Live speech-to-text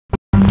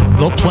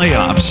The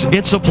playoffs.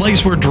 It's a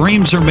place where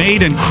dreams are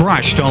made and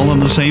crushed all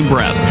in the same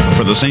breath.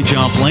 For the St.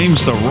 John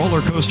Flames, the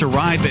roller coaster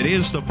ride that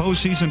is the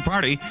postseason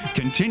party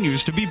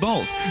continues to be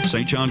both.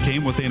 St. John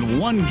came within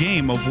one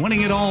game of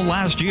winning it all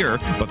last year,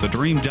 but the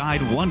dream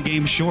died one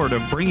game short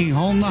of bringing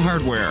home the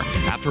hardware.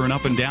 After an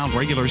up-and-down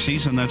regular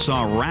season that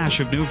saw a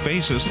rash of new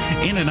faces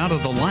in and out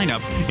of the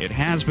lineup, it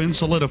has been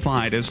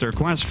solidified as their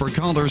quest for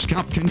Calder's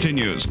Cup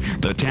continues.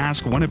 The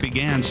task when it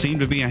began seemed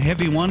to be a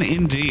heavy one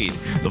indeed.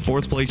 The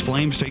fourth-place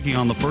Flames taking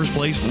on the first-place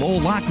Lowell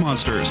Loch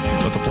Monsters,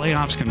 but the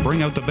playoffs can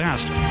bring out the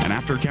best, and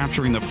after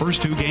capturing the first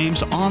two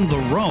games on the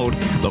road,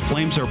 the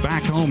Flames are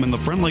back home in the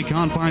friendly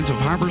confines of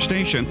Harbor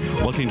Station,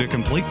 looking to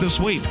complete the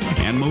sweep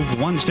and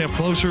move one step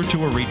closer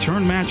to a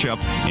return matchup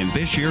in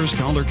this year's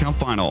Calder Cup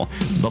final.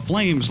 The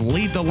Flames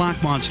lead the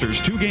Loch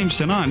Monsters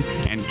 2-0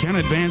 and can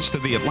advance to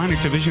the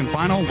Atlantic Division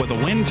final with a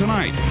win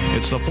tonight.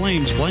 It's the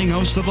Flames playing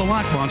host to the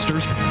Loch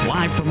Monsters,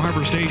 live from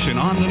Harbor Station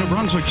on the New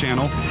Brunswick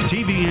Channel,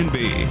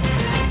 TVNB.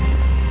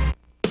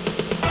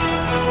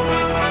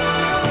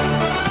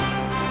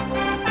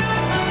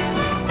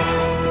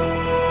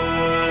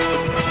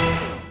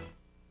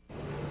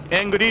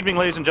 And good evening,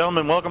 ladies and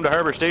gentlemen. Welcome to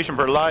Harbor Station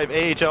for live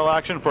AHL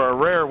action for a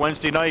rare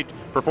Wednesday night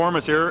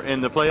performance here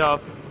in the playoff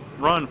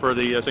run for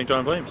the St.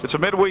 John Flames. It's a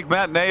midweek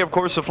matinee. Of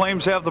course, the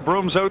Flames have the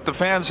brooms out. The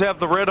fans have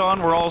the red on.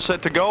 We're all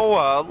set to go.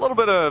 A little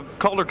bit of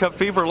Calder Cup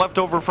fever left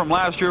over from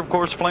last year. Of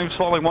course, Flames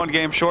falling one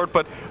game short,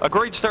 but a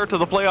great start to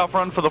the playoff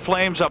run for the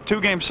Flames. Up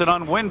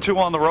 2-0, win 2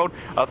 on the road.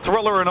 A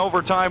thriller in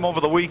overtime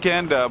over the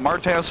weekend.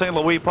 Martin St.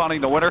 Louis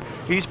potting the winner.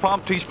 He's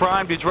pumped. He's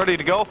primed. He's ready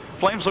to go.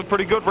 Flames look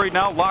pretty good right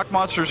now. Loch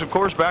Monsters, of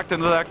course, backed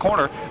into that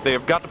corner. They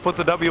have got to put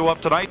the W up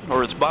tonight,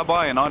 or it's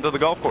bye-bye and on to the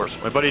golf course.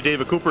 My buddy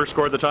David Cooper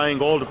scored the tying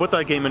goal to put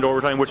that game into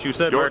overtime, which you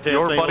said. Your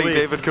buddy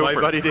David Cooper.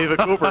 My buddy David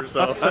Cooper.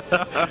 So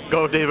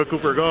go David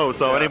Cooper, go.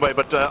 So anyway,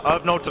 but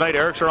of note tonight,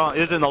 Eric Charon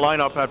is in the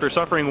lineup after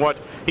suffering what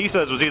he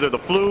says was either the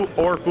flu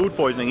or food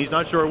poisoning. He's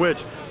not sure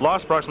which.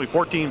 Lost approximately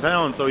 14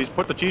 pounds, so he's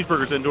put the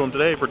cheeseburgers into him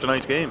today for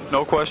tonight's game.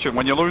 No question.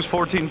 When you lose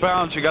 14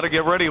 pounds, you got to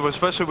get ready,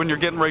 especially when you're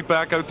getting right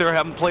back out there.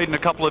 Haven't played in a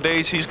couple of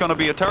days. He's going to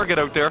be a target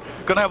out there.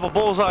 Going to have a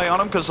bullseye on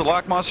him because the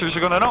Loch Monsters are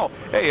going to know,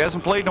 hey, he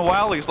hasn't played in a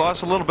while. He's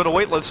lost a little bit of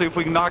weight. Let's see if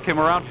we can knock him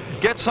around.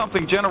 Get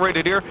something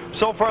generated here.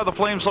 So far, the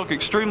Flames look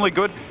extremely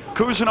good.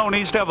 Cousineau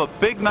needs to have a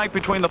big night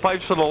between the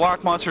pipes for the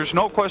Loch Monsters,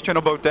 no question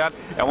about that.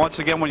 And once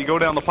again, when you go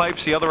down the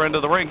pipes, the other end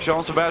of the rink,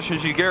 Jean-Sébastien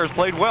Giguère has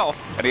played well,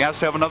 and he has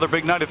to have another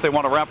big night if they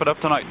want to wrap it up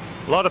tonight.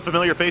 A lot of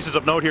familiar faces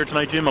of note here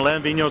tonight, Jim.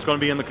 Alain Vigneault is going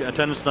to be in the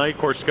attendance tonight,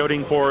 of course,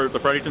 scouting for the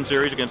Fredericton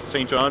series against the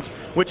St. John's,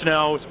 which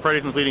now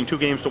Fredericton's leading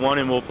 2-1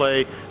 and will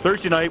play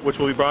Thursday night, which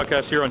will be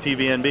broadcast here on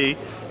TVNB.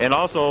 And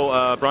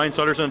also Brian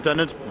Sutter's in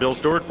attendance, Bill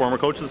Stewart, former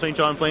coach of the St.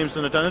 John Flames,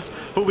 in attendance,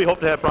 who we hope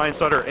to have Brian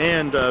Sutter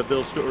and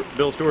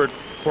Bill Stewart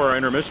for our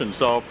intermission.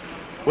 So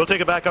we'll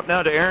take it back up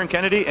now to Aaron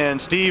Kennedy and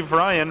Steve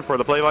Ryan for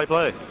the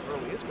play-by-play.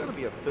 It's going to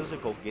be a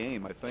physical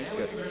game. I think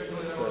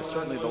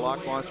certainly the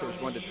Loch Monsters are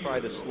going to try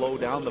to slow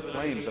down the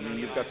Flames. I mean,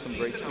 you've got some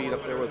great speed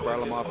up there with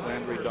Varlamov,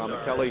 Landry, Don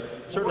McKelly.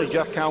 Certainly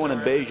Jeff Cowan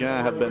and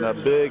Bégin have been a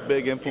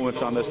big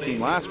influence on this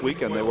team last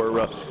week, and they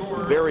were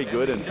very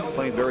good and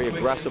playing very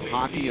aggressive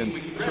hockey and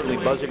certainly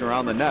buzzing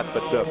around the net.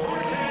 But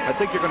I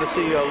think you're going to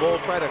see Lowell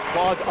try to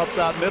clog up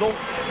that middle.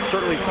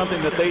 Certainly it's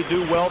something that they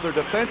do well. Their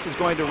defense is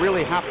going to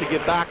really have to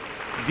get back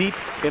deep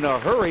in a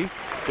hurry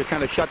to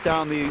kind of shut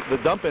down the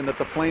dump-in that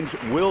the Flames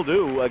will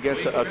do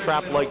against a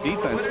trap-like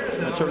defense,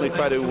 and certainly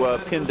try to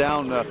pin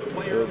down the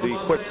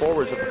quick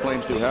forwards that the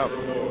Flames do have.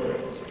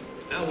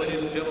 Now,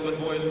 ladies and gentlemen,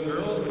 boys and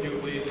girls, would you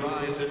please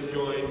rise and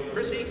join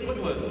Chrissy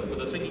Quinlan for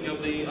the singing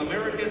of the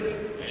American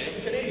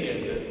and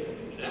Canadian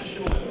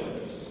national anthems.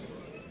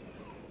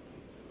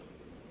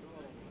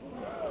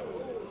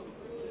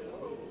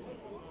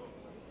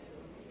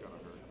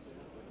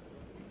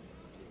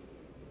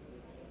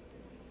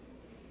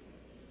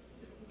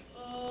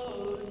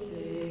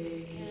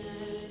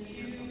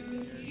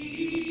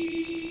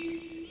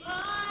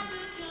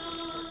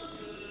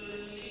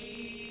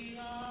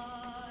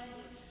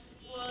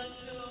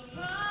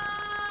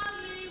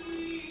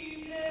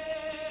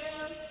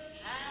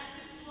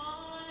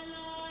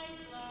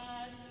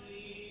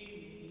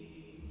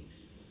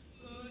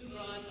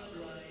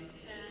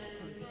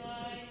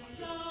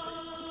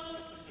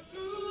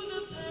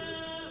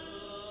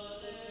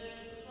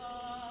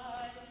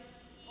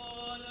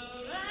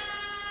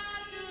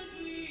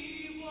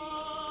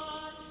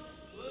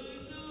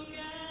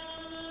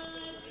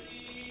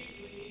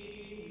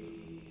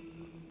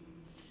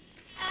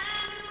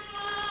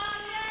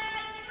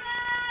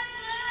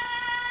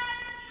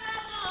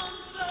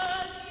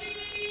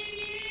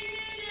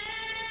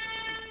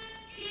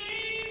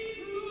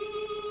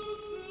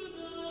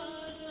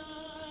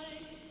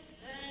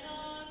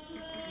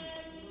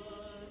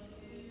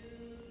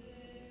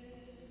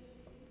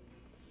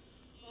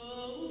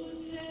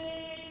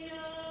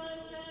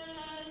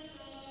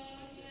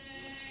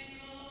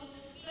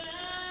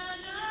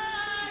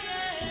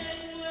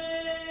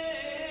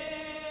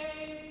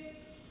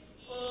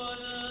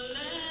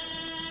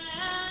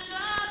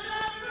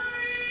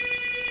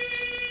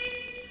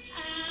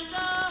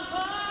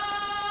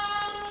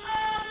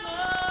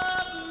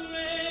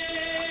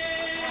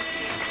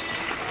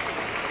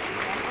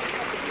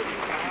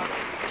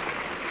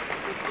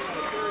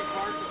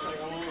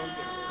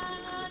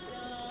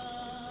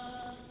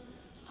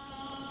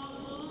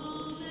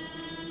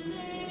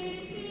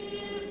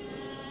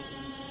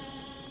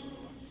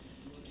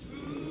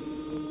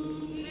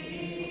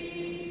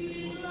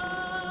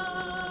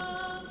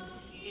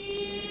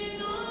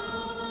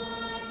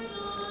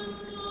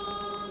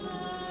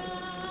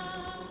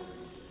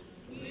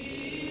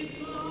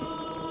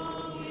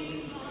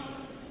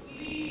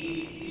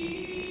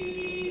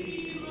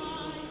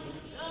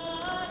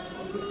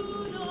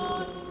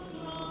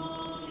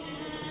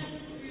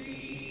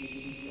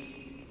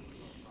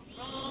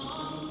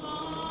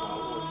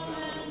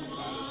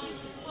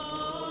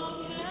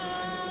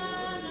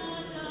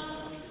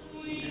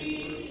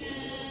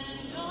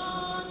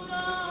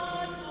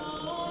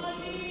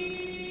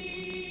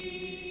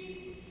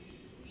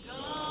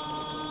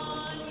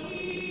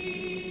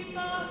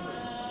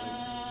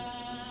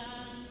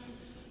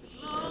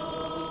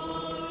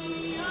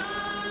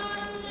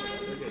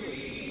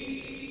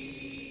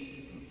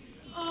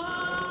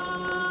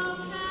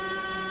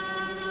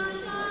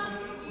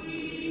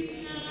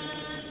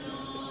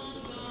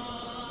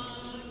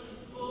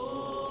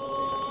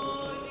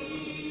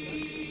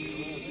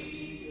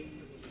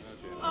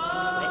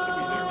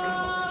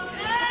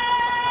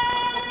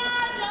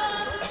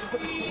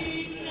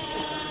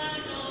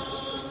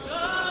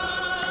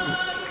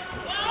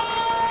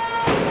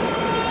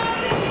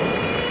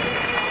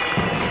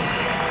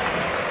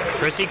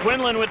 Chrissy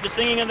Quinlan with the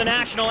singing of the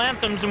national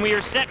anthems, and we are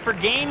set for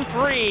Game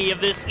 3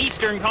 of this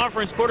Eastern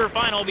Conference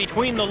quarterfinal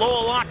between the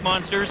Lowell Loch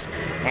Monsters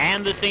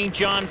and the St.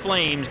 John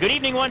Flames. Good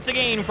evening once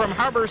again from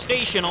Harbor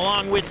Station,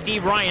 along with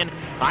Steve Ryan.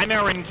 I'm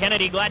Aaron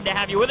Kennedy. Glad to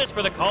have you with us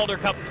for the Calder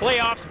Cup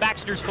playoffs.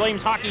 Baxter's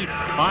Flames hockey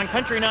on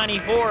Country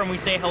 94, and we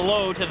say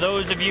hello to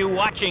those of you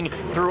watching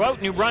throughout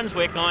New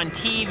Brunswick on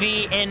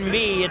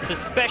TVNB. It's a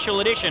special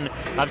edition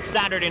of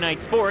Saturday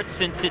Night Sports,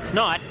 since it's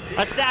not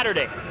a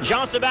Saturday.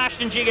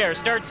 Jean-Sebastien Giguère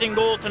starts in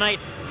goal tonight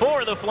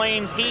for the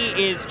Flames. He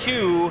is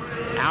to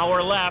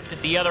our left.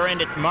 At the other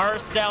end, it's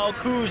Marcel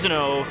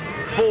Cousineau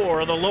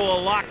for the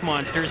Lowell Loch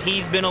Monsters.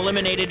 He's been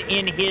eliminated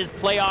in his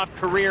playoff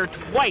career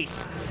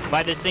twice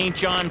by the St.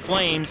 John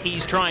Flames.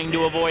 He's trying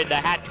to avoid the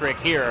hat trick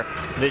here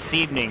this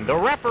evening. The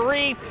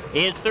referee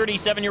is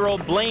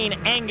 37-year-old Blaine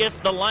Angus.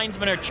 The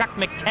linesmen are Chuck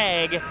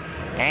McTagg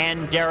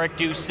and Derek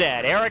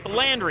Doucette. Eric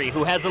Landry,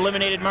 who has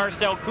eliminated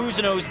Marcel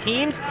Cousineau's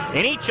teams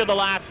in each of the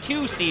last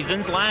 2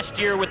 seasons, last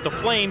year with the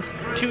Flames,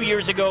 2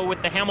 years ago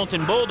with the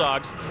Hamilton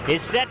Bulldogs,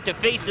 is set to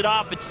face it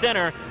off at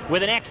center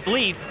with an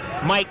ex-Leaf,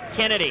 Mike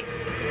Kennedy.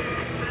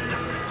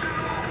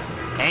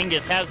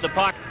 Angus has the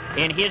puck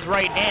in his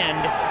right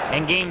hand,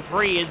 and Game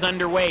 3 is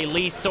underway.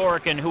 Lee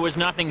Sorokin, who was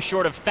nothing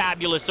short of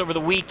fabulous over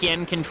the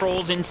weekend,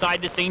 controls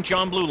inside the St.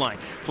 John blue line.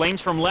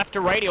 Flames from left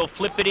to right. He'll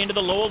flip it into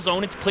the Lowell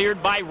zone. It's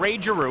cleared by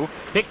Ray Giroux.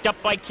 Picked up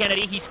by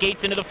Kennedy. He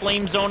skates into the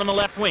Flame zone on the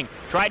left wing.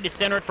 Tried to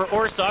center it for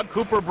Orsog.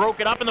 Cooper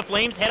broke it up, and the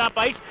Flames head up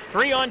ice.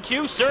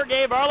 3-on-2.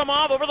 Sergei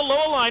Varlamov over the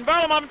Lowell line.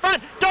 Varlamov in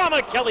front.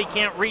 Doma Kelly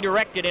can't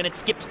redirect it, and it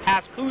skips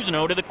past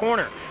Cousineau to the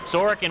corner.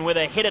 Sorokin with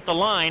a hit at the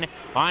line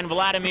on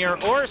Vladimir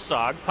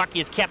Orsog. Puck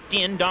is kept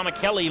in. Doma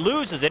Kelly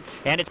loses it,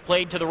 and it's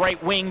played to the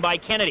right wing by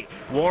Kennedy.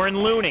 Warren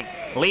Looning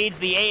leads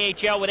the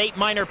AHL with 8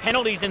 minor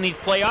penalties in these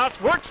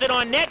playoffs. Works it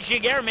on net.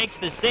 Giguère makes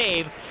the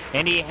save,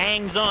 and he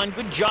hangs on.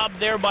 Good job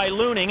there by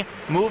Looning,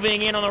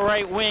 moving in on the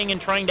right wing and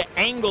trying to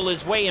angle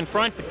his way in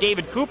front, but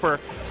David Cooper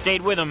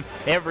stayed with him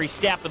every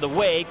step of the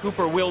way.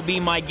 Cooper will be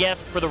my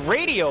guest for the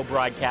radio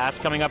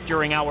broadcast coming up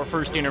during our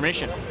first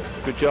intermission.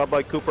 Good job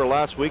by Cooper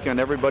last weekend.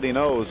 Everybody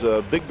knows.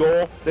 Big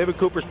goal. David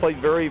Cooper's played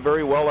very,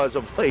 very well as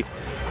of late.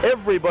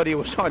 Everybody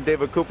was on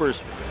David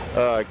Cooper's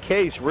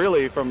case,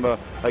 really, from,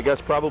 I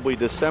guess, probably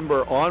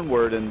December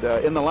onward. And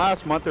in the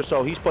last month or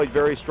so, he's played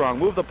very strong.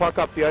 Move the puck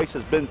up the ice,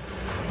 has been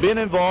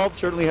involved.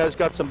 Certainly has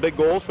got some big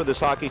goals for this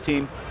hockey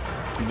team.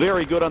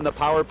 Very good on the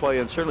power play,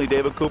 and certainly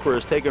David Cooper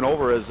has taken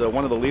over as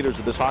one of the leaders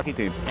of this hockey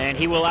team. And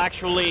he will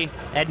actually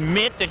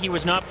admit that he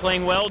was not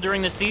playing well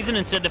during the season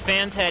and said the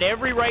fans had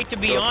every right to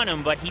be on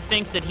him, but he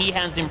thinks that he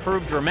has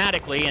improved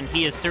dramatically, and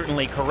he is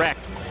certainly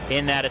correct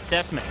in that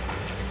assessment.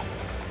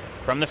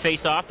 From the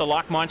face-off, the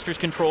Loch Monsters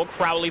control.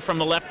 Crowley from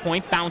the left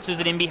point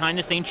bounces it in behind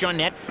the St. John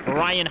net.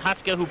 Ryan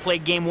Huska, who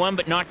played Game 1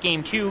 but not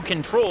Game 2,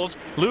 controls,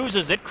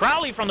 loses it.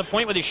 Crowley from the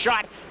point with his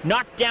shot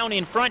knocked down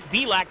in front.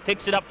 Belak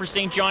picks it up for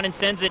St. John and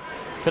sends it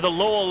to the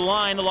Lowell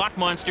line. The Loch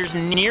Monsters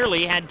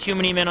nearly had too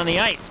many men on the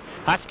ice.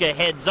 Huska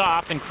heads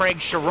off, and Craig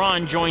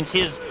Sharon joins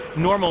his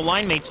normal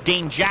line mates,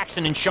 Dane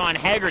Jackson and Sean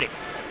Haggerty.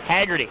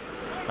 Haggerty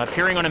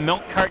appearing on a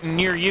milk carton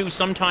near you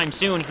sometime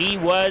soon. He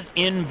was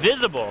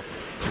invisible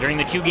during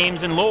the 2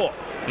 games in Lowell.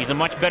 He's a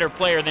much better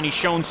player than he's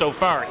shown so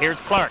far.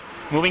 Here's Clark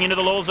moving into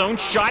the Lowell zone.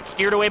 Shot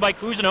steered away by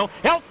Cousineau.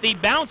 Healthy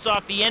bounce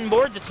off the end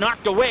boards. It's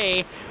knocked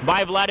away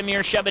by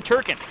Vladimir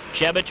Shebeturkin.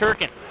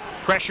 Shebeturkin,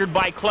 pressured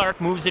by Clark,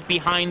 moves it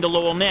behind the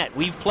Lowell net.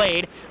 We've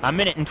played 1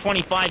 minute and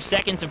 25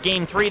 seconds of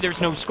Game 3.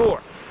 There's no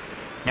score.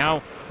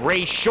 Now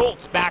Ray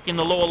Schultz back in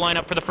the Lowell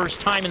lineup for the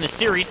first time in the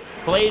series.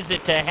 Plays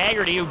it to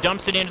Haggerty, who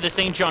dumps it into the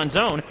St. John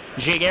zone.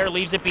 Giguère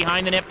leaves it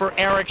behind the net for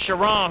Eric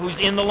Sharon,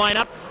 who's in the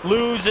lineup.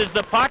 Loses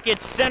the puck.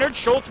 It's centered.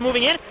 Schultz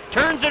moving in.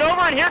 Turns it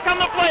over, and here come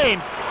the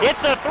Flames.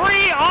 It's a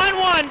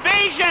 3-on-1.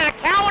 Bégin,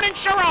 Cowan, and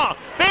Sharon.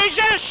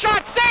 Bégin's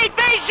shot saved.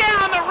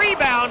 Bégin on the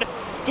rebound.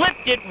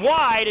 Flipped it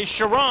wide as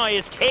Sharon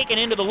is taken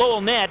into the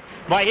Lowell net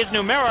by his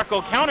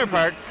numerical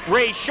counterpart,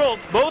 Ray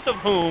Schultz, both of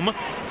whom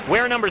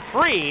wear number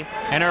 3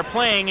 and are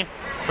playing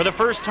for the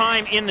first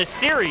time in the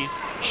series.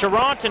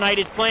 Sharon tonight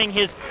is playing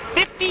his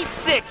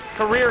 56th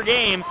career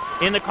game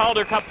in the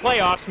Calder Cup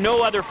playoffs.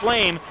 No other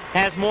Flame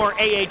has more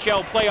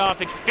AHL playoff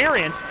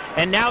experience,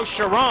 and now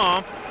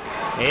Sharon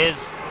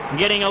is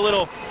getting a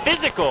little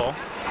physical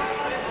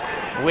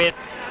with,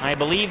 I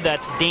believe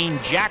that's Dane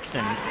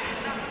Jackson.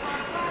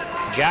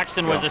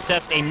 Jackson was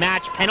assessed a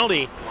match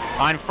penalty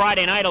on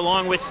Friday night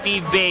along with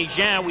Steve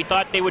Bégin. We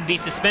thought they would be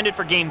suspended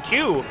for Game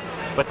 2,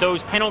 but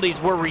those penalties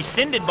were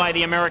rescinded by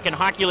the American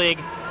Hockey League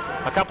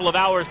a couple of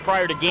hours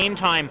prior to game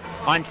time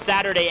on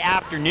Saturday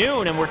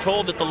afternoon, and we're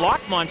told that the Loch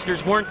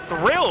Monsters weren't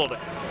thrilled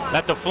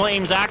that the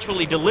Flames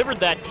actually delivered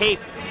that tape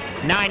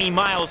 90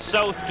 miles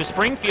south to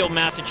Springfield,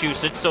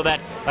 Massachusetts, so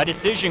that a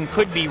decision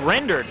could be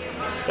rendered.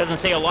 doesn't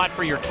say a lot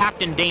for your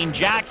captain, Dane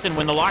Jackson,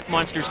 when the Loch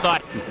Monsters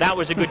thought that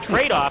was a good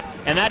trade-off,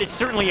 and that is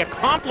certainly a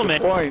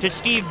compliment to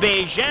Steve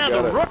Bégin,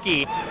 the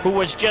rookie, who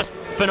was just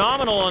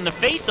phenomenal on the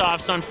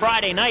face-offs on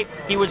Friday night.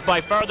 He was by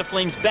far the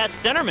Flames'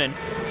 best centerman,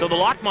 so the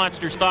Loch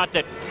Monsters thought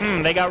that,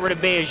 they got rid of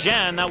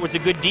Bégin, that was a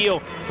good deal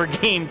for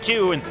Game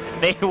 2, and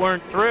they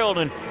weren't thrilled,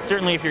 and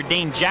certainly if you're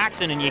Dane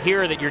Jackson and you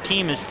hear that your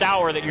team is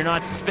sour, that you're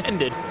not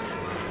suspended,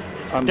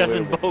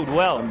 doesn't bode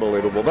well.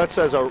 Unbelievable. That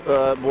says,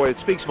 boy, it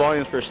speaks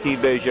volumes for Steve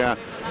Bégin.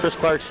 Chris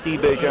Clark,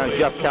 Steve Bégin,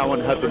 Jeff Cowan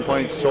have been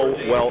playing so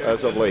well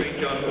as of late.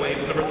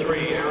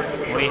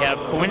 We have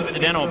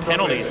coincidental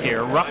penalties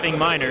here. Roughing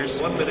minors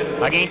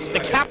against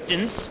the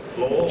captains,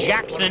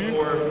 Jackson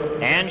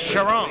and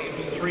Charron.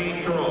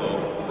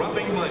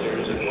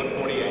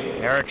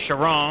 Eric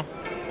Charron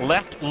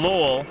left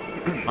Lowell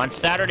on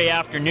Saturday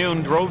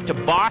afternoon, drove to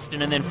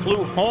Boston, and then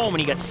flew home,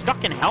 and he got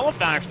stuck in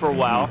Halifax for a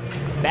while.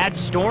 Bad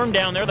storm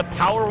down there. The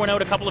power went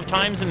out a couple of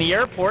times in the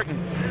airport, and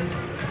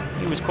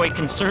he was quite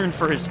concerned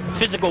for his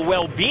physical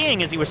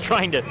well-being as he was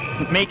trying to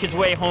make his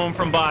way home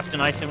from Boston.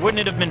 I said,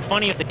 wouldn't it have been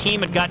funny if the team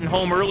had gotten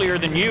home earlier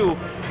than you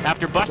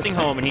after busing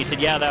home? And he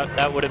said, yeah,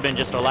 that would have been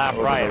just a laugh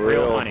riot.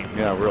 Real funny.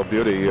 Yeah, real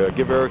beauty.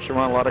 Give Eric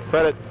Charron a lot of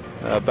credit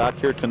back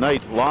here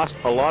tonight. Lost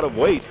a lot of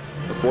weight.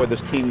 But boy,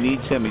 this team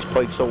needs him. He's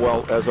played so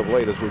well as of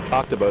late, as we've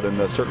talked about, and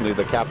certainly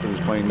the captain is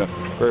playing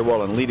very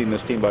well and leading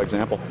this team by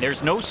example.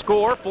 There's no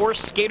score. 4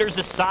 skaters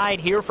aside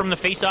here from the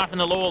face-off in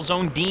the Lowell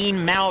zone.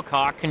 Dean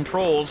Malcock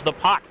controls the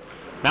puck.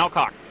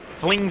 Malcock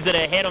flings it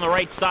ahead on the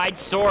right side.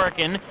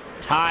 Sorokin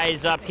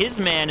ties up his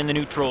man in the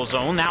neutral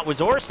zone. That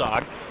was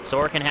Orsog.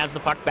 Sorokin has the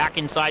puck back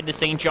inside the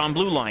St. John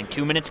blue line.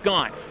 2 minutes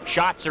gone.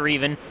 Shots are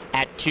even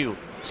at 2.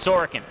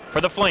 Sorokin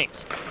for the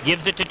Flames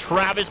gives it to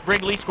Travis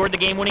Brigley, scored the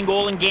game-winning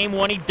goal in Game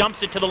 1. He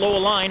dumps it to the Lowell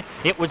line.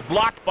 It was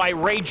blocked by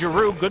Ray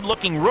Giroux,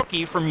 good-looking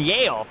rookie from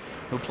Yale,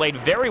 who played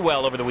very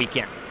well over the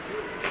weekend.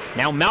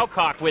 Now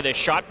Malcock with a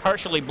shot,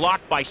 partially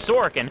blocked by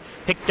Sorokin,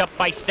 picked up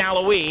by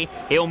Saloui.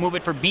 He'll move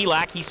it for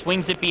Belak. He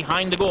swings it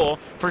behind the goal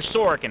for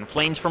Sorokin.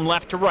 Flames from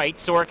left to right.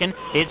 Sorokin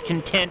is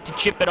content to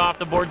chip it off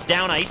the boards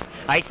down ice.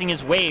 Icing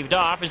is waved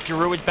off as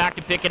Giroux is back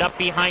to pick it up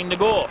behind the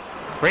goal.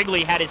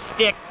 Brigley had his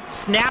stick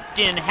snapped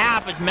in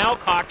half as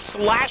Malcock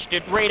slashed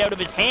it right out of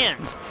his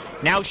hands.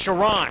 Now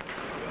Charron,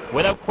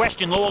 without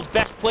question, Lowell's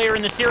best player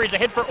in the series,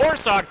 ahead for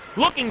Orsog,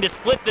 looking to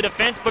split the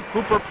defense, but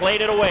Cooper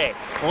played it away.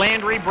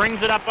 Landry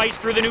brings it up ice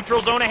through the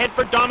neutral zone, ahead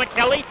for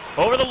Kelly.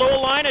 Over the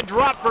Lowell line, a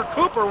drop for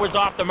Cooper was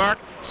off the mark.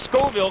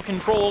 Scoville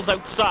controls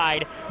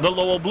outside the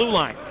Lowell blue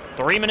line.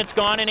 3 minutes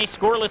gone in a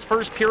scoreless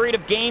first period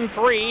of Game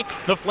 3.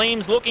 The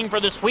Flames looking for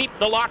the sweep.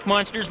 The Loch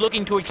Monsters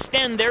looking to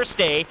extend their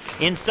stay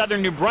in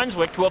southern New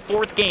Brunswick to a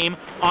 4th game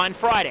on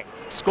Friday.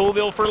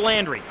 Scoville for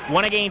Landry.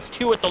 1 against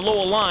 2 at the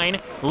Lowell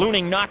line.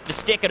 Looning knocked the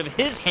stick out of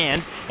his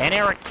hands. And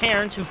Eric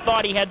Cairns, who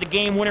thought he had the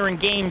game winner in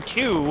Game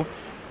 2.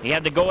 He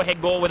had the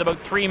go-ahead goal with about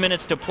 3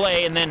 minutes to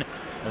play, and then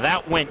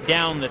that went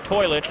down the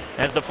toilet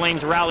as the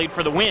Flames rallied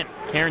for the win.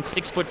 Cairns,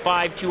 6'5",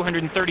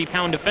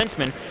 230-pound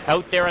defenseman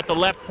out there at the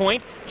left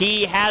point.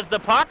 He has the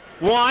puck,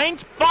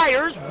 winds,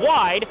 fires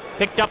wide,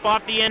 picked up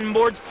off the end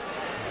boards.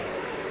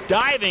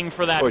 Diving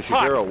for that puck.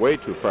 Shigero way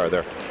too far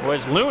there.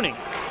 Was Looning.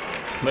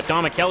 But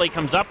Kelly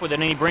comes up with it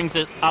and he brings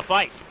it up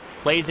ice.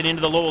 Plays it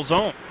into the Lowell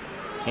zone.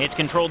 It's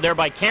controlled there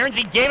by Cairns.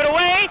 He gave it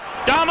away.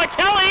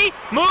 Kelly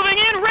moving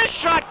in. Wrist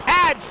shot,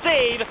 pad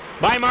save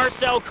by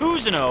Marcel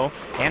Cousineau.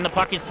 And the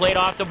puck is played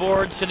off the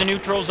boards to the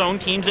neutral zone.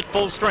 Teams at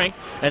full strength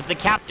as the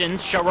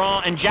captains,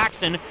 Charron and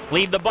Jackson,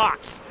 leave the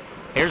box.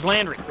 Here's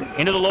Landry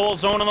into the Lowell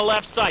zone on the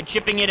left side.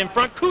 Chipping it in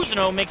front.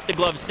 Cousineau makes the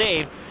glove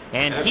save.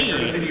 And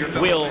he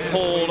will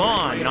hold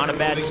on. Not a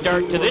bad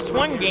start to this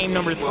one. Game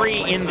number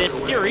 3 in this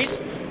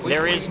series.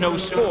 There is no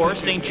score.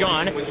 St.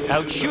 John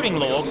out shooting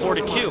Lowell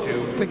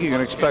 4-2. I think you can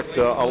expect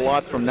a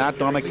lot from Nat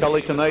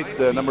Kelly tonight.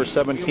 Number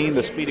 17,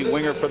 the speedy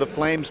winger for the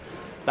Flames,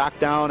 back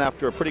down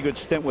after a pretty good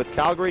stint with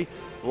Calgary.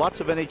 Lots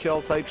of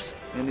NHL types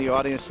in the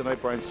audience tonight.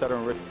 Brian Sutter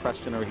and Rick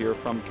Preston are here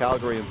from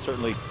Calgary, and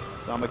certainly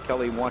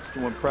Kelly wants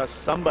to impress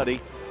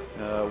somebody.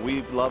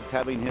 We've loved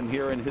having him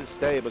here in his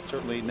stay, but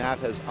certainly Nat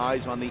has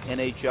eyes on the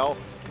NHL,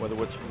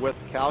 whether it's with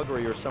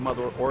Calgary or some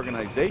other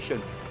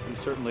organization. He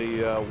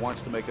certainly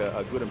wants to make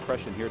a good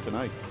impression here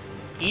tonight.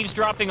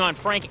 Eavesdropping on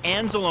Frank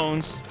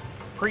Anzalone's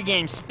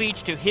pregame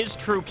speech to his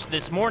troops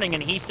this morning,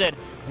 and he said,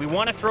 we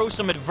want to throw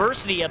some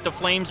adversity at the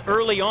Flames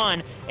early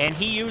on, and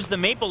he used the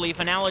Maple Leaf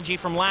analogy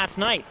from last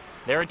night.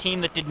 They're a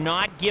team that did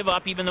not give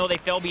up even though they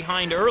fell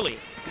behind early.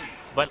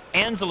 But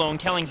Anzalone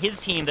telling his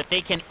team that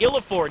they can ill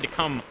afford to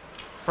come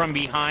from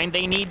behind.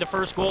 They need the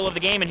first goal of the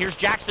game, and here's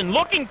Jackson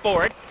looking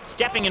for it,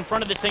 stepping in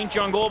front of the St.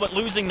 John goal but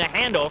losing the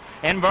handle,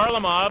 and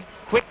Varlamov,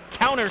 quick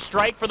counter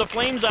strike for the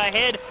Flames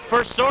ahead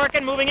for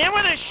Sorokin, moving in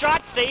with a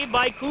shot saved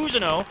by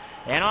Cousineau.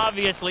 And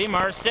obviously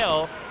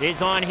Marcel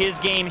is on his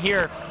game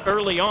here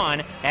early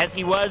on, as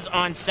he was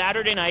on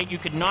Saturday night. You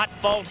could not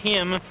fault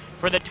him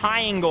for the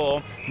tying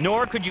goal,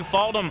 nor could you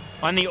fault him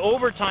on the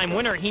overtime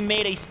winner. He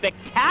made a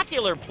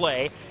spectacular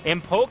play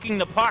in poking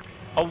the puck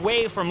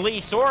away from Lee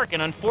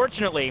Sorokin.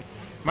 Unfortunately,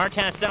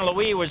 Martin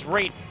Saint-Louis was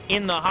right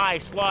in the high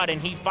slot,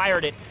 and he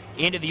fired it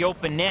into the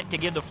open net to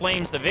give the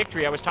Flames the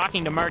victory. I was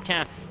talking to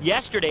Martin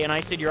yesterday, and I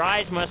said, your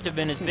eyes must have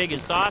been as big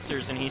as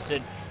saucers, and he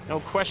said,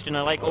 no question,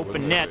 I like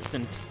open nets,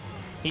 and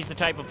he's the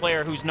type of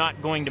player who's not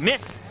going to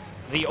miss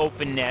the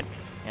open net,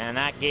 and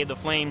that gave the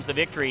Flames the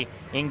victory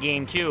in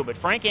Game 2. But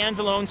Frank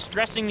Anzalone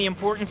stressing the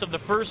importance of the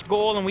first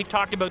goal, and we've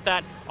talked about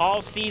that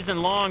all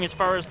season long as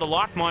far as the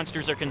Loch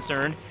Monsters are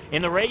concerned.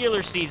 In the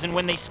regular season,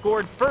 when they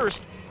scored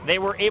first, they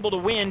were able to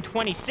win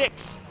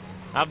 26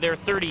 of their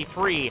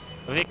 33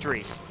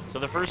 victories. So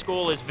the first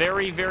goal is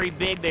very, very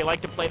big. They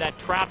like to play that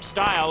trap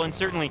style, and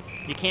certainly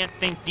you can't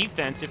think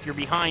defense if you're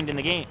behind in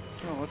the game.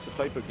 Well, it's the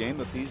type of game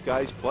that these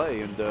guys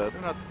play, and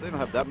they don't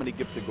have that many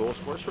gifted goal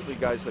scorers. Certainly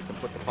guys that can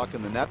put the puck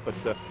in the net, but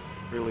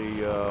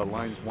really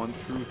lines 1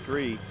 through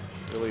 3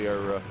 really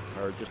are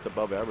just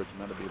above average,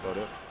 and that'll be about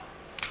it.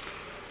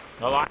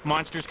 The Loch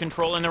Monsters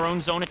control in their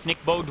own zone. It's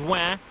Nick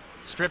Beaudoin.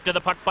 Stripped of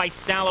the puck by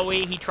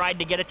Salloway. He tried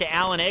to get it to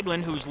Alan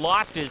Eglin, who's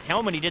lost his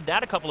helmet. He did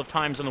that a couple of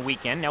times on the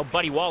weekend. Now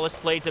Buddy Wallace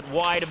plays it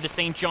wide of the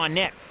St. John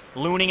net.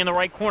 Looning in the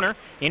right corner.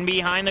 In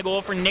behind the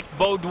goal for Nick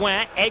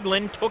Beaudoin.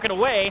 Eglin took it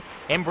away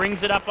and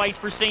brings it up ice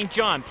for St.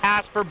 John.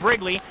 Pass for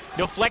Brigley.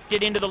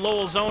 Deflected into the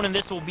Lowell zone, and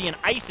this will be an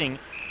icing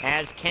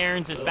as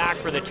Cairns is back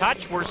for the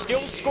touch. We're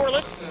still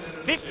scoreless.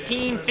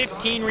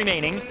 15-15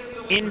 remaining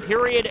in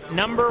period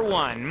number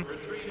 1.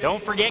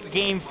 Don't forget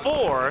Game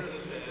 4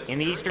 in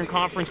the Eastern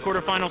Conference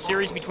quarterfinal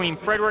series between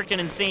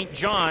Fredericton and St.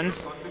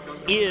 John's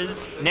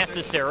is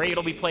necessary.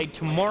 It'll be played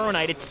tomorrow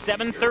night at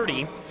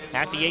 7:30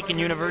 at the Aiken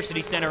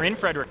University Center in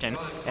Fredericton,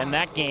 and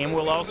that game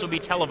will also be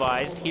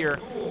televised here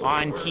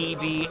on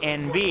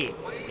TVNB.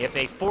 If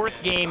a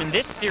fourth game in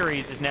this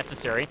series is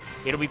necessary,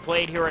 it'll be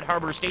played here at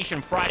Harbor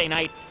Station Friday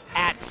night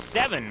at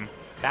 7.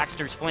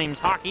 Baxter's Flames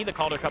hockey. The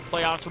Calder Cup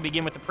playoffs will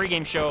begin with the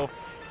pregame show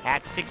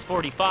at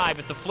 6:45.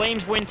 If the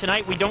Flames win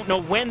tonight, we don't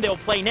know when they'll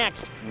play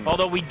next,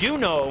 although we do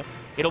know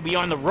it'll be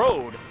on the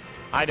road,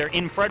 either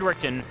in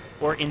Fredericton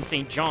or in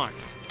St.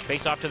 John's.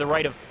 Face off to the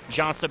right of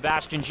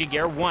Jean-Sebastien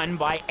Giguère, won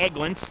by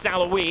Eglin.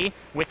 Salloway,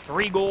 with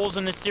 3 goals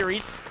in the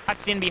series,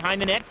 cuts in behind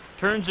the net,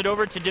 turns it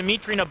over to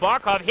Dmitry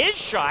Nabokov. His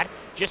shot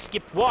just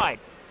skipped wide.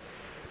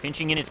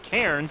 Pinching in his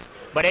Cairns,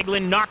 but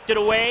Eglin knocked it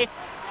away.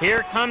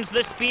 Here comes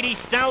the speedy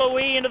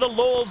Salloway into the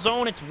Lowell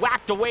zone. It's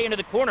whacked away into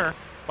the corner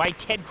by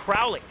Ted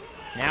Crowley.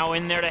 Now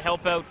in there to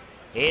help out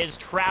is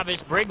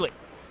Travis Brigley.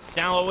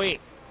 Salloway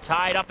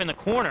tied up in the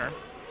corner.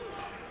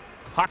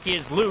 Puck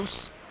is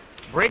loose.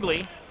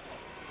 Brigley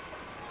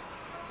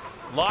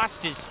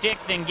lost his stick,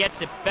 then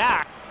gets it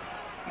back.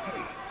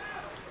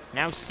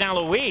 Now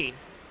Salloway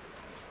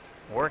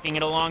working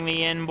it along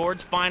the end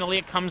boards. Finally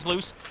it comes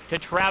loose to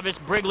Travis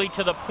Brigley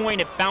to the point.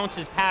 It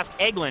bounces past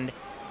Eglin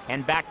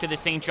and back to the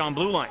St. John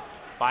blue line.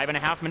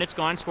 5.5 minutes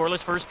gone,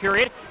 scoreless first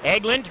period.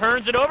 Eglin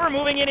turns it over,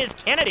 moving in is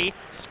Kennedy.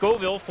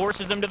 Scoville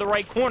forces him to the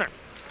right corner.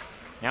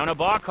 Now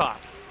Nabokov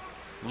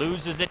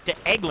loses it to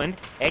Eglin.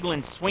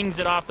 Eglin swings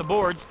it off the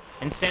boards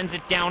and sends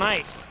it down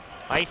ice.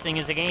 Icing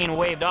is again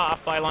waved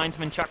off by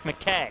linesman Chuck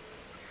McTagg.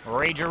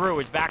 Ray Giroux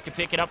is back to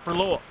pick it up for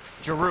Lowell.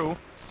 Giroux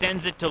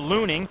sends it to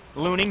Looning.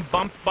 Looning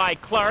bumped by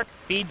Clark.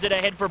 Feeds it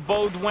ahead for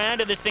Beaudoin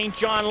to the St.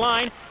 John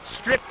line.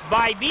 Stripped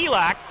by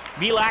Belak.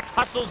 Belak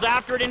hustles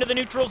after it into the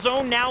neutral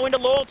zone, now into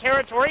Lowell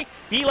territory.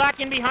 Belak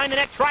in behind the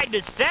net, tried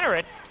to center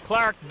it.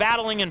 Clark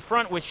battling in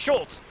front with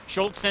Schultz.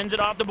 Schultz sends it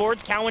off the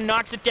boards. Cowan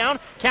knocks it down.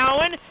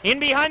 Cowan in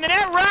behind the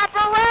net, wrap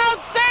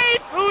around,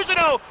 save!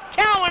 Cousineau.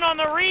 Cowan on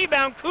the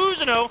rebound.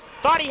 Cousineau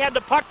thought he had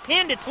the puck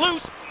pinned. It's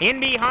loose in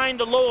behind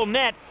the Lowell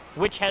net,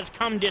 which has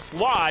come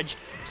dislodged.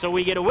 So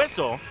we get a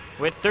whistle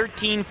with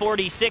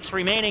 13:46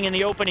 remaining in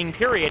the opening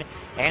period,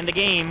 and the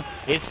game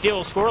is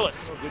still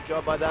scoreless. Well, good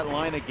job by that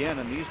line again,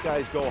 and these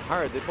guys go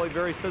hard. They play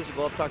very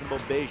physical. I'm talking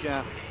about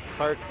Bégin,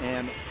 Clark,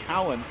 and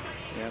Cowan.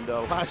 And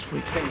last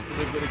weekend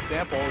was a good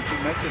example, as you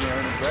mentioned,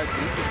 Aaron, and Brad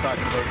Keith was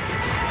talking about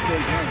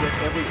Bégin get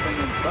everything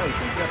in sight,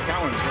 and Jeff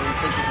Cowan, very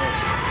physical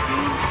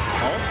game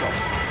also.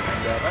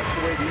 And that's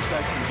the way these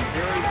guys can be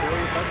very,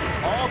 very effective.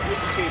 All good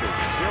skaters,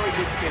 very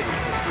good skaters,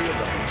 the 3 of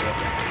them.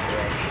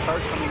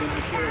 Clark coming in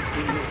this year,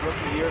 in his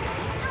rookie year,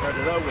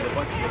 started out with a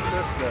bunch of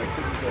assists,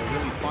 couldn't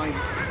really find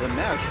the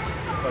mesh,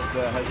 but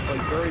has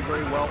played very,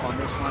 very well on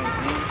this line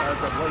and as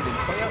of late. In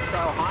playoff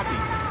style hockey,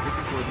 this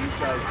is where these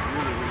guys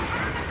really, really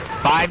shine.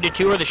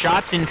 5-2 are the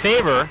shots in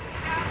favor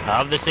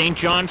of the St.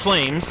 John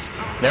Flames.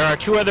 There are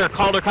 2 other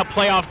Calder Cup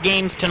playoff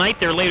games tonight.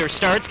 Their later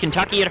starts,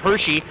 Kentucky at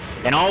Hershey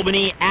and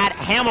Albany at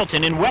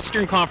Hamilton in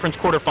Western Conference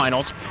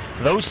quarterfinals.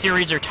 Those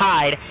series are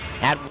tied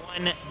at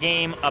 1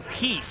 game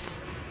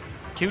apiece.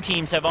 2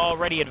 teams have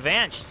already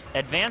advanced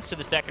to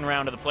the second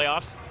round of the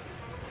playoffs.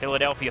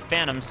 Philadelphia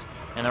Phantoms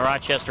and the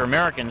Rochester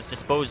Americans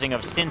disposing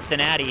of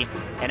Cincinnati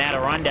and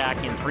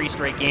Adirondack in 3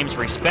 straight games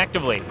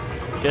respectively.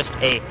 Just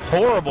a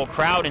horrible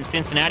crowd in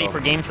Cincinnati for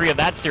Game 3 of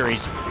that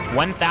series.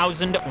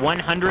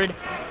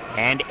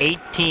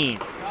 1,118.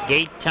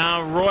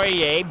 Gaetan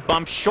Royer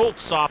bumps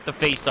Schultz off the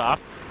face-off.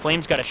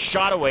 Flames got a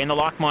shot away, and the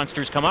Loch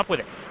Monsters come up with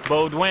it.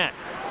 Beaudoin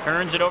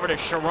turns it over to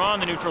Charon,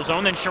 the neutral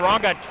zone. Then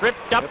Charon got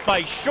tripped up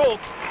by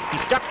Schultz. He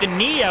stuck the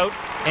knee out,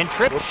 and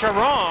trips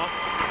Charon,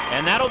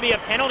 and that'll be a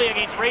penalty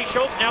against Ray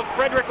Schultz. Now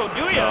Frederick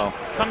Oduya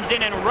comes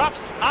in and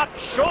roughs up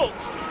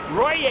Schultz.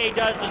 Royer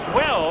does as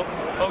well.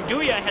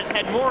 Oduya has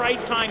had more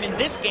ice time in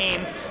this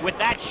game with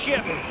that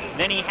shift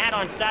than he had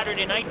on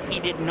Saturday night. He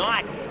did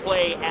not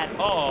play at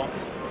all,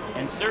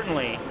 and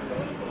certainly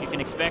you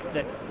can expect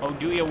that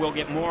Oduya will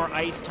get more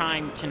ice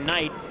time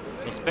tonight,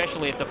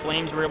 especially if the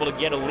Flames were able to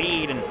get a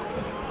lead and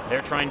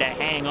they're trying to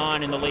hang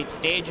on in the late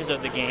stages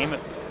of the game.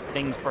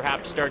 Things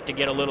perhaps start to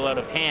get a little out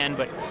of hand,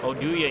 but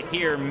Oduya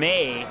here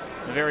may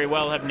very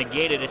well have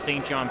negated a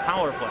St. John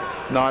power play.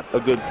 Not a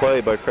good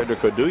play by Frederick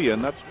Oduya,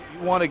 and that's,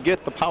 you want to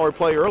get the power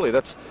play early.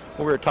 That's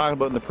what we were talking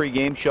about in the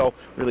pregame show.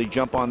 Really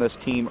jump on this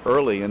team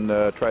early and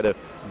try to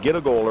get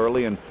a goal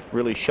early and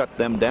really shut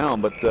them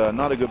down, but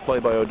not a good play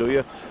by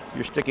Oduya.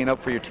 You're sticking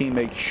up for your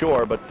teammates,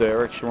 sure, but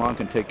Eric Charon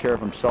can take care of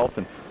himself,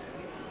 and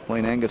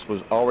Blaine Angus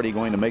was already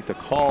going to make the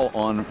call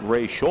on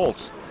Ray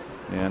Schultz,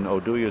 and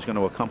Oduya is going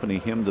to accompany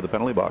him to the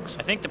penalty box.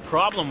 I think the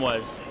problem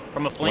was,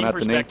 from a Flame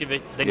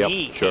perspective, the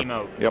knee came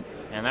out. Yep.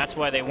 And that's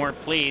why they weren't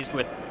pleased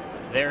with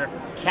their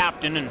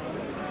captain and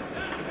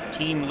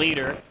team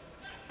leader,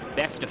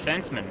 best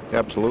defenseman.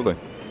 Absolutely.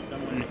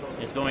 Someone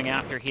is going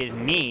after his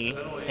knee.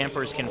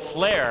 Tempers can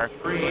flare.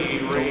 So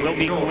it will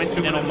be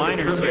coincidental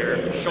minors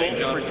here.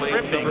 Schultz for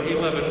tripping. Number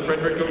 11,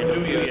 Frederick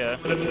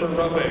Oduya. Minutes for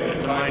roughing.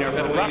 It's a minor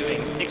for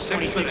roughing.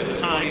 6:26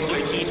 the time, so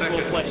the teams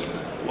will play.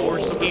 4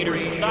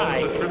 skaters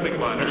aside for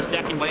the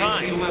second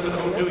time. 11,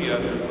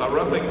 Oduya, a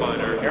roughing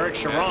minor. Eric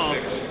Charon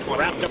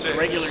wrapped up the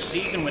regular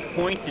season with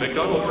points in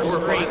 4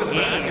 straight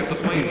games.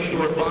 He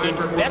was the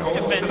team's best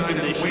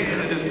defenseman this year.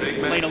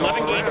 Played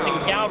 11 games in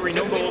Calgary,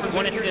 no goals,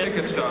 1 assist,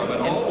 and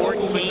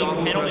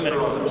 14 penalty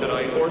minutes.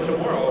 Tonight or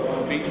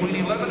tomorrow between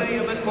 11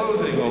 a.m. and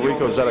closing. Well,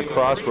 Rico's at a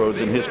crossroads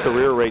in his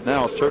career right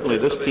now. Certainly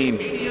this team,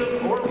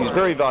 he's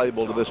very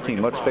valuable to this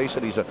team. Let's face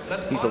it, he's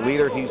a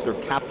leader, he's their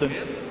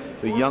captain.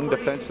 The young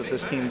defense that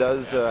this team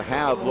does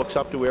have looks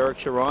up to Eric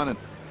Charon, and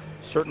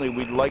certainly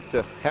we'd like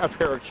to have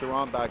Eric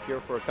Charon back here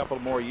for a couple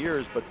more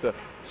years, but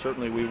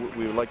certainly we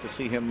would like to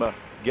see him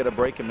get a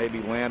break and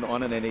maybe land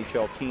on an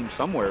NHL team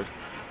somewhere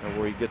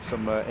where he gets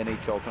some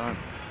NHL time.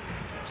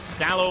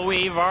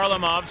 Saloui,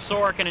 Varlamov,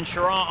 Sorokin, and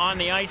Charon on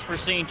the ice for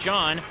St.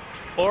 John.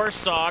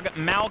 Orsog,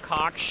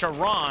 Malcock,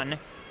 Charon,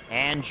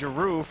 and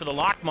Giroux for the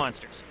Loch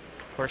Monsters.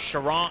 Of course,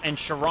 Charon and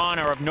Charon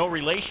are of no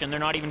relation. They're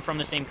not even from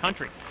the same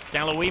country.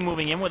 Saloui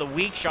moving in with a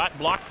weak shot,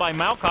 blocked by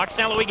Malcock.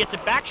 Saloui gets a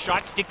back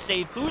shot, stick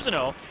save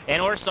Cousineau,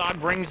 and Orsog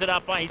brings it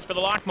up ice for the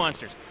Loch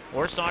Monsters.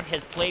 Orsog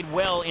has played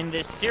well in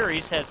this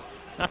series, has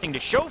nothing to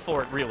show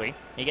for it, really.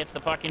 He gets the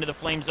puck into the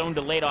Flame zone,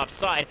 delayed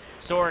offside.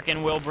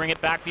 Sorokin will bring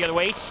it back the other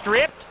way,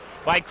 stripped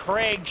by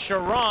Craig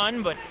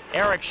Charon, but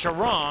Eric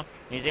Charon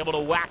is able to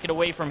whack it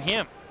away from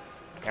him.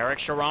 Eric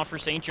Charon for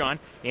St. John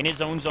in his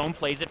own zone,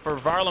 plays it for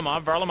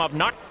Varlamov. Varlamov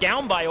knocked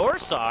down by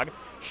Orsog.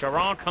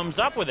 Charon comes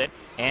up with it,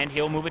 and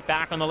he'll move it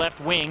back on the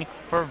left wing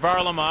for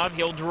Varlamov.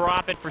 He'll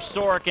drop it for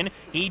Sorokin.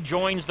 He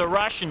joins the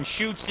rush and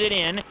shoots it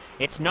in.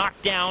 It's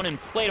knocked down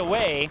and played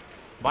away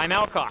by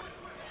Malcock.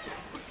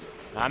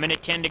 A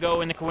minute 10 to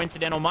go in the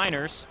coincidental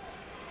minors,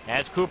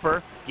 as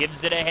Cooper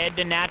gives it ahead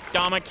to Nat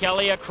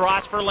Domicelli,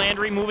 across for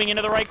Landry, moving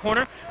into the right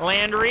corner.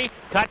 Landry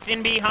cuts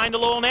in behind the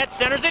Lowell net,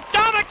 centers it.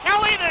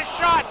 Domicelli, the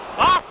shot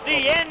off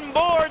the end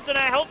boards, and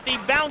a healthy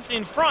bounce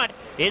in front.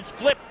 It's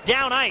flipped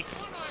down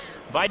ice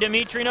by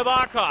Dmitry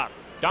Nabokov.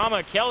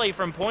 Domicelli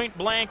from point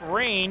blank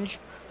range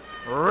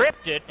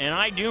ripped it, and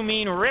I do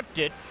mean ripped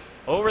it,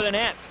 over the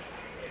net.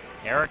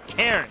 Eric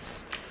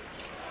Cairns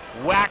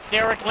whacks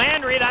Eric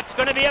Landry. That's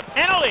going to be a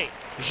penalty.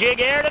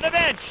 Giguère to the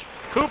bench.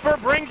 Cooper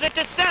brings it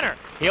to center.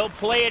 He'll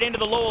play it into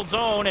the Lowell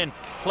zone, and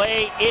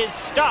play is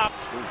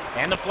stopped.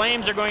 And the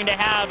Flames are going to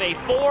have a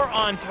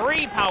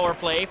 4-on-3 power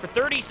play for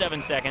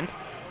 37 seconds,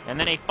 and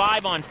then a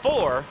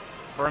 5-on-4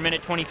 for a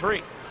minute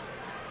 23.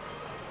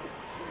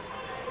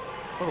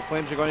 Well, the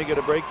Flames are going to get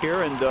a break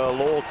here, and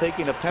Lowell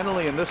taking a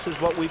penalty, and this is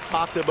what we've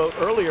talked about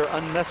earlier,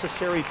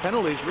 unnecessary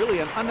penalties. Really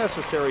an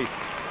unnecessary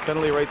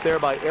penalty right there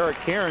by Eric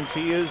Cairns.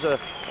 He is a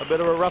bit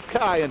of a rough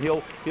guy, and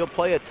he'll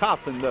play it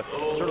tough, and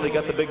certainly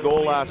got the big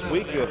goal last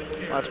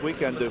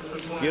weekend to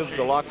give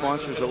the Loch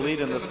Monsters a lead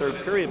in the third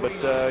period,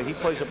 but he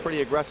plays a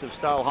pretty aggressive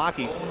style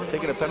hockey,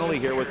 taking a penalty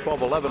here with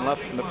 12:11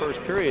 left in the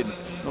first period.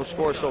 No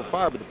score so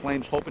far, but the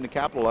Flames hoping to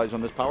capitalize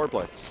on this power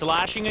play.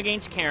 Slashing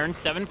against Cairns,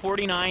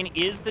 7:49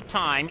 is the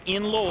time.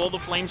 In Lowell, the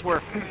Flames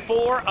were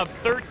 4 of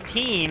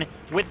 13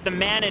 with the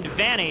man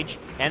advantage,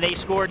 and they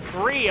scored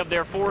 3 of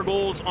their 4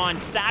 goals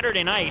on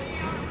Saturday night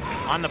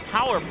on the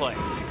power play.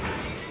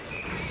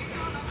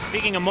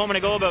 Speaking a moment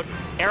ago about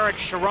Eric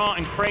Charon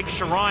and Craig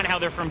Charon, how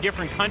they're from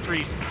different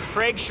countries.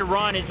 Craig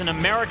Charon is an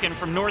American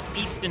from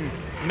northeastern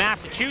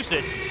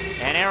Massachusetts,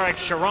 and Eric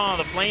Charon,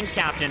 the Flames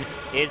captain,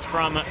 is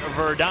from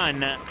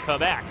Verdun,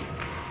 Quebec.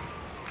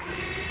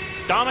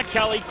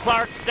 Domicelli,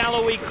 Clark,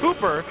 Saloui,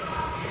 Cooper,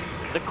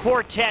 the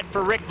quartet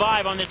for Rick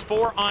Vive on this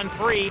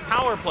 4-on-3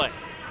 power play.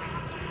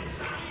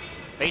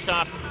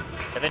 Face-off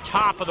To the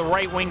top of the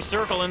right wing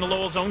circle in the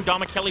Lowell zone.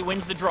 Kelly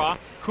wins the draw.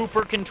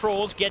 Cooper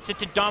controls, gets it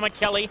to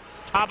Kelly.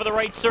 Top of the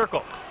right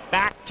circle.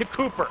 Back to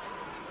Cooper.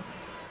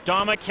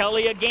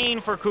 Kelly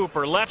again for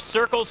Cooper. Left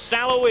circle,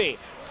 Saloui.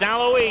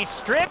 Saloui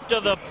stripped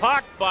of the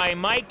puck by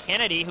Mike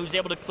Kennedy, who's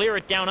able to clear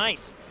it down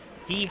ice.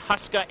 He,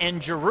 Huska,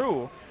 and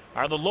Giroux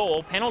are the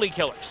Lowell penalty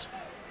killers.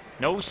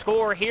 No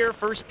score here,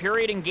 first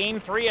period in Game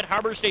 3 at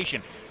Harbor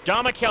Station.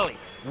 Kelly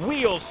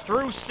wheels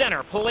through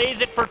center,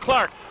 plays it for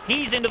Clark.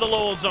 He's into the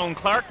Lowell zone.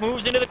 Clark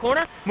moves into the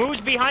corner,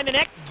 moves behind the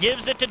net,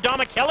 gives it to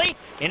Kelly.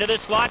 Into the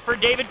slot for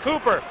David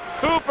Cooper.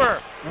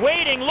 Cooper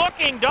waiting,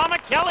 looking.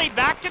 Kelly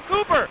back to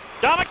Cooper.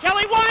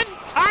 Kelly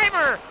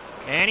one-timer!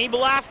 And he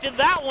blasted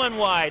that one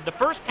wide. The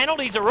first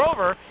penalties are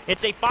over.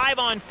 It's a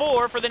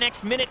 5-on-4 for the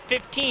next minute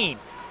 15.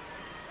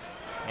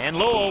 And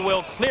Lowell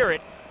will clear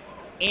it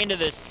into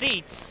the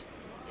seats.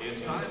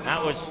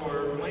 That was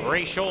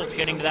Ray Schultz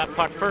getting to that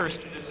puck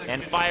first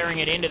and firing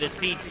it into the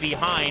seats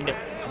behind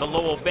the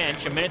Lowell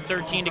bench.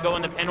 1:13 to go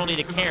in the penalty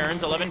to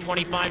Cairns.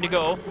 11:25 to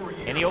go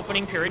in the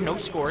opening period. No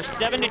score.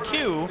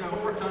 7-2.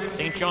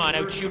 St. John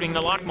out shooting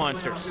the Loch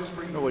Monsters.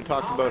 We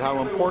talked about how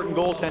important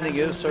goaltending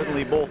is.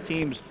 Certainly both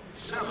teams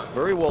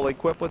very well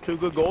equipped with two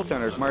good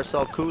goaltenders.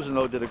 Marcel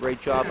Cousineau did a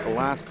great job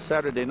last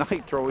Saturday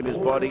night throwing his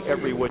body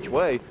every which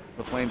way.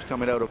 The Flames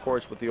coming out, of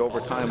course, with the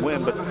overtime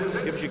win, but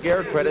give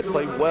Giguère credit,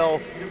 played well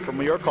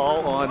from your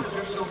call on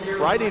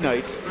Friday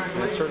night.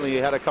 And certainly he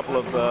had a couple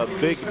of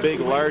big,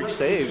 large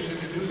saves.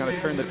 Kind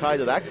of turned the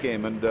tide of that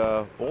game, and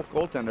both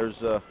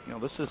goaltenders, you know,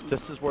 this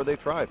is where they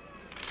thrive.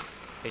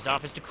 Face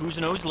off is to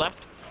Cousineau's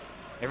left.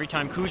 Every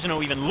time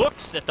Cousineau even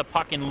looks at the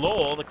puck in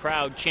Lowell, the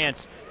crowd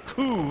chants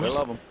Coos. They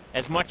love him.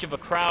 As much of a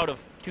crowd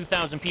of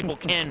 2,000 people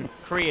can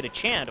create a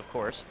chant, of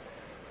course.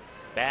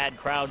 Bad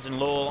crowds in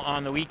Lowell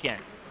on the weekend.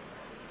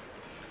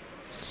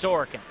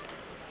 Sorokin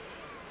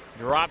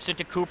drops it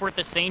to Cooper at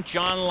the St.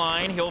 John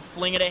line. He'll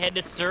fling it ahead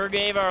to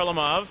Sergei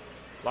Varlamov.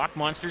 Loch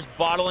Monsters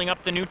bottling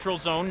up the neutral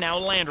zone. Now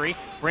Landry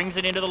brings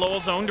it into the Lowell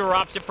zone.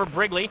 Drops it for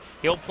Brigley.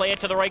 He'll play it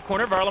to the right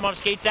corner. Varlamov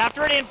skates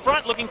after it in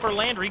front, looking for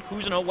Landry.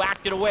 Cousineau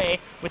whacked it away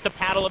with the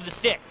paddle of the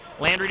stick.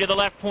 Landry to the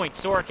left point.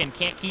 Sorokin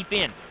can't keep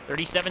in.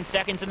 37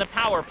 seconds in the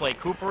power play.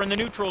 Cooper in the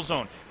neutral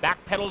zone.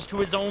 Back pedals to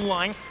his own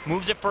line.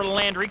 Moves it for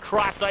Landry.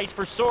 Cross ice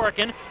for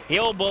Sorokin.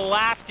 He'll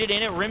blast it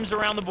in. It rims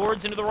around the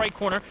boards into the right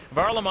corner.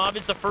 Varlamov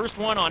is the first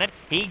one on it.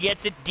 He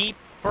gets it deep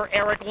for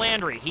Eric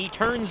Landry. He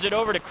turns it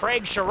over to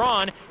Craig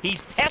Sharon.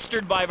 He's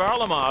pestered by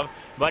Varlamov,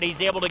 but he's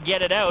able to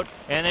get it out,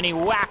 and then he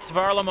whacks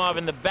Varlamov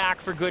in the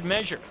back for good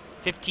measure.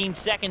 15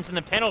 seconds in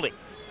the penalty.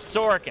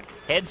 Sorokin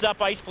heads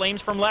up ice,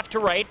 Flames from left to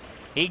right.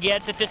 He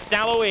gets it to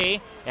Saloui,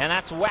 and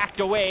that's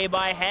whacked away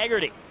by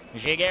Haggerty.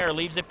 Giguère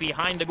leaves it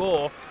behind the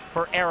goal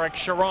for Eric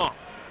Sharon.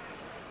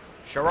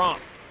 Sharon,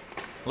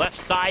 left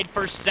side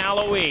for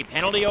Saloui.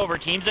 Penalty over.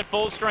 Teams at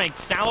full strength.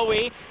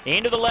 Saloui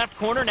into the left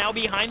corner, now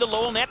behind the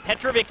Lowell net.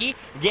 Petrovicki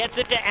gets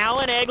it to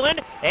Alan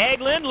Eglund.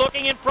 Eglund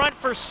looking in front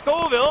for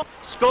Scoville.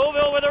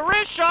 Scoville with a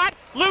wrist shot.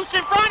 Loose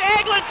in front.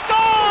 Eglund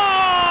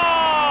scores!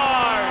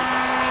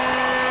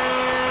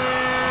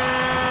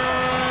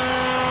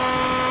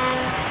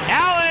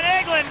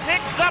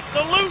 Picks up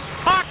the loose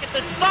puck at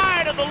the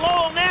side of the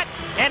Lowell net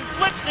and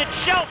flips it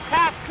shelf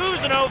past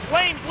Cousineau.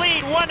 Flames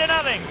lead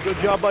 1-0. Good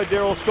job by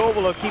Daryl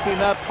Scoville of keeping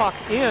that puck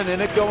in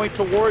and it going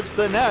towards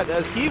the net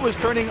as he was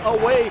turning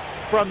away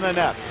from the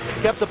net.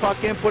 Kept the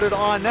puck in, put it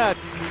on net,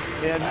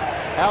 and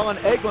Alan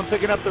Eglund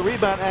picking up the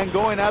rebound and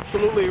going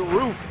absolutely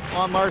roof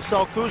on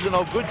Marcel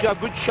Cousineau. Good job,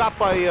 good shot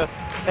by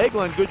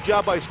Eglund. Good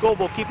job by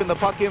Scoville keeping the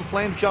puck in.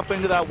 Flames jump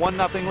into that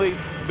 1-0 lead.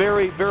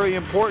 Very, very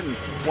important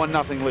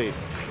 1-0 lead.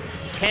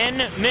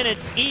 10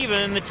 minutes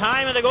even, the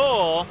time of the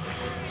goal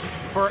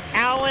for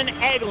Alan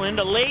Eglund,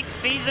 a late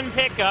season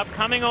pickup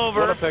coming over.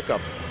 What a pickup.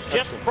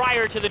 Just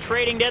prior to the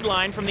trading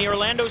deadline from the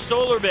Orlando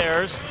Solar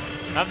Bears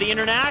of the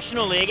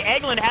International League.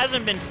 Eglund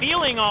hasn't been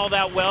feeling all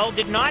that well,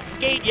 did not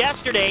skate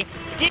yesterday,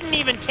 didn't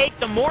even take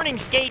the morning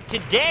skate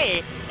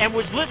today, and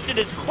was listed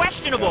as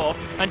questionable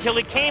until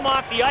he came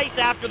off the ice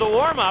after the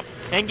warm-up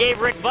and gave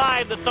Rick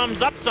Vive the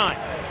thumbs-up sign.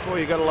 Boy,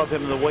 you got to love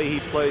him the way he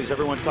plays.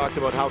 Everyone talked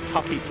about how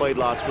tough he played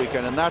last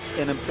weekend, and that's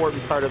an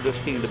important part of this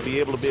team, to be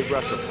able to be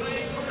aggressive.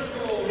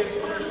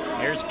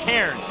 Here's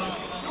Cairns.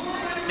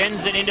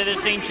 Sends it into the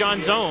St.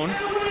 John zone.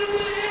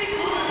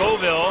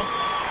 Scoville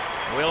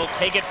will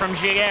take it from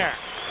Giguère.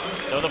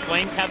 So the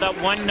Flames have that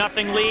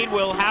 1-0 lead.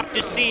 We'll have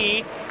to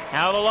see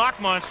how the Loch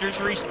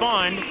Monsters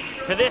respond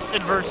to this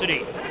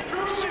adversity.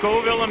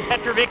 Scoville and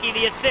Petrovicki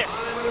the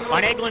assists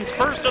on Eglund's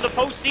first of the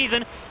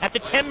postseason at the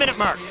 10-minute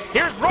mark.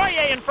 Here's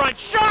Royer in front.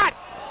 Shot!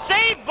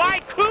 Saved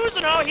by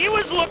Cousineau. He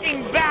was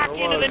looking back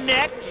into the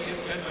net,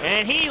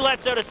 and he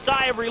lets out a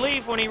sigh of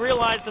relief when he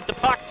realized that the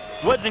puck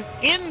wasn't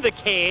in the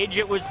cage.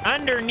 It was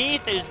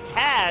underneath his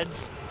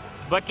pads.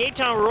 But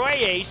Gaetan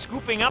Royer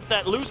scooping up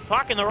that loose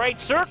puck in the right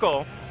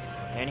circle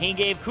and he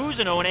gave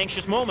Cousineau an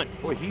anxious moment.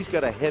 Boy, he's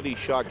got a heavy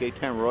shot,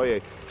 Gaetan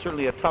Royer.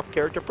 Certainly a tough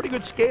character, pretty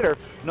good skater.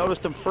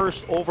 Noticed him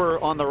first over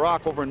on the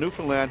rock over in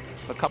Newfoundland.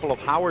 A couple of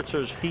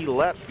howitzers he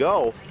let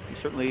go. He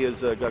certainly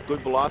has got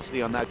good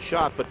velocity on that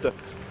shot, but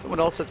someone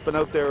else that's been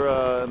out there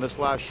in this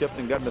last shift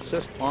and got an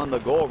assist on the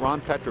goal, Ron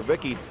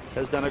Petrovicki,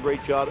 has done a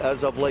great job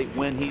as of late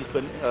when he's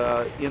been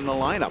in the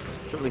lineup.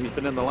 Certainly he's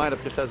been in the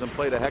lineup, just hasn't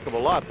played a heck of a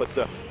lot, but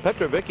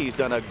Petrovicki's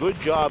done a good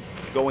job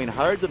going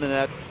hard to the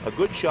net, a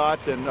good shot,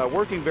 and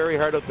working very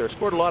hard out there.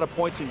 Scored a lot of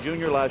points in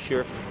junior last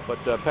year, but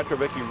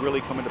Petrovicki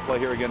really coming to play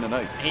here again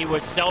tonight. He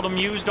was seldom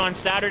used on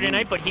Saturday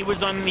night, but he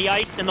was on the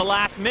ice in the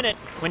last minute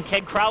when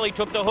Ted Crowley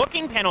took the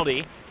hooking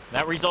penalty.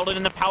 That resulted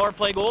in the power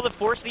play goal that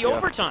forced the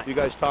overtime. You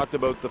guys talked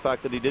about the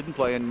fact that he didn't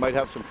play and might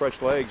have some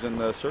fresh legs, and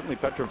certainly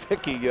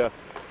Petrovicki,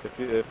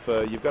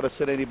 if you've got to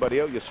sit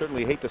anybody out, you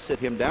certainly hate to sit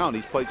him down.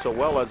 He's played so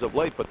well as of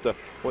late, but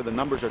boy, the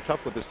numbers are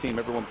tough with this team.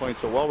 Everyone playing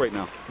so well right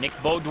now. Nick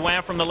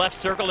Baudouin from the left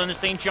circle in the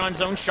St. John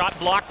zone. Shot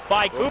blocked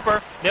by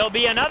Cooper. There'll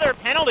be another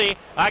penalty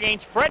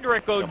against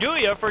Frederick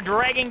Oduya for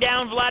dragging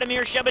down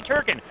Vladimir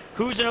Shebeturkin.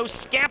 Cousineau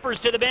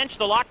scampers to the bench.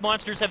 The Loch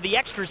Monsters have the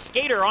extra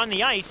skater on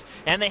the ice,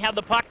 and they have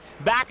the puck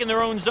back in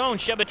their own zone.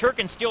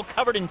 Shebeturkin still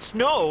covered in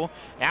snow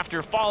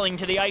after falling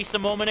to the ice a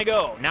moment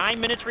ago.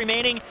 9 minutes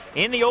remaining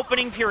in the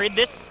opening period.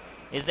 This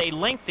is a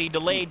lengthy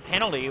delayed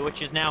penalty,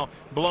 which is now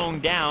blown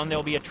down.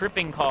 There'll be a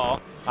tripping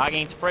call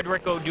against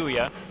Frederick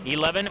Oduya.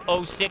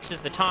 11:06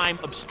 is the time.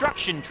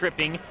 Obstruction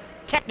tripping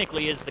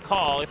technically is the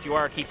call if you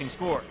are keeping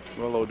score.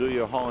 Well,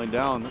 Oduya hauling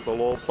down the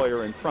Lowell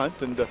player in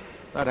front, and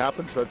that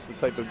happens. That's the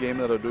type of game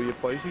that Oduya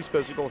plays. He's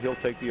physical. He'll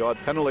take the odd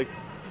penalty.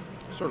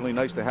 Certainly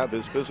nice to have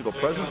his physical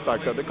presence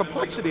back there. The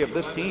complexity of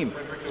this team,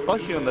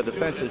 especially on the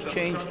defense, has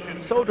changed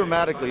so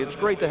dramatically. It's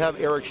great to have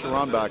Eric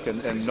Chiron back,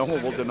 and no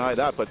one will deny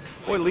that. But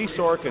boy, Lee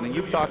Sorkin, and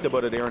you've talked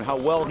about it, Aaron, how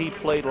well he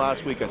played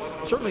last weekend.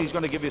 Certainly he's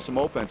going to give you some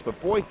offense,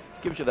 but boy,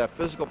 gives you that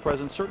physical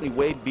presence. Certainly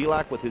Wade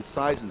Belak with his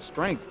size and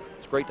strength.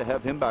 It's great to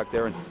have him back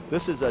there, and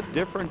this is a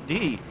different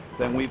D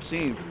than we've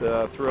seen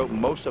throughout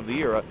most of the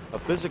year. A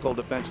physical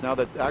defense now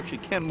that actually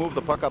can move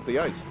the puck up the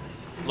ice.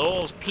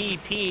 Lowell's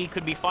PP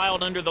could be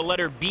filed under the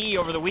letter B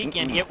over the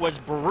weekend. It was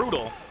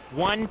brutal.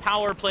 1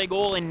 power play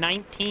goal in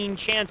 19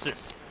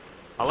 chances.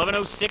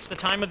 11:06, the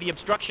time of the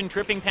obstruction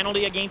tripping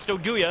penalty against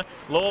Oduya.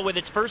 Lowell with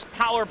its first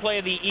power play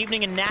of the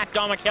evening, and Nat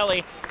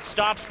Domicelli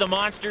stops the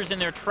Monsters in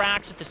their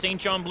tracks at the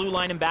St. John blue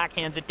line and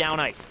backhands it down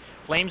ice.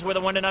 Flames with a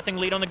 1-0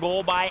 lead on the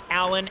goal by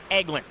Alan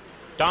Eglin.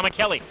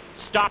 Domicelli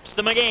stops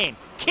them again,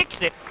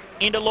 kicks it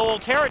into Lowell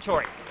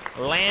territory.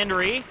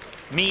 Landry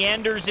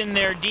meanders in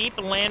there deep.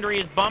 Landry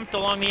is bumped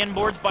along the end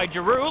boards by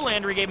Giroux.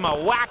 Landry gave him a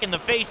whack in the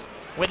face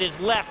with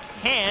his left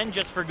hand,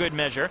 just for good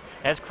measure,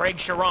 as Craig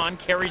Chiron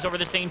carries over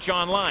the St.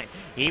 John line.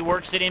 He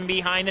works it in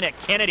behind the net.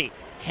 Kennedy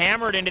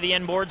hammered into the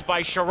end boards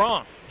by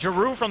Chiron.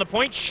 Giroux from the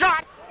point,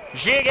 shot!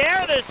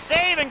 Giguère the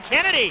save, and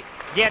Kennedy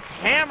gets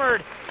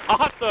hammered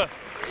off the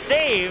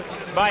save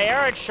by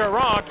Eric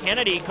Chiron.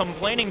 Kennedy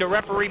complaining to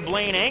referee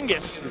Blaine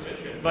Angus,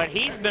 but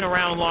he's been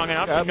around long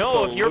enough to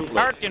know if you're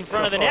parked in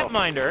front of the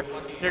netminder,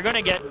 you're going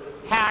to get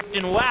hacked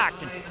and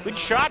whacked. And good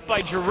shot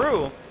by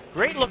Giroux.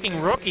 Great-looking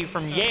rookie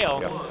from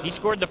Yale. He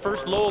scored the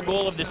first Lowell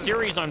goal of the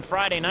series on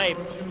Friday night,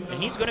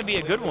 and he's going to be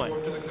a good one.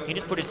 He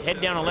just put his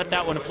head down and let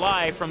that one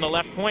fly from the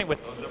left point with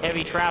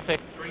heavy traffic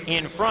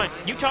in front.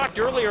 You talked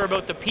earlier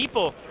about the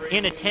people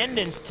in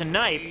attendance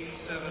tonight.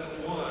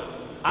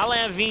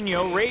 Alain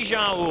Vigneault,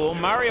 Réjean Houle,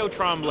 Mario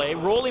Tremblay,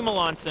 Rolly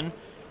Melanson,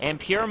 and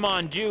Pierre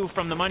Mondu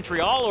from the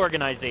Montreal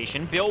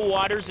organization. Bill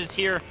Waters is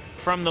here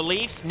from the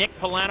Leafs. Nick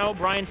Polano,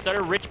 Brian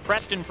Sutter, Rich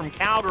Preston from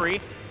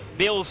Calgary.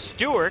 Bill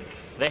Stewart,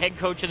 the head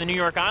coach of the New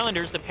York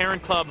Islanders, the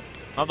parent club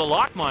of the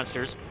Loch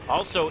Monsters,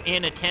 also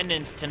in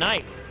attendance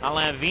tonight.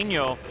 Alain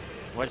Vigneault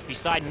was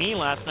beside me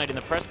last night in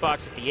the press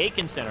box at the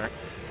Aiken Center.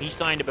 He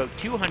signed about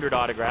 200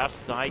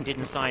 autographs. I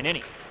didn't sign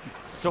any.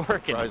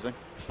 Sorkin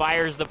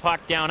fires the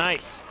puck down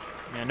ice.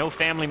 Yeah, no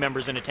family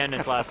members in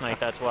attendance last night,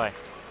 that's why.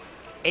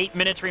 8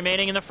 minutes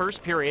remaining in the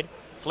first period.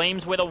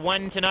 Flames with a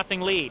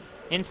 1-0 lead.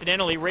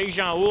 Incidentally,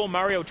 Réjean Houle,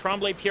 Mario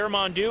Tremblay, Pierre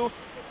Mondu,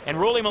 and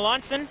Rolly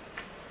Melanson,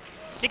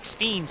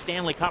 16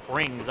 Stanley Cup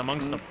rings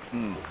amongst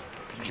them.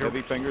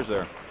 Heavy fingers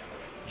there.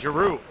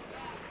 Giroux,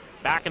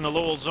 back in the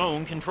Lowell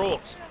zone,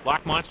 controls.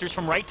 Loch Monsters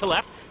from right to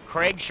left.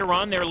 Craig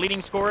Chiron, their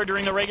leading scorer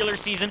during the regular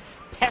season,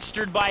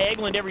 pestered by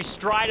Eglin every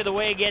stride of the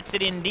way, gets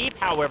it in deep,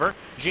 however.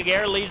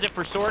 Giguère leaves it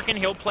for Sorkin.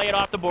 He'll play it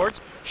off the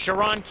boards.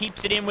 Chiron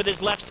keeps it in with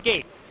his left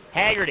skate.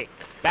 Haggerty,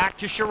 back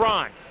to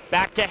Chiron.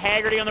 Back to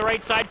Haggerty on the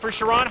right side for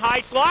Chiron. High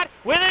slot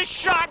with a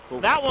shot.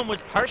 That one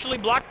was partially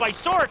blocked by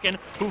Sorkin,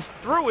 who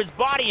threw his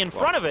body in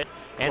front of it,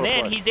 and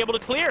then he's able to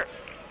clear.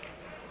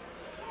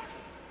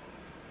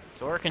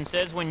 Sorkin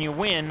says when you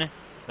win,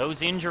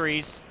 those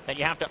injuries that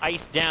you have to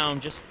ice down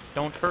just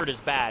don't hurt as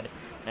bad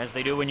as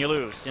they do when you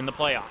lose in the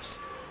playoffs.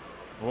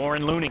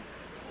 Warren Looning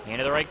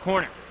into the right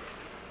corner.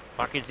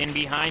 Puck is in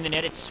behind the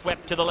net. It's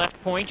swept to the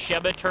left point.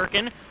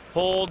 Shebeturkin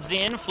holds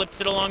in, flips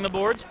it along the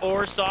boards.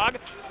 Orsog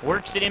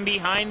works it in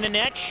behind the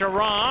net.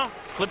 Chiron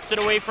flips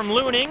it away from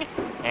Looning.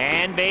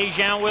 and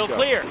Bejan will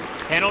clear.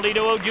 Penalty to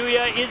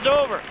Oduya is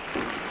over.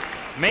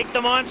 Make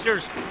the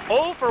Monsters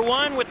 0 for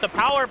 1 with the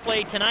power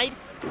play tonight,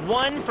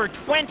 1 for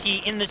 20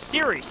 in the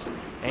series.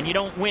 And you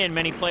don't win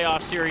many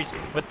playoff series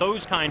with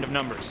those kind of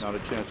numbers. Not a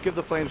chance. Give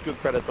the Flames good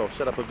credit, though.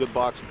 Set up a good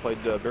box and played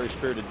very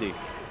spirited D.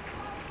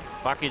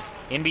 Puck is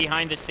in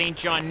behind the St.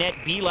 John net.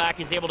 Belak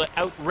is able to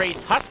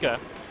outrace Huska.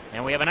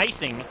 And we have an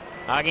icing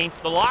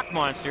against the Loch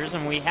Monsters,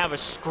 and we have a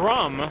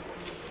scrum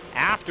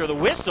after the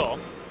whistle,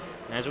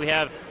 as we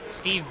have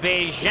Steve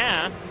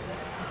Bejan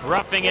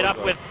roughing it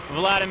up with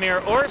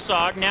Vladimir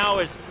Orsog. Now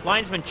as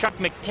linesman Chuck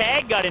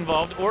McTagg got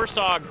involved,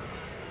 Orsog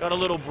got a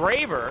little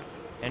braver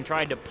and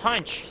tried to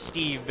punch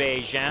Steve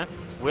Bejan.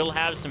 We'll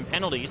have some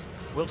penalties.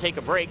 We'll take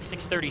a break.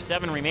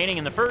 6:37 remaining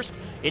in the first.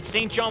 It's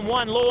St. John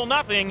 1, Lowell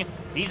nothing.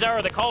 These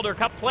are the Calder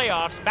Cup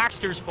playoffs.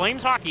 Baxter's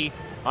Flames Hockey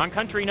on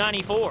Country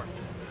 94.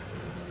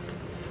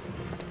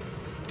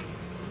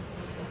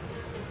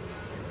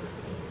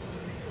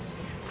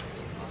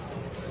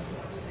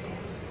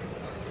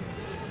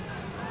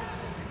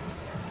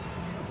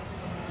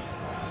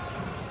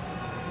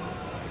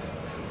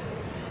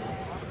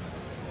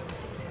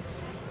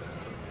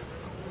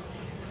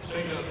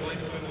 St. John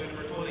Flames penalty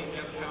number 20,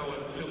 Jeff Cowan,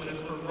 2 minutes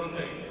for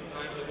roughing.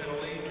 Time of the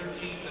penalty,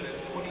 13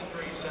 minutes,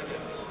 23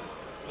 seconds.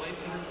 Flames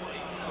number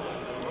 20, Cowan,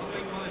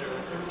 roughing minor,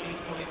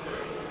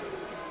 13:23.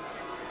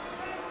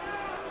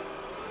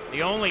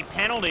 The only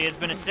penalty has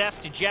been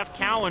assessed to Jeff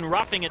Cowan,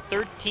 roughing at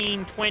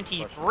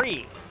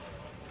 13:23.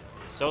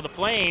 So the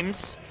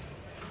Flames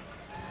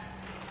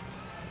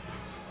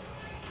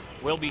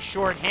will be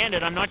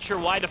short-handed. I'm not sure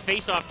why the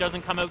faceoff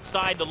doesn't come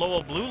outside the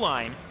Lowell blue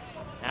line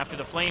after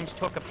the Flames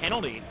took a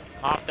penalty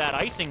off that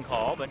icing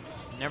call, but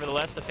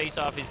nevertheless the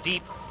faceoff is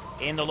deep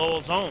in the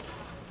Lowell zone.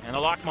 And the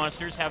Loch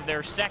Monsters have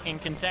their second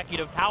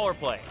consecutive power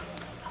play.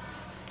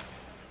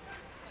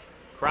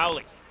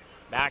 Crowley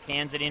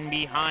backhands it in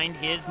behind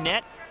his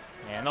net,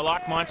 and the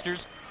Loch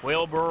Monsters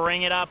will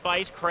bring it up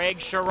ice. Craig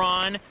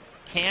Sharon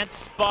can't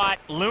spot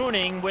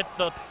Looning with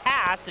the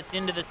pass. It's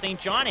into the St.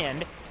 John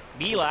end.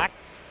 Belak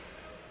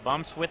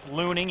bumps with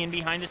Looning in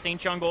behind the St.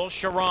 John goal.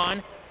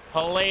 Sharon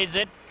plays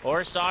it.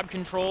 Orsog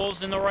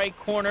controls in the right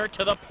corner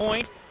to the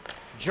point.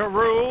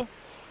 Giroux,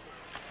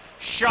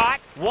 shot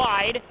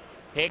wide,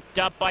 picked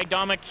up by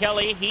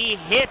Kelly. He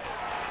hits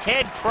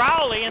Ted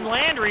Crowley, and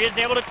Landry is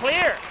able to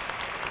clear.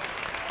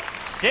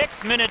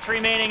 6 minutes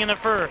remaining in the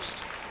first,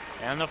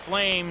 and the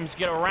Flames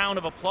get a round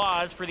of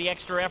applause for the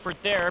extra effort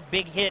there.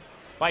 Big hit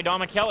by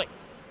Kelly.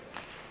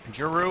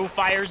 Giroux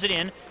fires it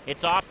in.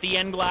 It's off the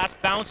end glass,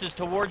 bounces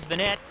towards the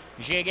net.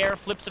 Jaguar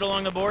flips it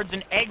along the boards,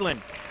 and Eglin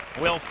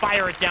will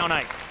fire it down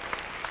ice.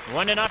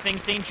 1-0,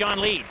 St. John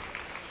leads.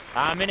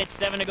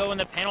 1:07 to go in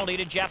the penalty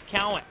to Jeff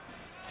Cowan.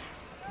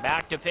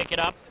 Back to pick it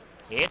up,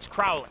 it's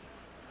Crowley.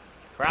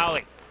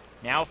 Crowley,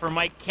 now for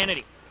Mike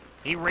Kennedy.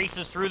 He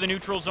races through the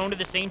neutral zone to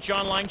the St.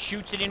 John line,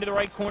 shoots it into the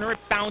right corner. It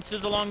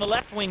bounces along the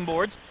left wing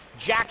boards.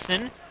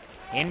 Jackson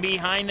in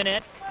behind the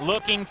net,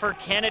 looking for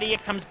Kennedy.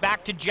 It comes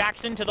back to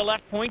Jackson to the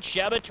left point.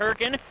 Sheba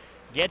Turkin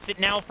gets it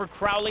now for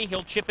Crowley.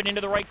 He'll chip it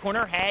into the right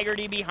corner.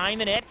 Haggerty behind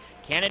the net.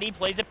 Kennedy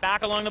plays it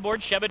back along the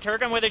board. Sheba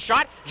Turkin with a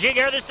shot.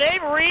 Jaguar the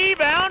save.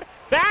 Rebound.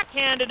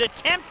 Backhanded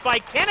attempt by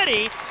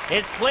Kennedy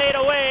is played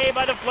away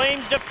by the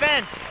Flames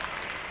defense.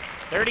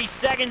 30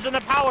 seconds in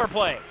the power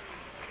play.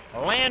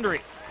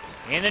 Landry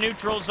in the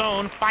neutral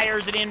zone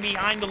fires it in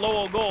behind the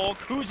Lowell goal.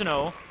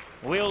 Cousineau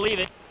will leave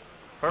it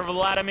for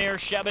Vladimir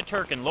Sheba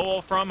Turkin.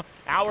 Lowell from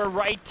our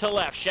right to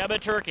left. Sheba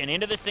Turkin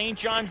into the St.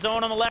 John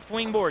zone on the left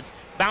wing boards.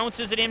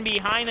 Bounces it in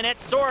behind the net.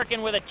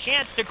 Sorokin with a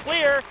chance to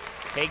clear.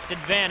 Takes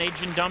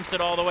advantage and dumps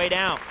it all the way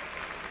down.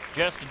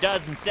 Just a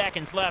dozen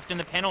seconds left in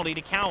the penalty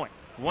to Cowan.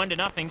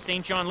 1-0,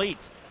 St. John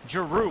leads.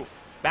 Giroux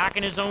back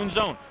in his own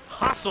zone.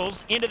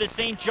 Hustles into the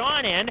St.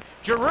 John end.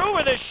 Giroux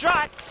with a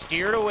shot.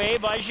 Steered away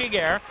by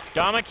Jaguar.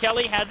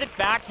 Kelly has it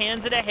back,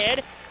 hands it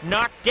ahead.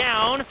 Knocked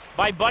down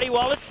by Buddy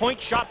Wallace. Point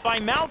shot by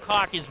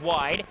Malcock is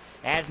wide,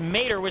 as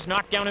Mater was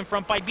knocked down in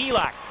front by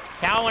Belak.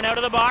 Cowan out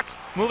of the box,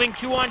 moving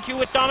 2-on-2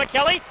 with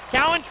Kelly.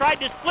 Cowan tried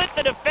to split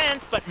the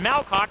defense, but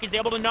Malcock is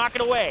able to knock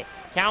it away.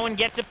 Cowan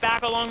gets it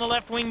back along the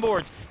left wing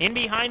boards. In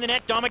behind the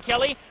net,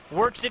 Kelly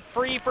works it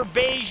free for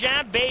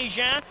Bejan.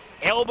 Bejan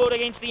elbowed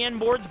against the end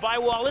boards by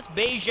Wallace.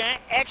 Bejan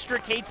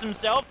extricates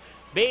himself.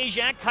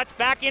 Bejan cuts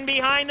back in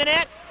behind the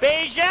net.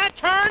 Bejan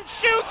turns,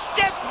 shoots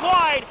just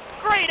wide.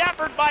 Great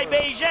effort by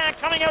Bejan,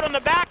 coming out on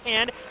the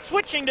backhand,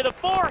 switching to the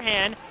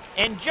forehand,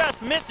 and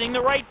just missing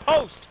the right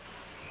post.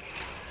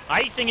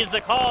 Icing is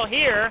the call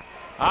here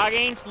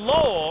against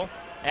Lowell,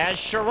 as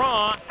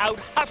Sharon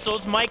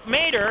out-hustles Mike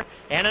Mater,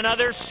 and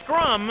another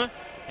scrum.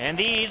 And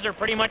these are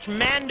pretty much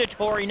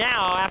mandatory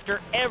now after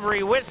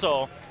every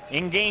whistle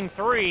in Game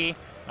 3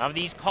 of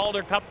these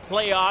Calder Cup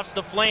playoffs.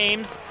 The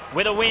Flames,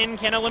 with a win,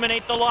 can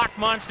eliminate the Loch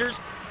Monsters,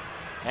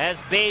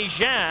 as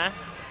Bejan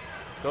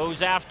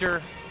goes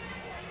after,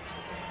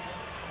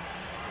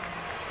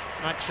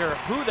 not sure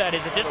who that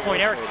is at this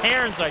point, Eric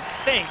Cairns, I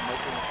think.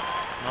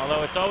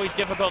 Although it's always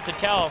difficult to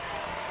tell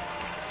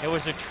It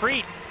was a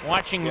treat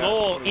watching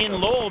Lowell in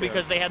Lowell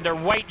because they had their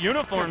white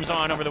uniforms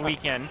on over the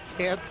weekend.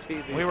 Can't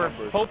see these We were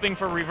numbers. hoping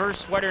for reverse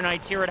sweater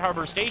nights here at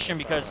Harbor Station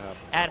because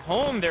at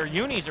home their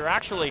unis are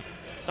actually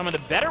some of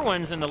the better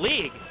ones in the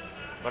league.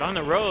 But on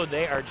the road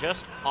they are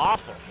just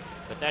awful.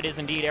 But that is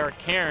indeed Eric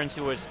Cairns,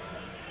 who was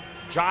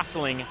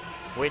jostling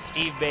with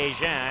Steve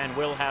Bégin, and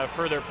will have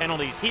further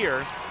penalties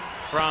here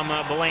from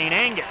Blaine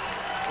Angus.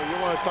 Well,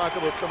 you want to talk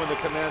about someone that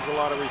commands a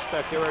lot of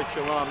respect. Eric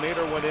Chiron.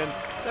 Mader went in.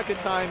 Second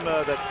time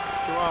that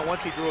Chiron,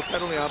 once he drew a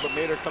penalty on, but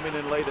Mader coming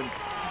in late and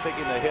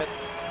taking the hit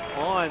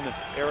on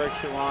Eric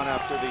Chiron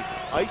after the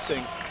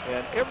icing.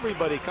 And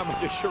everybody coming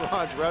to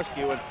Chiron's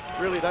rescue. And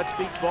really that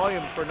speaks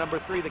volumes for number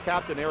 3, the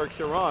captain, Eric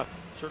Chiron.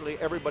 Certainly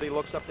everybody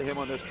looks up to him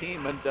on this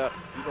team, and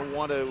you don't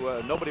want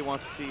to, nobody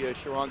wants to see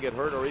Chiron get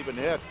hurt or even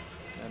hit.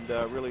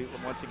 And really,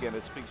 once again,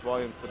 it speaks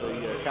volumes for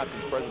the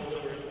captain's presence.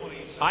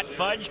 Hot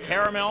fudge,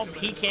 caramel,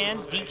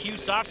 pecans, DQ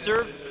soft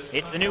serve.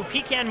 It's the new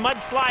pecan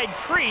mudslide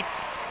treat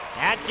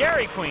at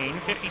Dairy Queen.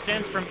 50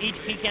 cents from each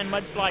pecan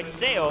mudslide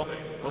sale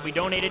will be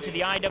donated to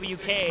the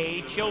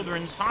IWK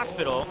Children's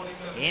Hospital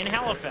in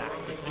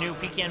Halifax. It's the new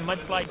pecan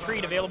mudslide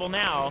treat, available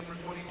now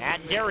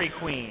at Dairy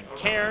Queen.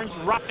 Cairns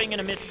roughing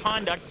and a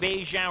misconduct,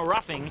 Bégin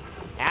roughing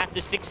at the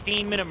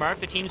 16-minute mark.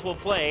 The teams will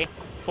play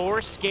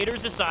 4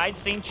 skaters aside.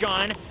 St.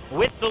 John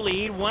with the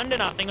lead,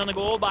 1-0 on the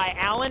goal by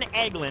Alan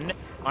Eglund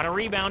on a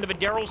rebound of a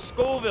Daryl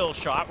Scoville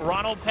shot.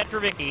 Ronald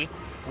Petrovicki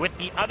with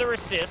the other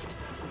assist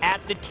at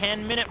the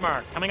 10-minute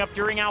mark. Coming up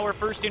during our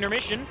first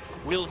intermission,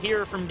 we'll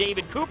hear from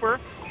David Cooper,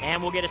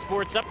 and we'll get a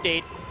sports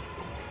update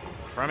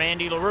from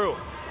Andy LaRue.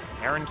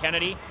 Aaron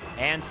Kennedy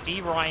and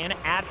Steve Ryan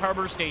at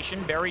Harbor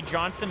Station. Barry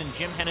Johnson and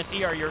Jim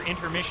Hennessy are your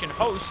intermission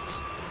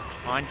hosts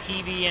on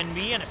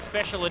TVNB in a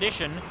special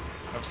edition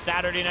of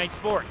Saturday Night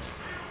Sports.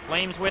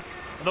 Flames with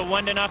the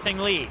 1-0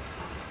 lead.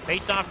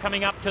 Face-off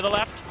coming up to the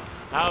left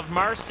of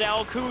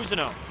Marcel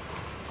Cousineau.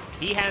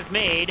 He has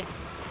made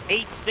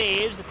 8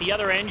 saves. At the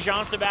other end,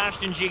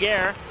 Jean-Sébastien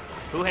Giguère,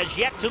 who has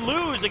yet to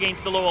lose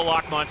against the Lowell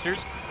Loch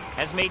Monsters,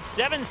 has made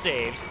 7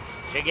 saves.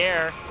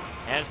 Giguère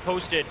has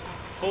posted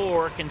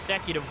 4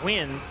 consecutive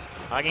wins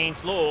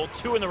against Lowell,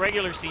 2 in the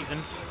regular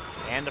season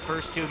and the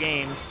first 2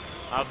 games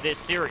of this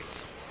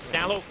series.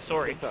 Salo,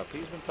 sorry.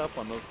 He's been tough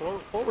on those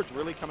forwards,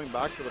 really coming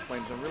back for the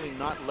Flames and really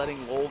not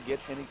letting Lowell get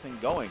anything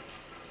going.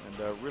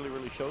 And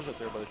really shows it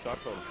there by the shot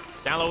total.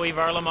 Saloy,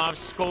 Varlamov,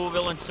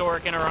 Scoville, and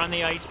Sorokin are on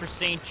the ice for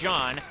St.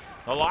 John.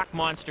 The Loch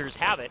Monsters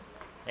have it.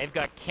 They've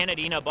got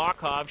Kennedy,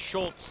 Nabokov,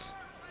 Schultz,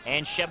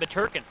 and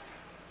Shebeturkin.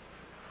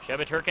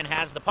 Shebeturkin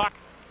has the puck,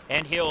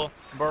 and he'll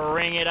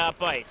bring it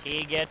up ice.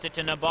 He gets it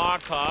to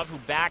Nabokov, who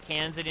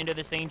backhands it into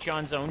the St.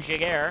 John zone.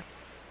 Giguère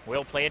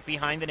will play it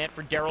behind the net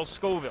for Daryl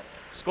Scoville.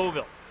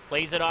 Scoville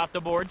plays it off the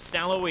board.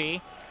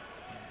 Saloy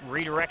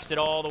redirects it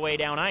all the way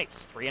down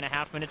ice.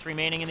 3.5 minutes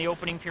remaining in the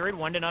opening period.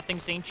 1-0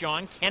 St.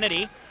 John.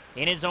 Kennedy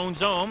in his own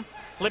zone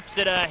flips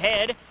it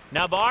ahead.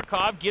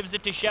 Nabokov gives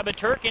it to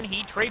Shebeturkin.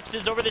 He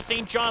traipses over the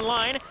St. John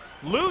line,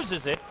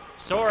 loses it.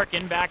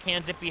 Sorokin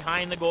backhands it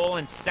behind the goal,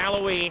 and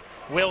Saloy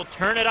will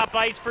turn it up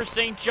ice for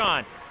St.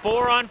 John.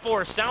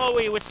 4-on-4.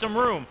 Saloy with some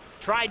room.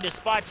 Tried to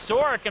spot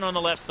Sorokin on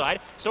the left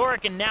side.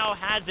 Sorokin now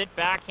has it,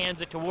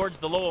 backhands it towards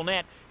the Lowell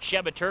net.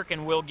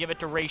 Shebeturkin will give it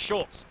to Ray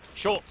Schultz.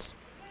 Schultz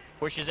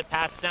pushes it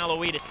past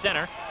Saloy to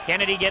center.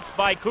 Kennedy gets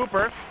by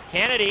Cooper.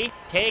 Kennedy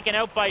taken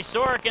out by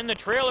Sorokin. The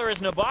trailer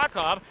is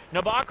Nabokov.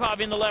 Nabokov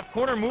in the left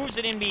corner moves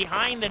it in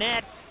behind the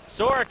net.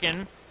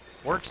 Sorokin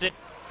works it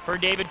for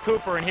David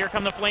Cooper, and here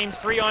come the Flames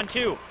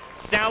 3-on-2.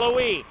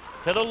 Saloy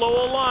to the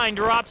Lowell line,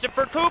 drops it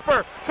for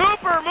Cooper.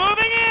 Cooper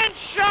moving in,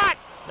 shot!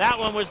 That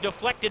one was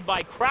deflected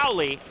by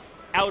Crowley,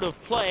 out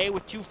of play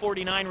with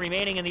 2:49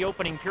 remaining in the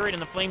opening period,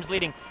 and the Flames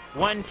leading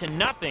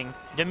 1-0.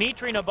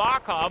 Dmitry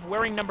Nabokov,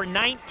 wearing number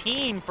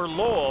 19 for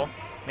Lowell,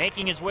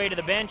 making his way to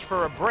the bench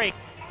for a break.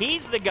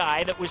 He's the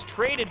guy that was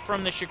traded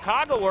from the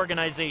Chicago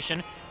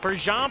organization for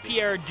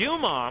Jean-Pierre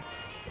Dumas.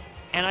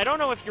 And I don't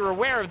know if you're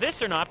aware of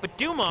this or not, but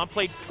Dumas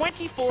played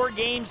 24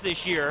 games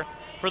this year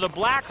for the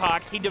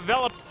Blackhawks. He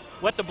developed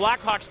what the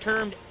Blackhawks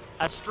termed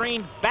a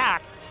strained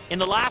back in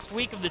the last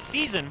week of the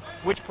season,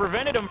 which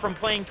prevented him from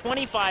playing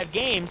 25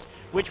 games,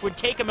 which would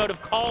take him out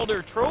of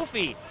Calder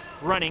Trophy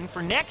running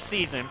for next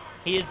season.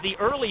 He is the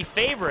early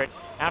favorite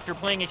after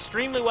playing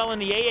extremely well in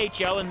the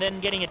AHL and then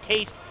getting a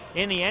taste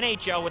in the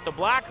NHL with the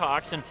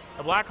Blackhawks. And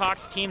the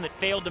Blackhawks team that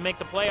failed to make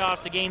the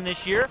playoffs again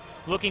this year,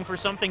 looking for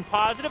something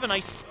positive, a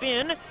nice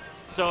spin.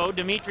 So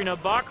Dmitry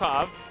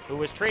Nabokov, who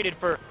was traded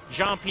for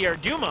Jean-Pierre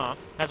Dumas,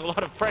 has a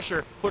lot of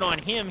pressure put on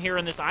him here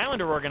in this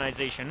Islander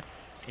organization,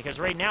 because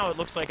right now it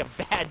looks like a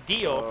bad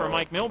deal for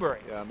Mike Milbury.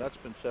 Yeah, and that's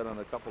been said on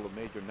a couple of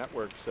major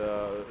networks.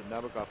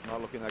 Nabokov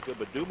not looking that good,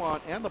 but Dumas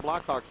and the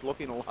Blackhawks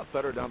looking a lot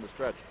better down the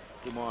stretch.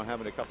 Dumas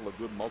having a couple of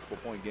good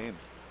multiple-point games.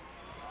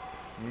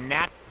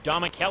 Nat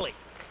Domicelli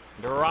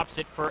drops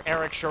it for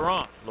Eric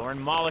Chiron.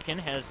 Lauren Mollican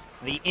has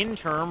the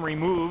interim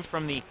removed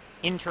from the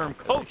interim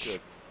coach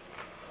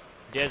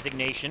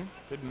designation.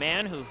 Good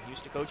man who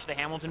used to coach the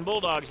Hamilton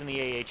Bulldogs in the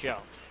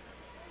AHL.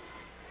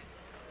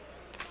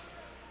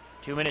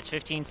 2 minutes,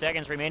 15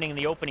 seconds remaining in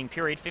the opening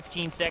period.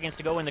 15 seconds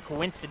to go in the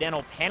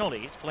coincidental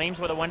penalties. Flames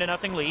with a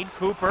 1-0 lead.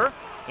 Cooper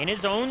in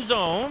his own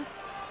zone.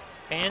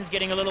 Fans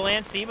getting a little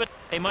antsy, but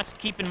they must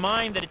keep in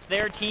mind that it's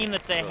their team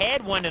that's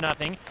ahead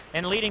 1-0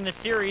 and leading the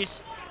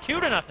series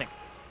 2-0.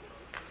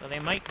 So they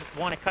might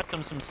want to cut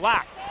them some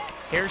slack.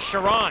 Here's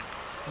Sharon,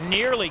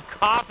 nearly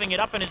coughing it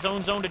up in his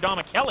own zone to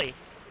Domicelli,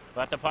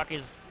 but the puck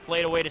is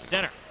played away to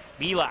center.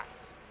 Belak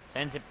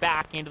sends it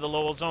back into the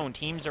Lowell zone.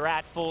 Teams are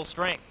at full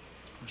strength.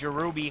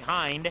 Giroux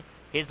behind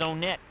his own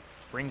net,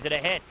 brings it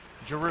ahead.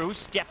 Giroux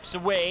steps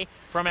away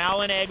from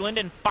Alan Eglund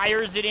and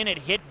fires it in. It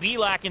hit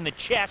Belak in the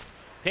chest,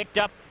 picked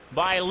up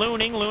by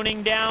Looning.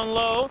 Looning down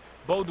low.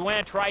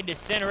 Baudouin tried to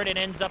center it. It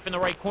ends up in the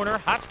right corner.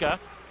 Huska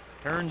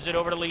turns it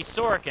over to Lee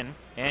Sorokin,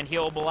 and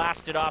he'll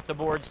blast it off the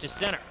boards to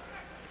center.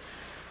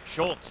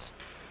 Schultz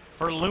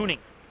for Looning.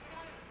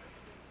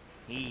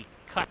 He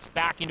cuts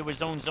back into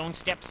his own zone,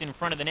 steps in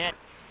front of the net,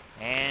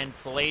 and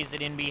plays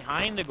it in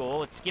behind the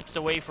goal. It skips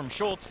away from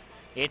Schultz.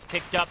 It's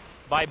picked up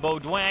by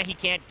Baudouin. He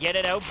can't get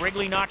it out.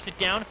 Brigley knocks it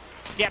down,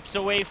 steps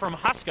away from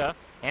Huska,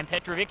 and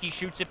Petrovicki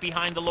shoots it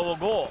behind the Lowell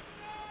goal.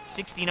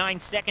 69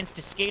 seconds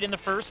to skate in the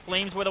first.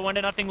 Flames with a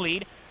 1-0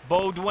 lead.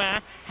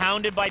 Baudouin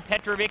hounded by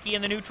Petrovicki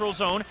in the neutral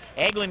zone.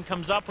 Eglund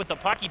comes up with the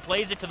puck. He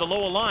plays it to the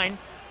Lowell line.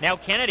 Now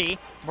Kennedy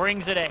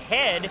brings it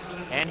ahead,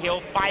 and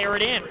he'll fire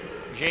it in.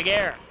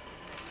 Jaguar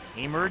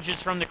emerges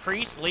from the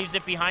crease, leaves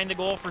it behind the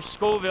goal for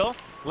Scoville.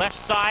 Left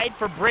side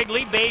for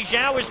Brigley.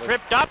 Bégin was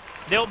tripped up.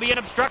 There'll be an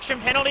obstruction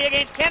penalty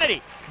against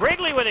Kennedy.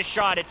 Brigley with a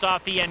shot. It's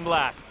off the end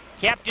glass.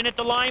 Kept in at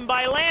the line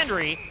by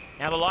Landry.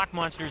 Now the Loch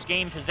Monsters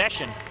gain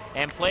possession,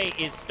 and play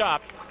is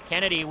stopped.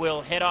 Kennedy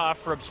will head off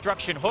for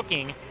obstruction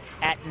hooking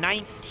at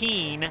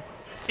 19-16.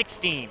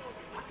 Good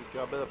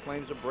job by the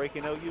Flames of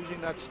breaking out using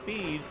that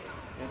speed,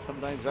 and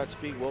sometimes that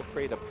speed will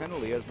create a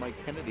penalty as Mike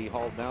Kennedy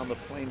hauled down the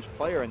Flames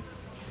player. And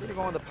we're going to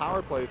go on the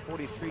power play.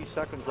 43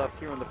 seconds left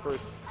here in the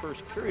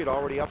first period,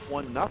 already up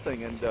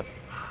 1-0. And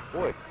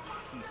boy,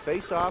 key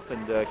face-off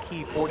and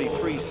key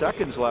 43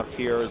 seconds left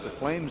here as the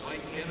Flames,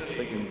 if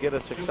they can get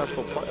a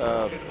successful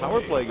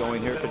power play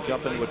going here, could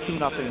jump into a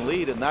 2-0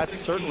 lead, and that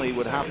certainly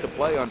would have to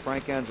play on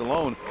Frank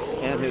Anzalone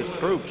and his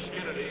troops,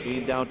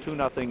 being down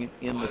 2-0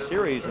 in the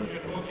series, and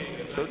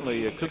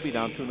certainly it could be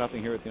down 2-0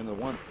 here at the end of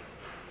the one.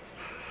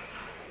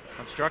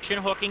 Obstruction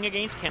hooking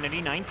against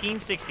Kennedy,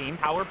 19-16.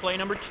 Power play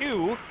number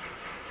 2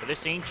 for the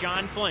St.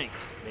 John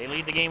Flames. They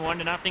lead the game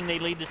 1-0. They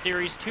lead the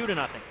series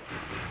 2-0.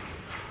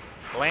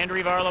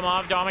 Landry,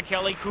 Varlamov,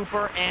 Domicelli,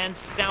 Cooper, and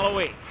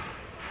Salaway.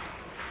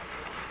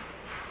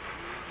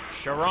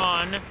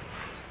 Sharon,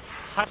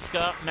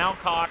 Huska,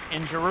 Malcock,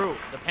 and Giroux,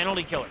 the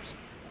penalty killers.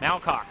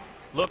 Malcock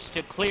looks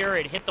to clear.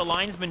 It hit the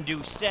linesman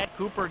Doucette.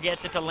 Cooper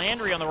gets it to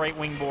Landry on the right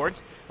wing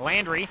boards.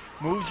 Landry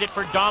moves it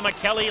for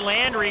Domicelli.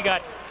 Landry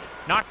got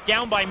knocked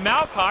down by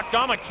Malcock.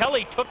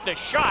 Domicelli took the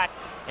shot,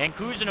 and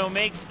Cousineau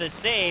makes the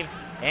save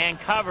and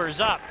covers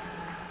up.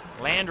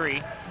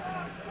 Landry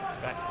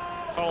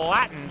got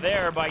flattened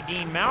there by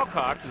Dean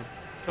Malcock, who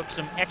took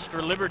some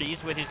extra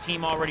liberties with his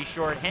team already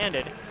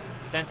short-handed,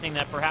 sensing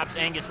that perhaps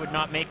Angus would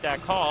not make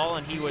that call,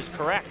 and he was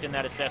correct in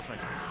that assessment.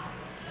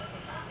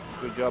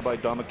 Good job by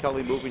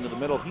Domicelli moving to the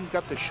middle. He's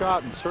got the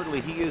shot, and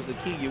certainly he is the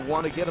key. You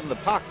want to get him the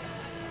puck.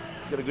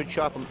 He's got a good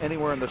shot from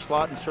anywhere in the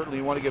slot, and certainly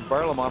you want to get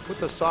Varlamov with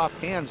the soft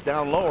hands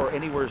down low or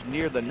anywhere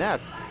near the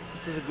net.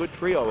 This is a good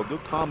trio, a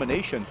good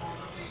combination,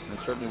 and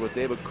certainly with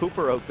David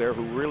Cooper out there,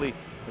 who really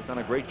has done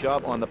a great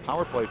job on the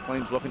power play.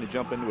 Flames looking to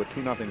jump into a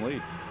 2-0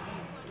 lead.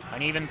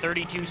 An even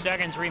 32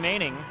 seconds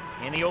remaining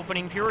in the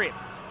opening period.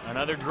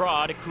 Another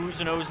draw to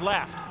Cousineau's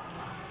left.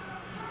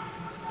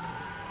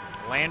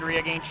 Landry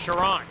against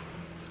Sharon.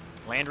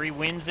 Landry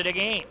wins it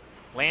again.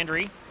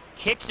 Landry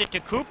kicks it to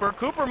Cooper.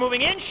 Cooper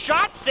moving in.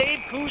 Shot save.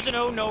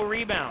 Cousineau, no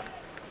rebound.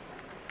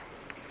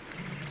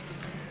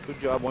 Good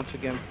job once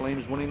again.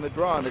 Flames winning the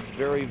draw, and it's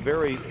very,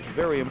 very,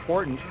 very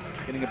important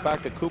getting it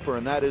back to Cooper,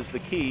 and that is the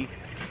key.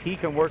 He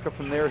can work it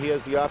from there. He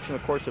has the option,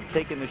 of course, of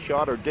taking the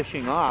shot or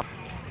dishing off,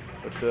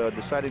 but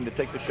deciding to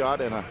take the shot,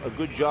 and a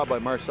good job by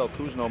Marcel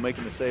Cousineau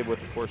making the save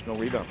with, of course, no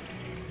rebound.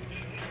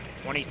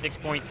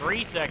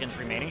 26.3 seconds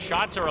remaining.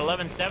 Shots are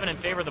 11-7 in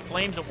favor of the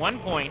Flames. At one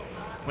point,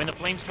 when the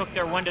Flames took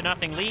their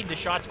 1-0 lead, the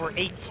shots were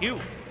 8-2.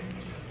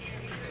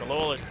 So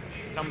Lowell has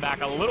come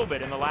back a little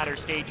bit in the latter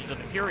stages of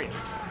the period.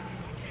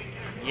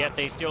 Yet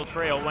they still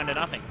trail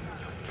 1-0.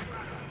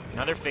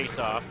 Another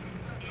face-off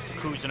to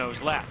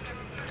Cousineau's left.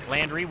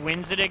 Landry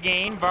wins it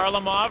again.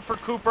 Varlamov for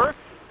Cooper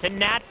to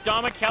Nat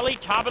Domicelli,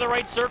 top of the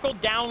right circle,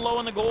 down low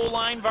on the goal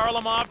line.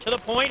 Varlamov to the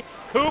point.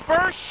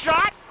 Cooper,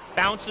 shot!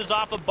 Bounces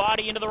off a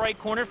body into the right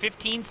corner.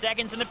 15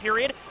 seconds in the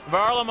period.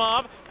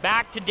 Varlamov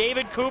back to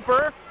David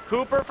Cooper.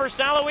 Cooper for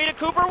Salaway to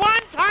Cooper.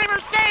 One-timer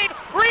save!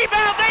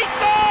 Rebound, they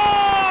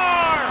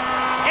score!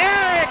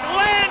 Eric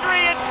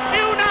Landry, it's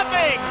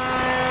 2-0!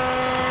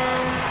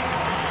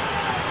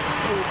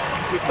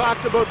 We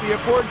talked about the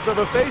importance of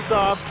a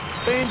face-off.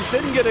 Flames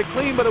didn't get it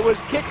clean, but it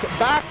was kicked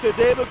back to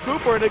David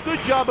Cooper, and a good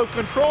job of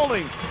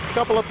controlling. A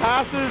couple of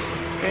passes,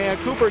 and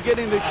Cooper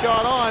getting the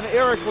shot on.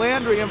 Eric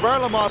Landry and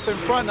Varlamov in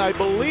front. I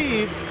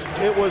believe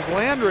it was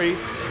Landry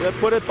that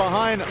put it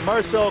behind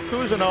Marcel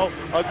Cousineau.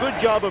 A good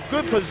job of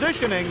good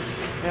positioning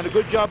and a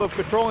good job of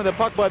controlling the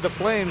puck by the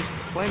Flames.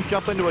 Flames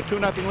jump into a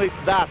 2-0 lead.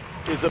 That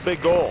is a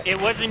big goal. It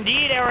was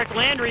indeed Eric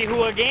Landry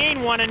who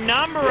again won a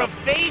number of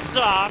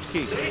face-offs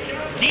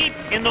deep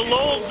in the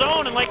Lowell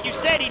zone, and like you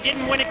said, he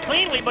didn't win it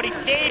cleanly, but he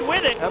stayed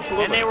with it.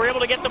 Absolutely. And they were able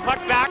to get the puck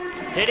back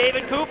to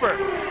David Cooper.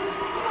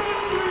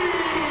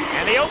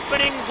 And the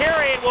opening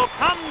period will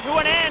come to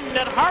an end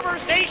at Harbor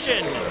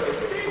Station.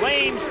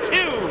 Flames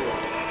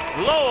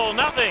 2, Lowell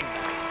nothing.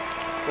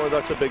 Boy,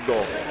 that's a big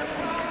goal.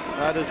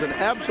 That is an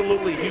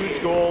absolutely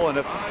huge goal, and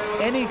if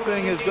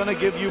anything is going to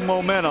give you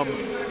momentum,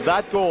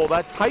 that goal,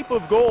 that type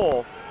of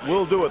goal,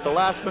 will do it. The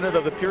last minute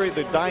of the period,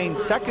 the dying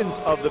seconds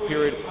of the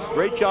period.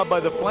 Great job by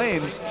the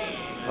Flames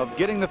of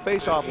getting the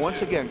face-off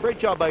once again. Great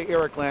job by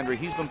Eric Landry.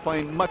 He's been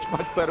playing much,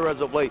 much better as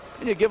of late.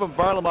 And you give him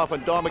Varlamov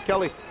and Don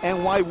McKelly,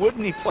 and why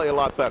wouldn't he play a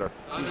lot better?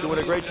 He's doing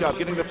a great job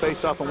getting the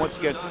face-off, and once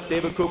again,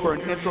 David Cooper,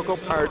 an integral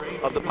part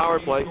of the power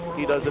play.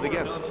 He does it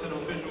again.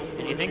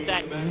 Do you think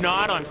that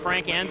knot on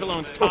Frank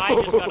Anzalone's tie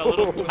just got a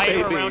little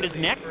tighter around his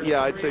neck?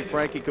 Yeah, I'd say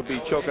Frankie could be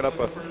choking up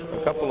a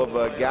couple of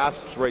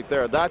gasps right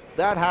there. That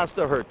has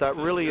to hurt. That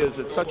really is.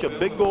 It's such a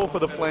big goal for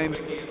the Flames,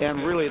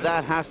 and really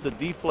that has to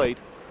deflate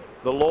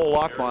the Lowell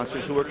Loch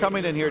Monsters, who are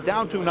coming in here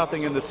down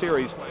 2-0 in the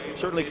series,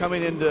 certainly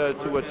coming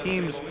into a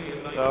team's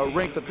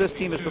rink that this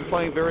team has been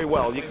playing very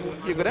well. You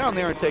go down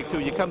there and take two.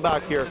 You come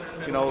back here,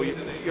 you know,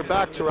 your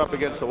backs are up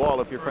against the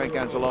wall if you're Frank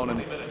Anzalone,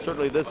 and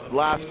certainly this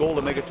last goal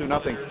to make it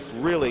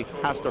 2-0 really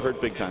has to hurt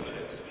big time.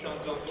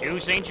 2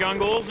 St. John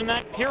goals in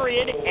that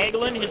period.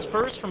 Eglin, his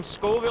first from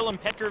Scoville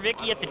and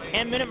Petrovicki at the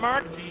 10-minute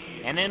mark.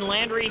 And then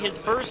Landry, his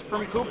first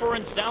from Cooper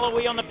and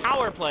Salawi on the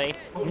power play.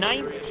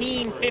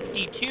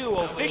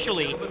 19:52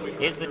 officially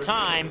is the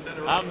time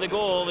of the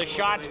goal. The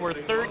shots were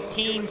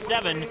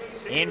 13-7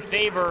 in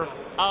favor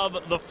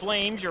of the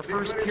Flames. Your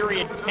first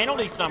period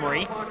penalty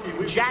summary: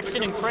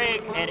 Jackson and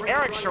Craig and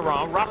Eric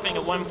Charon roughing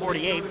at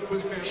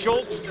 1:48.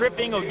 Schultz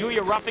tripping,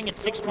 Oduya roughing at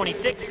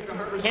 6:26.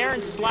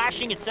 Cairns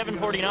slashing at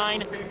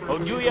 7:49.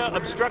 Oduya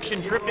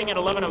obstruction tripping at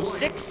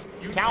 11:06.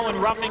 Cowan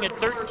roughing at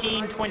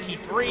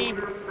 13:23.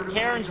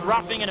 Cairns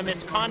roughing and a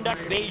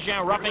misconduct.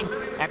 Bejean roughing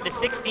at the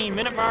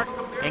 16-minute mark.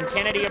 And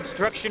Kennedy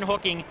obstruction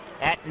hooking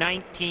at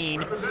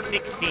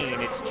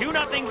 19:16. It's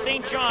 2-0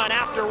 St. John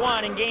after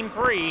 1 in Game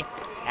 3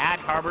 at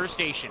Harbor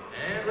Station.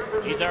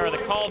 These are the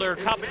Calder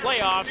Cup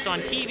playoffs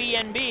on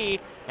TVNB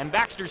and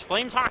Baxter's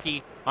Flames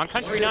Hockey on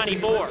Country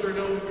 94.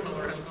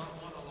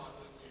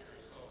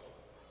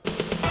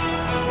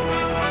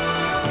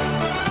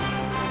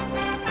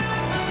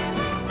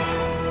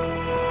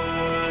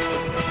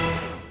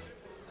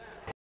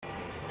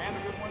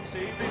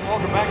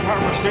 Welcome back to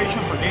Harbor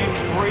Station for Game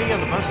 3 of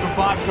the best-of-5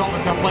 Calder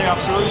Cup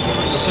playoff series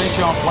between the St.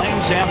 John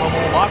Flames and the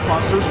Lowell Loch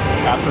Monsters.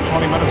 After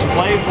 20 minutes of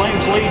play, Flames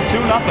lead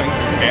 2-0,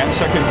 and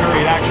second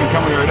period action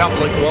coming right up.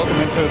 I'd like to welcome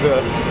into the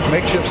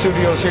makeshift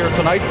studios here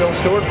tonight Bill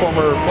Stewart,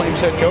 former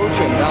Flames head coach,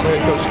 and now the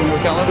head coach of the New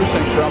York Islanders.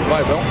 Thanks for dropping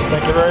by, Bill.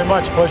 Thank you very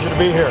much. Pleasure to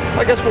be here.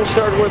 I guess we'll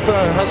start with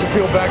how's it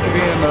feel back to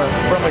be in the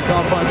friendly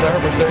confines of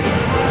Harbor Station?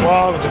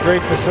 Well, it was a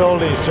great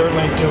facility,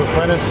 certainly to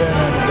apprentice in,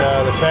 and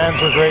the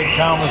fans were great.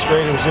 Town was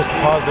great. It was just a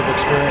positive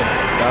experience.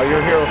 Now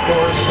you're here, of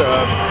course,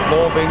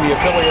 Lowell being the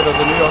affiliate of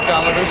the New York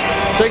Islanders.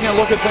 Taking a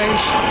look at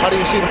things, how do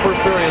you see the first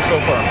period so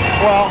far?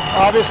 Well,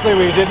 obviously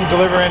we didn't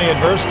deliver any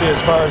adversity as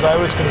far as I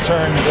was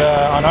concerned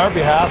on our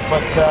behalf,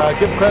 but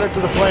give credit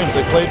to the Flames.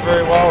 They played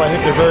very well. I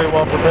think they're very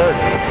well prepared.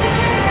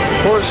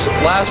 Of course,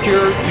 last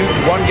year you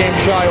one game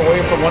shy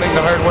away from winning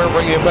the hardware,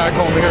 bringing it back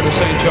home here to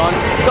St. John.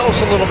 Tell us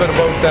a little bit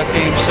about that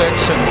Game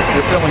 6 and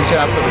your feelings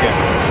after the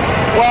game.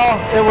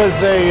 Well, it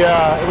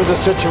was a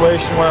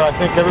situation where I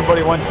think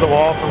everybody went to the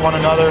wall for one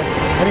another.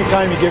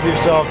 Anytime you give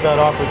yourself that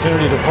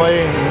opportunity to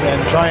play and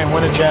try and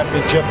win a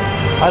championship,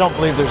 I don't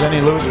believe there's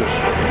any losers.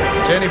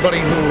 To anybody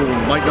who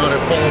might not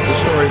have followed the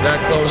story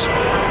that close,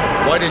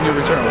 why didn't you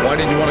return? Why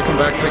didn't you want to come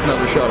back and take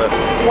another shot at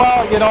it?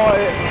 Well, you know,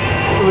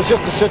 it was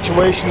just a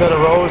situation that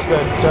arose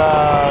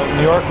that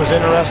New York was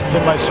interested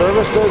in my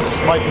services.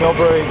 Mike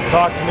Milbury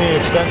talked to me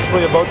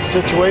extensively about the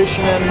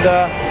situation, and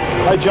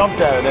I jumped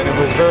at it, and it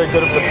was very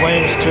good of the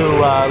Flames to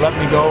let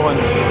me go, and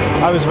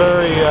I was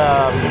very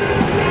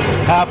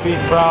happy,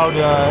 proud,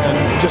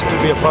 and just to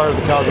be a part of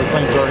the Calgary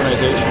Flames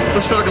organization.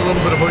 Let's talk a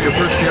little bit about your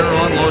first year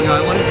on Long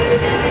Island.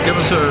 Give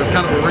us a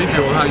kind of a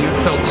review of how you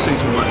felt the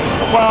season went.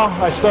 Well,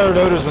 I started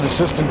out as an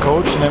assistant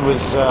coach, and it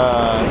was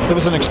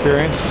an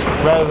experience.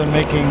 Rather than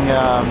making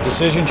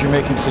decisions, you're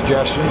making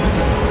suggestions.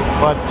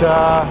 But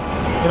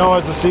you know,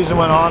 as the season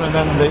went on, and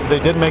then they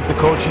did make the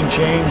coaching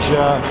change,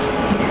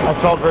 I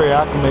felt very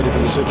acclimated to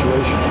the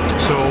situation.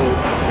 So,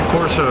 of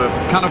course,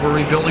 kind of a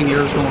rebuilding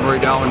year is going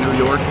right now in New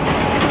York.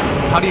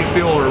 How do you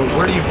feel, or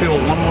where do you feel,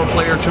 one more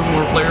player, two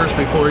more players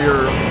before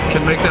you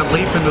can make that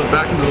leap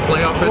back into the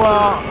playoff picture?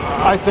 Well,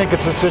 I think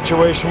it's a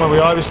situation where we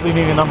obviously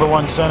need a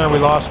 #1 center. We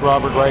lost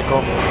Robert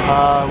Reichel.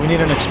 We need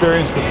an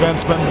experienced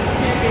defenseman.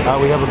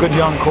 We have a good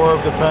young core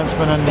of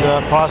defensemen,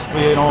 and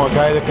possibly, you know, a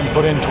guy that can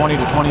put in 20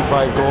 to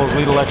 25 goals,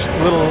 lead a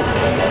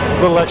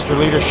little extra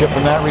leadership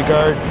in that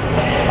regard.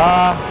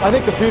 I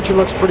think the future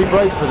looks pretty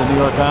bright for the New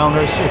York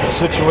Islanders. It's a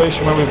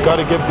situation where we've got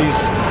to give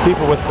these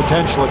people with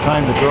potential a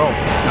time to grow.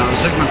 Now,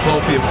 Zygmunt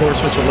Kofi, of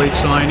course, was a late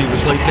sign. He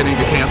was late getting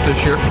to camp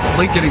this year,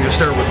 late getting to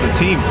start with the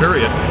team,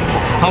 period.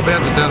 How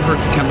bad did that hurt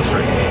the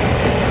chemistry?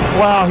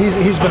 Well,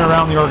 he's been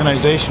around the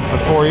organization for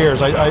 4 years.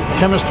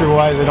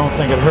 Chemistry-wise, I don't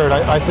think it hurt.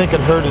 I think it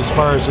hurt as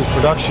far as his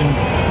production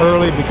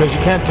early, because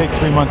you can't take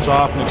 3 months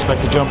off and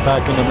expect to jump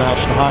back into the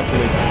National Hockey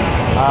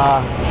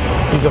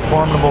League. He's a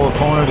formidable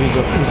opponent. He's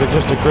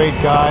just a great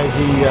guy.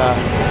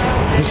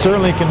 He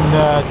certainly can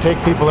take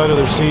people out of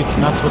their seats,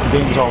 and that's what the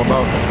game's all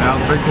about. Now,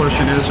 the big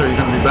question is, are you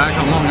going to be back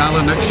on Long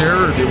Island next year,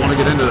 or do you want to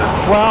get into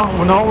that? Well,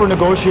 no, we're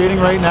negotiating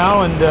right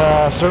now, and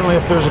certainly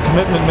if there's a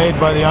commitment made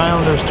by the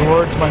Islanders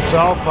towards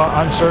myself,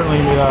 I'm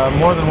certainly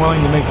more than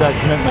willing to make that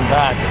commitment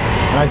back.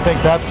 And I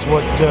think that's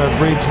what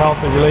breeds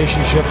healthy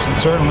relationships, and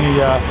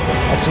certainly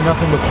I see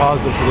nothing but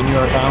positive for the New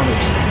York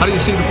Islanders. How do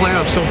you see the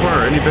playoffs so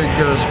far? Any big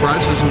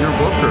surprises in your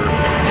book? Or?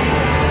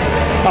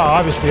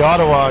 Obviously,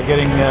 Ottawa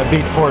getting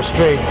beat 4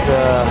 straight.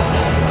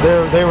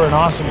 They were an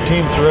awesome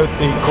team throughout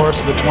the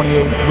course of the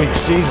 28-week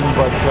season,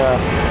 but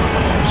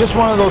it was just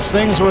one of those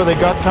things where they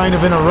got kind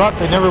of in a rut.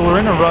 They never were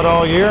in a rut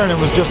all year, and it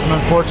was just an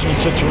unfortunate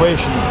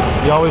situation.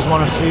 You always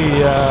want to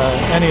see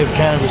any of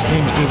Canada's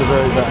teams do the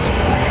very best.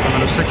 I'm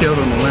going to stick you out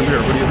on the limb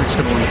here. What do you think is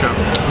going to win the cup?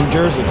 New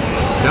Jersey.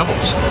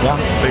 Devils? Yeah.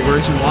 Big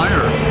reason why?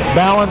 Or?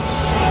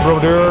 Balance,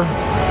 brodeur,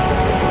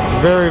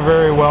 very,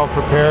 very well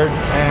prepared,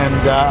 and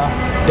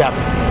depth.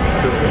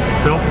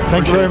 Bill,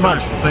 thank you very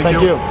much.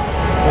 Thank you.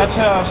 That's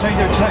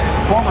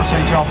former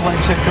St. John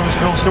Flames head coach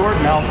Bill Stewart,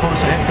 now of course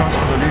the head coach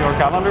for the New York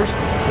Islanders.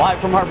 Live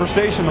from Harbor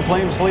Station, the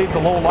Flames lead the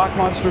Lowell Loch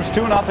Monsters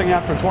 2-0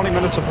 after 20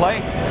 minutes of play,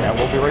 and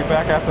we'll be right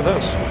back after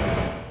this.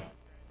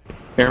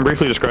 Aaron,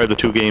 briefly describe the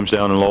 2 games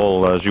down in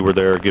Lowell as you were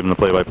there, giving the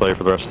play-by-play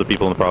for the rest of the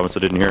people in the province that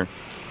didn't hear.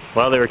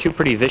 Well, there were 2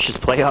 pretty vicious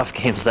playoff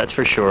games, that's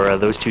for sure.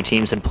 Those 2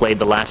 teams had played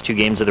the last 2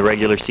 games of the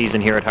regular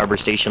season here at Harbor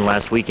Station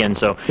last weekend,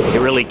 so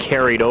it really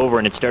carried over,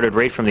 and it started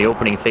right from the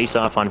opening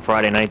face-off on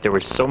Friday night. There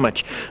was so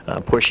much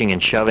pushing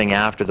and shoving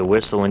after the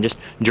whistle, and just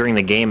during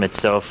the game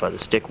itself, the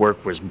stick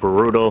work was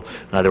brutal.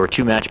 There were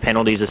 2 match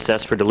penalties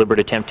assessed for deliberate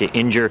attempt to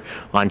injure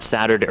on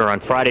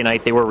Friday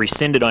night. They were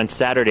rescinded on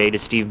Saturday to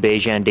Steve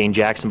Bejan, Dane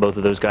Jackson. Both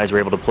of those guys were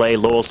able to play.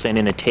 Lowell sent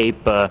in a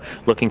tape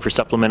looking for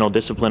supplemental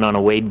discipline on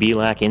a Wade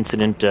Belak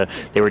incident.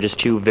 They were just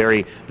 2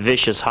 very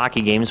vicious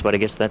hockey games, but I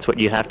guess that's what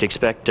you have to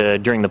expect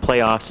during the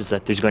playoffs, is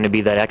that there's going to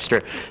be that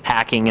extra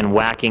hacking and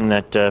whacking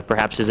that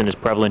perhaps isn't as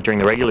prevalent during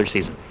the regular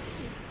season.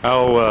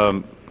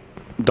 How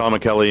Dom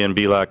Kelly and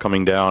Belak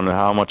coming down,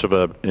 how much of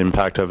an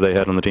impact have they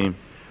had on the team?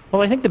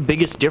 Well, I think the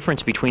biggest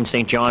difference between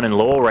St. John and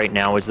Lowell right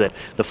now is that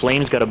the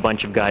Flames got a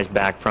bunch of guys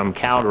back from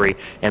Calgary,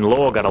 and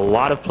Lowell got a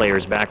lot of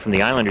players back from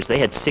the Islanders. They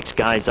had 6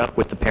 guys up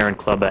with the parent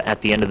club at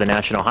the end of the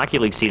National Hockey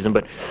League season,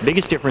 but the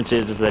biggest difference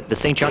is that the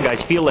St. John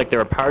guys feel like they're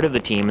a part of the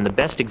team, and the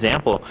best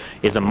example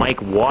is a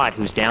Mike Watt,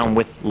 who's down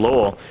with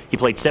Lowell. He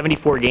played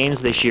 74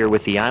 games this year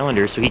with the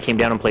Islanders, so he came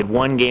down and played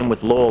 1 game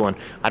with Lowell, and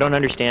I don't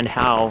understand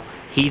how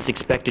he's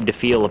expected to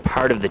feel a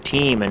part of the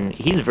team, and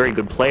he's a very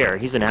good player.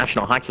 He's a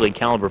National Hockey League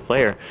caliber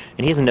player,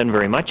 and he hasn't done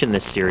very much in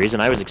this series,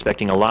 and I was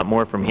expecting a lot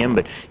more from him,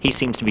 but he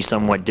seems to be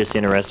somewhat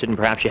disinterested, and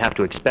perhaps you have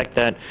to expect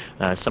that.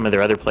 Some of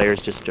their other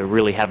players just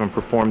really haven't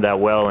performed that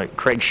well.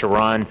 Craig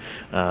Sharon,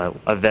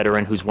 a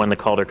veteran who's won the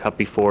Calder Cup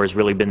before, has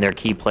really been their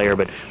key player,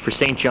 but for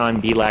St.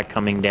 John, Belak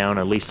coming down,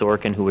 Lee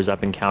Sorkin, who was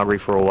up in Calgary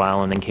for a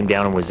while and then came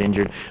down and was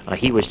injured,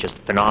 he was just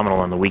phenomenal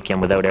on the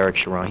weekend without Eric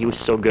Sharon. He was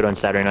so good on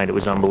Saturday night, it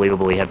was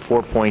unbelievable. He had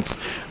 4 points,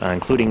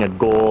 including a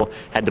goal,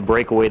 had the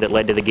breakaway that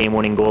led to the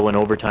game-winning goal in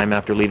overtime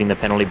after leaving the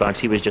penalty box.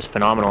 He was just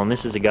phenomenal, and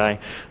this is a guy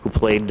who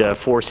played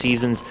 4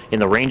 seasons in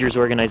the Rangers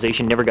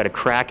organization, never got a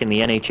crack in the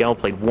NHL,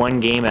 played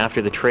 1 game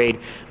after the trade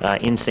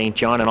in St.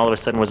 John, and all of a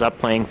sudden was up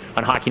playing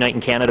on Hockey Night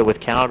in Canada with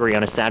Calgary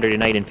on a Saturday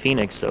night in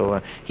Phoenix.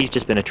 So he's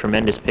just been a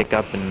tremendous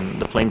pickup,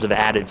 and the Flames have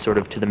added sort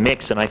of to the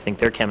mix, and I think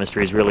their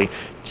chemistry has really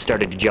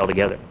started to gel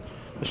together.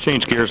 Let's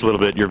change gears a little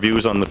bit. Your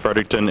views on the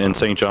Fredericton and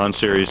St. John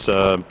series.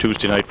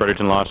 Tuesday night,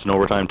 Fredericton lost in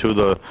overtime to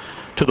the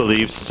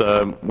Leafs.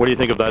 What do you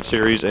think of that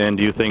series, and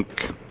do you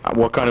think,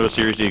 what kind of a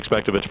series do you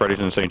expect of it,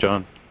 Fredericton and St.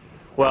 John?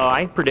 Well,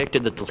 I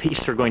predicted that the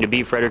Leafs were going to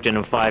beat Fredericton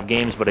in 5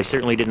 games, but I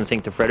certainly didn't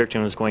think the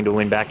Fredericton was going to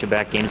win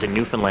back-to-back games in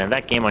Newfoundland.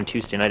 That game on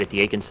Tuesday night at the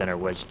Aiken Centre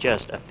was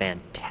just a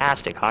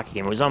fantastic hockey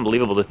game. It was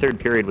unbelievable. The third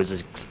period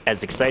was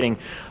as exciting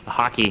a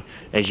hockey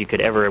as you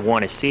could ever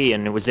want to see,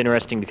 and it was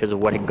interesting because of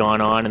what had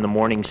gone on in the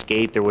morning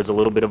skate. There was a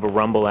little bit of a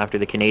rumble after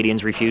the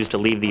Canadians refused to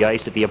leave the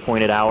ice at the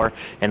appointed hour,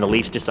 and the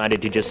Leafs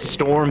decided to just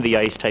storm the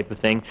ice type of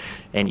thing,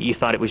 and you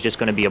thought it was just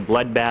going to be a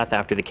bloodbath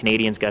after the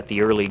Canadians got the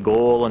early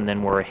goal and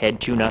then were ahead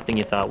 2-0.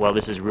 You thought, well,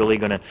 this is really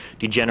going to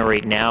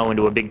degenerate now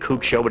into a big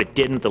kook show, but it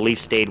didn't. The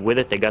Leafs stayed with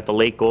it. They got the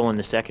late goal in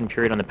the second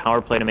period on the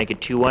power play to make it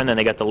 2-1. Then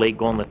they got the late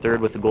goal in the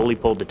third with the goalie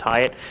pulled to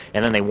tie it,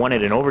 and then they won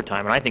it in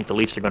overtime. And I think the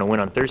Leafs are going to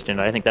win on Thursday,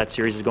 and I think that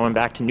series is going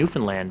back to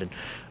Newfoundland. And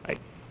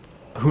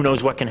who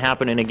knows what can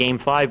happen in a Game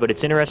 5, but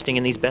it's interesting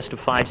in these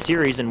best-of-5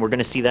 series, and we're going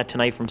to see that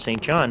tonight from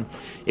St. John.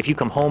 If you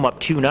come home up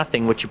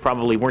 2-0, which you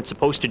probably weren't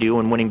supposed to do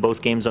when winning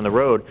both games on the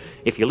road,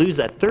 if you lose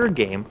that third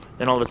game,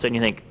 then all of a sudden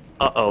you think,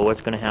 uh-oh, what's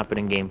going to happen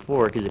in Game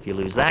 4? Because if you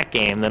lose that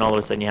game, then all of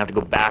a sudden you have to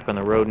go back on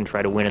the road and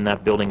try to win in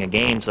that building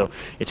again. So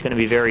it's going to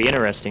be very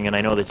interesting, and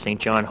I know that St.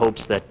 John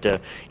hopes that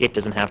it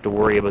doesn't have to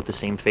worry about the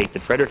same fate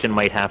that Fredericton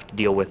might have to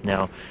deal with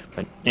now.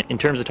 But in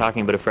terms of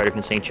talking about a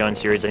Fredericton-St. John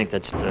series, I think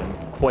that's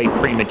quite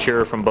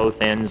premature from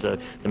both ends. The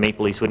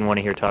Maple Leafs wouldn't want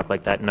to hear talk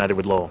like that, and neither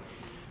would Lowell.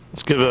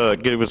 Let's give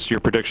us your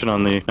prediction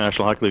on the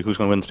National Hockey League. Who's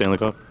going to win the Stanley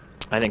Cup?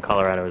 I think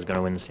Colorado is going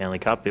to win the Stanley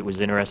Cup. It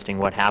was interesting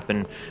what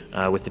happened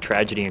with the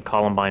tragedy in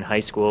Columbine High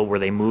School, where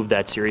they moved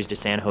that series to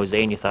San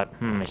Jose, and you thought,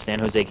 if San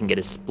Jose can get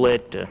a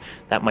split,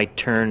 that might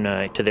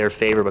turn to their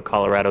favor, but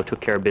Colorado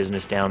took care of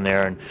business down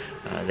there,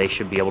 and they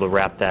should be able to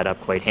wrap that up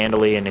quite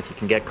handily. And if you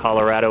can get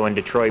Colorado and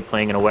Detroit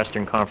playing in a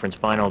Western Conference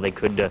final, they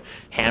could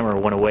hammer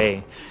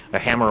away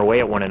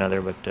at one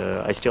another, but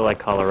I still like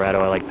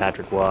Colorado. I like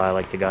Patrick Waugh. I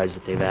like the guys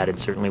that they've added,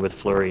 certainly with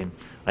Fleury, and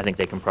I think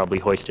they can probably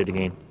hoist it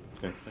again.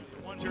 Okay.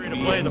 Period of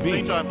play, the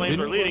St. John Flames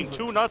are leading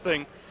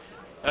 2-0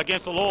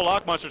 against the Lowell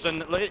Loch Monsters,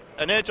 and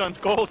an edge on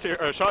goals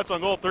here, shots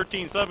on goal,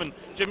 13-7.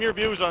 Jim, your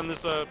views on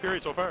this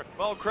period so far?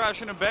 Well,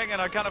 crashing and banging.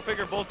 I kind of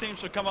figured both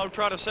teams would come out,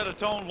 try to set a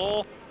tone.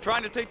 Lowell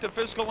trying to take the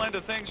physical end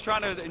of things,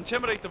 trying to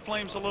intimidate the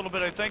Flames a little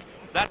bit, I think.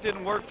 That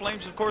didn't work.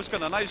 Flames, of course,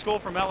 got a nice goal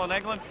from Alan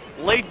Englund.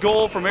 Late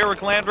goal from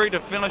Eric Landry to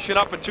finish it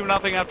up at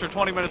 2-0 after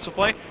 20 minutes of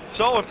play.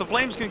 So if the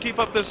Flames can keep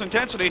up this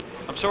intensity,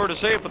 I'm sorry to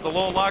say it, but the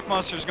Lowell Loch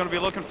Monsters are going to be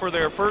looking for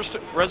their first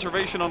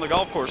reservation on the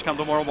golf course come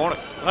tomorrow morning.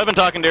 I've been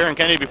talking to Aaron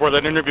Kennedy before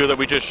that interview that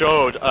we just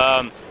showed.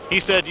 He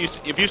said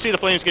if you see the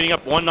Flames getting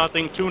up 1-0,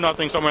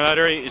 2-0, somewhere in that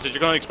area, he said you're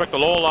going to expect the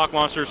Lowell Loch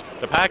Monsters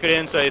to pack it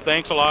in, say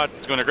thanks a lot,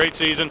 it's been a great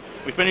season.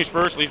 We finished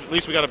first, at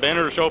least we got a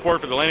banner to show for it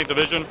for the Atlantic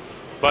Division.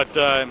 But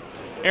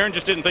Aaron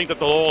just didn't think that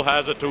the Lowell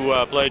has it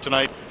to play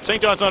tonight. St.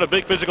 John's not a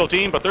big physical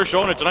team, but they're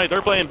showing it tonight.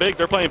 They're playing big,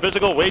 they're playing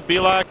physical. Wade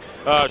Belak,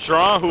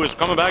 Sharon, who is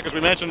coming back, as we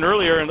mentioned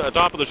earlier in the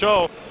top of the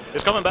show,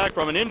 is coming back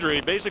from an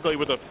injury, basically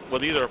with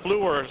either a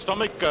flu or a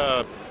stomach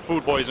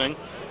food poisoning.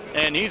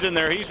 And he's in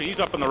there,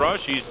 he's up in the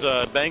rush, he's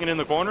banging in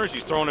the corners,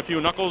 he's throwing a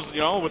few knuckles,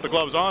 with the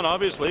gloves on,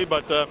 obviously.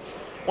 But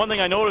one thing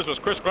I noticed was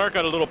Chris Clark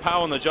got a little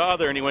pow in the jaw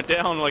there, and he went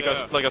down like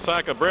a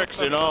sack of bricks,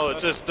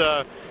 It's just,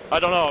 I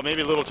don't know,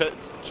 maybe a little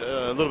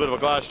bit of a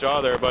glass jaw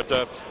there, but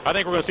I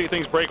think we're going to see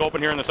things break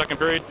open here in the second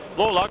period.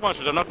 Lowell Loch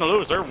Monsters have nothing to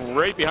lose. They're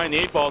right behind the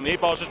 8 ball, and the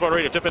 8 ball is just about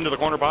ready to tip into the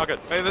corner pocket.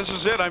 Hey, this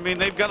is it. I mean,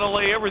 they've got to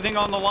lay everything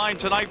on the line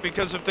tonight,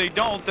 because if they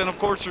don't, then of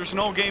course there's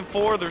no Game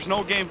 4, there's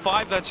no Game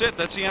 5. That's it.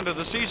 That's the end of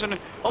the season.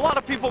 A lot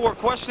of people were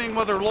questioning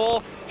whether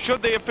Lowell,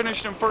 should they have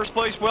finished in first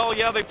place. Well,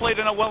 yeah, they played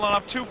in it well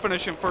enough to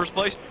finish in first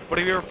place, but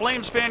if you're a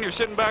Flames fan, you're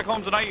sitting back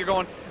home tonight, you're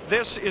going,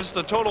 this is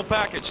the total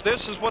package.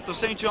 This is what the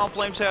St. John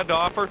Flames had to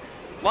offer.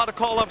 A lot of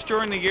call-ups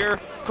during the year.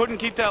 Couldn't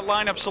keep that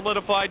lineup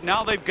solidified.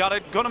 Now they've got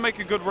it. Going to make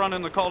a good run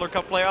in the Calder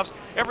Cup playoffs.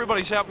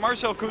 Everybody's happy.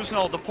 Marcel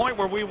Cousineau, the point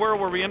where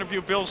we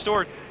interviewed Bill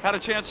Stewart, had a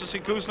chance to see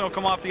Cousineau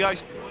come off the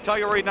ice. Tell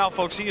you right now,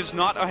 folks, he is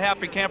not a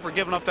happy camper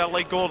giving up that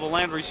late goal to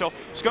Landry. So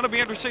it's going to be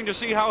interesting to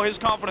see how his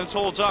confidence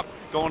holds up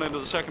going into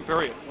the second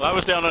period. Well, I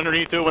was down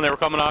underneath too when they were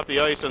coming off the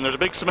ice, and there's a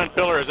big cement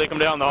pillar as they come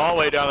down the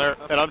hallway down there,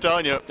 and I'm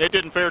telling you, it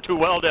didn't fare too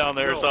well down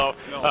there. There's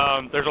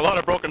a lot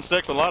of broken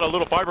sticks, a lot of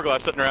little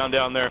fiberglass sitting around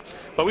down there.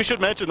 But we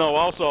should mention, though,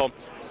 also,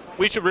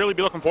 we should really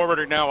be looking forward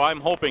right now, I'm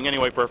hoping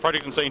anyway, for a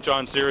Fredericton-St.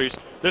 John series.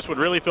 This would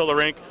really fill the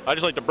rink. I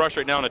just like to brush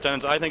right now in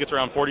attendance. I think it's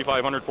around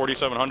 4,500,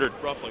 4,700.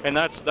 Roughly. And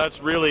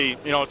that's really,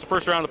 it's the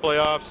first round of the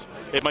playoffs.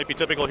 It might be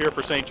typical here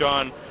for St.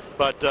 John,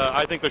 but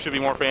I think there should be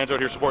more fans out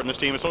here supporting this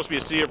team. It's supposed to be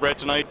a sea of red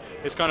tonight.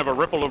 It's kind of a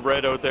ripple of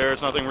red out there.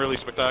 It's nothing really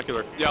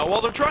spectacular. Yeah,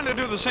 well, they're trying to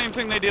do the same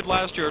thing they did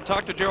last year.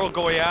 Talked to Daryl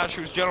Goyash,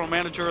 who's general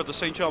manager of the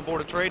St. John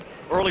Board of Trade,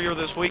 earlier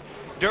this week.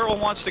 Daryl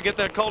wants to get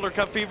that Calder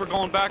Cup fever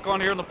going back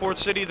on here in the Port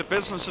City. The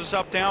business is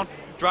up, down,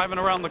 driving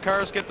around the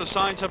cars, get the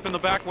signs up in the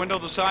back window,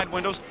 the side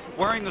windows,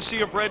 wearing the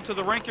sea of red to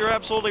the rink. You're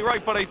absolutely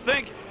right. But I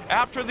think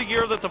after the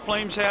year that the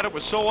Flames had, it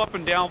was so up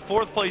and down,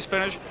 fourth place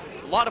finish.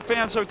 A lot of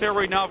fans out there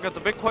right now have got the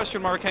big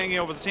question mark hanging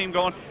over the team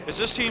going, is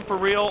this team for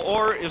real,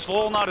 or is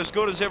Lowell not as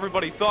good as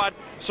everybody thought?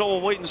 So we'll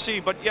wait and see.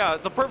 But yeah,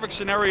 the perfect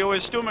scenario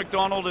is Stu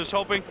McDonald is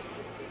hoping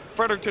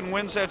Fredericton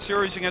wins that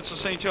series against the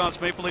St. John's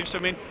Maple Leafs. I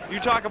mean, you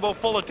talk about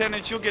full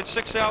attendance, you'll get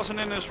 6,000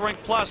 in this rink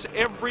plus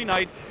every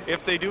night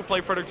if they do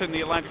play Fredericton in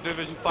the Atlantic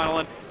Division final.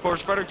 And of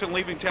course, Fredericton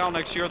leaving town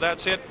next year,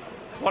 that's it.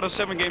 What a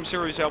 7-game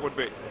series that would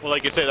be. Well,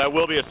 like you say, that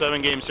will be a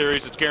 7-game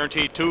series. It's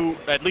guaranteed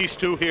at least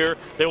two here.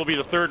 They will be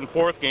the third and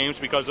fourth games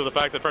because of the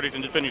fact that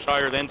Fredericton did finish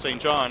higher than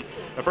St. John.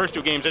 The first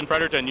 2 games in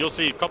Fredericton, you'll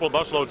see a couple of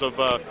busloads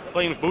of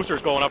Flames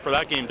boosters going up for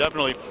that game,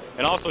 definitely.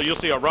 And also, you'll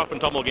see a rough and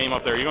tumble game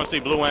up there. You're going to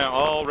see Blouin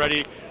all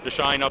ready to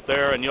shine up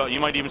there, and you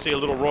might even see a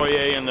little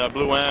Royer and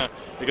Blouin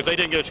because they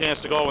didn't get a chance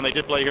to go when they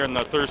did play here on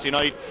the Thursday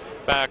night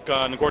back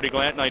on the Gordy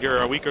Glant night here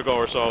a week ago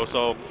or so.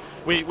 So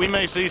we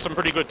may see some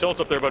pretty good tilts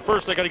up there. But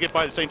first, they got to get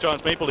by the St.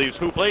 John's Maple Leafs,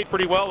 who played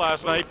pretty well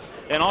last night.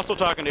 And also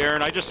talking to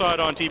Aaron, I just saw it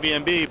on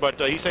TVNB, but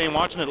he's saying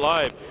watching it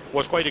live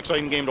was quite an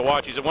exciting game to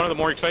watch. He said one of the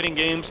more exciting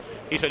games.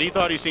 He said he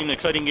thought he's seen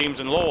exciting games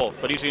in Lowell,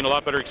 but he's seen a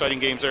lot better exciting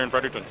games there in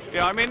Fredericton.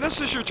 Yeah, I mean,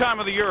 this is your time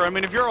of the year. I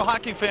mean, if you're a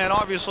hockey fan,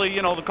 obviously,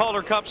 you know, the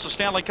Calder Cups, the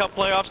Stanley Cup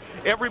playoffs,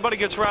 everybody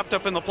gets wrapped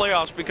up in the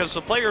playoffs because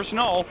the players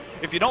know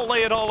if you don't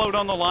lay it all out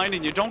on the line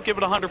and you don't give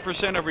it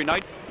 100% every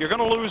night, you're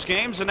going to lose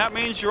games, and that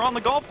means you're on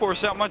the golf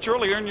course that much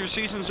earlier and your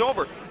season's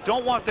over.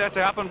 Don't want that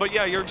to happen, but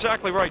yeah, you're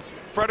exactly right.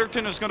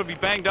 Fredericton is going to be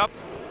banged up.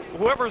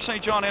 Whoever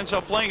St. John ends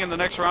up playing in the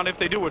next round, if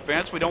they do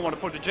advance, we don't want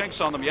to put a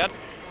jinx on them yet.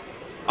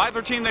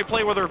 Either team they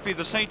play, whether it be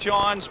the St.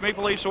 John's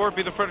Maple Leafs or it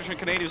be the Fredericton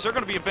Canadiens, they're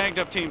going to be a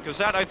banged-up team because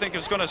that, I think,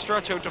 is going to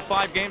stretch out to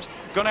 5 games.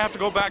 Going to have to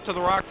go back to the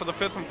Rock for the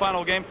 5th and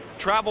final game.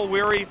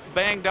 Travel-weary,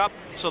 banged up,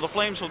 so the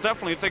Flames will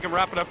definitely, if they can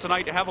wrap it up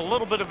tonight, have a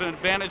little bit of an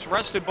advantage.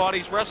 Rested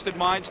bodies, rested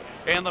minds,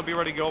 and they'll be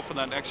ready to go for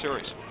that next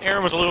series.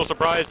 Aaron was a little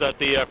surprised that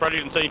the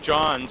Fredericton St.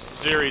 John's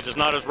series is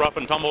not as rough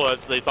and tumble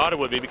as they thought it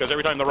would be, because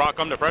every time the Rock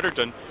come to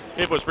Fredericton,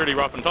 it was pretty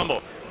rough and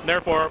tumble.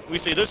 Therefore, we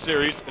see this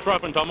series, it's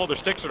rough and tumble, their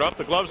sticks are up,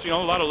 the gloves, you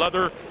know, a lot of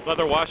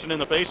leather washing in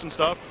the face and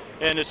stuff,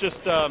 and it's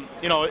just,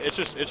 you know, it's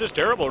just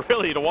terrible,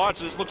 really, to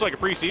watch. This looks like a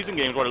preseason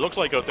game is what it looks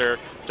like out there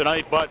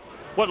tonight, but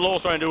what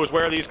Lowell's trying to do is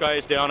wear these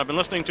guys down. I've been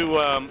listening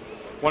to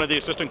one of the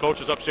assistant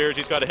coaches upstairs.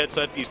 He's got a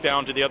headset. He's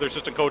down to the other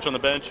assistant coach on the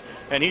bench,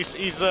 and he's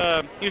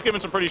giving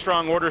some pretty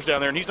strong orders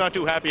down there, and he's not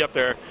too happy up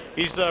there.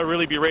 He's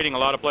really berating a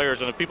lot of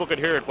players, and if people could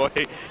hear it, boy,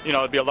 you know,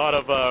 it'd be a lot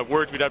of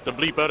words we'd have to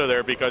bleep out of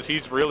there because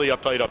he's really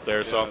uptight up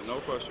there. Yeah, so, no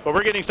question. But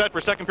we're getting set for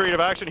second period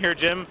of action here,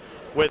 Jim,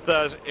 with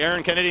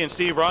Aaron Kennedy and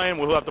Steve Ryan.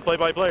 We'll have the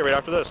play-by-play right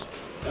after this.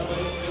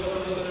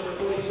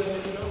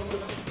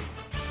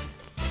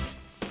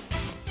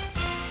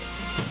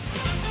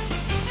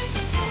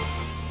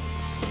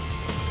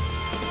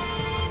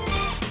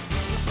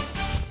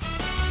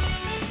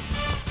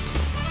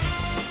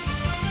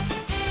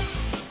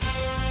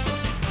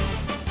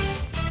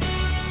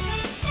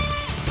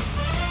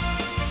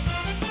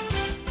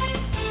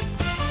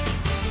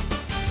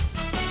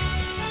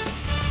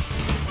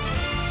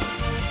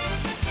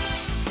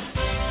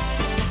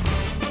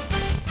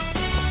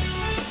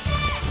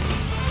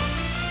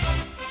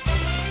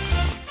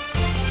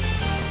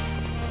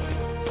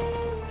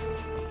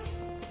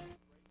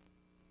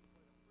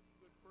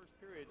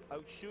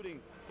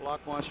 Shooting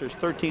Loch Monsters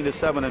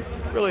 13-7,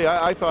 and really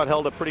I thought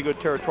held a pretty good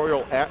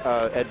territorial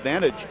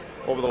advantage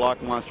over the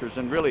Loch Monsters,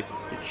 and really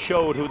it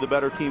showed who the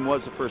better team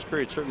was the first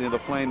period. Certainly the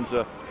Flames,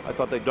 I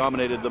thought they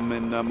dominated them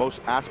in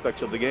most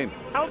aspects of the game.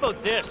 How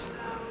about this?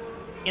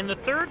 In the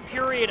third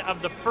period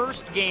of the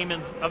first game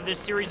of this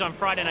series on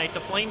Friday night,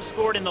 the Flames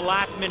scored in the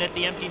last minute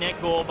the empty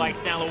net goal by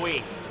St.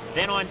 Louis.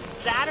 Then on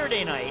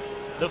Saturday night,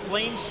 the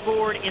Flames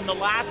scored in the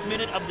last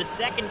minute of the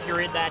second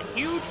period that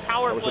huge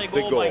power play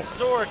goal by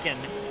Sorokin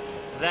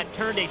that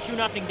turned a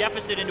 2-0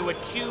 deficit into a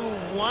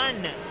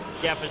 2-1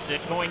 deficit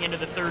going into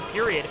the third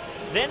period.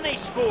 Then they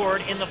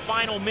scored in the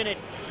final minute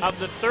of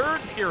the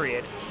third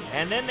period,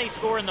 and then they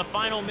score in the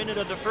final minute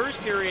of the first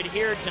period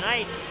here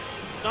tonight.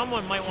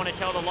 Someone might want to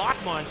tell the Loch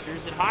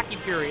Monsters that hockey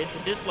periods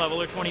at this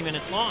level are 20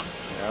 minutes long.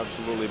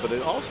 Absolutely, but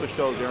it also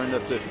shows, Aaron,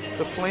 that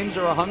the Flames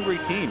are a hungry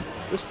team.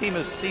 This team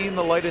has seen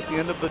the light at the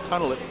end of the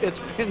tunnel. It's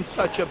been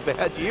such a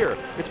bad year.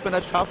 It's been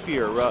a tough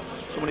year.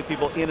 So many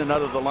people in and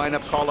out of the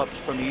lineup, call-ups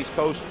from the East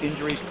Coast,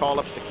 injuries,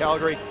 call-ups to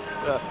Calgary.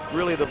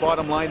 Really, the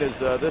bottom line is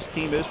this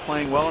team is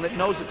playing well, and it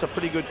knows it's a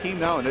pretty good team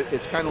now, and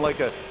it's kind of like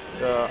a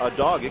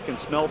dog. It can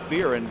smell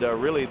fear, and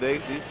really,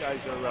 these guys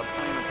are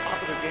playing on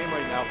top of their game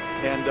right now.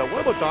 And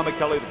what about Dom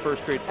Kelly the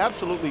first period?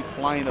 Absolutely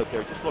flying out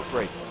there. Just looked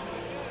great.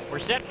 We're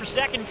set for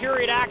second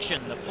period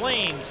action. The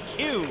Flames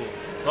 2,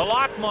 the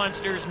Loch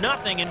Monsters 0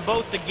 in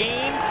both the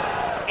game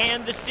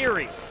and the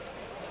series.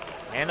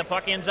 And the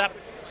puck ends up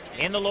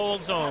in the Lowell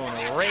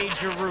zone. Ray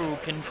Giroux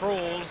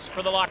controls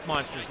for the Loch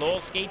Monsters.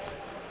 Lowell skates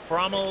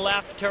from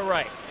left to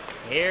right.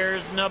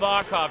 Here's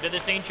Nabokov to the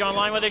St. John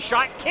line with a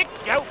shot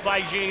kicked out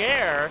by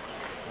Gier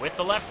with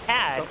the left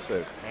pad.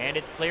 And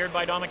it's cleared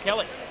by Dom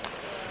Kelly.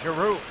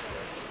 Giroux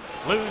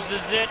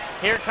loses it.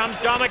 Here comes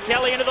Dom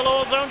Kelly into the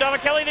Lowell zone. Dom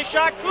Kelly the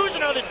shot.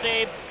 Cousineau the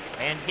save.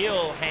 And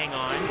he'll hang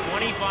on.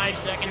 25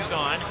 seconds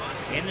gone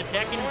in the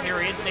second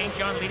period. St.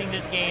 John leading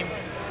this game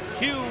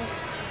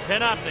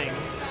 2-0.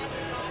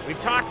 We've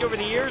talked over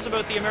the years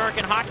about the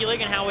American Hockey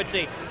League and how it's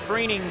a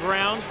training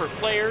ground for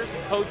players,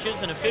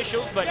 coaches, and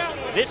officials, but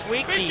this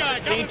week the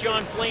St.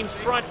 John Flames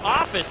front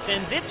office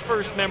sends its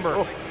first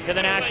member to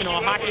the National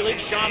Hockey League.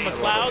 Sean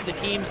McLeod, the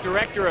team's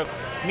director of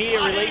media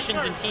relations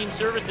and team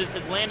services,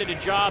 has landed a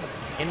job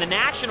in the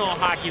National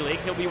Hockey League.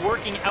 He'll be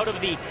working out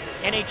of the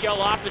NHL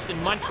office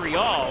in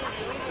Montreal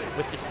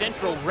with the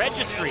Central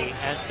Registry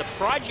as the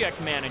project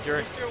manager.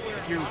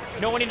 If you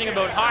know anything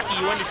about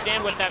hockey, you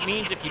understand what that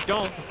means. If you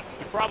don't,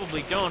 you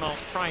probably don't. I'll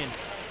try and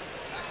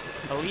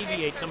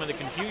alleviate some of the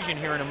confusion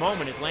here in a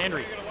moment as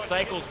Landry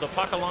cycles the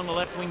puck along the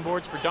left wing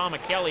boards for Dom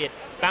Kelly. It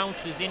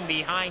bounces in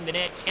behind the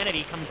net.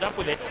 Kennedy comes up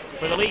with it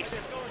for the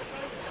Leafs.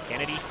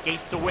 Kennedy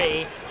skates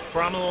away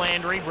from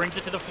Landry, brings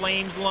it to the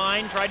Flames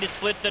line, tried to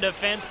split the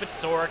defense, but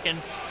Sorokin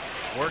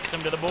works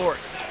him to the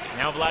boards.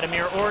 Now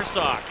Vladimir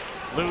Orsak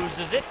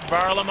loses it.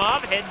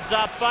 Varlamov heads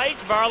up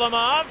ice.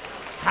 Varlamov,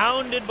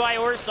 hounded by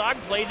Orsak,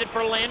 plays it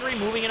for Landry,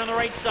 moving it on the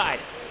right side.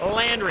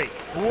 Landry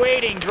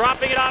waiting,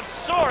 dropping it off.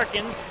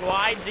 Sorokin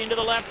slides into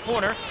the left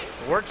corner,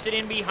 works it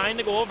in behind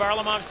the goal.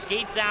 Varlamov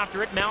skates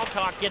after it.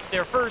 Maltok gets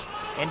there first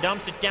and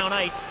dumps it down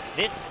ice.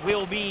 This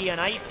will be an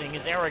icing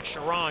as Eric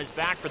Charron is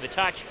back for the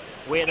touch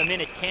with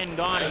 1:10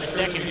 gone in the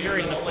second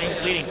period and the Flames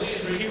leading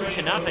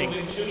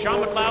 2-0.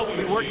 Sean McLeod will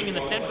be working in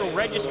the Central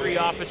Registry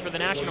Office for the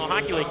National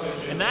Hockey League,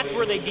 and that's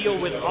where they deal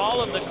with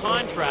all of the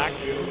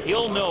contracts.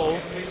 He'll know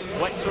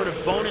what sort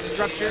of bonus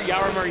structure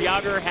Jaromir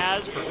Jagr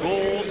has for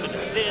goals and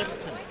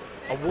assists and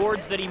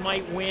awards that he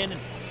might win,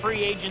 and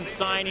free agent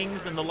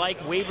signings and the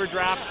like, waiver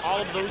draft. All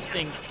of those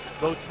things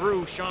go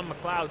through Sean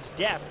McLeod's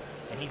desk,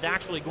 and he's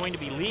actually going to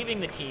be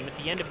leaving the team at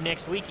the end of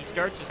next week. He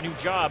starts his new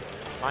job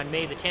on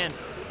May the 10th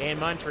in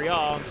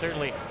Montreal, and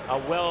certainly a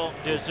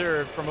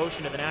well-deserved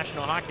promotion to the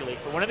National Hockey League.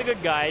 For one of the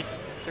good guys,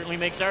 certainly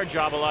makes our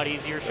job a lot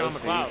easier, Sean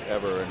McLeod.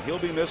 Ever, and he'll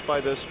be missed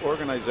by this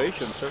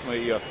organization.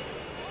 Certainly,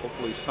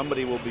 hopefully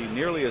somebody will be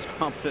nearly as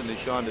competent as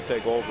Sean to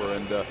take over,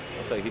 and I'll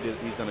tell you,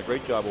 he's done a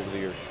great job over the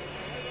years.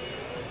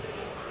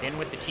 Been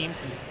with the team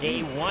since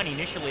day one,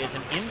 initially as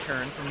an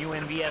intern from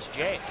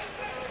UNVSJ.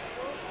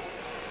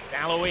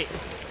 Salloway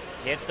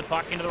gets the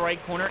puck into the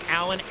right corner.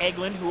 Alan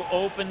Eglin, who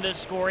opened the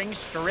scoring,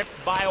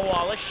 stripped by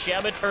Wallace.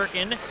 Sheba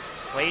Turkin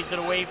plays it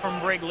away from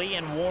Brigley,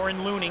 and Warren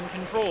Looning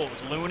controls.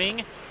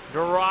 Looning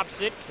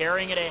drops it,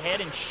 carrying it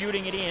ahead and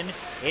shooting it in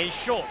is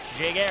Schultz.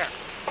 Jaguar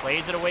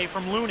plays it away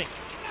from Looning.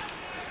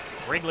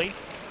 Brigley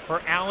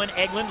for Alan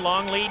Eglin,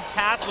 long lead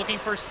pass, looking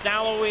for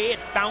Salloway. It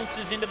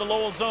bounces into the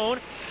Lowell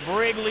zone.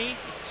 Brigley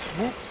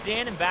swoops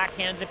in and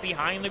backhands it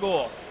behind the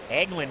goal.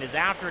 Eglin is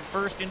after it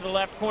first into the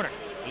left corner.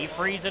 He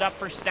frees it up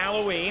for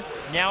Salloway.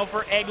 Now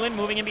for Eglin,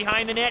 moving in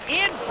behind the net,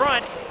 in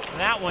front.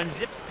 That one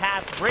zips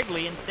past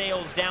Brigley and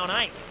sails down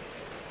ice.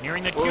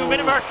 Nearing the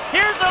 2-minute mark.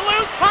 Here's a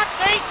loose puck.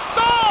 They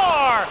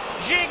score!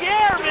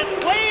 Jaguar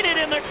misplayed it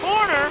in the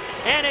corner,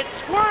 and it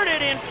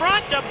squirted in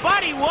front to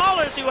Buddy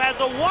Wallace, who has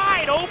a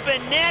wide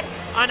open net.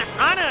 An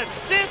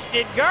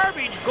unassisted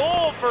garbage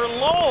goal for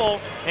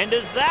Lowell. And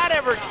does that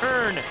ever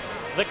turn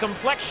the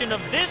complexion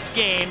of this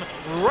game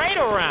right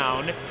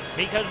around?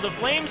 Because the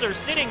Flames are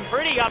sitting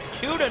pretty up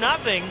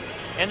 2-0,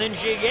 and then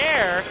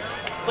Jaguar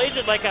plays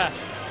it like a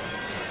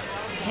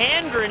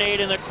hand grenade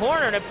in the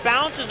corner, and it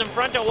bounces in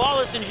front of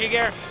Wallace, and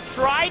Jaguar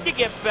tried to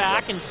get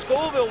back, and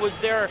Scoville was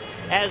there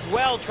as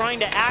well, trying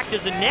to act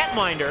as a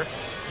netminder,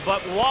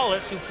 but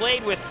Wallace, who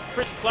played with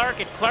Chris Clark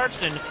at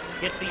Clarkson,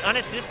 gets the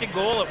unassisted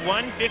goal at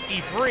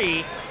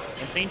 1:53,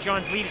 and St.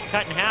 John's lead is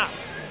cut in half.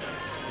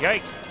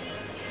 Yikes.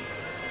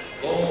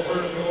 Lowell's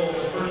first goal of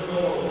the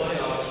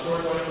playoffs,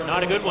 scored by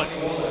Not a good one.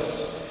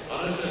 Wallace.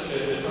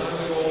 Unassisted, time of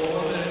the goal,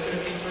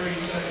 1:53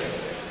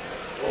 seconds.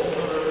 Goal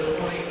number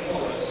 20,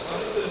 Wallace.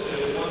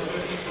 Unassisted,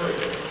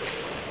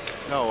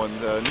 1:53. No,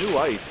 and new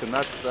ice, and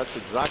that's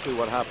exactly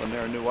what happened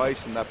there. New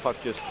ice, and that puck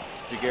just,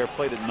 Jaguar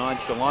played it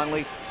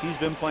nonchalantly. He's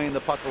been playing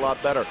the puck a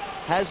lot better.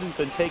 Hasn't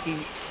been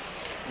taking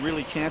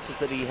really chances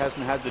that he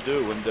hasn't had to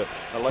do, and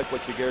I like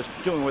what Jaguar's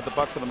doing with the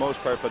puck for the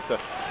most part, but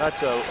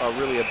that's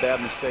really a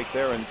bad mistake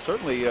there, and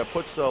certainly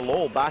puts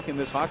Lowell back in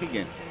this hockey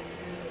game.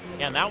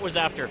 Yeah, and that was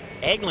after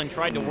Eglin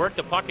tried to work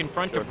the puck in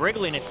front of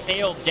Brigley, and it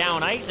sailed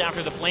down ice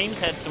after the Flames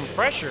had some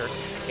pressure.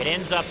 It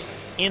ends up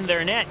in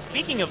their net.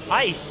 Speaking of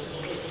ice,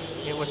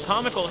 it was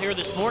comical here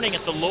this morning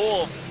at the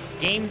Lowell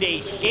game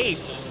day skate.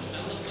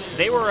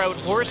 They were out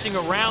horsing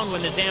around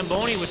when the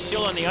Zamboni was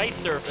still on the ice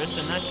surface,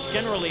 and that's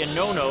generally a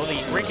no-no.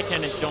 The rink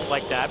attendants don't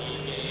like that.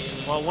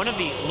 Well, one of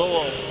the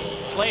Lowell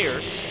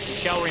players, who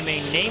shall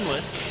remain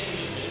nameless,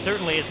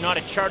 certainly is not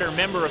a charter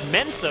member of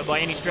Mensa by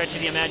any stretch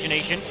of the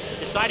imagination,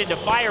 decided to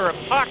fire a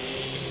puck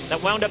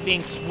that wound up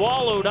being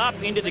swallowed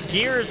up into the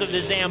gears of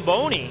the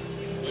Zamboni,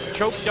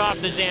 choked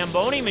off the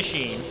Zamboni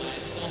machine,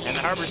 and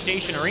the Harbor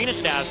Station Arena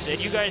staff said,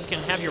 you guys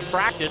can have your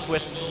practice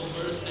with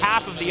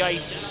half of the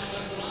ice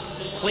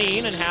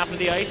clean and half of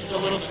the ice a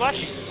little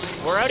slushy.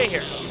 We're out of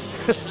here.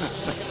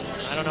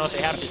 I don't know if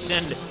they have to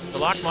send the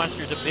Loch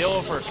Monsters a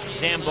bill for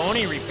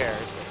Zamboni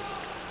repairs.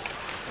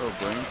 Oh,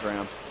 brain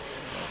cramps.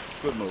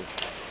 Good move.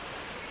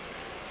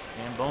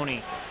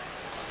 Zamboni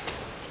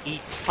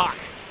eats puck.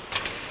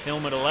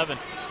 Film at 11.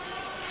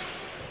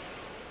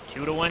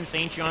 2-1,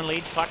 St. John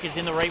leads. Puck is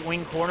in the right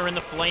wing corner in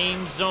the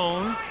Flame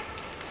zone.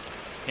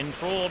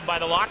 Controlled by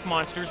the Loch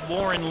Monsters,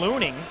 Warren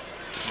Looning.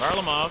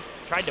 Varlamov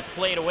tried to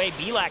play it away.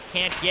 Belak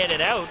can't get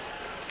it out.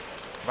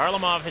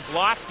 Varlamov has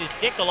lost his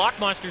stick. The Loch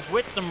Monsters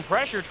with some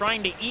pressure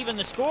trying to even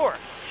the score.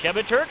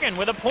 Sheba Turkin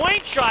with a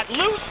point shot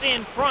loose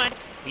in front.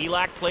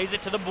 Belak plays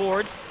it to the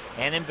boards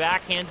and then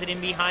backhands it in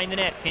behind the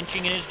net.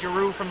 Pinching in is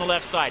Giroux from the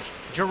left side.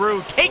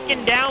 Giroux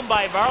taken down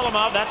by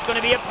Varlamov. That's going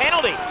to be a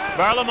penalty.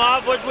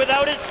 Varlamov was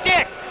without his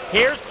stick.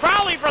 Here's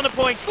Crowley from the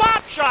point.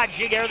 Slap shot.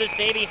 Jaguar the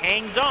save. He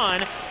hangs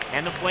on.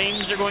 And the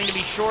Flames are going to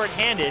be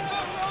short-handed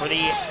for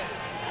the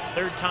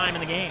third time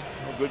in the game.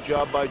 Well, good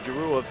job by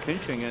Giroux of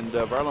pinching, and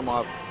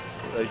Varlamov,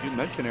 as you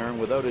mentioned, Aaron,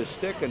 without his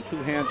stick and 2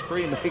 hands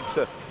free, makes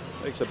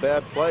a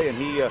bad play, and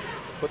he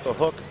put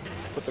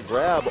the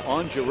grab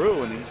on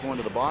Giroux, and he's going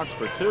to the box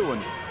for 2.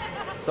 And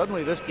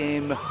suddenly this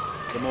game,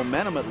 the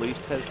momentum at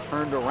least, has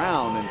turned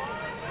around, and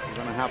you're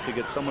going to have to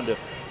get someone to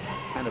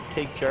kind of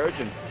take charge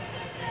and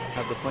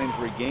have the Flames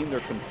regain their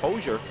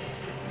composure.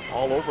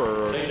 All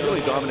over,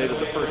 really dominated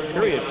the first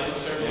period,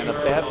 and a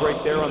bad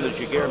break there on the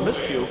Giguère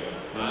miscue,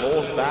 and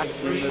Lowell's back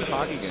in this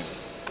hockey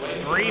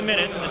game. 3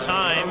 minutes, the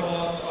time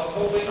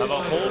of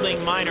a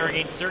holding minor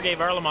against Sergei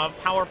Varlamov,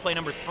 power play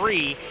number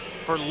 3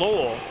 for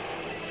Lowell.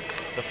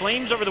 The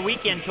Flames over the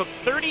weekend took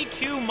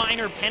 32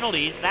 minor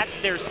penalties. That's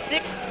their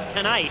 6th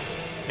tonight.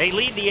 They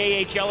lead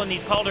the AHL in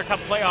these Calder Cup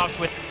playoffs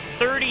with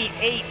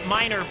 38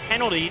 minor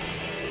penalties,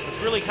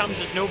 which really comes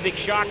as no big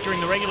shock.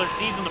 During the regular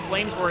season, the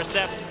Flames were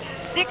assessed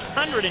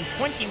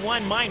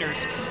 621 minors.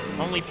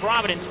 Only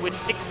Providence, with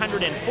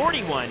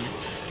 641,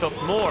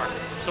 took more.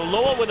 So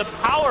Lowell with a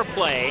power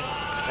play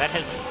that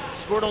has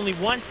scored only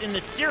once in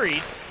the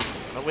series,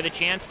 but with a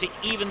chance to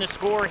even the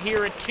score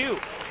here at 2. You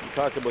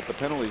talked about the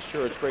penalties.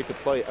 Sure, it's great to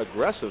play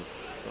aggressive,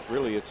 but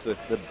really it's the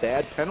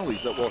bad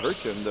penalties that will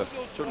hurt you, and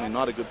certainly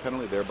not a good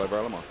penalty there by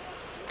Varlamov.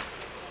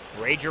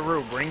 Ray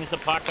Giroux brings the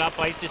puck up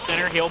ice to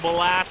center. He'll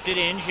blast it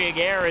in.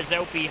 Giguère is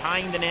out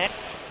behind the net,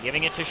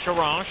 giving it to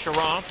Charron.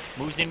 Charron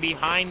moves in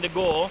behind the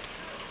goal,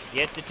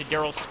 gets it to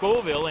Darryl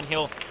Scoville, and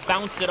he'll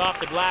bounce it off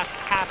the glass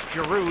past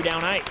Giroux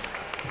down ice.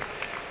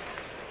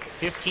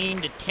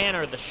 15-10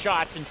 are the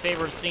shots in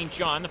favor of St.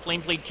 John. The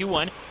Flames lead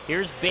 2-1.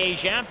 Here's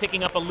Bégin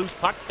picking up a loose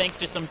puck thanks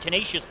to some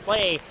tenacious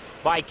play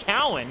by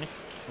Cowan.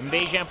 And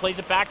Bégin plays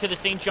it back to the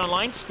St. John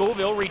line.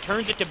 Scoville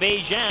returns it to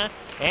Bégin,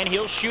 and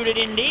he'll shoot it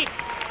in deep.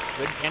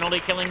 Good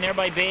penalty killing there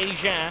by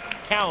Bégin,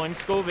 Cowan,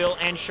 Scoville,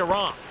 and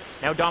Charron.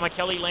 Now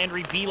Domicelli,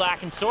 Landry,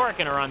 Belak, and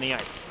Sorokin are on the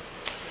ice.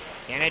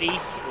 Kennedy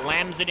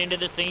slams it into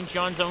the St.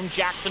 John zone.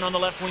 Jackson on the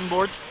left wing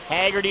boards.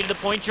 Haggerty to the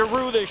point.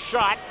 Giroux the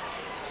shot.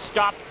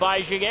 Stopped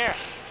by Giguère.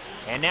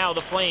 And now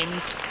the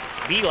Flames,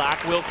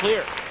 Belak will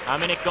clear. A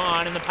minute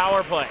gone in the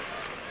power play.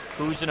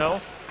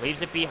 Cousineau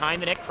leaves it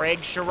behind the net. Craig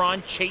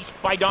Charron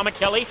chased by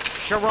Domicelli.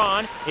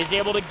 Charron is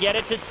able to get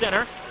it to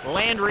center.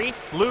 Landry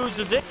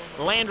loses it.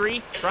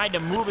 Landry tried to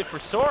move it for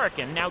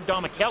Sorokin. Now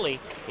Domicelli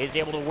is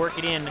able to work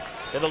it in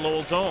to the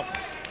Lowell zone.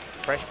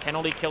 Fresh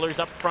penalty killers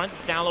up front.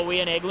 Saloui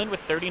and Eglin with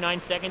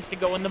 39 seconds to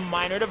go in the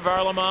minor to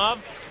Varlamov.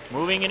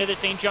 Moving into the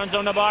St. John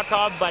zone,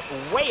 Nabokov, but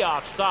way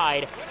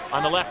offside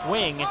on the left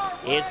wing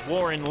is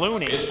Warren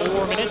Looney.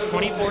 4 minutes,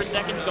 24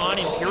 seconds gone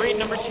in period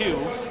number 2.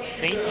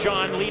 St.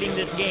 John leading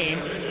this game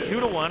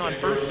 2-1 on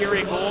first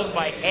period goals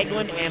by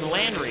Eglin and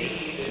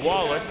Landry.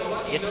 Wallace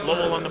gets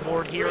Lowell on the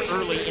board here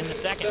early in the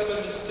second.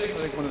 I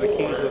think one of the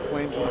keys of the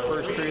Flames in the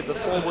first period, the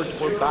forwards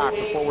were back.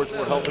 The forwards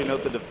were helping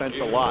out the defense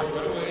a lot.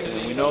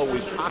 And we know,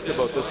 we've talked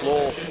about this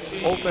Lowell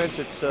offense.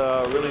 It's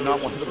really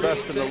not one of the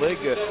best in the league.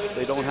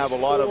 They don't have a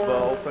lot of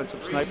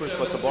offensive snipers,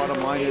 but the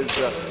bottom line is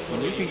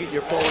when you can get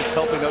your forwards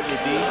helping out your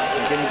D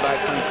and getting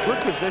back playing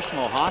good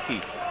positional hockey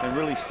and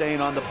really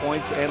staying on the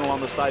points and along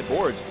the side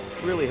boards,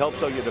 really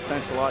helps out your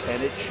defense a lot,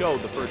 and it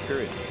showed the first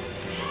period.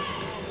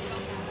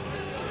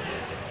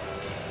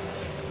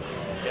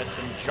 Got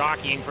some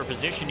jockeying for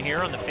position here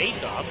on the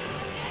face-off,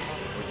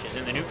 which is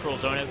in the neutral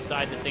zone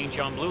outside the St.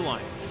 John blue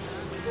line.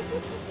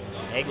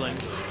 Eglin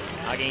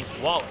against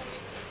Wallace.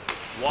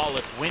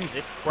 Wallace wins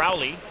it.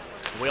 Crowley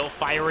will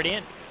fire it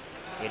in.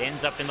 It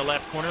ends up in the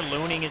left corner.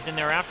 Looning is in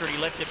there after it. He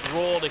lets it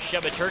roll to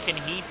Shebaturkin.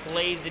 He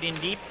plays it in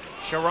deep.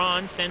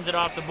 Charron sends it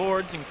off the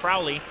boards, and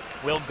Crowley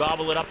will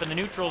gobble it up in the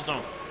neutral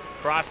zone.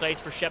 Cross ice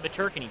for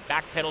Shebaturkin. He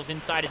backpedals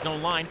inside his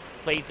own line,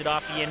 plays it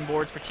off the end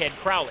boards for Ted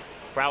Crowley.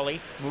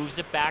 Crowley moves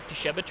it back to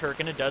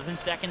Shebaturkin. A dozen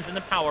seconds in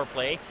the power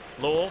play.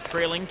 Lowell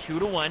trailing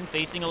 2-1,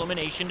 facing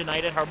elimination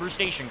tonight at Harbor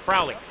Station.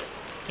 Crowley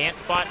can't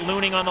spot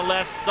Looning on the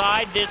left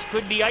side. This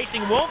could be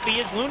icing. Won't be,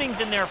 as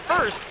Looning's in there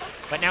first.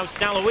 But now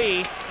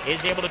Saloui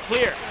is able to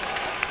clear.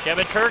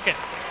 Shebaturkin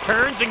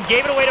turns and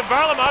gave it away to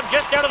Varlamov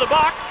just out of the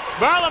box.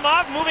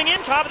 Varlamov moving in,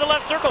 top of the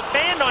left circle,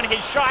 banned on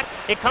his shot.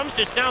 It comes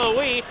to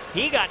Saloui.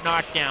 He got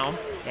knocked down.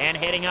 And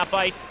heading up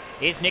ice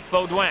is Nick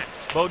Baudouin.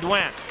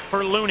 Baudouin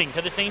for Looning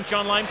to the St.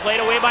 John line, played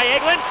away by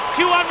Eglin.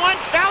 2-on-1,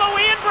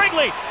 Saloui and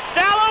Brigley.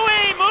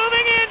 Saloui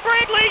moving in,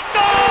 Brigley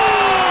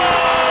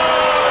scores!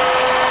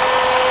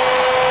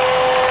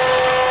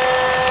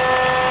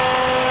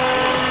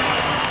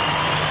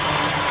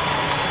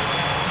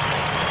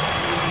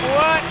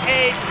 What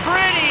a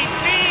pretty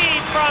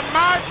feed from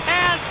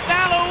Martin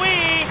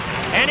Saloui,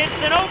 and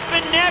it's an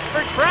open net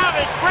for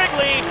Travis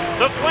Brigley.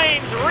 The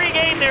Flames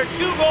regain their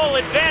 2-goal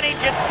advantage.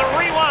 It's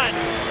 3-1.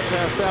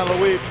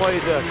 Saloui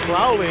played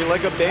Crowley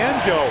like a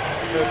banjo.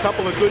 A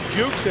couple of good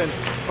jukes and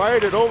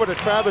fired it over to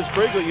Travis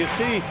Brigley. You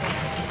see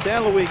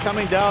Saloui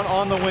coming down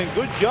on the wing.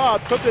 Good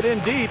job, took it in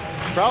deep.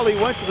 Crowley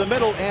went to the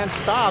middle and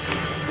stopped.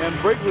 And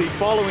Brigley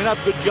following up.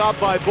 Good job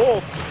by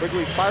both.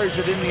 Brigley fires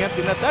it in the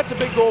empty net. That's a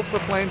big goal for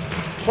the Flames.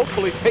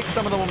 Hopefully takes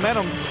some of the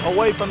momentum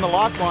away from the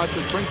Loch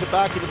Monsters, brings it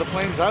back into the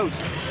Flames' house.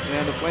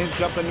 And the Flames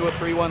jump into a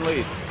 3-1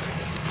 lead.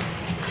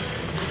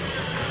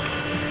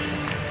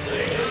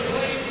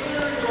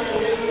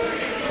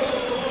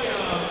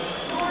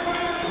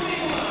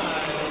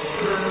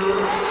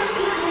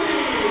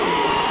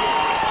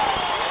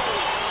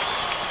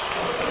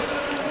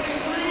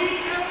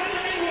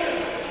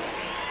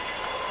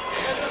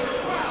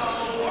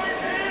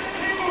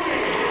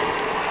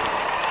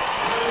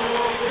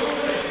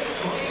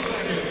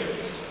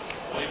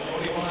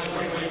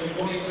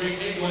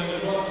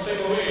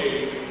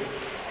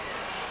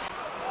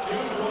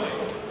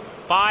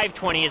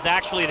 .520 is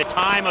actually the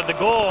time of the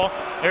goal.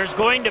 There's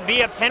going to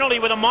be a penalty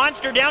with a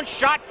monster down,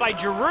 shot by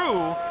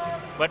Giroux,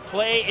 but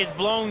play is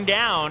blown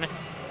down,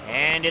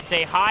 and it's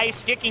a high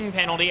sticking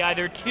penalty,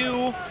 either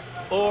 2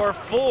 or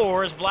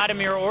 4, as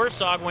Vladimir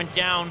Orsog went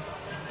down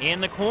in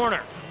the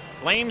corner.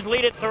 Flames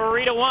lead it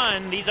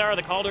 3-1. These are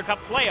the Calder Cup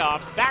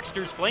playoffs.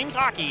 Baxter's Flames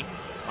Hockey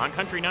on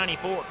Country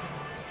 94.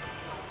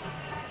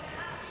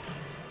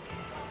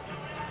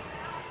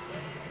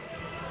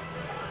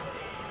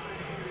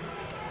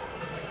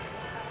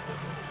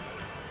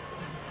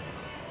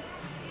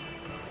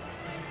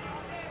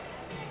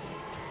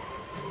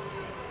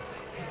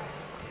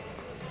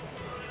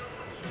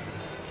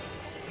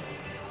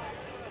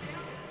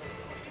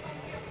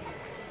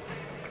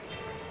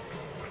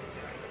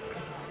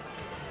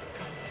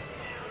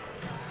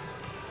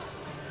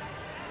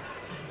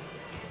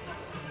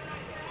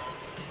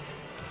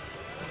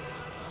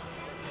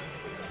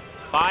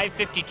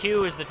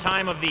 .552 is the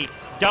time of the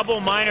double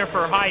minor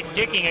for high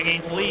sticking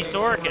against Lee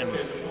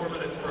Sorokin.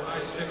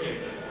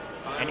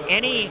 And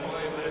any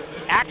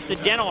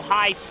accidental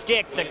high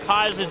stick that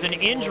causes an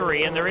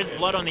injury, and there is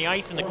blood on the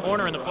ice in the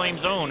corner in the Flame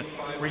zone,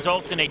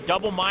 results in a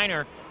double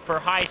minor for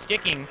high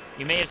sticking.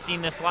 You may have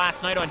seen this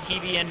last night on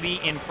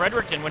TVNB in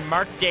Fredericton when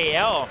Mark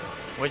Dayel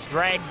was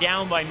dragged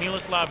down by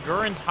Miloslav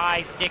Gurin's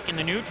high stick in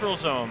the neutral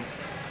zone.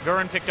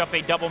 Gurin picked up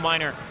a double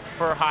minor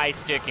for high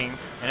sticking,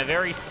 and a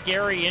very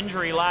scary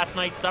injury last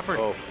night suffered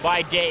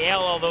by Dayel,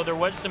 although there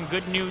was some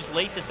good news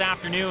late this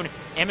afternoon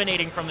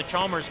emanating from the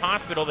Chalmers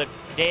Hospital that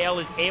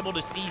Dayel is able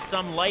to see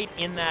some light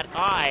in that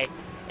eye.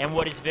 And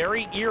what is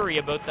very eerie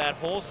about that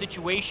whole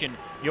situation,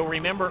 you'll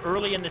remember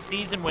early in the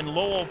season when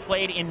Lowell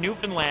played in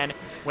Newfoundland,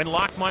 when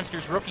Loch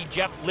Monsters rookie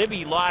Jeff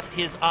Libby lost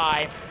his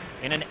eye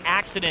in an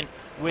accident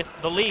with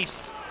the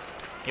Leafs.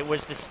 It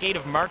was the skate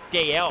of Mark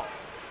Dayel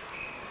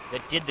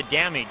that did the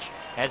damage,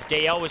 as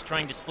Dayel was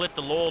trying to split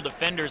the Lowell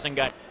defenders and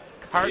got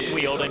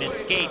cartwheeled, and his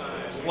skate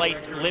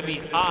sliced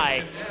Libby's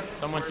eye.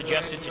 Someone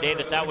suggested today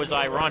that that was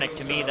ironic.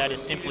 To me, that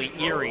is simply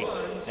eerie.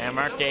 And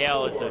Mark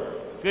Dayel is a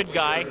good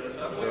guy.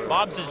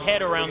 Bobs his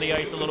head around the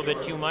ice a little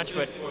bit too much,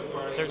 but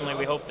certainly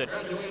we hope that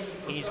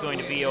he's going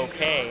to be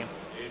okay.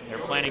 They're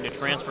planning to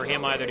transfer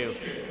him either to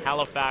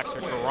Halifax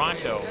or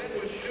Toronto,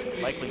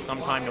 likely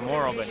sometime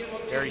tomorrow, but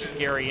very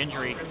scary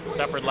injury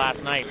suffered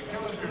last night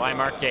by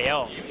Mark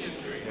Dayel.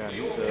 Yeah,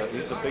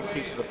 he's a big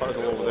piece of the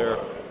puzzle over there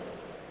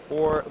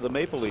for the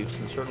Maple Leafs,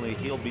 and certainly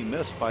he'll be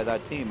missed by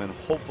that team, and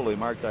hopefully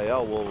Mark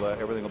Dayel will,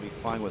 everything will be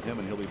fine with him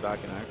and he'll be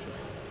back in action.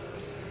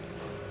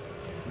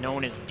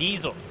 Known as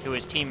Diesel to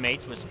his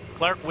teammates, was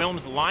Clark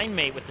Wilms' line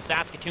mate with the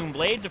Saskatoon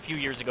Blades a few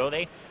years ago.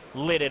 They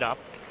lit it up.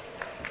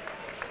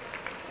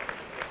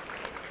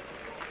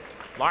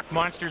 Loch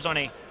Monsters on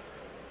a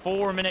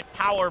 4-minute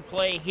power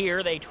play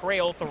here. They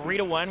trail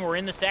 3-1. We're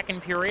in the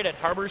second period at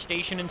Harbour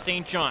Station in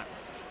St. John.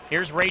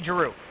 Here's Ray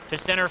Giroux to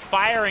center,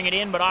 firing it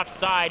in, but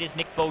offside is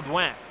Nick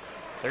Baudouin.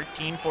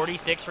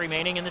 13:46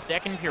 remaining in the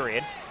second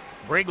period.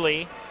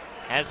 Brigley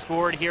has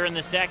scored here in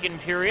the second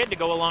period to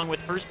go along with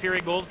first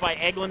period goals by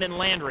Eglin and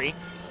Landry.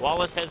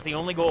 Wallace has the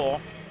only goal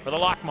for the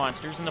Loch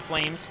Monsters, and the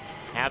Flames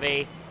have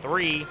a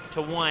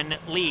 3-1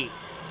 lead.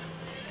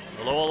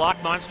 The Lowell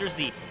Loch Monsters,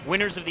 the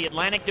winners of the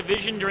Atlantic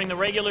Division during the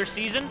regular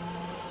season,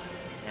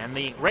 and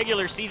the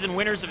regular season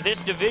winners of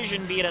this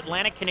division, be it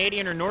Atlantic,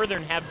 Canadian, or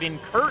Northern, have been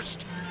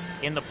cursed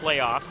in the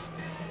playoffs.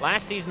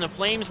 Last season, the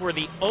Flames were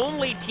the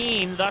only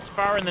team thus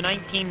far in the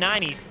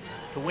 1990s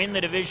to win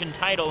the division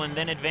title and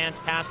then advance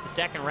past the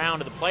second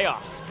round of the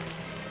playoffs.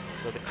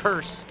 So the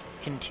curse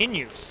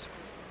continues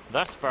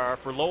thus far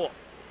for Lowell.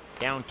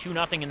 Down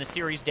 2-0 in the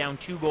series, down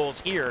 2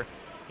 goals here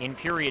in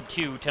period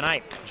 2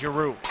 tonight.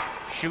 Giroux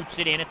shoots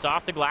it in, it's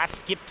off the glass,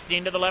 skips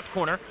into the left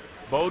corner.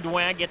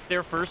 Baudouin gets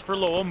there first for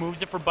Lowell,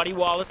 moves it for Buddy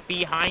Wallace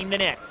behind the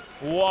net.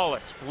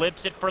 Wallace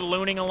flips it for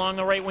Looning along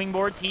the right wing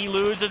boards. He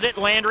loses it.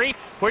 Landry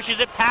pushes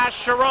it past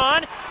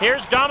Sharon.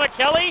 Here's Dama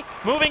Kelly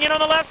moving in on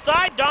the left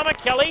side. Dama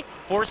Kelly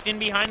forced in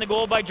behind the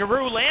goal by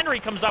Giroux. Landry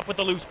comes up with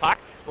the loose puck.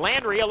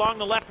 Landry along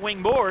the left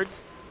wing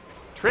boards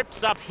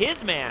trips up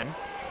his man,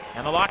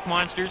 and the Loch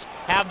Monsters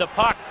have the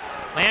puck.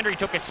 Landry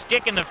took a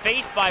stick in the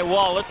face by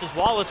Wallace as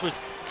Wallace was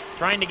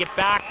trying to get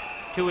back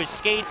to his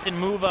skates and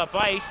move up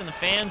ice, and the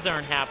fans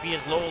aren't happy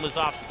as Lowell is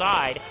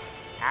offside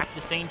at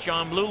the St.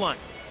 John blue line.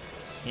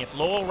 If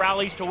Lowell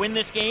rallies to win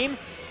this game,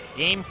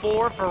 Game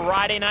 4 for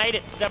Friday night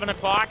at 7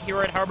 o'clock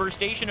here at Harbour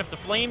Station. If the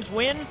Flames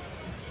win,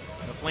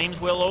 the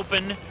Flames will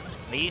open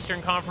the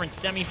Eastern Conference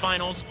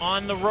semifinals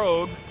on the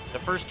road. The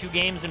first 2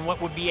 games in what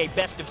would be a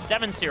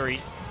best-of-7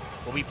 series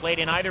will be played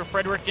in either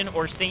Fredericton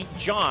or St.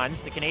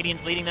 John's. The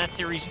Canadians leading that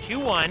series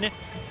 2-1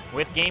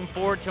 with Game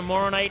 4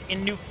 tomorrow night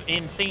in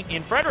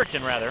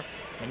Fredericton, rather.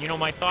 And you know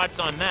my thoughts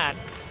on that.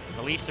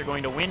 The Leafs are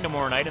going to win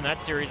tomorrow night, and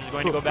that series is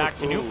going to go back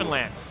to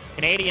Newfoundland.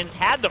 Canadians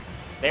had them.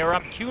 They were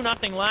up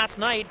 2-0 last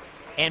night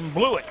and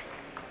blew it,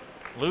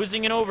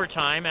 losing in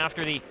overtime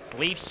after the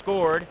Leafs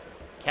scored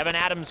Kevin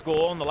Adams'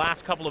 goal in the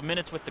last couple of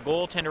minutes with the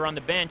goaltender on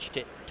the bench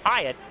to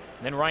tie it,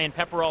 and then Ryan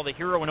Pepperall, the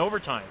hero, in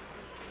overtime.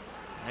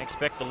 I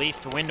expect the Leafs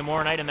to win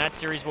tomorrow night, and that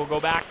series will go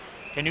back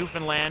to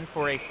Newfoundland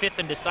for a 5th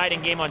and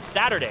deciding game on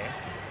Saturday.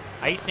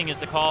 Icing is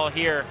the call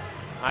here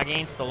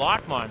against the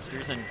Loch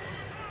Monsters, and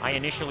I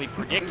initially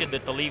predicted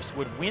that the Leafs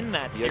would win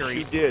that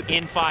series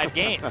in 5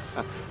 games.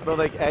 I don't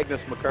think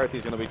Agnes McCarthy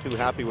is going to be too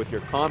happy with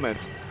your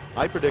comments.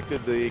 I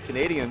predicted the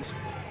Canadians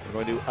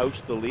were going to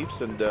oust the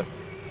Leafs, and I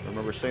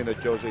remember saying that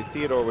Jose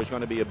Theodore was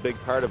going to be a big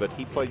part of it.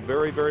 He played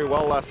very, very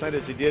well last night,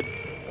 as he did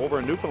over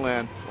in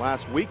Newfoundland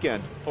last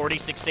weekend.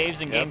 46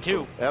 saves in Game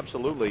 2.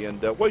 Absolutely,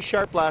 and was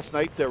sharp last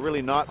night.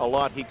 Really not a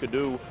lot he could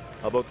do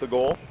about the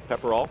goal.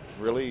 Pepperall,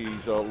 really,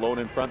 he's alone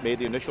in front, made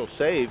the initial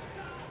save,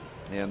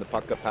 and the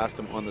puck got past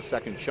him on the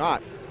second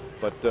shot.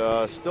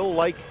 But still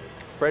like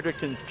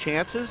Fredericton's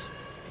chances,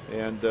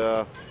 and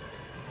I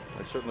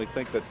certainly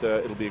think that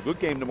it'll be a good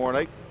game tomorrow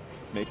night.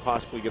 May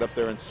possibly get up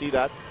there and see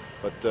that,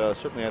 but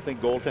certainly I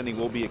think goaltending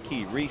will be a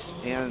key. Reese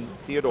and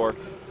Theodore,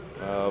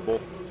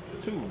 both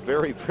two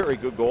very, very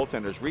good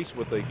goaltenders. Reese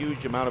with a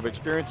huge amount of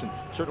experience, and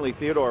certainly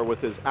Theodore with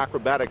his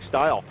acrobatic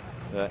style.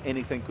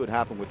 Anything could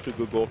happen with two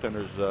good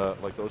goaltenders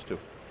like those two.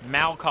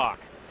 Malcock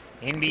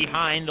in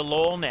behind the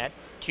Lowell net.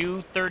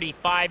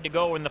 2:35 to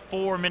go in the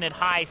 4-minute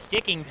high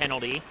sticking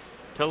penalty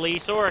to Lee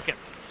Sorokin.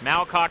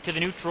 Malcock to the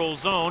neutral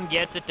zone,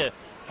 gets it to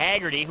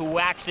Haggerty, who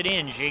whacks it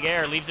in.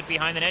 Giguère leaves it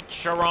behind the net.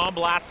 Charon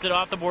blasts it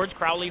off the boards.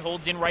 Crowley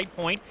holds in right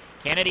point.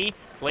 Kennedy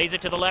plays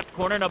it to the left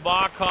corner.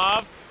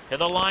 Nabokov to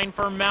the line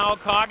for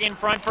Malcock, in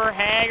front for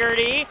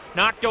Haggerty.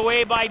 Knocked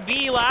away by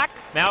Belak.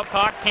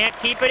 Malcock can't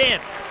keep it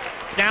in.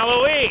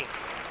 Saint-Louis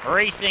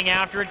racing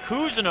after it.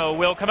 Cousineau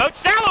will come out.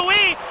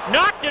 Saint-Louis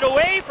knocked it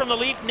away from the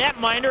Leaf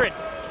netminder. It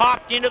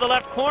popped into the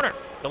left corner.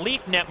 The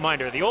Leaf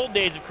netminder, the old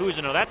days of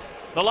Cousineau. That's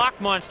the Loch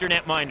Monster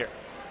netminder.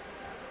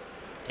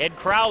 Ed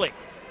Crowley,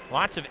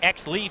 lots of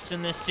ex-Leafs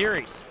in this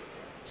series,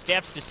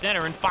 steps to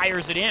center and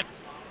fires it in.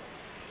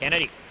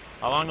 Kennedy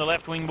along the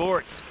left wing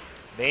boards.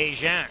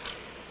 Bejean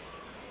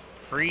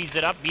frees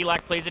it up.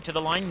 Belak plays it to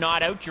the line,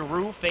 not out.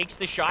 Giroux fakes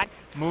the shot,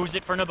 moves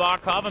it for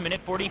Nabokov.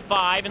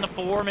 1:45 in the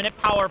 4-minute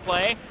power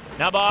play.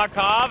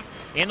 Nabokov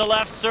in the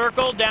left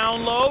circle,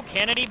 down low.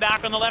 Kennedy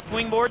back on the left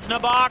wing boards.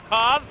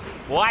 Nabokov,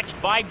 watched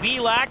by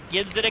Belak,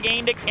 gives it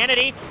again to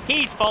Kennedy.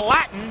 He's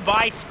flattened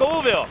by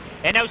Scoville.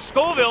 And now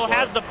Scoville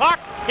has the puck.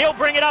 He'll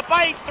bring it up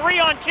ice.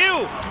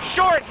 3-on-2.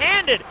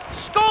 Short-handed.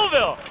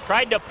 Scoville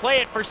tried to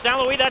play it for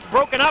Saint-Louis. That's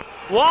broken up.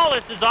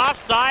 Wallace is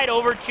offside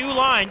over 2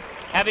 lines,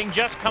 having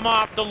just come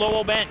off the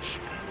Lowell bench.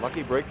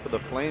 Lucky break for the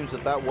Flames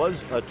that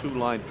was a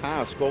 2-line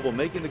pass. Scoville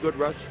making the good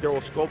rush.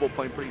 Darryl Scoville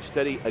playing pretty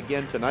steady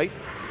again tonight.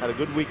 Had a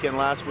good weekend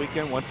last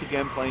weekend. Once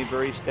again playing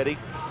very steady.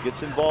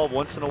 Gets involved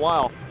once in a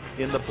while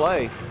in the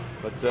play.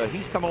 But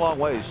he's come a long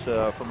ways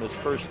from his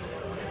first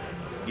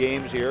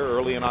games here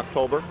early in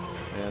October.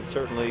 And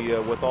certainly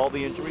with all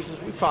the injuries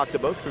as we've talked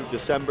about through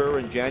December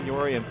and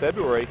January and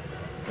February,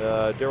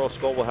 Darryl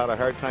Scoville had a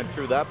hard time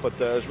through that, but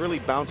has really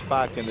bounced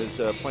back and is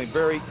playing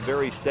very,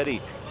 very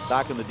steady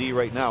back in the D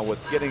right now, with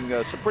getting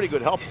some pretty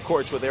good help, of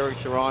course, with Eric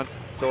Charon,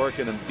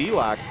 Sorokin, and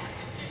Belak.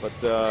 But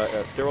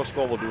Darryl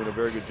Scoville doing a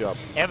very good job.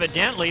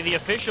 Evidently, the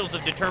officials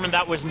have determined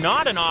that was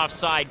not an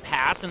offside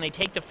pass, and they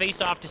take the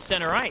face-off to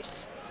center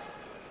ice.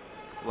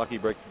 Lucky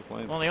break for the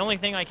Flames. Well, the only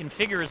thing I can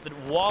figure is that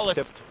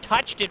Wallace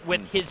touched it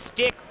with his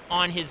stick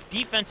on his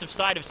defensive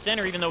side of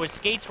center, even though his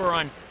skates were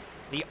on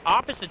the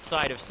opposite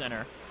side of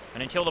center.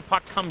 And until the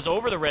puck comes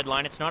over the red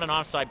line, it's not an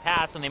offside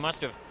pass, and they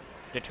must have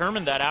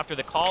determined that after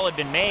the call had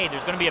been made.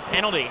 There's going to be a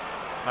penalty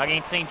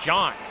against St.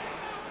 John.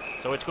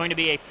 So it's going to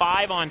be a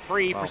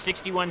 5-on-3 for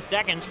 61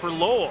 seconds for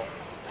Lowell.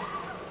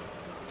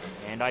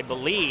 And I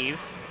believe,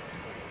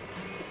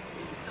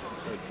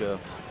 I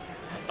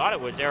thought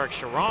it was Eric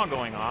Charon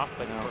going off,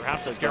 but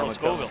perhaps it's Darryl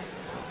Scoville.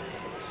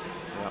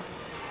 Yeah.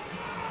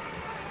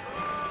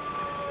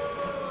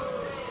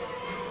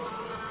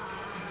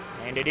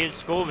 And it is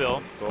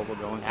Scoville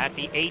going at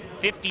the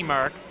 8:50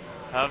 mark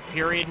of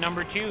period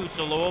number 2.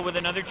 So Lowell with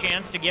another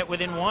chance to get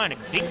within 1. A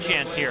big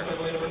chance here.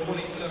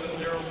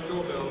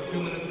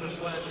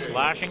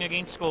 Slashing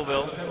against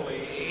Scoville.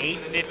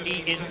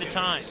 8:50 is the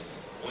time.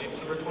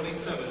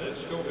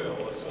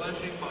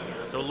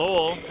 So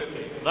Lowell,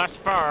 thus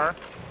far,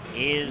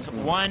 is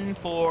 1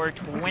 for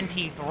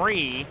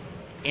 23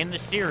 in the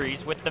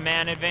series with the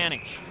man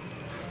advantage.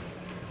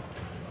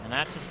 And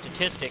that's a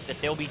statistic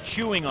that they'll be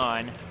chewing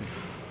on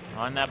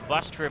that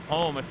bus trip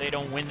home if they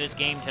don't win this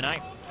game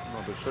tonight.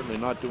 Well, they're certainly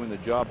not doing the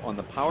job on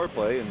the power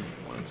play, and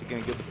once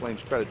again give the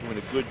Flames credit, doing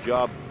a good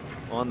job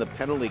on the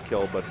penalty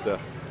kill, but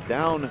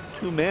down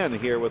 2 men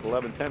here with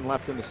 11:10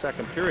 left in the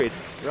second period.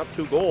 They're up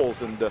 2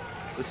 goals, and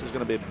this is going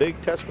to be a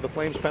big test for the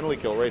Flames penalty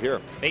kill right here.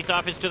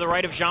 Face-off is to the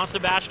right of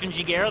Jean-Sebastien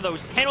Giguère.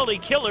 Those penalty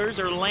killers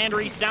are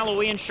Landry,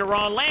 Saloui, and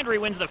Chiron. Landry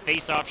wins the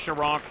face-off.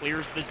 Chiron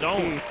clears the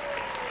zone.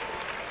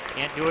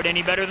 Can't do it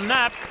any better than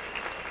that.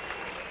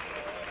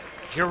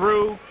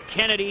 Giroux,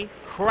 Kennedy,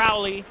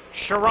 Crowley,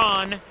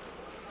 Chiron,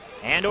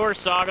 and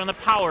Orsog on the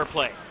power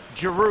play.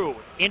 Giroux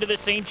into the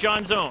St.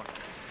 John zone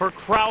for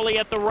Crowley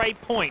at the right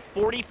point.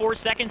 44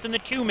 seconds in the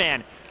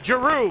 2-man.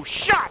 Giroux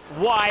shot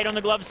wide on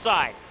the glove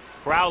side.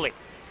 Crowley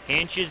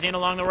inches in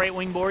along the right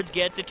wing boards,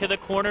 gets it to the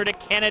corner to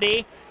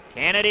Kennedy.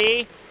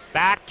 Kennedy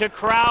back to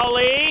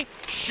Crowley.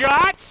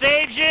 Shot,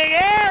 save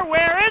Giguère.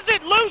 Where is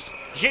it? Loose.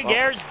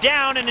 Giguère's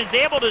down and is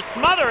able to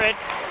smother it.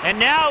 And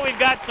now we've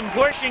got some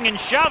pushing and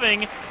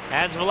shoving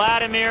as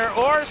Vladimir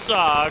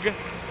Orsog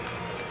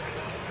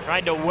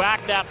tried to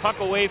whack that puck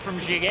away from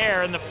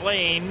Giguère, and the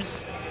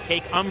Flames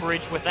take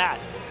umbrage with that.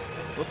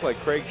 Looked like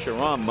Craig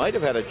Chiron might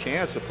have had a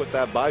chance to put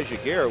that by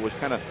Giguère. It was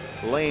kind of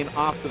laying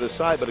off to the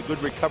side, but a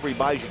good recovery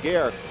by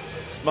Giguère,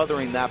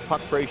 smothering that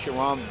puck. Craig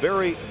Chiron,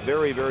 very,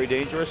 very, very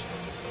dangerous.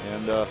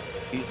 And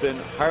he's been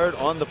hard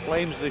on the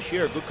Flames this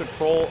year. Good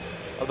control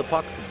of the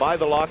puck by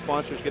the Loch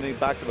Monsters, getting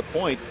back to the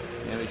point.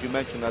 And as you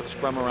mentioned, that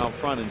scrum around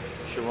front, and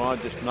Chiron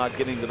just not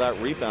getting to that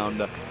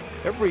rebound.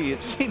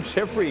 It seems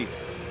every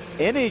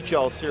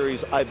NHL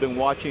series I've been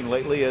watching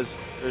lately, as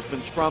there's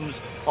been scrums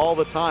all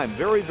the time.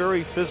 Very,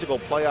 very physical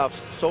playoffs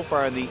so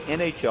far in the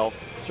NHL.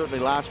 Certainly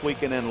last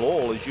weekend in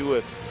Lowell, as you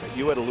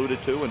had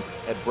alluded to, and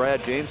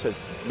Brad James has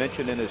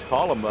mentioned in his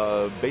column,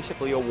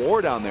 basically a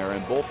war down there,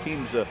 and both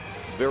teams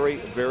very,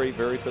 very,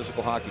 very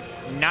physical hockey.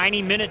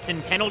 90 minutes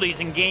in penalties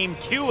in Game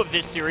 2 of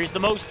this series, the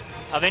most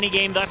of any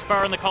game thus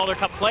far in the Calder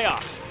Cup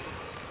playoffs.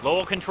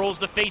 Lowell controls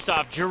the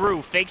faceoff.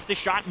 Giroux fakes the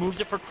shot,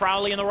 moves it for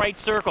Crowley in the right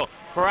circle.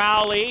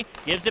 Crowley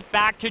gives it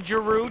back to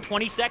Giroux.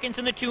 20 seconds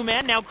in the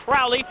 2-man. Now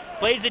Crowley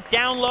plays it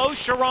down low.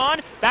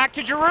 Chiron back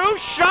to Giroux.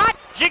 Shot.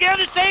 Giguère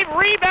the save.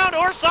 Rebound.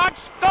 Orsog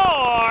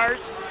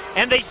scores.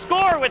 And they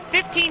score with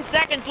 15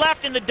 seconds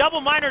left in the double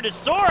minor to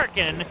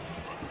Sorokin.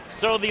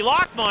 So the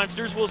Loch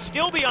Monsters will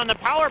still be on the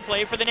power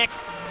play for the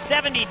next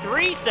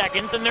 73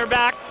 seconds, and they're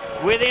back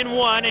within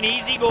 1. An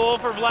easy goal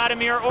for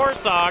Vladimir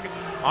Orsog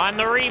on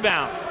the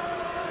rebound.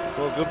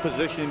 Well, good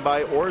positioning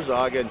by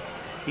Orsog, and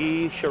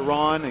he,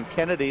 Chiron, and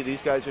Kennedy,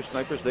 these guys are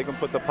snipers. They can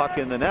put the puck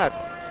in the net,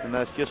 and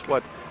that's just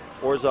what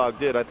Orsog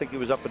did. I think he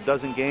was up a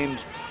dozen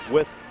games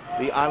with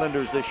the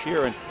Islanders this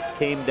year and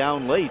came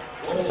down late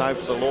in time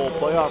for the Lowell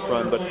playoff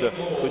run, but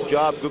good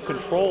job, good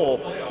control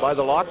by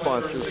the Loch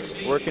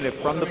Monsters, working it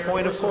from the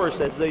point, of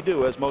course, as they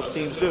do, as most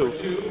teams do,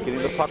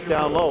 getting the puck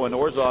down low, and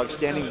Orsog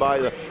standing by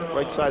the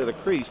right side of the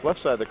crease, left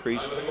side of the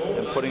crease,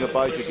 and putting it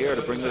by Giguère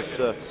to bring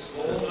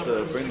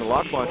bring the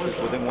Loch Monsters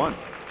within 1.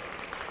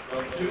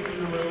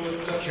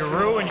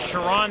 Giroux and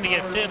Chiron the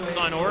assists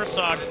on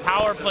Orsog's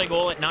power play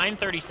goal at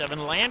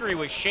 9:37. Landry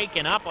was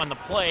shaken up on the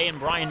play, and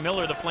Brian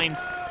Miller, the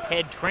Flames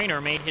head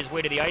trainer, made his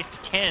way to the ice to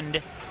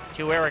tend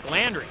to Eric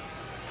Landry.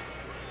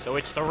 So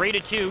it's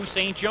 3-2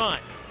 St. John.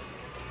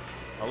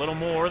 A little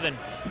more than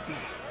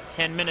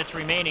 10 minutes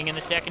remaining in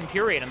the second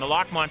period, and the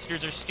Loch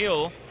Monsters are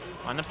still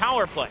on the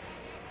power play.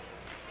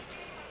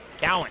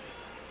 Cowan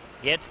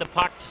gets the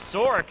puck to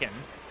Sorokin.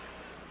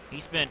 He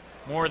spent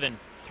more than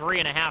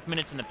 3.5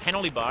 minutes in the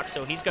penalty box,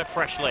 so he's got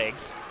fresh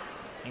legs.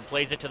 He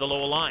plays it to the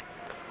Lowell line.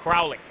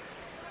 Crowley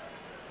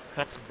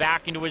cuts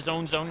back into his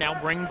own zone, now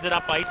brings it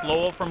up ice.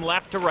 Lowell from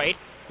left to right.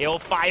 He'll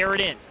fire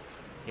it in.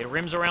 It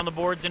rims around the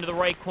boards into the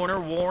right corner.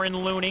 Warren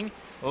Looning.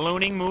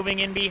 Looning moving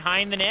in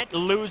behind the net.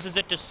 Loses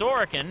it to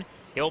Sorokin.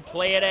 He'll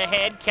play it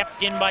ahead.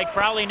 Kept in by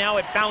Crowley. Now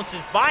it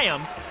bounces by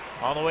him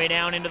all the way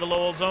down into the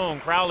Lowell zone.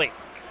 Crowley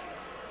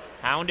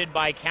hounded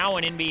by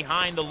Cowan in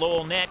behind the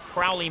Lowell net.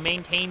 Crowley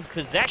maintains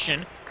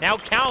possession. Now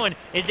Cowan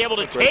is able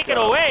to take it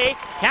away.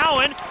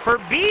 Cowan for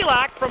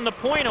Belak from the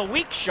point, a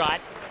weak shot.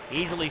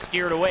 Easily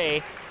steered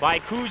away by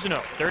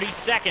Cousineau. 30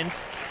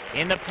 seconds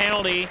in the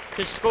penalty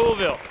to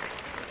Scoville.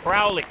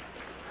 Crowley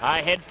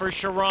ahead for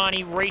Chiron.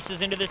 He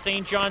races into the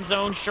St. John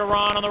zone.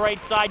 Chiron on the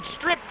right side,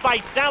 stripped by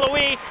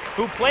Saloui,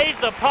 who plays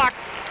the puck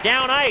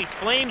down ice.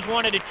 Flames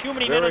wanted a too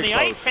many men on the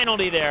ice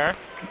penalty there,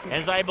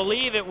 as I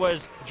believe it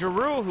was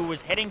Giroux who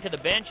was heading to the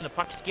bench, and the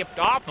puck skipped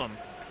off him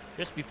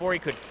just before he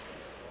could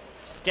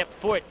step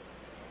foot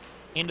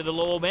into the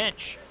Lowell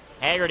bench.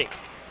 Haggerty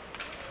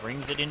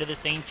brings it into the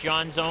St.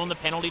 John zone. The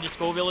penalty to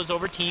Scoville is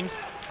over. Teams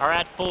are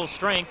at full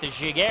strength as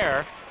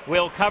Giguère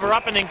will cover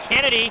up, and then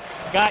Kennedy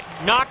got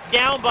knocked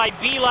down by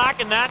Belak,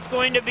 and that's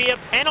going to be a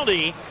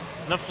penalty.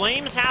 And the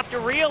Flames have to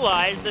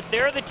realize that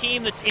they're the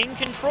team that's in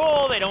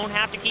control. They don't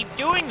have to keep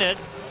doing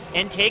this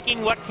and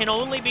taking what can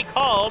only be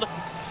called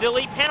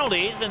silly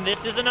penalties, and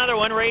this is another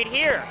one right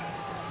here.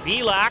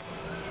 Belak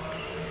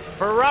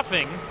for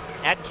roughing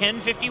at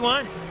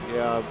 10:51.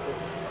 Yeah,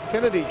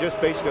 Kennedy just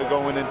basically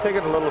going and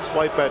taking a little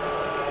swipe at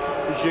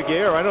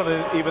Giguère. I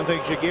don't even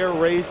think Giguère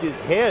raised his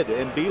head,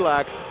 and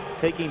Belak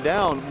taking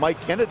down Mike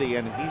Kennedy,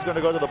 and he's going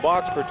to go to the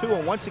box for 2.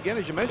 And once again,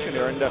 as you mentioned,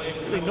 Aaron,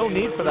 really no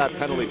need for that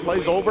penalty.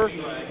 Plays over,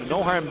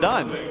 no harm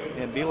done,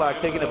 and Belak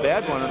taking a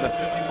bad one, and the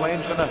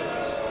Flames going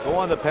to go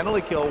on the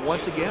penalty kill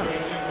once again.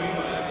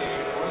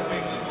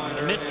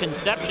 The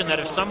misconception that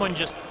if someone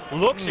just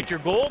looks at your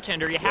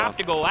goaltender, you have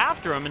to go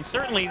after him, and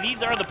certainly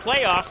these are the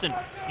playoffs, and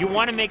you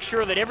want to make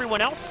sure that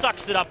everyone else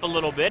sucks it up a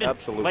little bit. And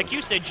absolutely. Like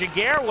you said,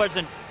 Jaguar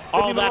wasn't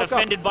all that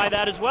offended by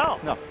that as well.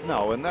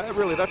 No, and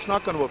that's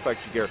not going to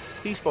affect Jaguar.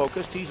 He's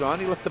focused, he's on,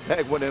 he let the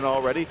bag one in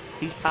already,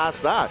 he's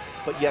past that.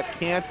 But you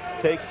can't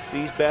take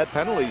these bad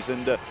penalties,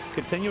 and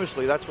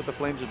continuously that's what the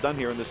Flames have done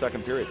here in the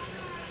second period.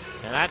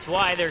 And that's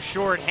why they're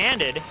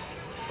short-handed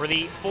for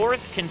the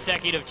 4th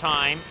consecutive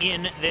time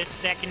in this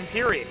second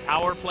period.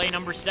 Power play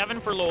number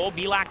 7 for Lowell.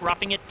 Belak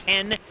roughing it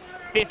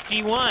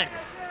 10:51.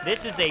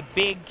 This is a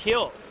big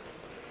kill,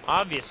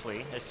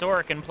 obviously, as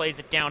Sorokin plays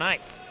it down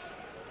ice.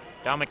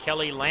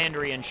 Kelly,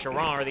 Landry, and Charon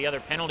are the other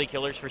penalty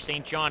killers for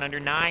St. John.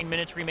 Under 9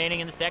 minutes remaining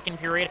in the second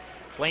period.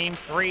 Flames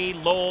 3,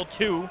 Lowell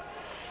 2.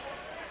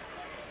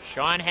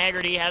 Sean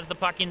Haggerty has the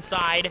puck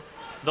inside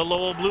the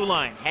Lowell blue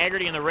line.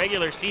 Haggerty in the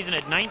regular season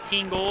had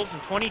 19 goals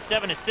and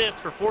 27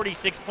 assists for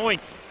 46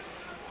 points.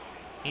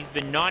 He's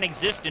been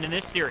non-existent in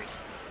this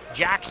series.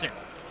 Jackson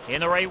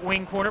in the right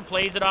wing corner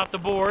plays it off the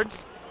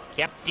boards.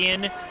 Kept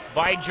in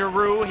by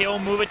Giroux. He'll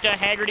move it to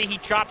Haggerty. He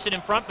chops it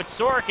in front, but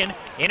Sorokin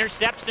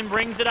intercepts and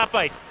brings it up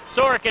ice.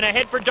 Sorokin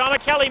ahead for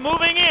Kelly,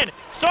 moving in.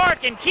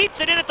 Sorokin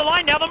keeps it in at the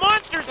line. Now the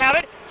Monsters have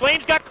it.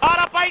 Flames got caught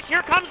up ice.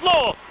 Here comes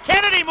Lowell.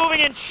 Kennedy moving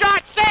in.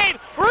 Shot, save,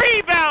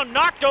 rebound,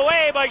 knocked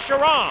away by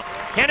Charon.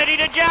 Kennedy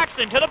to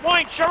Jackson, to the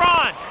point.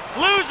 Charon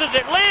loses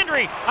it.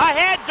 Landry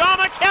ahead.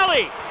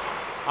 Kelly.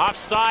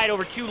 Offside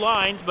over 2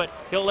 lines, but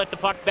he'll let the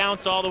puck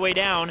bounce all the way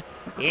down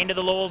into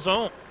the Lowell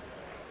zone.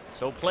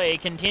 So play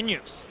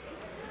continues.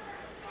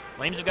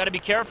 Flames have got to be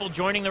careful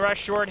joining the rush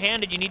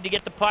short-handed. You need to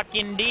get the puck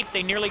in deep.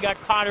 They nearly got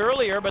caught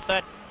earlier, but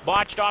that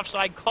botched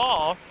offside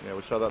call. Yeah,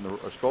 we saw that in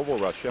the Scoville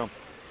rush, yeah.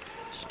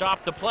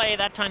 Stopped the play.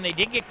 That time they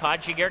did get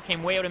caught. Jaguar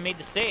came way out and made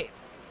the save.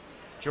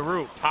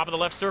 Giroux, top of the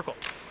left circle.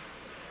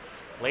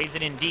 Lays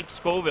it in deep.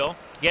 Scoville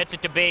gets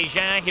it to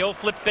Bégin. He'll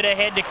flip it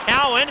ahead to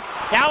Cowan.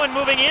 Cowan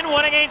moving in,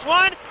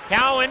 1-against-1.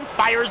 Cowan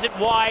fires it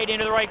wide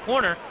into the right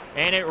corner,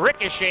 and it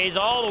ricochets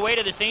all the way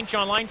to the St.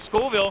 John line.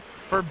 Scoville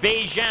for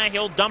Bégin.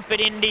 He'll dump it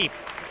in deep.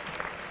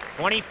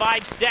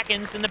 25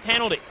 seconds in the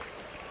penalty.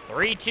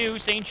 3-2,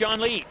 St.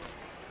 John leads.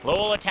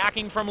 Lowell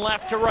attacking from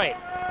left to right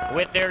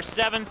with their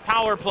 7th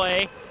power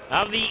play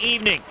of the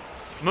evening.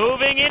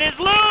 Moving in is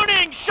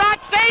Looning.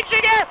 Shot, save,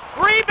 Jaguar.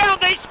 Rebound,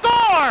 they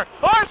score.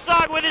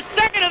 Orsog with his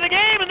 2nd of the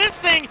game, and this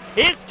thing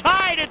is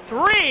tied at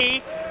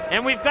 3.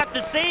 And we've got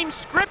the same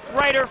script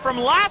writer from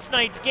last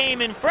night's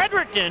game in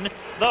Fredericton.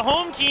 The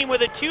home team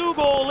with a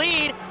 2-goal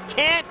lead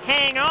can't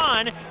hang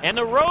on, and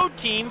the road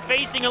team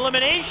facing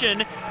elimination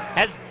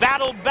has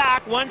battled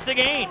back once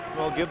again.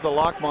 Well, give the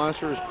Loch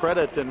Monsters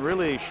credit, and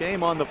really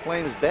shame on the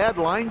Flames. Bad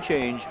line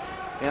change,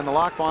 and the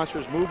Loch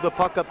Monsters move the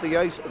puck up the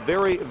ice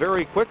very,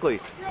 very quickly.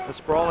 A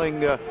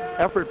sprawling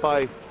effort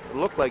by, it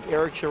looked like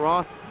Eric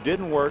Charon,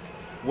 didn't work.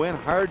 Went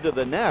hard to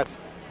the net.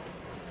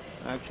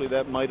 Actually,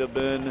 that might have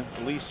been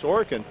Lee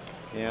Sorokin,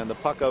 and the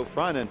puck out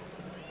front, and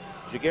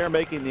Jaguar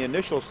making the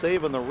initial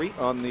save on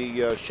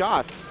the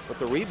shot, but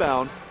the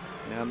rebound,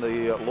 and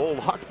the Lowell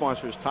Loch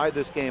Monsters tied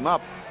this game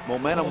up.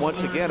 Momentum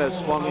once again has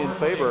swung in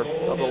favor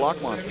of the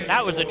Loch Monsters.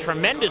 That was a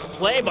tremendous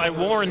play by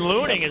Warren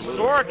Looning as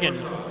Sorokin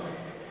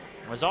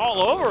was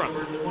all over him.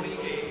 Number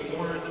 28,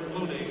 Warren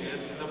Looning,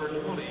 and number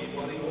 20,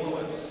 Buddy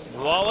Wallace.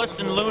 Wallace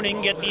and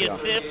Looning get the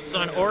assists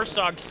on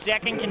Orsog's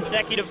 2nd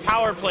consecutive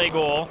power play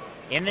goal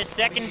in this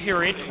second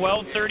period.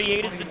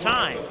 12:38 is the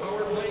time.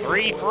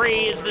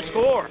 3-3 is the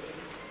score.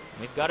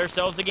 We've got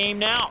ourselves a game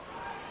now.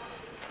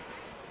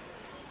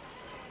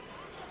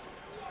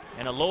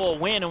 And a Lowell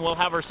win, and we'll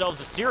have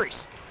ourselves a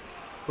series.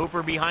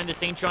 Hooper behind the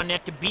St. John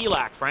net to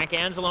Belak. Frank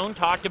Anzalone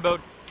talked about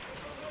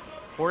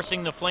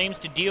forcing the Flames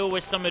to deal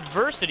with some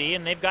adversity,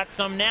 and they've got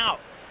some now.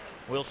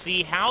 We'll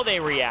see how they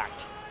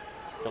react.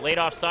 Delayed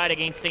offside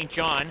against St.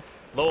 John.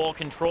 Lowell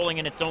controlling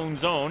in its own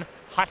zone.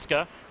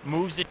 Huska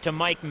moves it to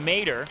Mike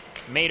Mader.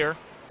 Mader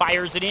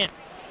fires it in.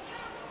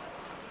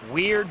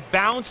 Weird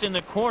bounce in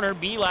the corner.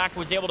 Belak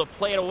was able to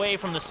play it away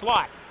from the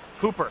slot.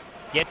 Cooper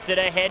gets it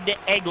ahead to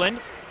Eglin.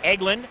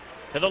 Eglin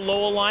to the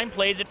Lowell line,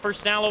 plays it for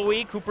St.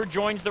 Louis. Cooper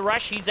joins the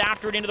rush. He's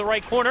after it into the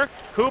right corner.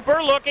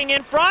 Cooper looking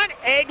in front.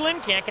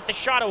 Eglin can't get the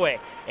shot away.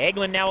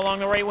 Eglin now along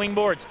the right wing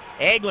boards.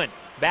 Eglin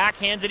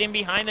backhands it in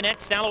behind the net.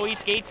 St. Louis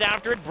skates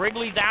after it.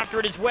 Brigley's after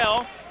it as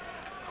well.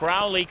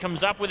 Crowley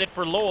comes up with it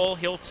for Lowell.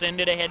 He'll send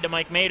it ahead to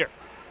Mike Mader.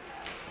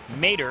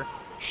 Mader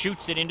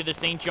shoots it into the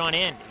St. John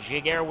end.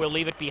 Jaguar will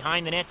leave it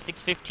behind the net.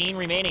 6:15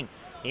 remaining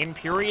in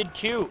period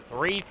 2.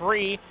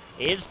 3-3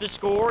 is the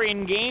score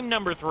in game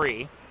number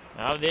 3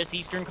 of this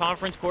Eastern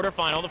Conference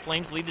quarterfinal. The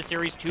Flames lead the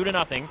series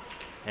 2-0,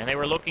 and they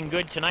were looking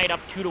good tonight,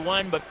 up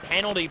 2-1, but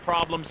penalty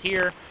problems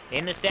here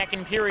in the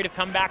second period have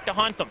come back to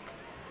haunt them.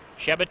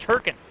 Sheba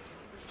Turkin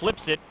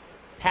flips it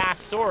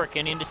past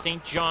Sorokin into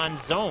St.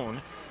 John's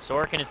zone,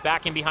 Sorokin is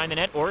back in behind the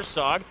net.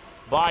 Orsog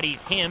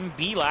bodies him.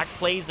 Belak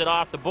plays it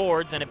off the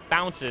boards, and it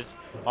bounces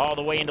all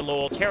the way into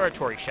Lowell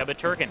territory.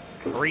 Shebeturkin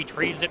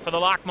retrieves it for the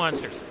Loch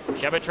Monsters.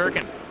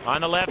 Shebeturkin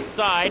on the left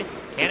side.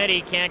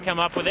 Kennedy can't come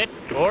up with it.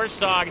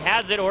 Orsog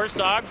has it.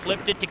 Orsog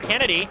flipped it to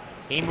Kennedy.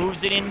 He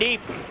moves it in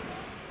deep.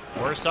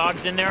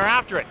 Orsog's in there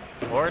after it.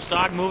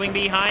 Orsog moving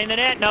behind the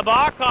net.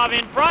 Nabokov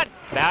in front.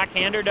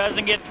 Backhander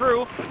doesn't get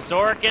through.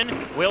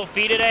 Sorokin will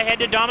feed it ahead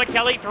to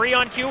Domicelli.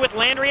 3-on-2 with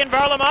Landry and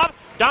Varlamov.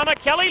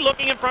 Domicelli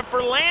looking in front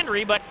for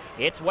Landry, but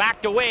it's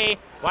whacked away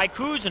by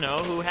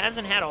Cousineau, who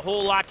hasn't had a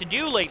whole lot to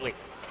do lately.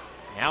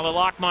 Now the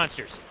Loch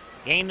Monsters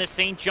gain the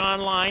St. John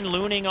line.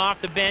 Looning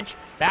off the bench.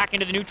 Back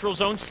into the neutral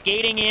zone.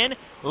 Skating in.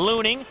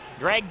 Looning.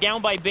 Dragged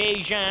down by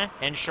Bégin,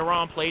 and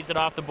Charon plays it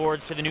off the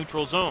boards to the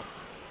neutral zone.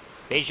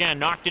 Bégin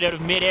knocked it out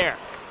of midair.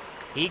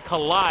 He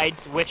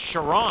collides with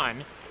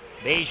Charon.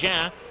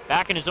 Bégin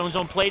back in his own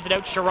zone, plays it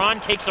out. Charon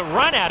takes a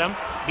run at him.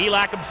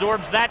 Belak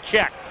absorbs that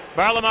check.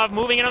 Varlamov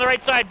moving in on the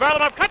right side.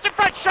 Varlamov cuts in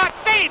front, shot,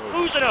 save,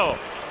 Cousineau.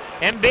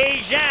 And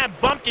Bégin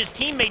bumped his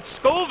teammate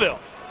Scoville.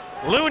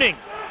 Looning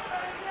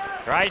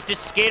tries to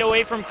skate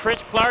away from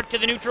Chris Clark to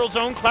the neutral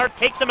zone. Clark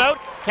takes him out.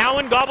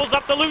 Cowan gobbles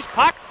up the loose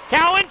puck.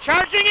 Cowan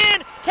charging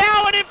in.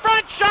 Cowan in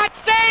front, shot,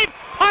 save.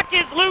 Puck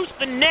is loose.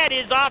 The net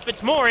is off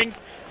its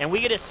moorings. And we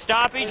get a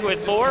stoppage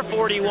with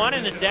 4:41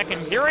 in the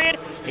second period.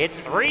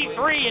 It's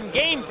 3-3 in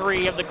Game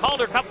 3 of the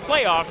Calder Cup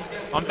playoffs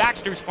on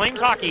Baxter's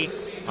Flames Hockey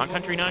on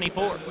Country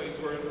 94.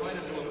 We're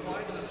invited to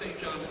apply to the St.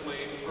 John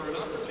Flames for an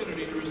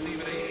opportunity to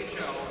receive an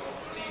AHL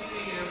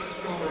CCM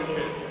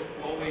scholarship.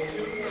 Only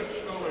 2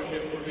 such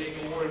scholarships were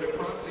being awarded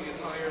across the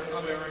entire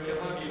American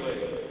Hockey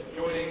League.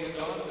 Joining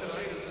Don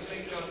tonight is the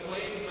St. John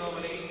Flames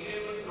nominee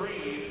Tim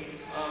Green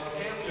of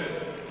Hampton.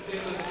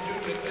 Tim is a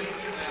student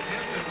at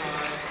Hampton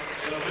High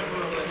and a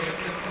member of the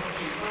Hampton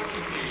Huskies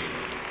hockey team.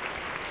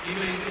 He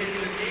maintained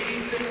an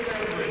 86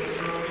 average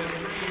throughout his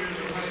 3 years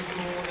of high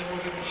school and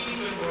was a key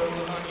member of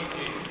the hockey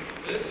team.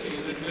 This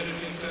season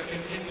finishing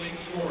second in league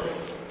scoring.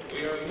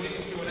 We are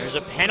pleased to announce There's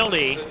a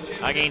penalty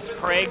against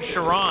Craig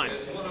Charon.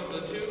 one of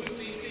the 2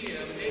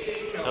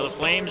 CCM AHL. So the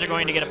Flames are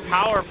going to get a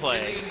power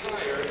play.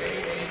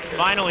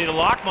 Finally, the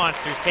Loch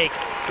Monsters take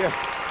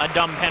a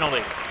dumb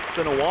penalty. It's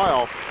been a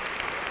while.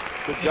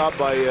 Good job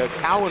by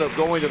Cowan of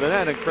going to the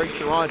net and Craig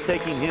Charon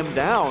taking him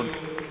down.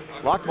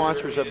 Loch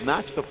Monsters have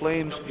matched the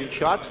Flames in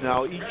shots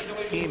now. Each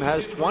team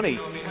has 20.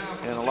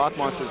 And the Loch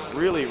Monsters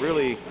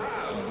really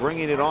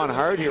bringing it on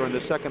hard here in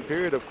the second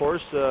period, of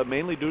course,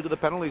 mainly due to the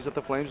penalties that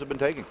the Flames have been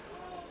taking.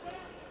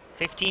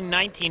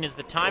 15:19 is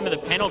the time of the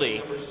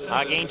penalty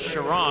against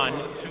Charon.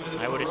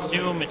 I would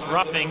assume it's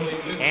roughing,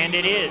 and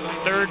it is.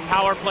 Third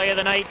power play of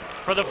the night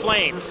for the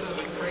Flames.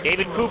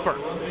 David Cooper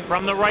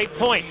from the right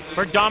point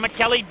for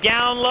Domicelli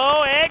down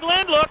low.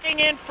 Eglin looking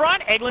in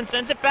front. Eglin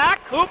sends it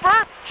back.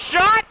 Cooper,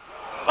 shot.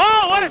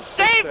 Oh, what a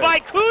save by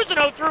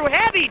Cousineau through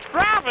heavy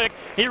traffic.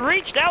 He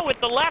reached out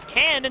with the left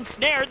hand and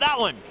snared that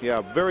one.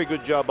 Yeah, very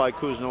good job by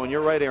Cousineau. And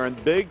you're right, Aaron.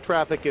 Big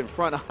traffic in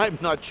front. I'm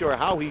not sure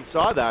how he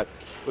saw that,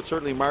 but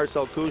certainly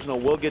Marcel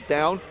Cousineau will get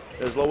down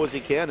as low as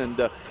he can.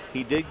 And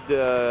he did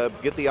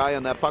get the eye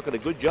on that puck. And a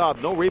good job.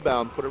 No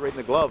rebound. Put it right in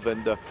the glove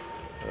and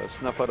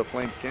snuff out a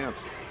Flames chance.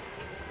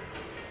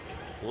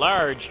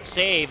 Large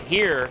save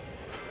here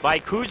by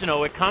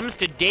Cousineau. It comes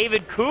to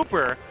David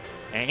Cooper,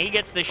 and he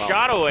gets the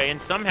shot away,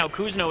 and somehow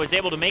Cousineau is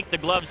able to make the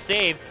glove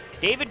save.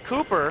 David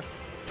Cooper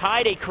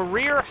tied a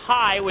career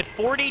high with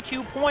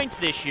 42 points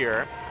this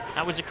year.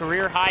 That was a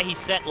career high he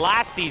set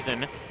last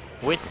season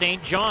with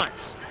St.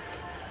 John's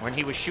when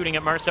he was shooting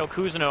at Marcel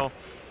Cousineau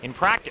in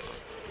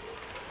practice.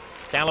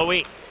 St.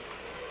 Louis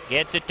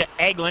gets it to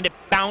Eglin. It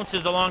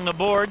bounces along the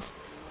boards,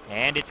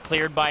 and it's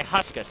cleared by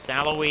Huska.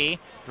 St. Louis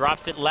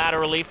drops it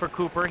laterally for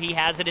Cooper. He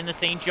has it in the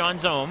St. John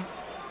zone.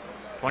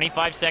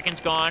 25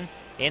 seconds gone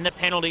in the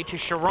penalty to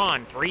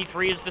Charon.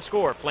 3-3 is the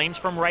score. Flames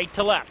from right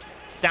to left.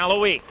 St.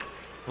 Louis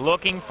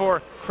looking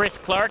for Chris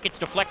Clark. It's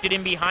deflected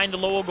in behind the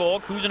Lowell goal.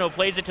 Cousineau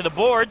plays it to the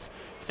boards.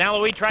 St.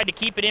 Louis tried to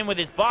keep it in with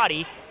his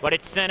body, but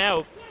it's sent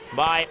out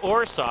by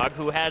Orsog,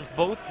 who has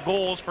both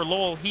goals for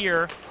Lowell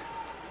here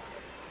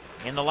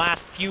in the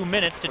last few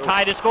minutes to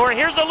tie the score.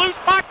 Here's a loose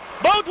puck.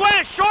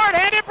 Baudouin,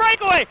 short-handed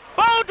breakaway.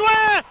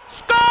 Baudouin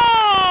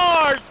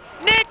scores!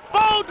 Nick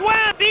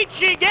Baudouin beats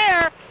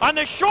Giguère on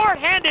the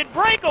short-handed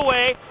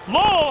breakaway.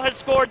 Lowell has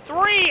scored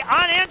 3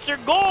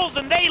 unanswered goals,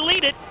 and they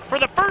lead it for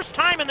the first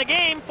time in the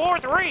game,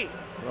 4-3.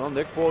 Well,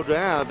 Nick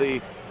Baudouin,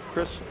 the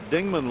Chris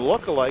Dingman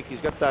look-alike.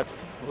 He's got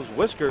those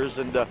whiskers,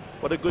 and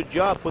what a good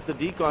job. Put the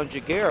deke on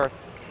Giguère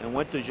and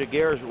went to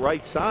Giguère's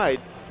right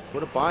side.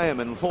 Put it by him,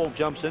 and Lowell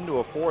jumps into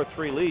a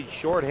 4-3 lead.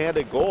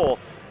 Short-handed goal.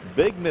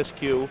 Big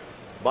miscue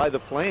by the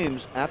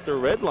Flames at their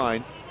red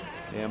line.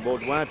 And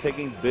Baudouin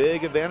taking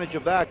big advantage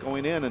of that,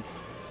 going in and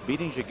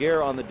beating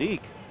Giguère on the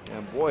deke.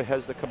 And boy,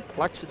 has the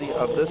complexity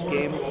of this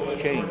game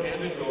changed.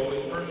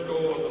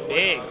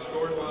 Big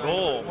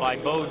goal by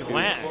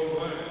Baudouin.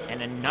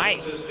 And a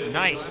nice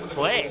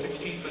play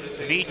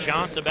to beat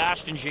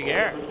Jean-Sébastien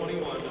Giguère.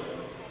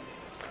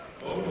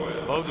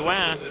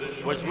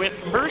 Baudouin was with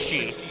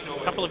Hershey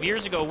a couple of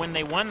years ago when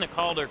they won the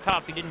Calder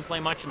Cup. He didn't play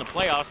much in the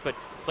playoffs, but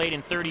played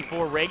in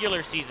 34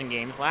 regular season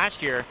games.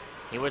 Last year,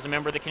 he was a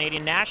member of the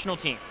Canadian national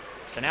team.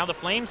 So now the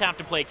Flames have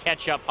to play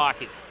catch-up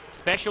hockey.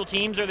 Special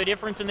teams are the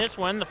difference in this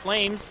one. The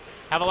Flames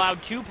have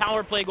allowed 2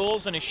 power play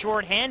goals and a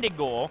short-handed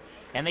goal,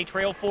 and they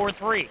trail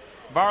 4-3.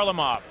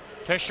 Varlamov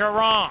to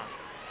Sharon.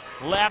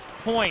 Left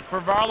point for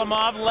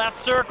Varlamov, left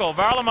circle.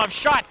 Varlamov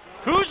shot.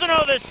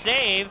 Cousineau the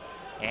save,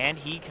 and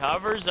he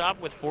covers up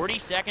with 40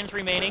 seconds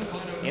remaining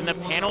in the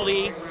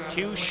penalty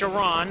to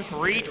Sharon.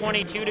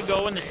 3:22 to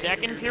go in the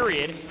second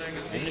period,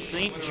 and the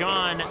St.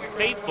 John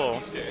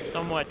faithful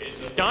somewhat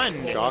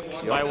stunned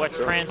by what's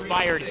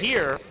transpired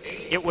here.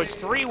 It was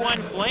 3-1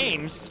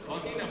 Flames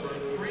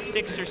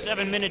 6 or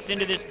 7 minutes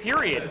into this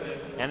period,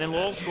 and then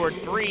Lowell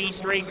scored 3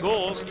 straight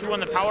goals, 2 on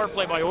the power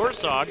play by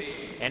Orsog,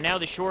 and now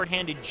the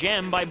short-handed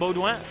gem by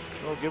Baudouin.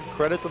 Well, give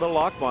credit to the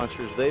Loch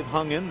Monsters. They've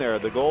hung in there.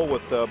 The goal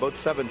with about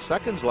 7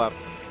 seconds left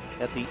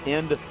at the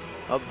end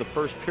of the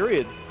first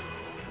period.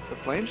 The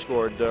Flames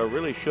scored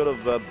really should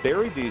have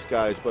buried these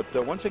guys, but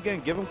once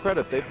again, give them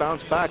credit. They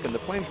bounced back, and the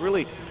Flames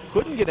really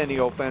couldn't get any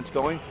offense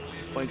going.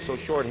 Playing so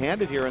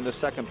short-handed here in the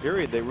second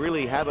period, they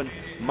really haven't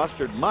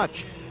mustered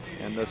much,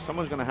 and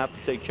someone's going to have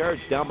to take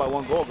charge. Down by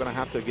 1 goal, going to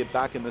have to get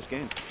back in this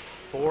game.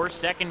 4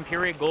 second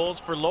period goals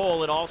for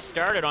Lowell. It all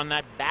started on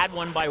that bad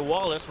one by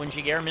Wallace when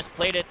Giguère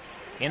misplayed it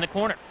in the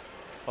corner.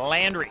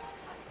 Landry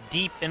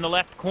deep in the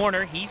left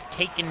corner. He's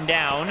taken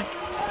down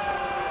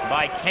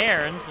by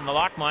Cairns, and the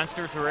Loch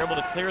Monsters were able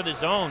to clear the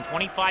zone.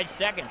 25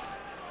 seconds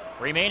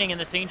remaining in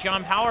the St.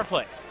 John power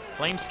play.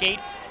 Flames skate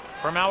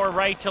from our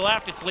right to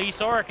left. It's Lee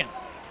Sorokin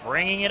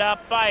bringing it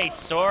up ice.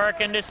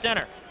 Sorokin to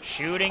center,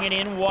 shooting it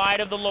in wide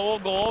of the Lowell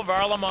goal.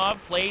 Varlamov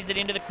plays it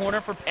into the corner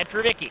for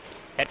Petrovicki.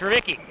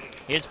 Petrovicki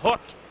is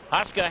hooked.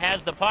 Huska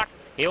has the puck.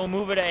 He'll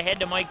move it ahead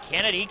to Mike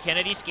Kennedy.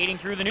 Kennedy skating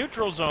through the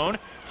neutral zone,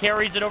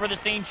 carries it over the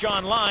St.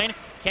 John line.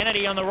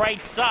 Kennedy on the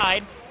right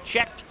side,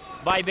 checked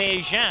by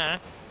Bégin,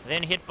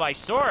 then hit by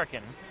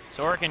Sorokin.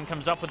 Sorokin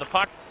comes up with the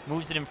puck,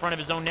 moves it in front of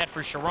his own net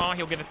for Charon.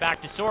 He'll give it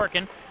back to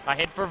Sorokin.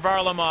 Ahead for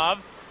Varlamov.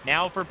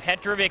 Now for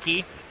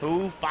Petrovicki,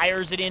 who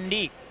fires it in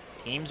deep.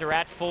 Teams are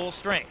at full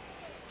strength.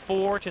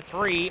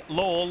 4-3,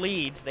 Lowell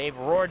leads. They've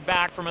roared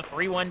back from a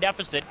 3-1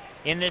 deficit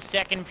in this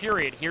second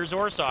period. Here's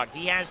Orsog.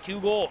 He has 2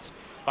 goals.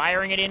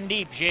 Firing it in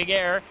deep.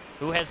 Giguère,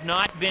 who has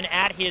not been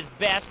at his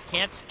best,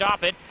 can't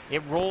stop it.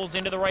 It rolls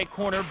into the right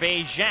corner.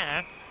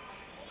 Bégin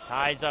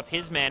ties up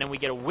his man, and we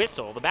get a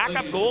whistle. The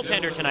backup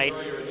goaltender tonight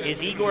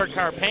is Igor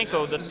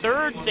Karpenko. The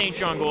third St.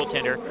 John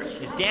goaltender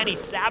is Danny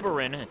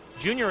Sabarin,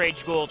 junior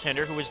age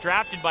goaltender, who was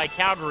drafted by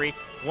Calgary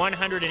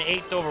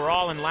 108th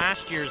overall in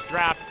last year's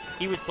draft.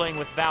 He was playing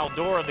with Val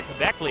d'Or of the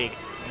Quebec League.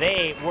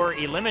 They were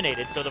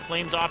eliminated, so the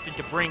Flames opted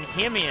to bring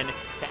him in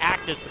to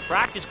act as the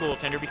practice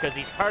goaltender because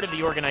he's part of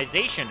the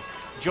organization.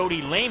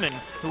 Jody Lehman,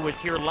 who was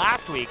here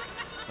last week,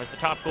 was the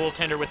top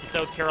goaltender with the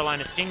South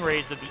Carolina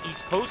Stingrays of the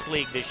East Coast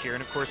League this year.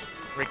 And of course,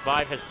 Rick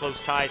Vive has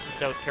close ties to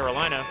South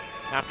Carolina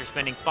after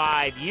spending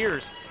 5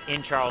 years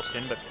in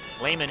Charleston. But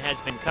Lehman has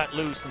been cut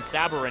loose, and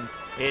Sabarin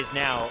is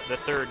now the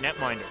third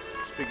netminder.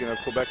 Speaking of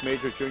Quebec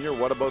Major Junior,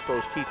 what about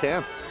those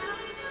T10?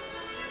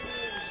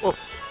 Oh.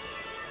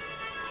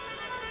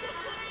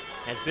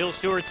 As Bill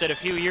Stewart said a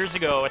few years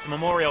ago at the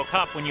Memorial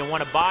Cup, when you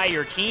want to buy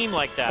your team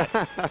like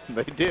that,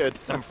 they did.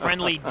 Some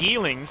friendly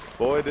dealings.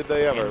 Boy, did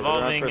they ever.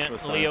 Involving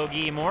Leo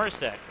Guy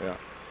Morissette. Yeah.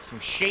 Some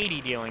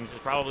shady dealings is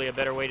probably a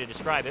better way to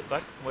describe it,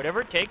 but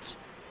whatever it takes,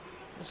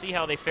 we'll see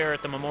how they fare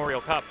at the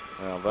Memorial Cup.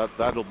 Well,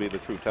 that'll be the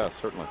true test,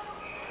 certainly.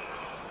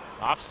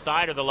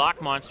 Offside of the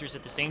Loch Monsters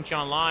at the St.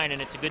 John line,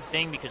 and it's a good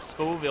thing because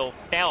Scoville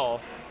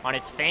fell on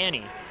his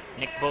fanny.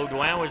 Nick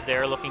Baudouin was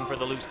there looking for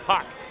the loose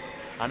puck.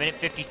 A minute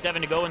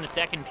 57 to go in the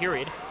second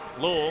period.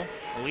 Lowell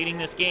leading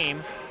this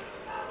game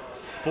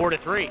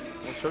 4-3.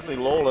 Well, certainly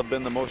Lowell have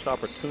been the most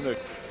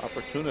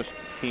opportunist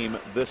team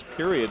this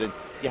period, and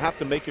you have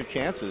to make your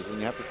chances, and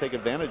you have to take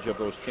advantage of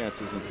those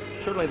chances, and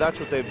certainly that's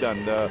what they've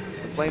done. The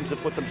Flames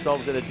have put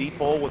themselves in a deep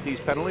hole with these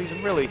penalties,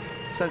 and really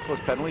senseless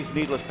penalties,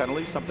 needless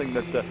penalties, something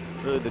that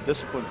really the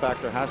discipline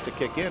factor has to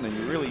kick in, and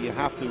you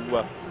have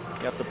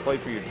to play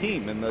for your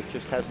team, and that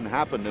just hasn't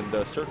happened.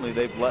 And certainly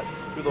they've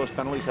through those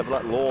penalties, have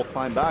let Lowell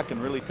climb back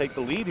and really take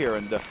the lead here,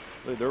 and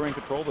they're in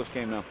control of this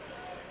game now.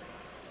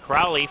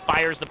 Crowley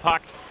fires the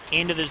puck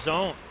into the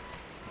zone.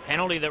 The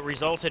penalty that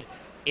resulted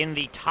in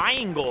the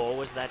tying goal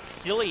was that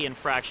silly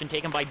infraction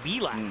taken by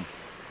Belak.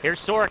 Here's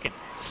Sorokin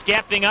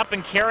stepping up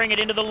and carrying it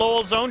into the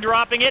Lowell zone,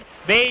 dropping it.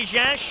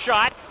 Bégin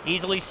shot,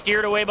 easily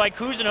steered away by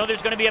Cousineau.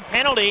 There's going to be a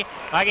penalty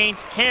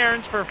against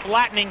Cairns for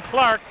flattening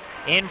Clark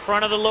in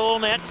front of the Lowell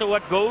net, so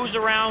what goes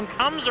around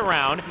comes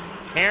around.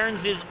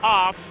 Cairns is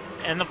off,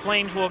 and the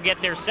Flames will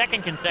get their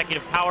second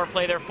consecutive power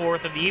play, their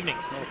 4th of the evening.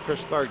 Well,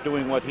 Chris Clark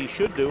doing what he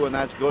should do, and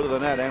that's go to the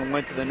net, and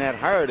went to the net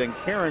hard, and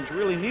Cairns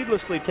really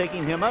needlessly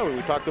taking him out.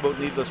 We talked about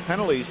needless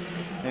penalties,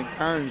 and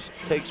Cairns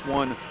takes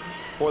one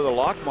for the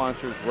Loch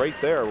Monsters right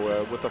there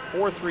with a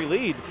 4-3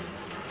 lead.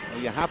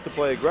 You have to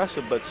play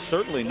aggressive, but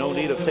certainly no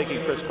need of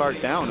taking Chris Clark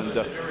down, and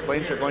the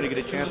Flames are going to get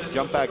a chance to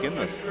jump back in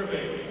this.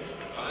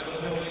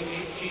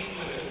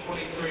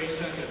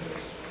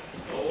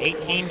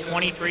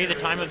 18:23, the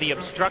time of the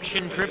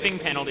obstruction tripping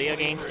penalty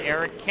against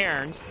Eric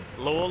Cairns.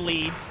 Lowell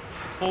leads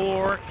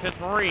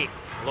 4-3.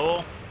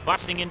 Lowell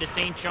busing into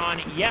St.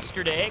 John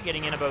yesterday,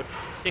 getting in about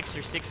 6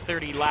 or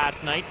 6:30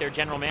 last night. Their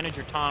general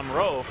manager, Tom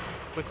Rowe,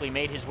 quickly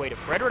made his way to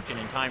Fredericton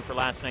in time for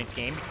last night's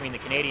game between the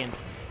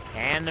Canadians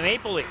and the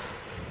Maple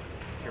Leafs.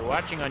 If you're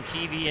watching on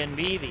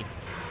TVNB, the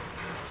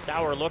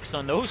sour looks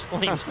on those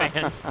Flames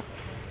fans,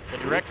 the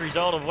direct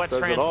result of what's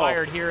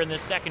transpired here in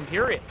this second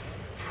period.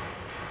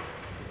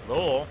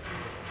 Lowell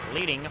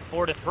leading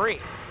 4-3.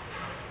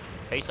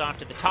 Face off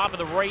to the top of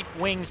the right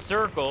wing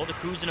circle to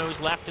Cousineau's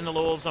left in the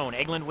Lowell zone.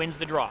 Eglund wins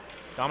the draw.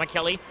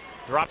 Domicelli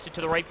drops it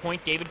to the right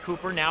point. David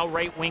Cooper now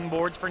right wing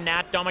boards for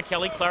Nat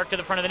Domicelli. Clark to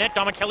the front of the net.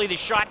 Domicelli, the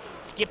shot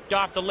skipped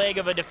off the leg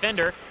of a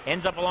defender.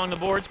 Ends up along the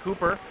boards.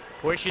 Cooper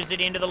pushes it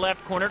into the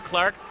left corner.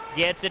 Clark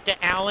gets it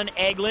to Alan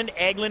Eglund.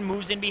 Eglund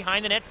moves in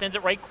behind the net. Sends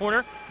it right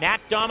corner. Nat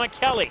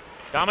Domicelli.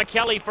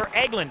 Domicelli for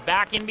Eglund.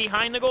 Back in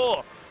behind the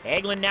goal.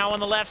 Eglund now on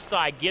the left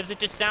side. Gives it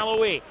to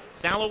Saint-Louis.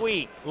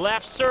 Saint-Louis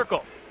left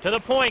circle. To the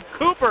point.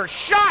 Cooper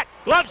shot.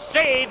 Glove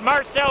save.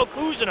 Marcel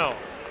Cousineau.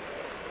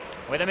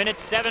 With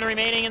 1:07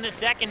 remaining in the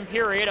second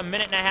period,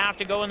 1.5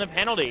 to go in the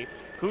penalty,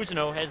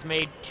 Cousineau has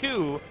made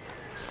 2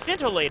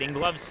 scintillating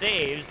glove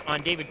saves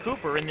on David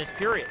Cooper in this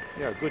period.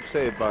 Yeah, good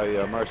save by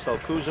Marcel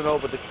Cousineau,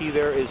 but the key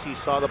there is he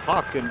saw the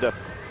puck, and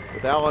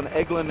with Alan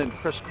Eglund and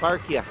Chris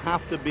Clark, you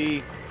have to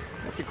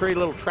create a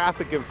little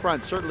traffic in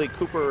front. Certainly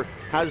Cooper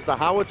has the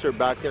howitzer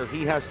back there.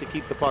 He has to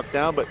keep the puck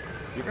down, but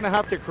you're going to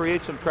have to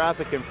create some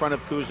traffic in front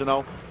of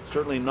Cousineau.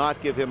 Certainly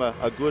not give him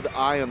a good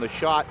eye on the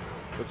shot.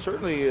 But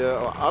certainly,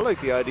 I like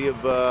the idea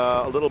of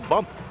a little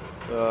bump,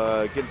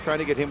 trying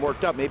to get him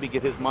worked up, maybe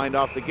get his mind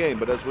off the game.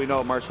 But as we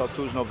know, Marcel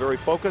Cousineau very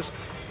focused,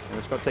 and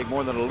it's going to take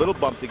more than a little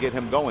bump to get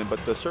him going. But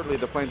certainly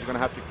the Flames are going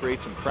to have to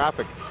create some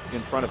traffic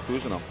in front of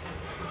Cousineau.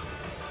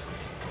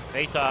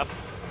 Face-off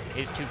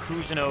is to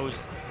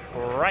Cousineau's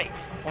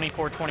right.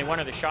 24-21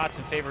 are the shots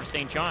in favor of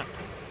St. John.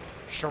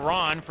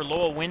 Sharon for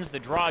Lowell wins the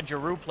draw.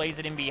 Giroux plays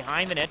it in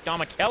behind the net.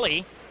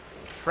 Domicelli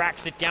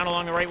tracks it down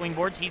along the right wing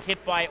boards. He's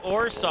hit by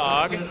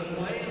Orsog.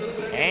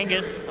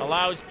 Angus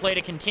allows play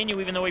to continue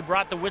even though he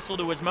brought the whistle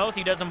to his mouth.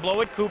 He doesn't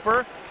blow it.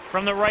 Cooper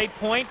from the right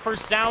point for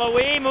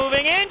Saint-Louis.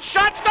 Moving in.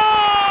 Shot scores!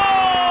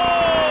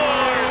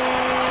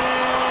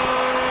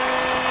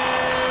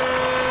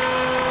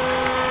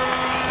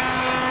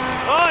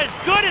 Oh, as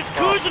good as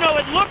Cousineau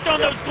had looked on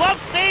those glove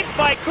saves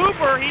by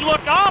Cooper, he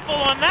looked awful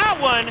on that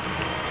one.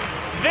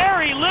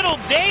 Very little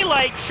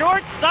daylight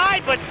short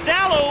side, but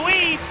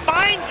Saint-Louis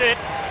finds it.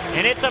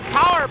 And it's a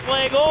power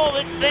play goal.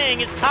 This thing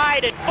is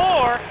tied at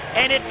 4,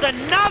 and it's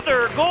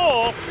another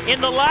goal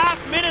in the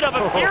last minute of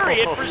a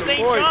period for St.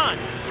 John.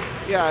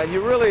 Yeah, and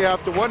you really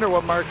have to wonder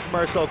what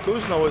Marcel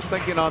Cousineau was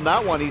thinking on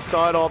that one. He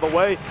saw it all the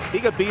way. He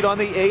got beat on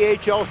the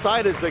AHL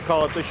side, as they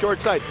call it, the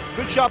short side.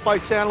 Good shot by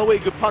Saint-Louis,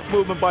 good puck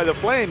movement by the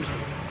Flames.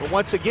 But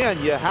once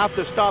again, you have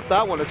to stop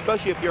that one,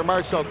 especially if you're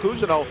Marcel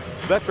Cousineau,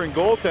 veteran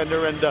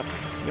goaltender, and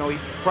he'd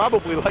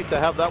probably like to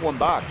have that one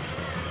back.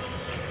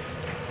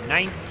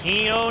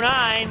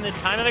 19:09, the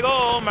time of the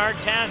goal.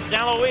 Martin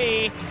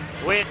Saint-Louis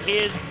with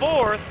his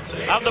 4th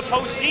of the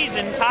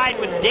postseason, tied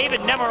with David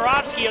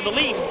Nemirovsky of the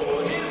Leafs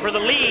for the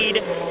lead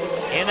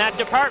in that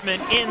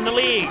department in the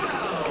league.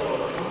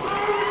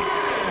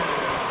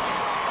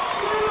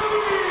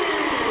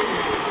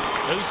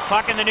 Loose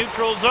puck in the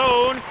neutral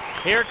zone.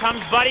 Here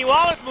comes Buddy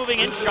Wallace moving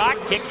in. Shot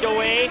kicked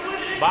away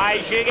by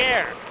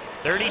Giguère.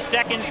 30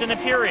 seconds in the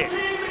period.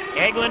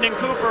 Eglund and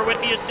Cooper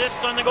with the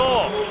assists on the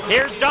goal.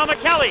 Here's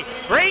Domicelli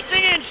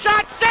racing in,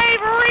 shot,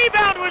 save,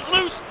 rebound was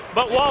loose,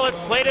 but Wallace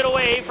played it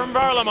away from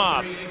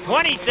Varlamov.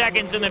 20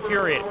 seconds in the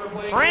period.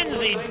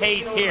 Frenzied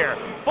pace here.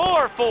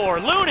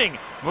 4-4, Looning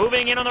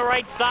moving in on the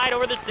right side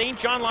over the St.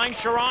 John line.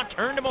 Sharon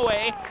turned him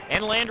away,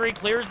 and Landry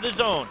clears the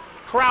zone.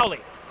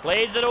 Crowley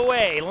plays it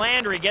away.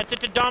 Landry gets it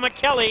to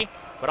Domicelli,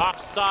 but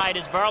offside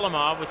is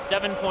Varlamov with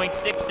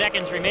 7.6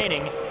 seconds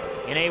remaining.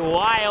 In a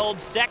wild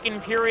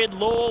second period,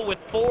 Lowell with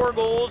 4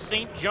 goals,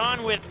 St.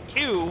 John with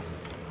 2,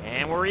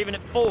 and we're even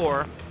at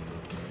 4.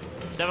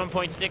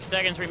 7.6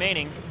 seconds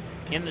remaining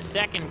in the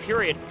second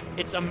period.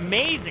 It's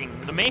amazing,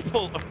 the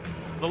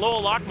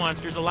Lowell Loch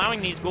Monsters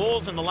allowing these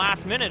goals in the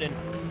last minute, and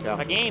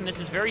again, this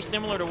is very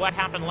similar to what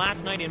happened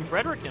last night in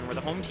Fredericton, where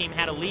the home team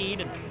had a lead,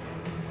 and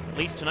at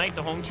least tonight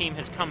the home team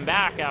has come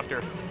back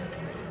after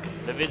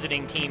the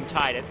visiting team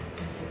tied it.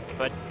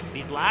 But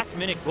these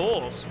last-minute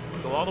goals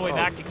go all the way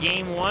back to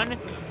Game 1.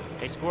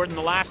 They scored in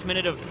the last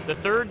minute of the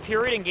third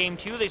period. In Game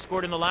 2, they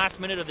scored in the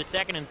last minute of the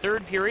second and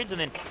third periods. And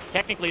then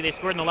technically they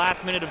scored in the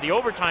last minute of the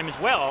overtime as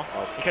well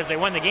because they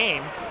won the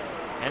game.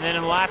 And then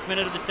in the last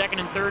minute of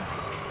the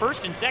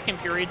first and second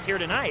periods here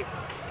tonight,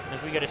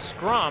 as we get a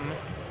scrum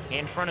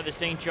in front of the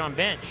St. John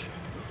bench.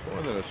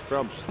 More than a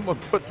scrum. Someone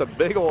put the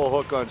big old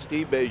hook on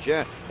Steve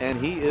Bégin, and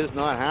he is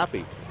not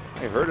happy.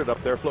 I heard it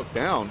up there. Look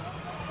down.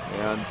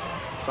 And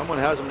someone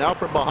has him now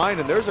from behind,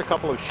 and there's a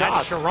couple of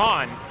shots. That's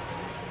Sharon,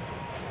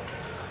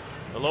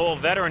 the Lowell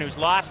veteran who's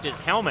lost his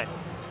helmet.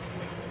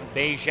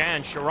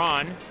 Bégin,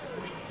 Sharon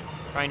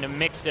trying to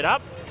mix it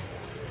up.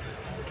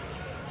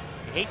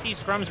 You hate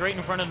these scrums right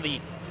in front of the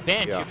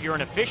bench if you're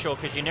an official,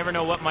 because you never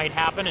know what might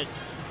happen. As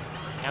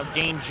now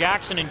Dane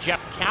Jackson and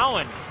Jeff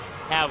Cowan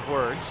have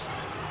words.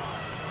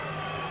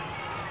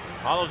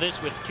 All of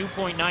this with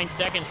 2.9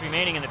 seconds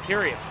remaining in the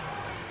period.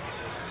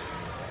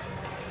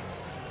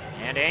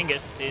 And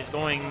Angus is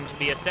going to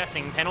be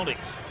assessing penalties.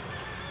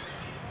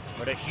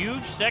 But a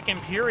huge second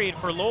period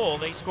for Lowell.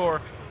 They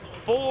score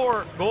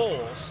 4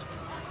 goals,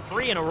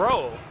 3 in a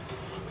row.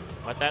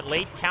 But that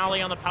late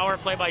tally on the power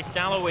play by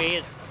Salaway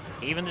is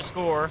even the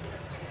score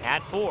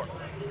at 4.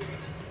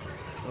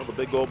 Well, the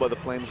big goal by the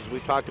Flames, as we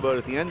talked about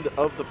at the end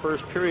of the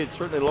first period,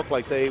 certainly looked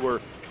like they were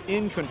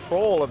in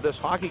control of this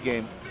hockey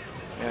game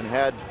and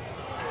had...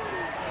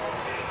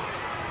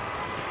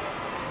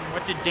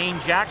 What did Dane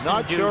Jackson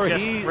Not do sure.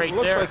 just He right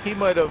looks there? like he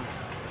might have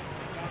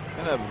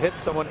kind of hit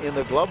someone in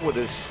the glove with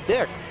his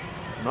stick.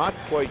 Not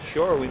quite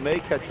sure. We may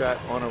catch that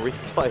on a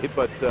replay,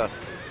 but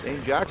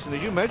Dane Jackson,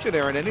 as you mentioned,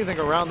 Aaron, anything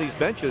around these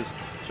benches,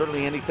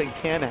 certainly anything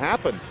can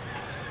happen.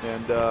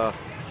 And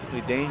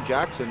certainly Dane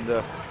Jackson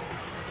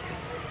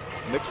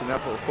mixing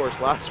up, of course,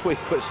 last week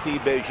with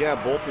Steve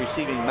Bégin, both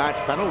receiving match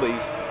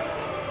penalties.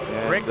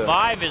 And, Rick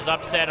Live is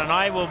upset, and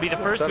I will be the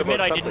first to admit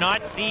I did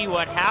not see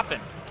what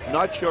happened.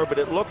 Not sure, but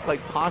it looked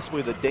like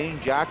possibly that Dane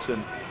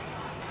Jackson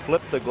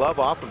flipped the glove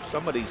off of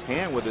somebody's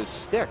hand with his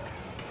stick.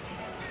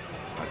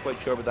 Not quite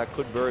sure, but that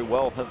could very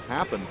well have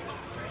happened.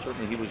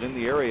 Certainly he was in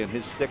the area and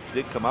his stick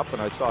did come up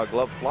and I saw a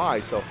glove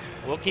fly. So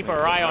we'll keep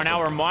our eye on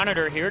our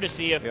monitor here to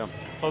see if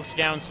folks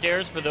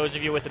downstairs, for those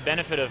of you with the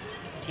benefit of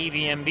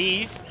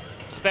TVMB's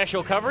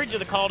special coverage of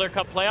the Calder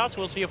Cup playoffs,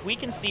 we'll see if we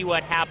can see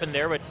what happened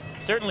there. But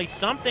certainly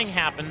something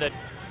happened that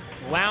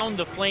wound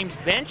the Flames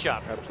bench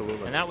up.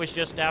 Absolutely. And that was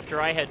just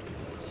after I had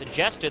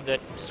suggested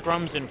that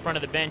scrums in front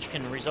of the bench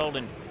can result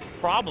in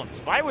problems.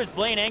 If I was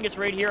Blaine Angus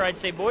right here, I'd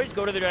say, boys,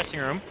 go to the dressing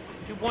room.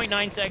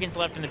 2.9 seconds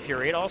left in the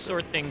period. I'll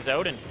sort things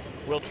out, and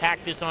we'll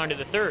tack this on to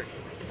the third.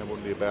 That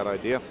wouldn't be a bad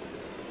idea.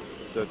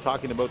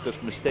 Talking about this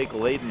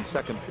mistake-laden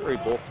second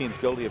period, both teams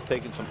guilty of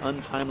taking some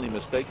untimely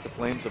mistakes. The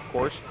Flames, of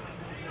course,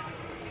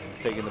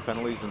 taking the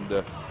penalties,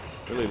 and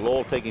really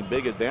Lowell taking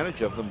big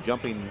advantage of them,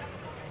 jumping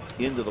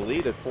into the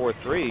lead at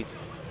 4-3.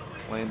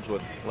 Flames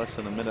with less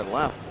than a minute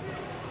left,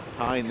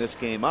 tying this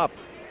game up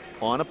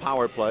on a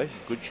power play.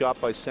 Good shot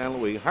by St.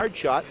 Louis. Hard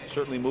shot,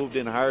 certainly moved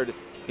in hard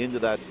into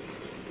that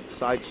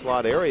side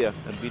slot area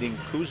and beating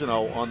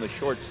Cousineau on the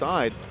short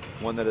side.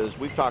 One that, as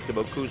we've talked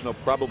about, Cousineau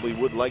probably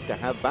would like to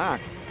have back.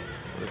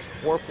 It's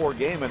a 4-4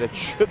 game, and it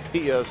should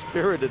be a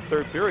spirited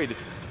third period.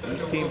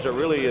 These teams are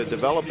really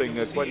developing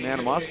quite an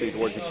animosity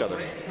towards each other.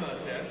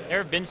 There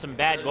have been some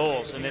bad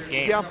goals in this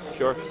game. Yeah,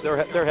 sure,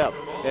 there have.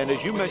 And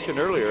as you mentioned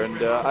earlier,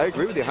 and I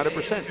agree with you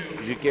 100%,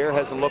 Giguère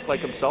hasn't looked like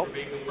himself.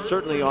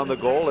 Certainly on the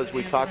goal, as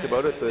we talked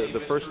about it, the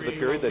first of the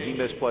period that he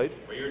misplayed.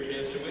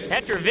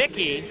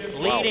 Petrovici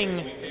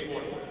leading,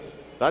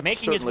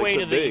 making his way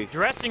to the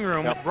dressing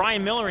room with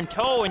Brian Miller in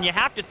tow, and you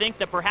have to think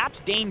that perhaps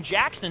Dane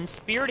Jackson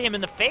speared him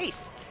in the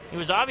face. He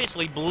was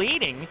obviously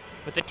bleeding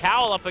with the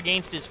towel up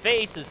against his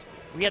face, as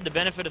we had the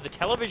benefit of the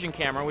television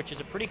camera, which is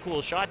a pretty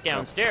cool shot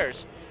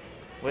downstairs,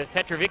 with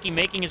Petrovici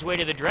making his way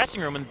to the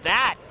dressing room, and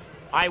that,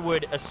 I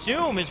would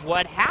assume, is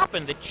what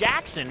happened, that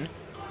Jackson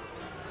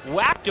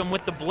whacked him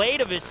with the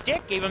blade of his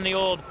stick, gave him the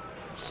old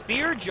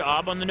spear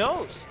job on the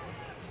nose.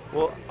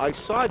 Well, I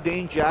saw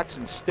Dane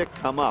Jackson's stick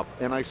come up,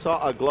 and I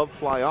saw a glove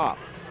fly off,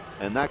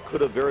 and that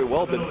could have very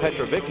well been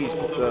Petrovici's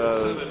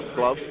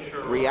glove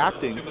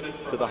reacting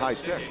to the high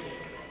stick.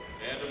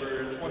 And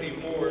number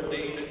 24,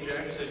 Dane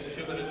Jackson,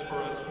 2 minutes for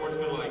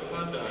unsportsmanlike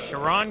conduct.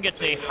 Sharon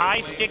gets a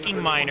high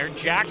sticking minor.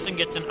 Jackson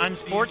gets an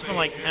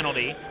unsportsmanlike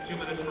penalty. 2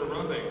 minutes for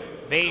roughing.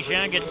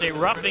 Bégin gets a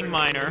roughing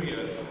minor.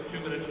 2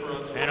 minutes for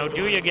unsportsmanlike. And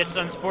Oduya gets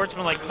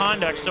unsportsmanlike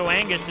conduct, so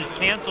Angus has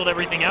canceled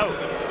everything out.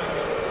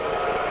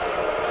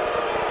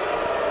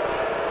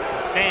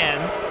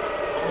 Fans,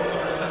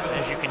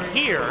 as you can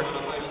hear,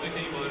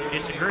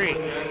 disagree.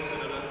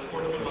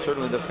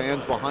 Certainly the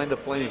fans behind the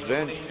Flames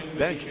bench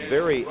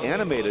very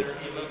animated,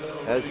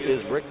 as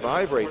is Rick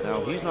Vive right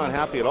now. He's not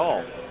happy at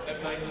all.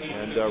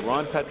 And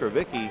Ron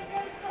Petrovici,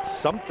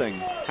 something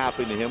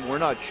happened to him. We're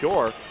not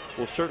sure.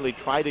 We'll certainly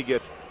try to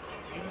get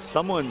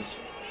someone's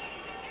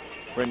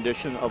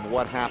rendition of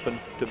what happened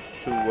to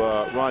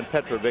Ron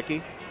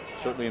Petrovici.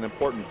 Certainly an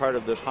important part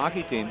of this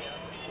hockey team.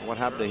 What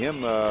happened to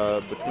him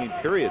between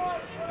periods.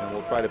 And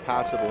we'll try to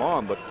pass it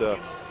along. But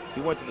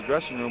he went to the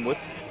dressing room with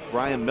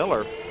Brian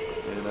Miller,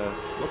 and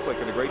looked like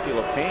in a great deal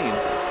of pain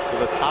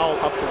with a towel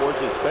up towards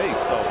his face.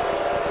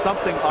 So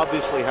something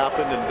obviously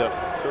happened,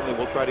 and certainly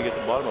we'll try to get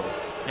to the bottom of it.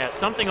 Yeah,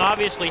 something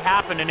obviously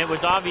happened, and it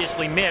was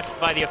obviously missed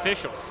by the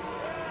officials.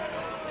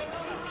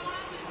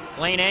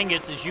 Blaine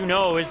Angus, as you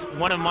know, is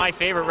one of my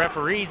favorite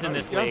referees in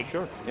this league.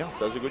 Sure, yeah,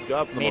 does a good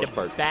job for the most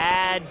part. Made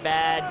a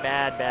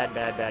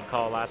bad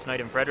call last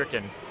night in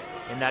Fredericton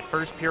in that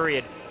first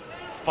period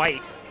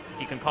fight,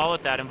 if you can call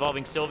it that,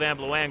 involving Sylvain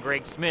Blouin and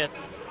Greg Smith.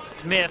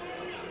 Smith,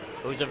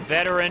 who's a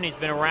veteran, he's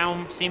been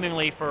around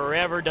seemingly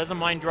forever, doesn't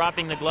mind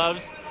dropping the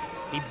gloves.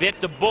 He bit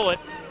the bullet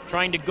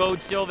trying to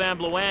goad Sylvain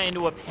Blouin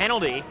into a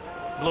penalty,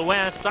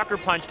 Blouin sucker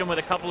punched him with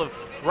a couple of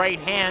right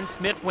hands.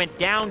 Smith went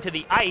down to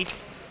the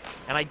ice,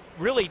 and I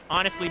really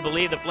honestly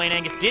believe that Blaine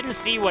Angus didn't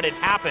see what had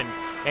happened,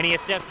 and he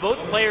assessed both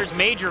players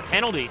major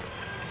penalties.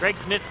 Greg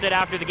Smith said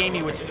after the game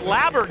he was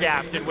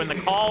flabbergasted when the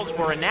calls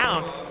were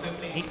announced.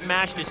 He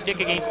smashed his stick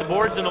against the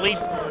boards, and the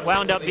Leafs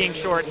wound up being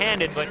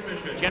shorthanded, but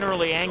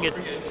generally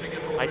Angus,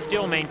 I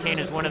still maintain,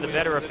 is one of the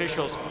better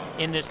officials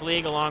in this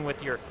league, along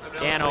with your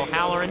Dan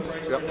O'Halloran's,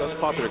 Yep, that's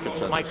popular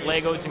consensus. Mike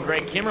Legos, and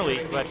Greg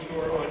Kimmerly's, but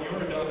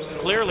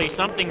clearly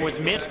something was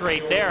missed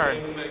right there.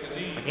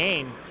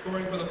 Again,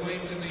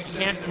 you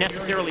can't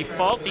necessarily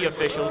fault the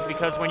officials,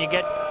 because when you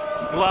get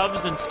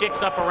gloves and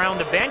sticks up around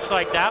the bench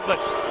like that, but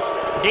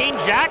Dane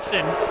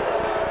Jackson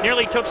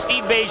nearly took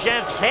Steve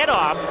Béjean's head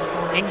off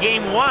in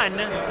Game 1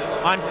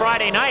 on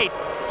Friday night.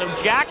 So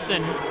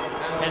Jackson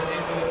has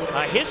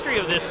a history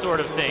of this sort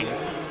of thing.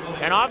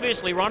 And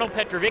obviously Ronald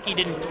Petrovicki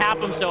didn't tap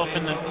himself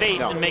in the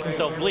face and make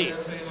himself bleed.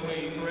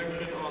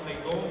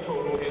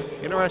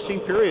 Interesting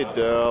period.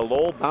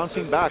 Lowell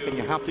bouncing back, and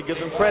you have to give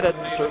them credit.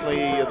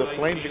 Certainly the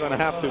Flames are going to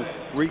have to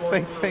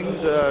rethink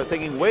things,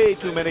 taking way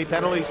too many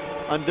penalties,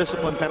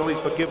 undisciplined penalties,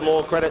 but give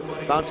Lowell credit,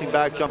 bouncing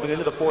back, jumping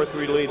into the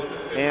 4-3 lead,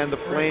 and the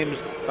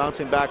Flames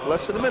bouncing back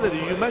less than a minute.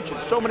 As you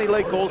mentioned, so many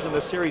late goals in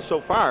this series so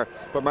far,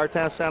 but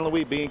Martin St.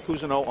 Louis being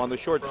Cousineau on the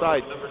short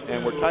side,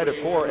 and we're tied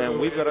at 4, and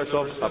we've got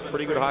ourselves a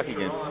pretty good hockey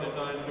game.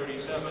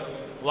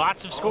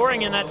 Lots of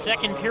scoring in that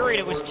second period.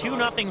 It was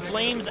 2-0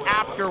 Flames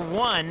after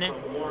 1.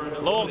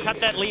 Lowell cut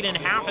that lead in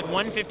half at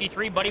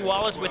 1:53. Buddy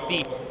Wallace with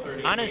the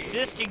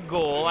unassisted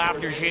goal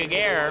after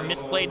Giguère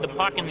misplayed the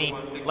puck in the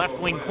left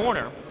wing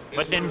corner.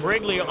 But then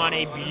Brigley, on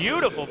a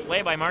beautiful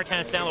play by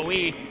Martin St.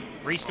 Louis,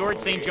 restored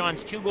St.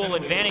 John's 2-goal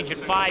advantage at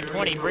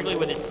 5:20. Brigley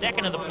with his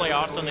second of the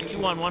playoffs on the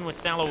 2-on-1 with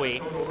St.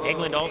 Louis.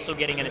 Eglin also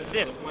getting an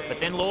assist.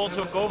 But then Lowell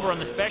took over on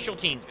the special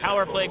teams.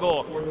 Power play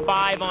goal,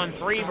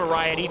 5-on-3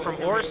 variety from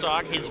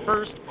Orsog, his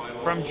first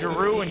from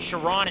Giroux and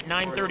Sharon at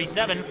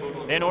 9:37.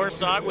 Then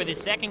Orsog with his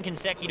second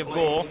consecutive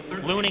goal.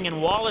 Looning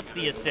and Wallace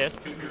the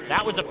assists.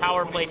 That was a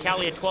power play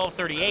tally at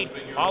 12:38.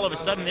 All of a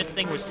sudden this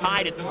thing was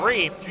tied at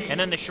 3. And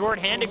then the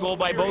short-handed goal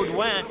by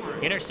Beaudoin,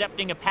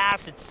 intercepting a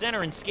pass at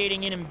center and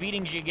skating in and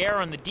beating Giguère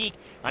on the deke.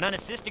 An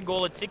unassisted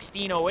goal at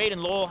 16:08,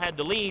 and Lowell had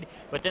the lead.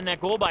 But then that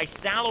goal by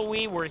St.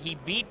 Louis where he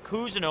beat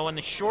Cousineau on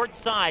the short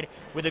side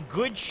with a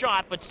good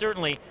shot, but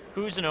certainly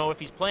Cousineau, if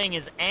he's playing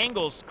his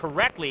angles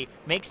correctly,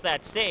 makes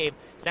that save.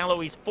 St.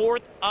 Louis'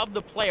 4th of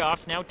the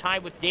playoffs, now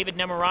tied with David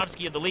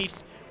Nemirovsky of the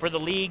Leafs for the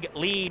league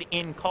lead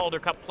in Calder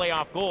Cup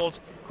playoff goals.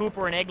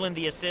 Cooper and Eglin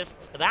the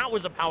assists. That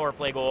was a power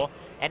play goal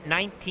at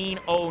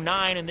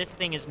 19:09, and this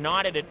thing is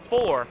knotted at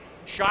 4.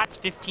 Shots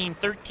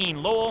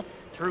 15-13 Lowell.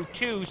 Through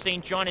 2,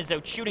 St. John is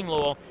out shooting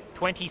Lowell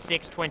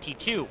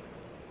 26-22.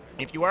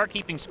 If you are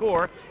keeping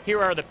score,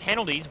 here are the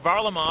penalties.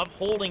 Varlamov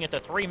holding at the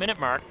 3-minute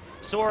mark.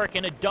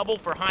 Sorokin a double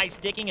for high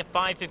sticking at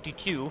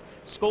 5:52.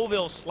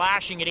 Scoville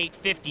slashing at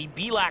 8:50.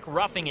 Belak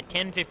roughing at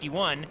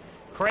 10:51.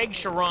 Craig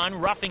Sharon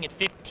roughing at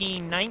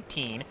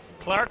 15:19.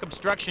 Clark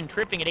obstruction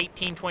tripping at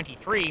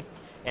 18:23.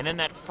 And then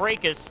that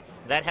fracas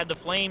that had the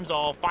Flames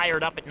all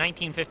fired up at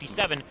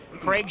 19:57.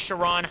 Craig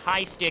Sharon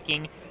high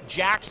sticking.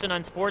 Jackson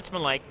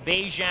unsportsmanlike.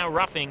 Béjean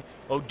roughing.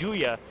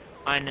 Oduya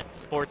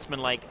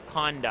unsportsmanlike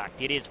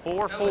conduct. It is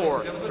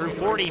 4-4 through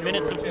 40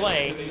 minutes of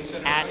play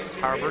at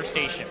Harbor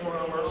Station.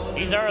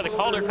 These are the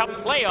Calder Cup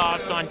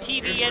playoffs on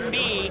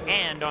TVNB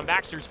and on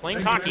Baxter's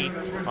Flames Hockey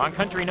on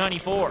Country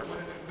 94.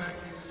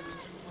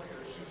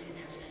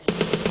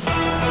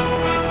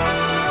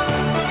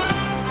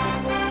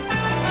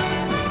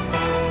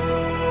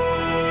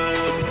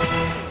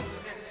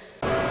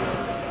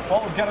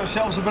 Well, we've got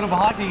ourselves a bit of a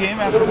hockey game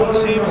after one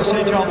team, the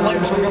St. John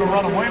Flames, we're going to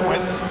run away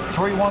with.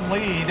 3-1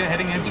 lead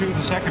heading into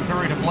the second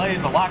period of play.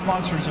 The Loch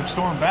Monsters have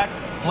stormed back.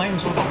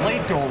 Flames with a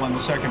late goal in the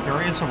second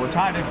period, so we're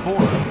tied at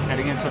 4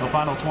 heading into the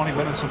final 20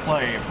 minutes of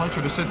play. A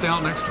pleasure to sit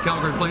down next to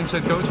Calgary Flames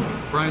head coach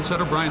Brian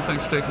Sutter. Brian,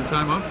 thanks for taking the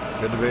time out.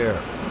 Good to be here.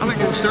 I think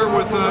you'll start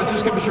with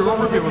just give us your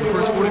overview of the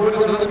first 40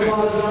 minutes of this game.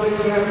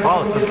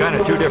 Well, it's been kind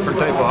of two different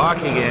type of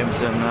hockey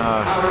games, and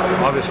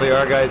obviously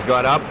our guys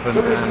got up, and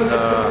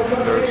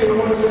there's a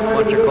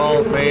bunch of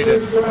calls made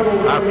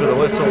after the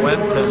whistle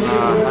went, and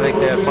I think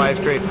they had 5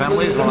 straight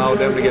penalties, allowed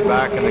them to get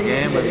back in the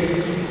game,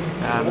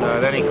 and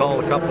then he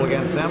called a couple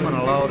against them and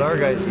allowed our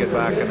guys to get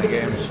back in the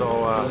game.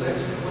 So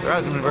there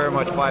hasn't been very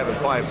much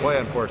 5-on-5 play,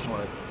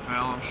 unfortunately.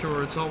 Well, I'm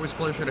sure it's always a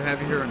pleasure to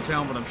have you here in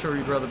town, but I'm sure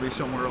you'd rather be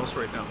somewhere else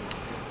right now.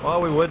 Well,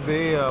 we would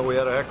be. We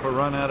had a heck of a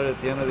run at it at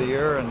the end of the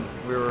year, and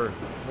we were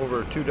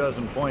over 24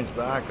 points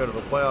back out of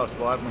the playoff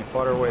spot, and we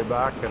fought our way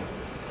back, and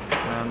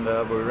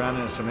we ran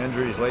into some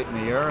injuries late in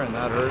the year, and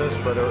that hurt us,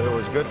 but it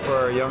was good for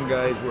our young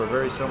guys. We're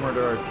very similar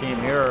to our team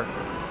here,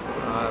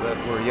 that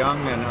we're young,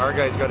 and our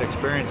guys got to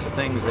experience the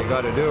things they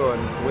got to do,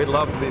 and we'd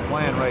love to be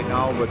playing right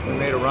now, but we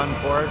made a run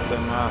for it,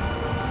 and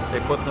they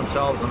put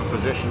themselves in a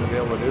position to be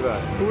able to do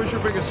that. Who was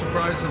your biggest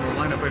surprise in the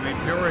lineup? I mean,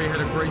 Bury had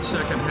a great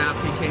second half.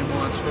 He came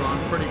on strong.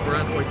 Freddie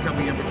Brathwaite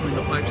coming in between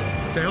the pipes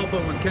to help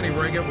him when Kenny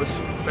Reagan was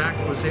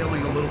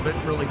ailing a little bit,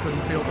 really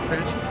couldn't feel the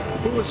pinch.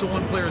 Who was the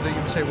one player that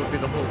you'd say would be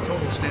the whole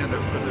total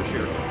standout for this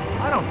year?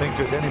 I don't think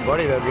there's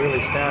anybody that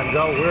really stands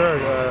out.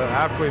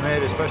 After we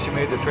especially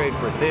made the trade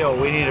for Theo,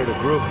 we needed a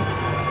group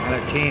and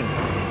a team.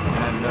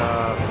 And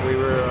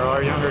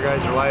our younger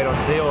guys relied on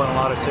Theo in a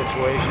lot of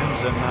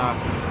situations,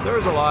 and there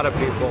was a lot of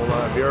people.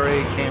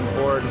 Bury came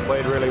forward and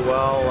played really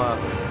well.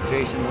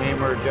 Jason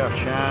Weimer, Jeff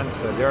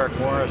Shantz, Derek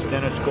Morris,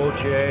 Dennis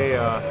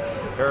Gauthier,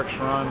 Eric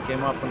Schron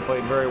came up and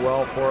played very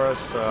well for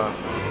us.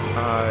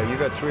 You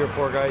got 3 or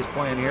 4 guys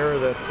playing here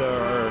that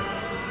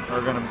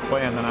are going to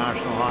play in the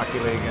National Hockey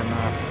League,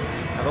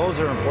 and those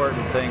are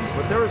important things.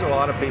 But there was a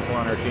lot of people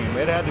on our team.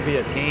 It had to be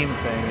a team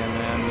thing,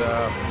 and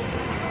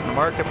the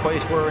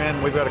marketplace we're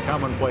in, we've got to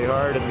come and play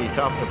hard and be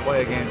tough to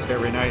play against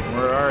every night. And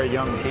we are a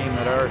young team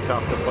that are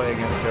tough to play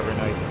against every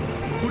night.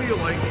 Who do you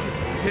like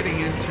hitting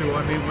into?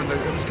 I mean, when it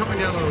was coming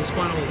down to those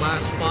final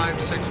last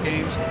 5-6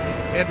 games,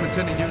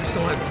 Edmonton and you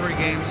still had 3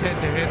 games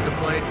head-to-head to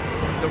play.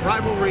 The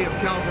rivalry of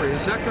Calgary,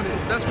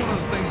 that's one of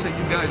the things that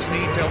you guys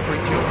need to help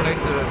rejuvenate,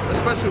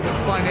 especially with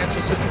the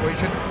financial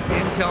situation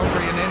in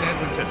Calgary and in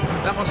Edmonton.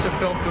 That must have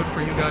felt good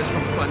for you guys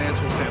from a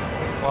financial standpoint.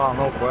 Well,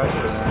 no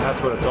question, and that's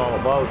what it's all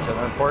about. And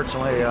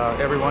unfortunately,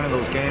 every one of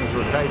those games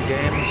were tight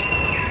games,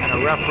 and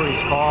a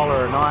referee's call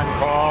or a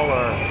non-call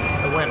or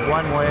it went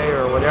one way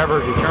or whatever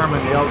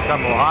determined the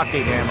outcome of a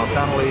hockey game, a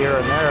penalty here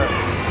and there.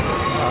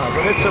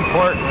 But it's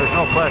important, there's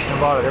no question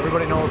about it.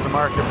 Everybody knows the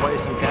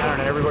marketplace in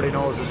Canada, and everybody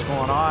knows what's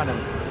going on and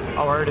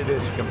how hard it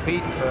is to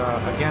compete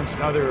against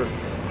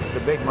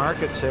the big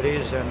market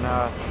cities. And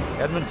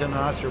Edmonton and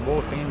us are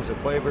both teams that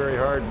play very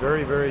hard,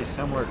 very, very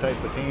similar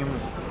type of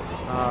teams.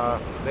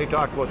 They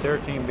talk about their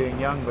team being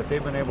young, but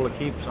they've been able to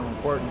keep some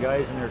important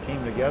guys in their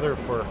team together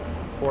for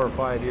 4 or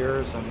 5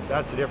 years, and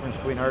that's the difference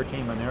between our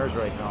team and theirs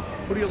right now.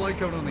 Who do you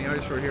like out on the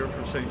ice right here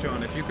for St.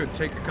 John? If you could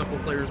take a couple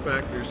of players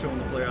back, you're still in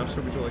the playoffs,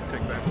 who would you like to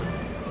take back with you?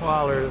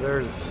 Well,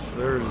 there's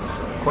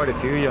quite a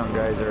few young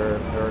guys that are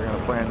going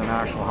to play in the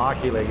National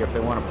Hockey League if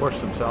they want to push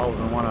themselves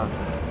and want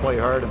to play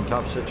hard in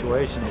tough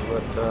situations,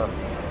 but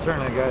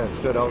certainly a guy that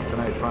stood out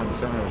tonight front and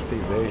center is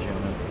Steve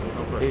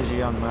Bajan. He's a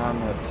young man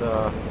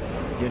that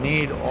you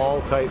need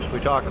all types. We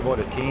talk about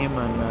a team,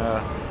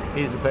 and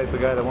he's the type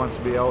of guy that wants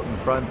to be out in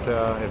front.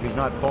 If he's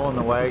not pulling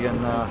the wagon,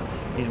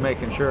 he's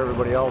making sure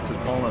everybody else is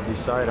pulling it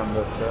beside him.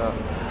 But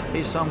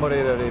he's somebody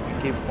that if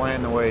he keeps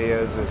playing the way he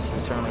is,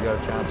 he's certainly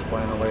got a chance to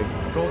play in the league.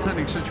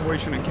 Goaltending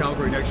situation in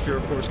Calgary next year,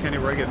 of course, Kenny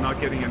Reagan not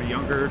getting any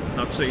younger,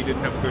 not to say he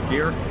didn't have a good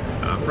year.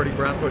 Freddie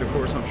Brathwaite, of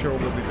course, I'm sure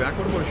will be back.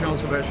 What about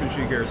Jean-Sébastien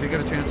Giguère? Has he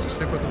got a chance to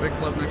stick with the big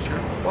club next year?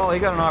 Well, he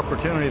got an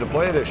opportunity to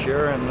play this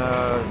year, and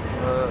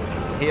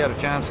he had a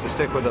chance to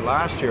stick with it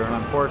last year, and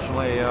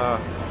unfortunately,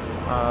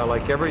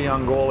 like every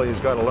young goalie, he's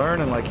got to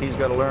learn, and like he's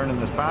got to learn in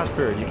this past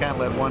period. You can't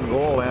let one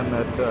goal in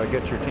that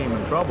gets your team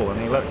in trouble,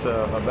 and he lets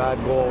a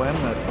bad goal in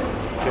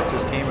that gets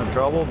his team in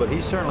trouble, but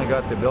he's certainly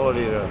got the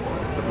ability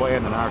to play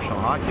in the National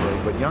Hockey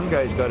League. But young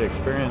guys got to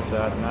experience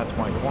that, and that's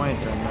my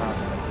point.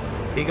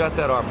 And he got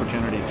that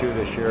opportunity too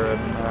this year,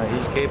 and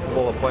he's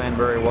capable of playing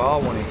very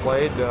well. When he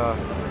played,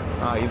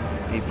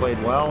 he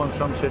played well in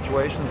some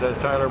situations, as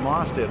Tyler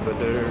Moss did, but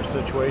there are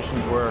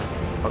situations where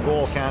a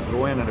goal can't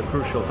go in at a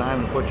crucial time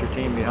and put your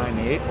team behind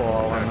the 8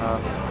 ball, and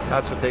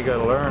that's what they got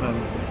to learn. And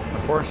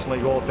unfortunately,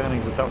 goaltending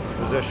is the toughest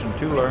position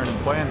to learn and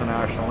play in the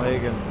National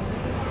League, and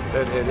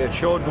it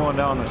showed going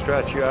down the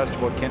stretch. You asked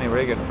about Kenny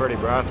Reagan and Freddie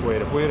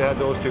Brathwaite. If we had had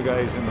those 2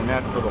 guys in the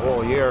net for the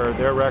whole year,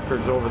 their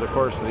records over the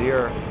course of the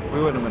year, we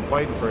wouldn't have been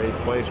fighting for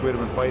 8th place. We'd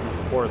have been fighting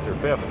for 4th or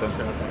 5th,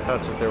 and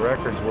that's what their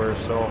records were.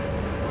 So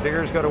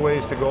Digger's got a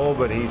ways to go,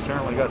 but he's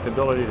certainly got the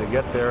ability to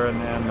get there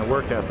and the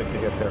work ethic to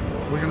get there.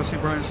 We're going to see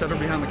Brian Sutter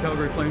behind the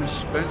Calgary Flames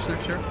bench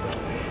next year?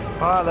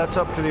 That's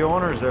up to the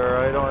owners there.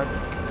 I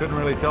couldn't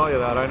really tell you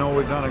that. I know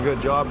we've done a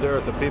good job there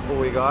with the people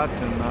we got,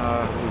 and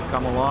we've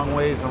come a long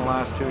ways in the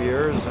last 2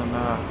 years. And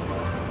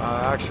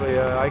actually,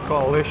 I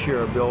call this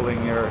year a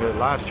building year.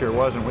 Last year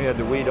wasn't. We had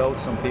to weed out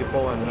some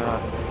people,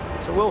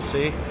 and so we'll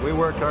see. We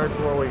worked hard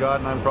for what we got,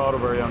 and I'm proud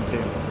of our young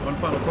team. One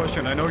final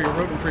question. I know you're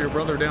rooting for your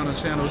brother down in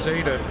San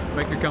Jose to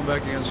make a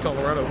comeback against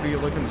Colorado. Who do you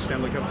look in the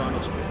Stanley Cup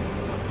Finals?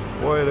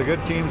 Boy, the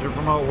good teams are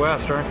from out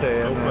west, aren't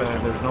they? And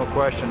there's no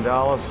question,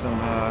 Dallas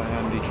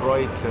and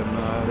Detroit,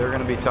 and they're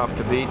going to be tough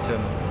to beat.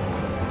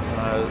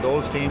 And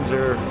those teams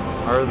are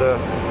the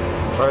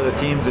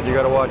teams that you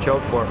got to watch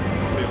out for.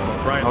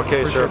 Brian,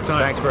 okay, sir.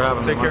 Thanks for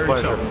having me. My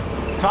pleasure.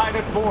 Tied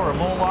at 4,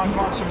 Lowell Loch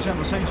Monsters and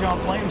the St. John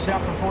Flames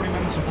after 40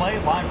 minutes of play,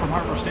 live from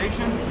Harper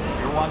Station.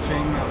 You're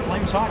watching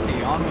Flames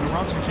hockey on the New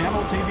Brunswick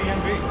Channel,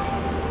 TVNB.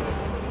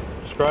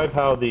 Describe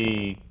how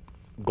the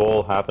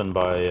goal happened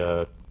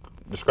by.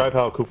 Describe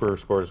how Cooper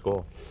scored his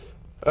goal.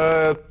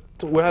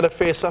 We had a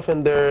face-off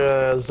in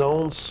their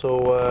zone,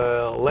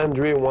 so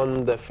Landry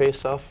won the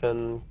face-off,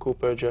 and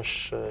Cooper just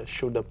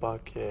shoot the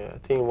puck. I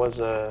think it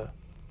was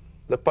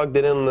the puck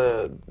didn't.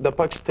 The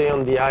puck stayed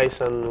on the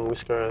ice and we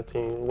scored. I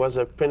think it was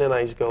a pretty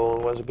nice goal.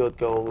 It was a good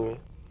goal.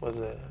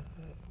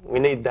 We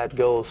need that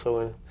goal.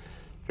 So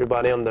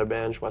everybody on the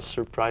bench was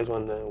surprised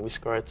when we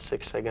scored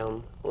 6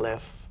 seconds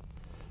left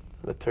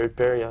in the third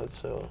period.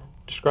 So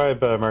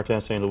describe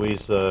Martin St.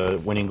 Louis'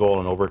 winning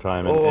goal in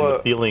overtime and the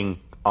feeling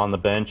on the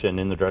bench and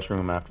in the dressing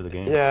room after the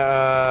game.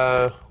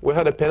 Yeah, we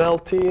had a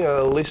penalty.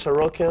 Lisa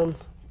Roken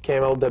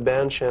came out the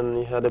bench and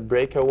he had a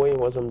breakaway. It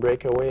wasn't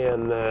breakaway,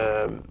 and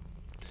I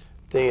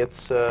think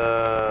it's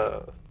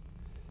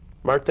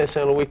Martin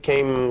St. Louis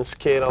came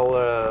skate all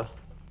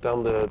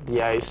down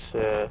the ice.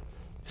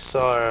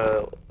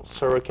 Saw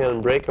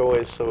Sorokin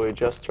breakaway, so he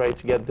just tried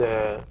to get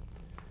the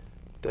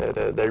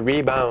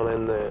rebound,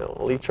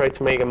 and he tried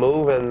to make a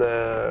move, and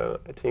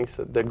I think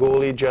the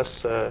goalie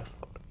just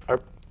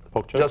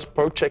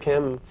poke check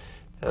him,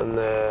 and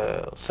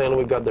St.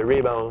 Louis got the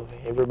rebound.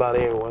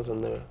 Everybody was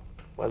on the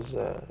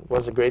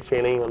was a great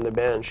feeling on the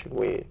bench.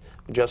 We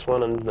just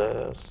won on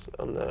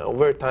the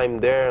overtime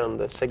there on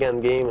the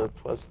second game.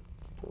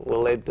 We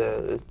led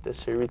the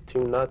series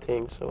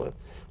 2-0, so it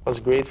was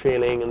a great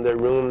feeling in the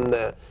room.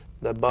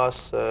 The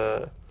bus,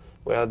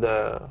 we had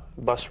the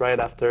bus ride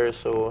after,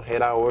 so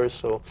 8 hours.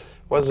 So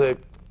it was a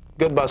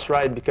good bus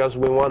ride because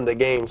we won the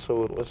game,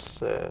 so it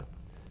was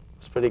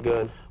pretty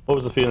good. What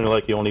was the feeling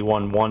like? You only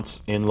won once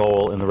in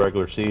Lowell in the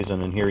regular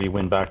season, and here you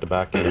win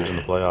back-to-back games in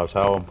the playoffs.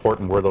 How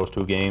important were those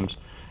 2 games?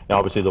 And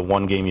obviously, the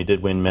one game you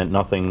did win meant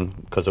nothing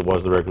because it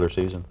was the regular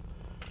season.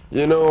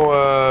 You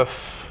know,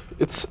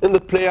 it's in the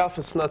playoff.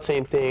 It's not the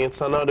same thing.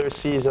 It's another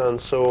season.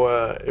 So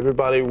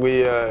everybody,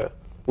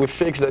 we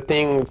fixed the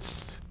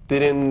things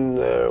didn't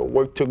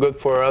work too good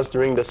for us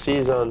during the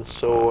season.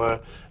 So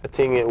I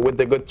think with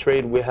the good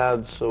trade we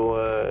had, so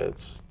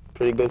it's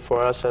pretty good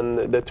for us. And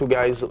the 2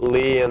 guys,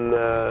 Lee and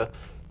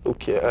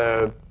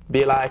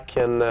Bilak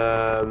and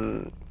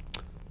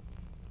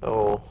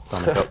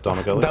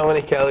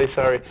Dominic Kelly,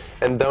 sorry,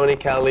 and Dominic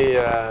Kelly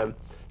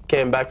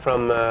came back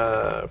from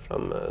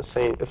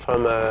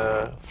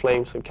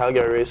Flames in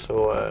Calgary,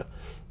 so it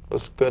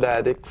was good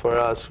addict for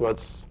us.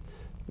 Was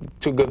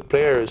 2 good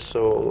players,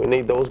 so we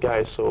need those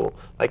guys. So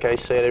like I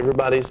said,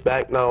 everybody's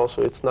back now,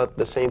 so it's not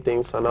the same thing.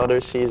 It's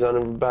another season.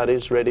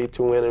 Everybody's ready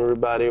to win.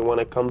 Everybody want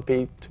to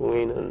compete to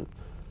win, and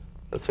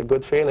that's a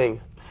good feeling.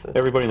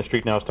 Everybody in the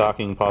street now is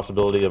talking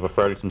possibility of a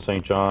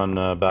Fredericton-St. John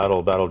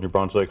battle New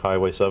Brunswick,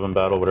 Highway 7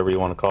 battle, whatever you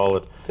want to call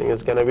it. I think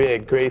it's going to be a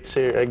great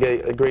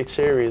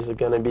series. It's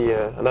going to be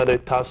another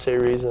tough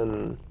series,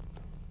 and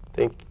I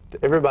think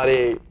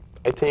everybody,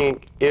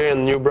 here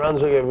in New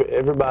Brunswick,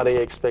 everybody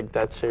expect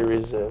that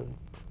series to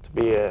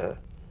be a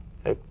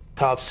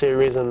tough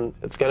series, and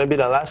it's going to be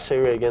the last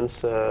series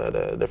against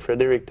the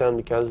Fredericton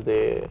because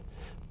they're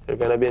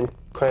going to be in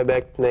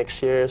Quebec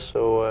next year,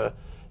 so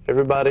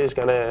everybody's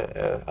gonna,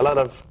 a lot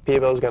of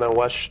people's gonna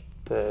watch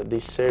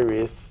this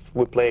series if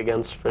we play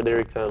against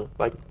Fredericton.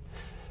 Like,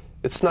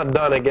 it's not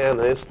done again.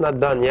 It's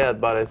not done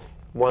yet, but it's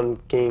 1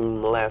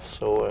 game left,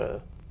 so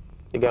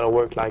you gotta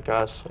work like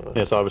us.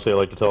 Yes, obviously, I'd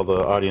like to tell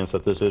the audience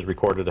that this is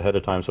recorded ahead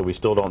of time, so we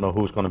still don't know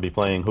who's going to be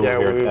playing who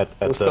here.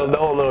 We still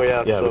don't know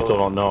yet. Yeah, so we still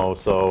don't know.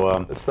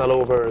 So it's not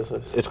over.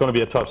 It's going to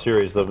be a tough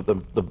series.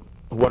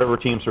 Whatever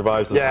team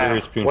survives the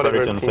series between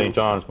Fredericton and St.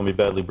 John is going to be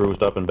badly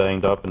bruised up and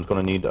banged up, and it's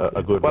going to need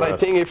a good But rest. I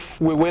think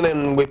if we win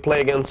and we play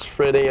against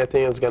Freddie, I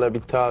think it's going to be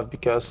tough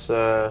because,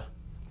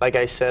 like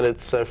I said,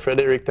 it's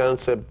Fredericton.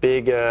 It's a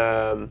big,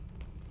 how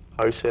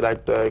you say,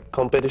 like the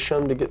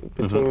competition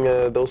between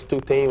those 2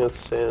 teams.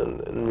 It's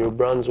in New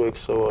Brunswick,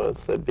 so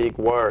it's a big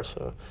war.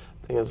 So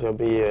I think it's going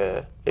to be,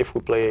 if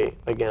we play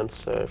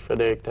against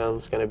Fredericton,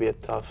 it's going to be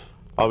tough.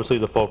 Obviously,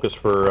 the focus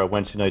for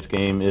Wednesday night's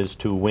game is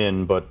to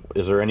win, but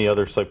is there any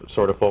other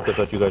sort of focus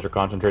that you guys are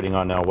concentrating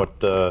on now? What?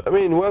 I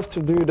mean, we have to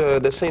do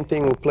the same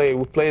thing we played.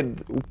 We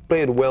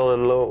played well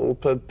in Lowell. We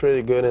played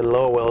pretty good in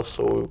Lowell,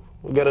 so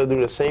we got to do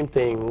the same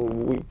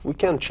thing. We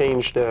can't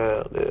change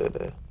how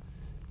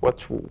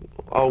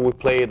we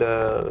played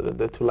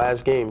the 2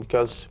 last game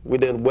because we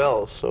did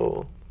well.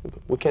 So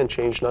we can't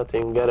change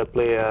nothing. We gotta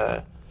play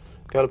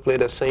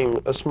the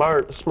same, a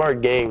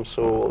smart game.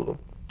 So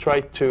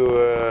try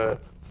to.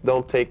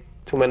 Don't take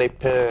too many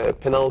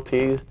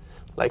penalties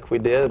like we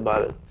did,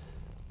 but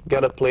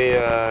gotta play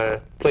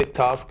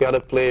tough. We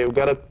gotta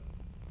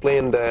play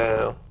in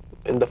the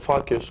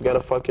focus. We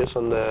gotta focus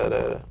on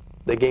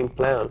the game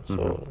plan.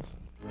 So.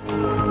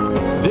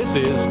 This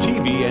is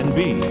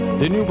TVNB,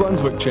 the New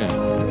Brunswick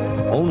channel,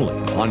 only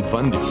on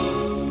Fundy.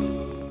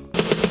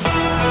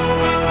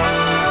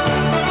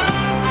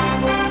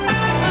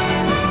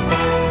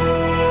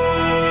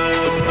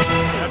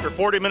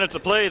 40 minutes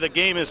of play, the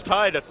game is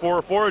tied at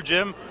 4-4,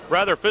 Jim.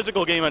 Rather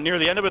physical game near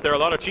the end of it. There are a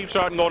lot of cheap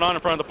shotting going on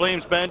in front of the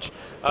Flames bench.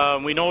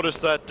 We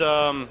noticed that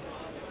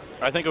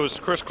I think it was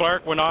Chris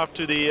Clark went off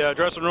to the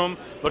dressing room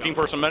looking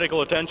for some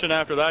medical attention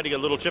after that. He got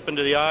a little chip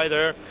into the eye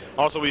there.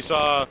 Also, we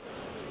saw,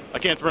 I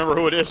can't remember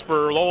who it is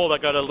for Lowell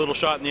that got a little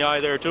shot in the eye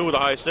there too with a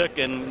high stick,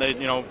 and they,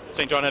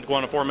 St. John had to go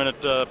on a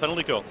 4-minute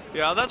penalty kill.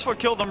 Yeah, that's what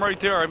killed them right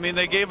there. I mean,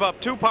 they gave up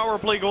 2 power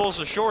play goals,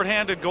 a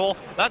short-handed goal.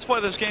 That's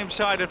why this game's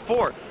tied at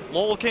 4.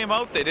 Lowell came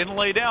out, they didn't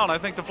lay down. I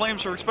think the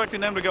Flames were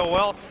expecting them to go,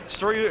 well, it's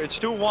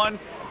 2-1.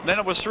 Then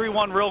it was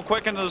 3-1 real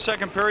quick into the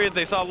second period.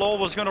 They thought Lowell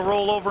was going to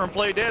roll over and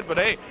play dead, but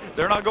hey,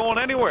 they're not going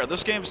anywhere.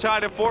 This game's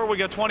tied at 4. We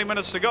got 20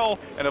 minutes to go,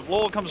 and if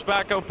Lowell comes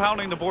back out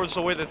pounding the boards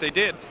the way that they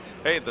did,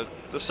 hey,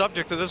 the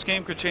subject of this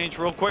game could change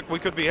real quick. We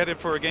could be headed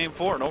for a Game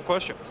 4, no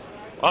question.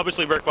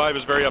 Obviously, Rick Five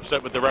is very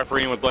upset with the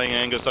refereeing with Blaine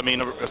Angus. I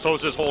mean, so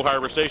is this whole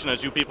Harbor Station,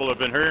 as you people have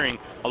been hearing.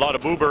 A lot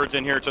of boo birds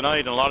in here tonight,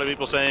 and a lot of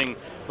people saying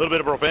a little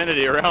bit of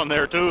profanity around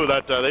there too.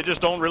 That they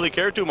just don't really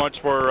care too much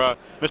for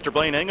Mr.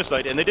 Blaine Angus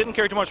tonight, and they didn't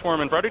care too much for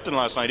him in Fredericton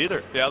last night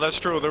either. Yeah, that's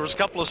true. There was a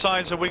couple of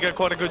signs that we got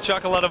quite a good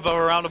chuckle out of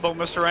around about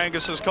Mr.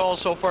 Angus's calls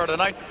so far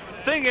tonight.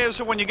 Thing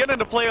is, when you get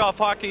into playoff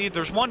hockey,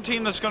 there's one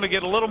team that's going to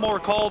get a little more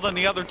call than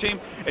the other team,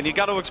 and you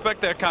got to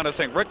expect that kind of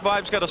thing. Rick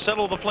Vive's got to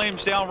settle the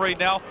Flames down right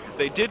now.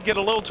 They did get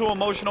a little too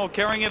emotional,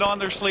 carrying it on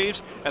their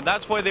sleeves, and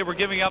that's why they were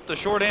giving up the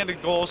shorthanded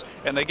goals,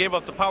 and they gave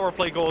up the power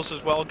play goals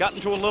as well. Got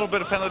into a little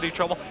bit of penalty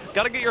trouble.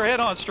 Got to get your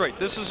head on straight.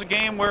 This is a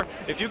game where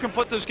if you can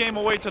put this game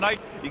away tonight,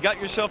 you got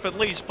yourself at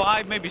least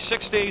 5, maybe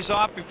 6 days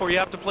off before you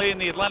have to play in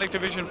the Atlantic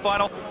Division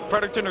Final.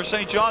 Fredericton or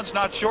St. John's,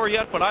 not sure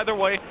yet, but either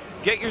way,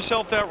 get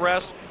yourself that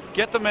rest.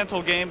 Get the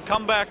mental game,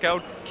 come back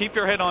out, keep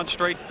your head on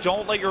straight.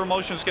 Don't let your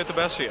emotions get the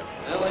best of you.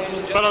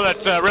 The fellow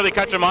that's really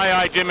catching my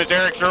eye, Jim, is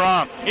Eric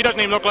Charron. He doesn't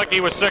even look like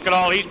he was sick at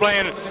all. He's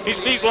playing,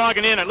 he's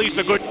logging in at least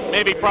a good,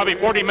 maybe probably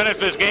 40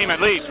 minutes of this game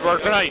at least for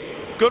tonight.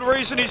 Good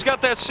reason he's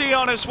got that C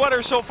on his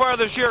sweater so far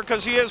this year,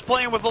 because he is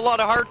playing with a lot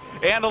of heart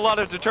and a lot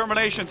of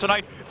determination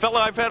tonight.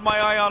 Fella I've had my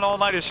eye on all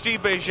night is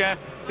Steve Bégin.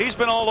 He's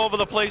been all over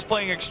the place,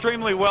 playing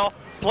extremely well,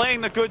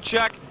 playing the good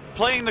check,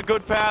 playing the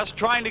good pass,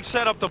 trying to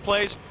set up the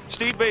plays.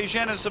 Steve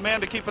Bégin is the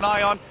man to keep an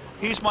eye on.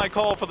 He's my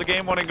call for the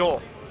game-winning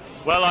goal.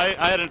 Well, I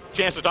had a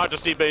chance to talk to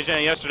Steve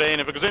Bégin yesterday,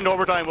 and if it goes into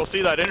overtime, we'll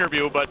see that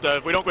interview. But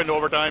if we don't go into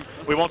overtime,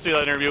 we won't see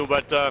that interview.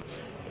 But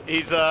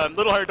he's a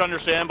little hard to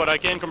understand, but I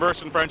can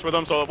converse in French with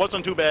him, so it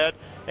wasn't too bad.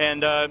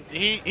 And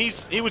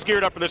he was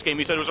geared up for this game.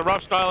 He said it was a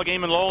rough style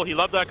game in Lowell. He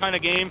loved that kind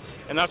of game,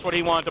 and that's what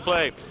he wanted to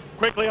play.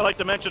 Quickly, I'd like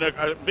to mention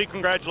a big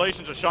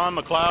congratulations to Sean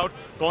McLeod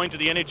going to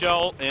the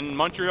NHL in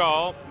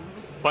Montreal.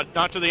 But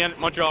not to the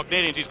Montreal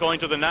Canadiens. He's going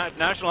to the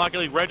National Hockey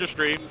League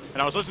Registry. And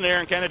I was listening to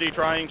Aaron Kennedy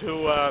trying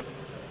to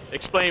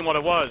explain what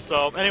it was.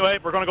 So anyway,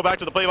 we're going to go back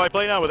to the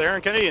play-by-play now with Aaron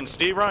Kennedy and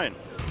Steve Ryan.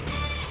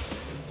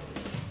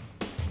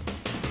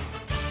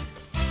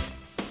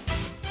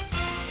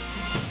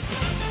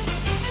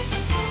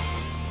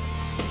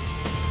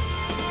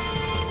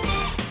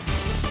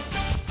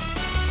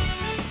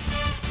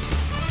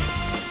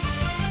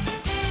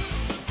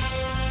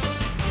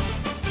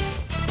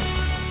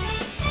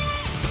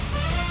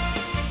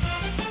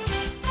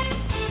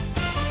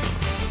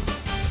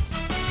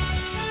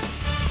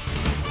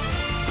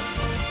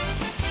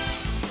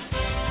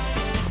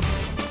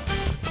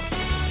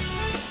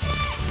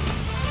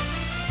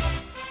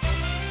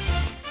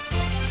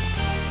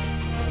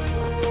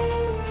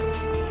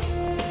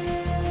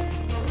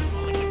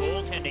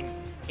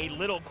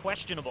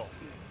 Questionable.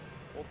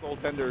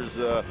 Both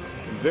goaltenders,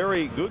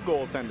 very good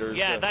goaltenders.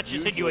 Yeah, that's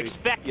just it. You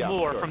expect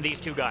more from these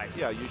two guys.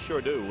 Yeah, you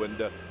sure do. And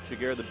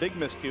Shiger, the big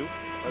miscue,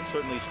 that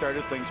certainly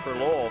started things for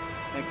Lowell.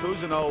 And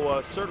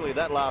Cousineau, certainly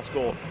that last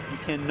goal, you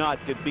cannot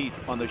get beat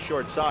on the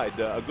short side.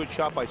 A good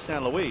shot by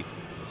St. Louis.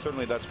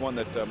 Certainly that's one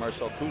that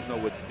Marcel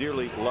Cousineau would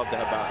dearly love to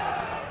have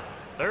back.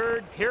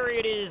 Third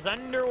period is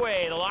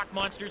underway. The Loch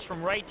Monsters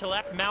from right to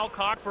left.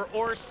 Malcock for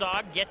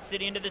Orsog gets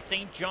it into the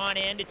St. John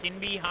end. It's in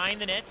behind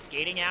the net.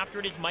 Skating after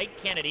it is Mike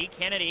Kennedy.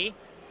 Kennedy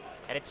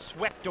had it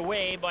swept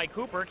away by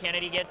Cooper.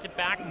 Kennedy gets it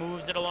back,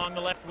 moves it along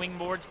the left wing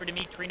boards for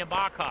Dmitry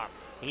Nabokov.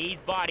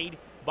 He's bodied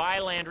by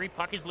Landry.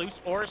 Puck is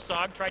loose.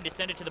 Orsog tried to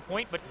send it to the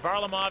point, but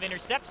Varlamov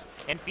intercepts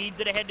and feeds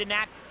it ahead to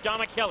Nat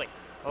Domicelli.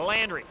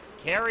 Landry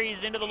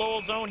carries into the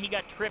Lowell zone. He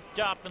got tripped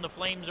up, and the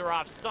Flames are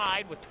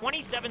offside with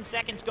 27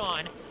 seconds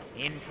gone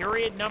in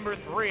period number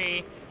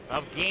 3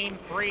 of Game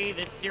 3.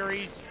 This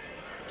series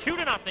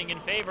 2-0 in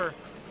favor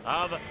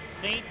of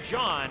St.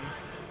 John.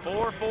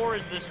 4-4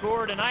 is the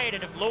score tonight,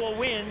 and if Lowell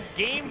wins,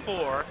 Game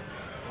 4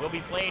 will be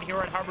played here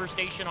at Harbor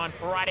Station on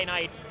Friday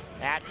night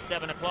at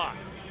 7 o'clock.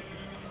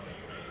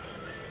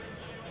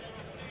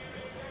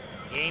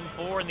 Game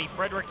 4 in the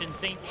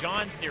Fredericton-St.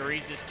 John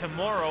series is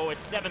tomorrow at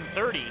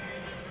 7:30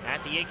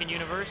 at the Aiken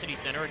University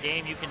Center, a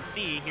game you can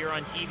see here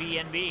on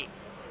TVNB.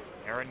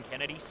 Aaron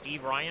Kennedy,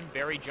 Steve Ryan,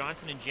 Barry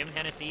Johnson, and Jim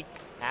Hennessy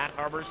at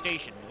Harbor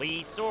Station.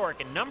 Lee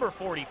Sorkin, number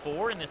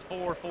 44 in this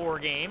 4-4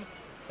 game,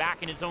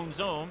 back in his own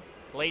zone,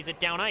 plays it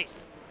down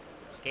ice.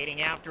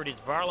 Skating after it is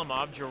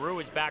Varlamov. Giroux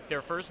is back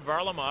there first.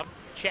 Varlamov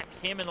checks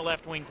him in the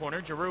left wing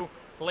corner. Giroux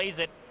plays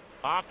it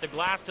off the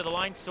glass to the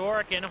line.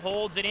 Sorkin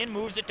holds it in,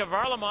 moves it to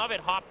Varlamov. It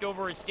hopped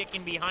over his stick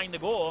in behind the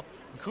goal.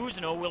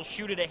 Cousineau will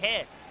shoot it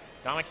ahead.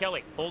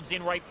 Domicelli holds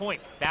in right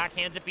point.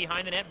 Backhands it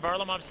behind the net.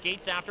 Varlamov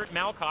skates after it.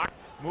 Malcock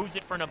moves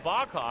it for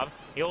Nabokov.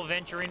 He'll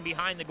venture in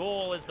behind the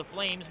goal as the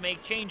Flames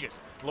make changes.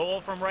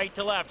 Lowell from right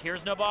to left.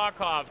 Here's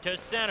Nabokov to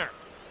center.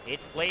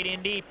 It's played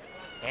in deep.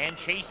 And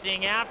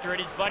chasing after it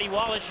is Buddy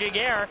Wallace.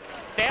 Shiger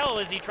fell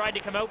as he tried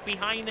to come out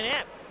behind the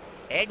net.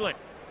 Eglin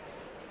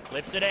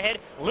Flips it ahead.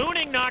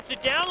 Looning knocks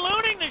it down.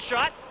 Looning the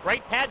shot.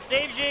 Right pad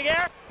saves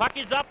Jaeger. Puck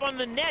is up on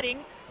the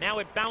netting. Now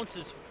it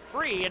bounces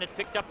free, and it's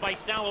picked up by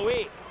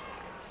Saloué.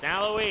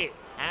 Saloué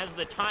has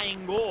the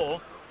tying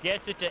goal.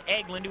 Gets it to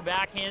Eglin, who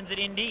backhands it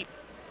in deep.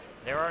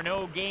 There are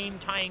no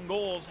game-tying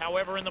goals,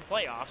 however, in the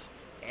playoffs.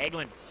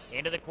 Eglin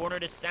into the corner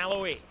to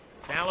Saloué.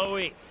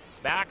 Saloué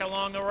back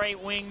along the right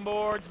wing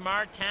boards.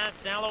 Martin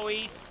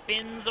Saloué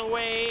spins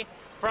away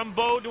from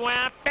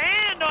Baudouin.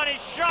 Banned on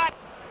his shot.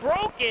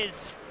 Broke his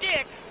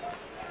stick.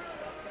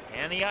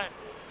 And the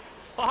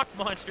Loch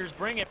Monsters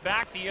bring it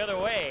back the other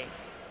way.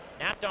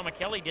 Nat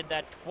Domicelli did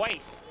that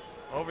twice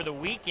over the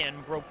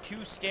weekend. Broke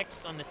 2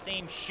 sticks on the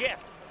same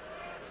shift.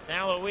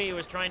 Saloué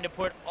was trying to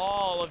put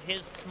all of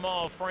his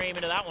small frame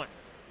into that one.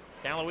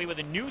 Saloué with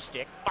a new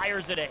stick,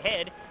 fires it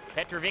ahead.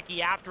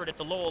 Petrovicki after it at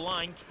the Lowell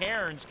line.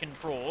 Cairns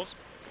controls,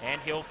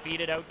 and he'll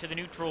feed it out to the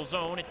neutral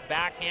zone. It's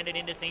backhanded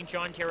into St.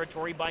 John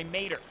territory by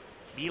Mader.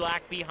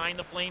 Belak behind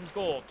the Flames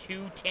goal.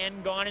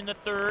 2:10 gone in the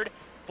third.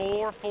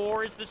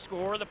 4-4 is the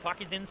score. The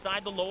puck is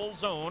inside the Lowell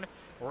zone.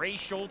 Ray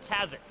Schultz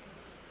has it.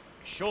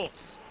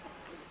 Schultz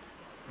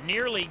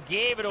nearly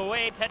gave it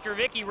away.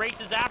 Petrovicki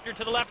races after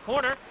to the left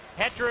corner.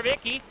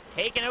 Petrovicki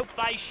taken out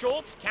by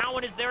Schultz.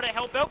 Cowan is there to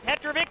help out.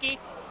 Petrovicki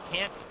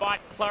can't spot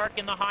Clark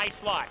in the high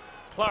slot.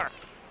 Clark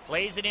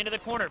plays it into the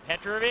corner.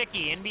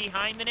 Petrovicki in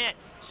behind the net.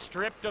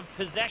 Stripped of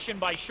possession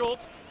by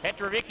Schultz.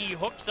 Petrovicki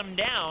hooks him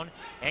down,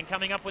 and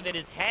coming up with it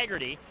is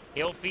Haggerty.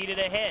 He'll feed it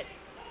ahead.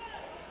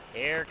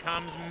 Here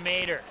comes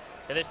Mader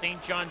to the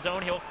St. John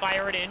zone. He'll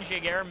fire it in.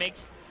 Jaeger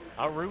makes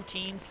a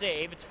routine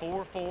save. It's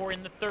 4-4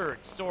 in the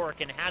third.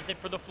 Sorokin has it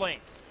for the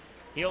Flames.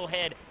 He'll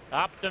head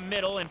up the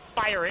middle and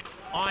fire it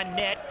on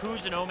net.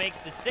 Cousineau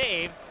makes the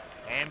save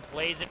and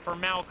plays it for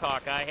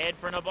Malcock. Ahead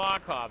for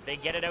Nabokov. They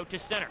get it out to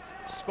center.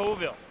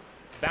 Scoville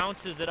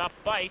bounces it up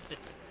ice.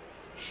 It's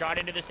shot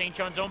into the St.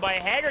 John zone by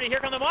Haggerty. Here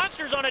come the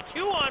Monsters on a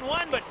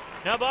 2-on-1, but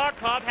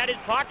Nabokov had his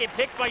pocket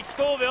picked by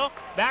Scoville.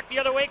 Back the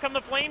other way come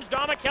the Flames.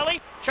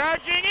 Domicelli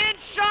charging in.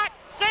 Shot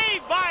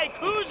saved by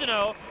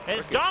Cousineau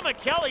as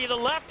Domicelli, the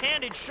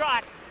left-handed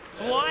shot,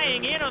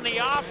 flying in on the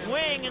off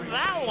wing, and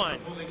that one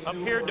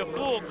appeared to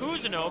fool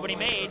Cousineau, but he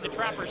made the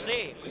trapper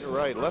save. You're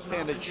right,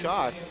 left-handed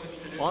shot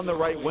on the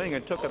right wing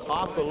and took it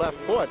off the left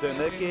foot, and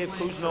that gave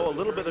Cousineau a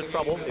little bit of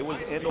trouble. It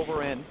was end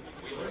over end.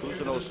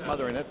 Cousineau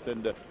smothering it,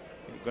 and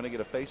going to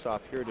get a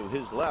face-off here to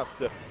his left.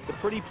 The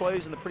pretty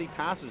plays and the pretty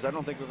passes, I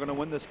don't think are going to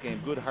win this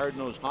game. Good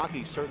hard-nosed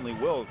hockey certainly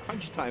will.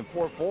 Crunch time,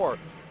 4-4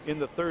 in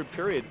the third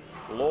period.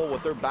 Lowell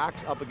with their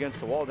backs up against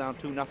the wall, down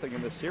 2-0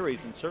 in the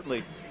series, and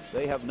certainly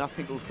they have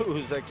nothing to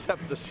lose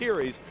except the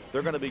series.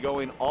 They're going to be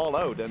going all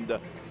out, and you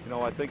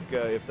know, I think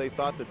if they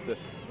thought that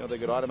they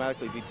could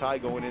automatically be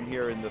tied going in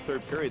here in the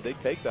third period,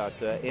 they'd take that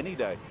any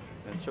day.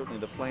 And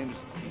certainly the Flames,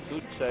 you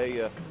could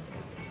say,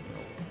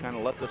 kind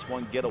of let this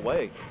one get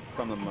away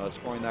from them,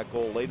 scoring that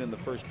goal late in the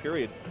first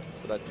period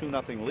for that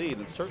 2-0 lead,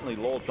 and certainly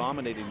Lowell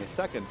dominating the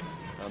second,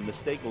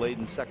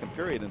 mistake-laden second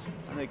period. And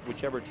I think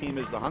whichever team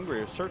is the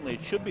hungrier, certainly it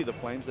should be the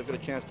Flames. They've got a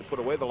chance to put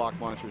away the Loch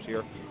Monsters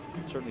here.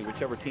 And certainly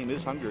whichever team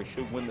is hungrier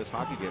should win this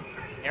hockey game.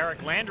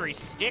 Eric Landry's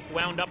stick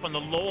wound up on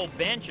the Lowell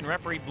bench, and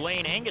referee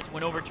Blaine Angus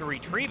went over to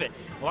retrieve it.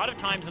 A lot of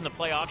times in the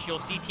playoffs, you'll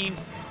see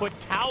teams put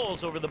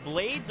towels over the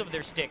blades of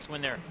their sticks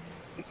when they're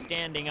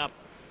standing up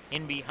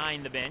in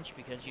behind the bench,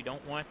 because you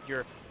don't want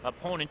your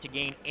opponent to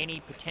gain any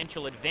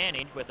potential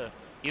advantage with a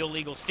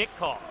illegal stick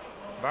call.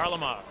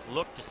 Varlamov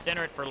looked to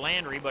center it for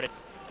Landry, but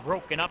it's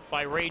broken up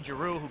by Ray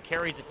Giroux, who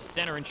carries it to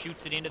center and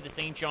shoots it into the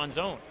St. John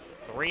zone.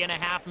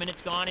 3.5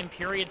 minutes gone in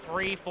period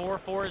 3.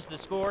 4-4 is the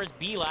scores.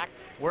 Belak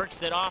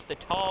works it off the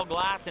tall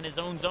glass in his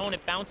own zone.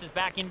 It bounces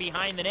back in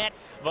behind the net.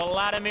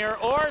 Vladimir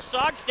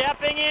Orsog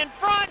stepping in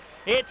front.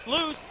 It's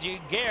loose.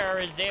 Jaeger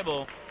is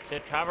able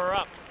to cover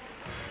up.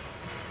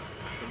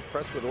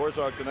 Impressed with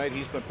Orzog tonight.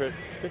 He's been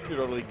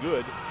particularly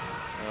good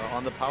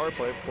on the power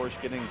play, of course,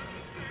 getting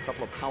a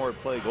couple of power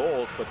play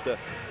goals, but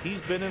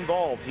he's been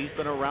involved. He's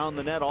been around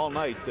the net all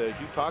night. As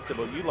you talked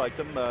about, you liked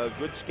him.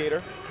 Good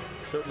skater,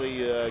 certainly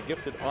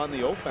gifted on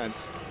the offense.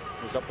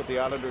 Was up with the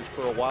Islanders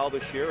for a while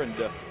this year, and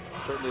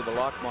certainly the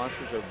Loch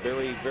Monsters are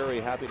very, very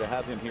happy to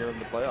have him here in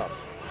the playoffs.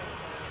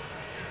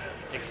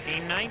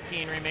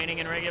 16-19 remaining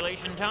in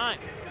regulation time.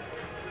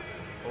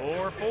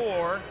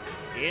 4-4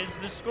 is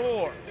the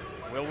score.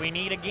 Will we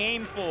need a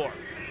game 4?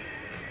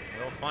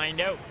 We'll find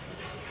out.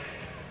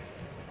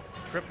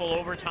 Triple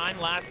overtime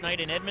last night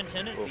in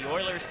Edmonton as the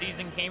Oilers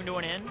season came to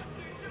an end.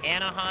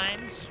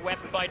 Anaheim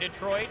swept by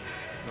Detroit.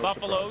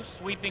 Buffalo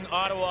sweeping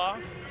Ottawa.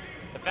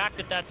 The fact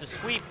that that's a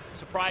sweep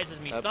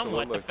surprises me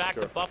somewhat. The fact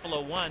that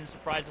Buffalo won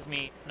surprises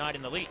me not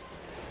in the least.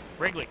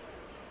 Wrigley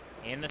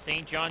in the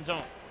St. John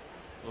zone.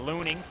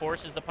 Looning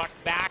forces the puck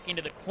back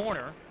into the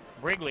corner.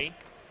 Wrigley,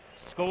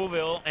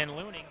 Scoville, and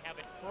Looning have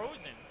it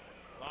frozen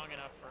long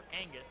enough for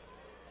Angus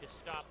to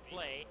stop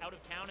play. Out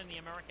of town in the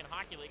American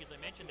Hockey League, as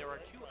I mentioned, there are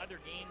 2 other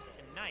games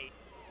tonight.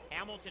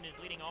 Hamilton is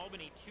leading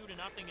Albany 2-0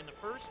 in the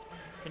first.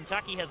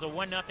 Kentucky has a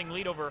 1-0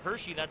 lead over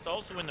Hershey. That's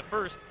also in the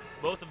first.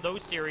 Both of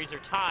those series are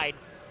tied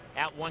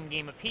at 1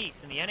 game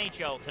apiece. In the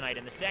NHL tonight,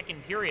 in the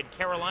second period,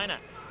 Carolina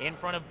in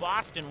front of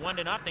Boston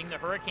 1-0. The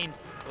Hurricanes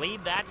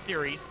lead that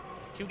series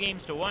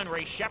 2-1.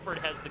 Ray Shepherd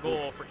has the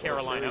goal for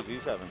Carolina.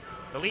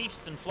 The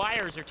Leafs and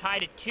Flyers are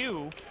tied at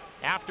 2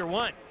 after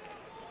 1.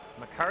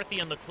 McCarthy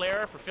and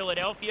Leclerc for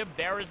Philadelphia,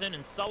 Berezin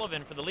and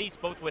Sullivan for the Leafs,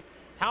 both with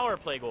power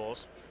play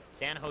goals.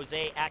 San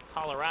Jose at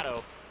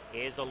Colorado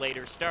is a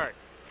later start.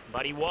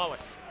 Buddy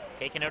Wallace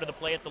taken out of the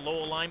play at the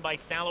Lowell line by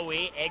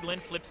Salloway. Eglin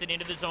flips it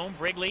into the zone.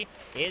 Brigley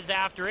is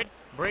after it.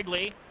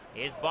 Brigley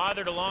is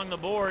bothered along the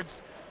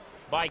boards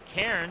by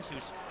Cairns,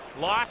 who's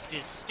lost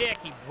his stick.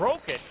 He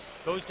broke it,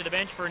 goes to the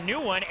bench for a new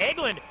one.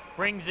 Eglin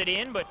brings it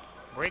in, but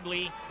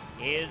Brigley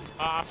is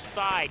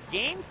offside.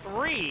 Game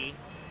 3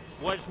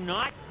 was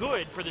not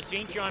good for the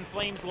St. John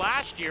Flames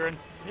last year, and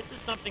this is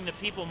something that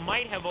people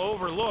might have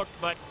overlooked,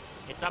 but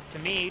it's up to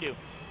me to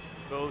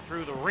go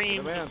through the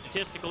reams of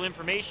statistical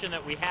information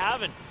that we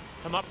have and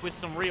come up with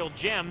some real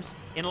gems.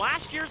 In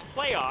last year's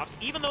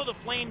playoffs, even though the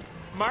Flames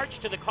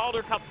marched to the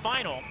Calder Cup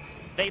final,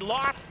 they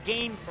lost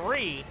Game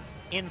 3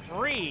 in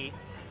 3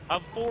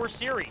 of 4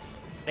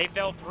 series. They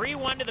fell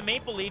 3-1 to the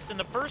Maple Leafs in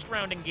the first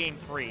round in Game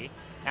 3.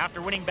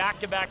 After winning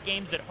back-to-back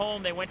games at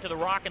home, they went to the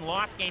Rock and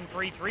lost Game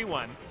 3,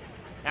 3-1.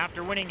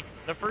 After winning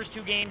the first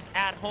 2 games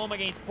at home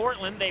against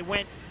Portland, they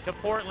went to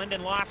Portland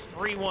and lost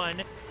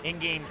 3-1 in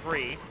Game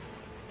 3.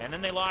 And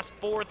then they lost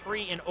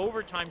 4-3 in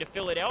overtime to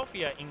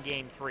Philadelphia in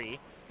Game 3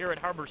 here at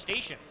Harbor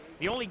Station.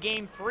 The only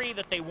Game 3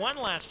 that they won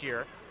last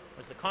year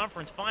was the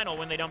conference final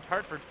when they dumped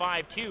Hartford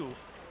 5-2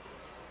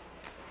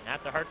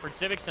 at the Hartford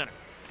Civic Center.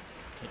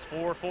 It's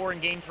 4-4 in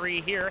Game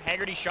 3 here.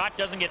 Haggerty's shot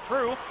doesn't get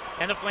through,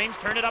 and the Flames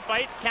turn it up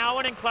ice.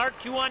 Cowan and Clark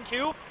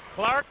 2-on-2.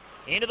 Clark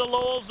into the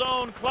Lowell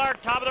zone.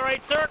 Clark, top of the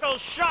right circle,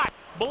 shot,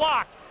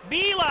 blocked.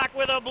 Belak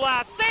with a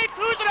blast. St.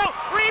 Cousineau,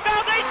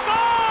 rebound, they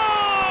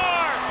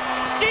score!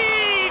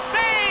 Steve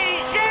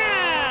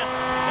Bejean!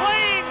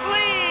 Flames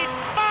lead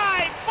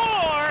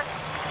 5-4.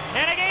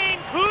 And again,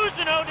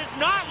 Cousineau does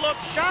not look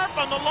sharp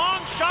on the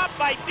long shot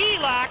by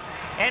Belak,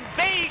 and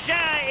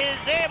Bejean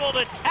is able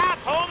to tap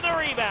home the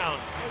rebound.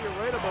 Well,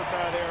 you're right about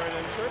that, Aaron,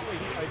 and certainly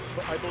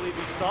I believe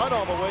he saw it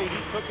all the way. He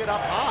took it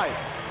up high.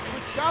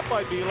 Good shot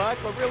by Belak,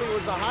 but really it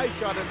was a high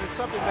shot, and it's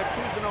something that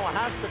Cousineau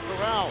has to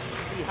corral.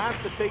 He has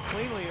to take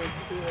cleanly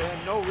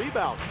and no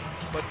rebound.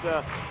 But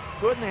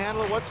couldn't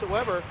handle it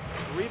whatsoever.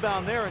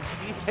 Rebound there, and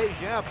Steve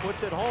Bejean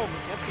puts it home,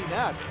 empty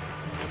net.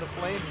 And the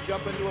Flames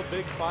jump into a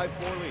big 5-4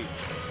 lead.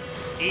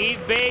 Steve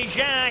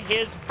Bejean,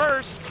 his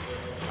first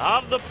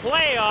of the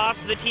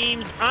playoffs, the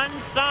team's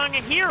unsung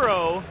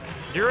hero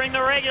during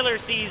the regular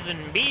season.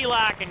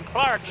 Belak and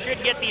Clark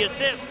should get the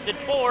assists at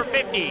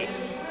 4:50.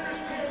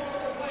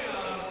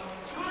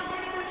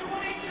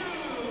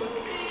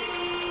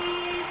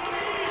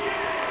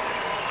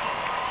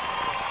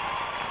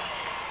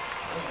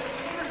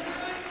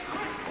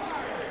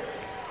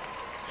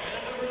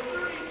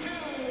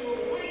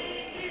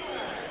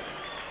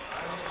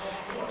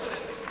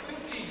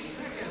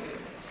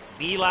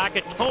 Belak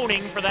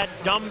atoning for that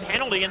dumb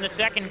penalty in the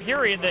second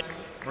period that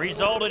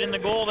resulted in the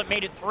goal that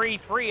made it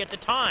 3-3 at the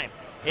time.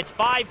 It's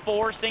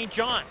 5-4 St.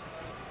 John.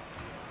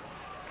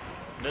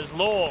 Does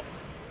Lowell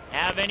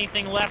have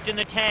anything left in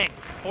the tank?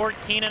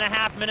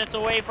 14.5 minutes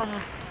away from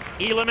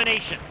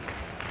elimination.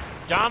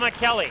 Dama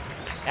Kelly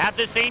at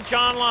the St.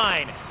 John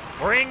line.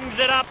 Brings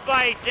it up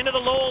ice into the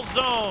Lowell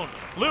zone.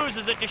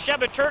 Loses it to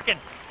Sheba Turkin.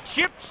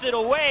 Chips it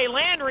away.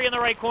 Landry in the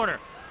right corner.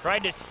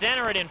 Tried to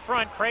center it in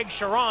front. Craig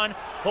Sharon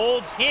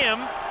holds him.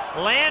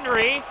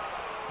 Landry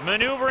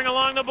maneuvering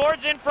along the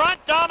boards in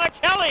front. Dama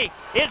Kelly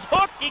is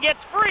hooked. He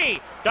gets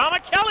free. Dama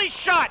Kelly's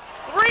shot.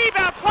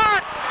 Rebound.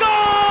 Clark scores!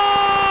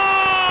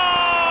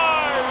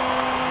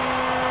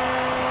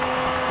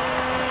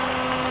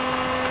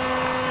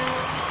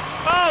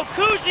 Oh,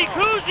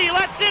 Kuzi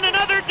lets in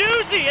another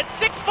doozy. It's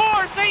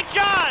 6-4 St.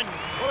 John.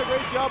 What a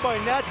great job by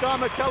Nat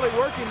Dama Kelly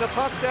working the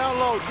puck down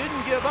low.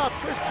 Didn't give up.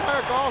 Chris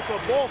Clark also,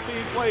 both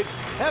being played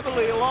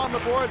heavily along the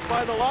boards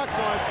by the Loch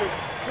Monsters.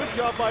 Good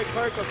job by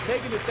Clark of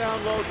taking it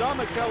down low.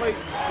 Dama Kelly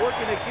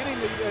working at getting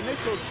the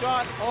initial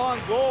shot on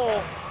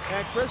goal.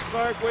 And Chris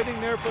Clark waiting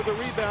there for the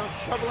rebound,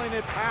 shoveling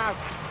it past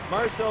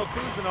Marcel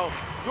Cousineau.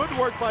 Good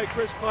work by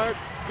Chris Clark.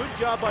 Good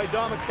job by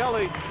Dama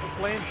Kelly. The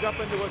Flames jump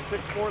into a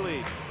 6-4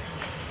 lead.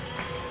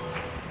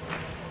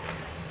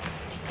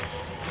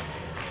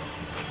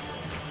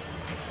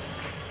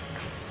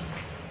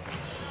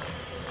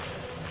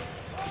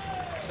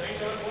 St.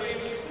 John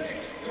Flames'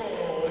 sixth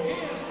goal,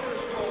 his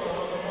first goal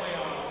of the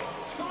playoffs.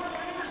 Scorer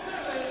number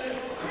 7,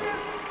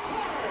 Chris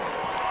Clark.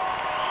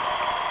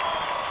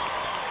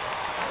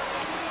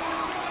 Assistant number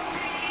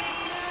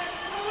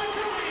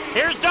 17,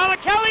 Here's Dama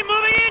Kelly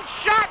moving in,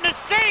 shot and a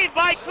save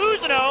by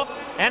Cousineau,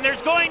 and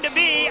there's going to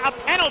be a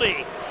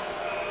penalty.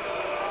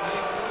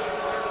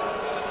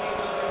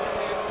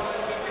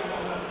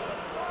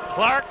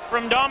 Clark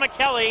from Dama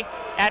Kelly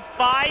at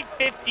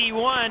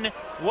 5:51.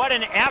 What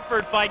an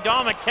effort by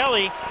Dama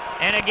Kelly.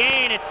 And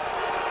again, it's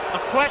a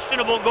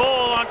questionable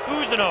goal on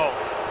Cousineau.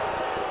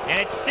 And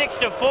it's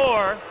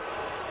 6-4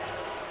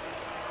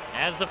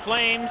 as the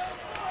Flames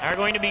are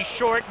going to be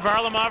short.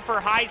 Varlamov for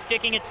high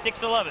sticking at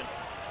 6'11".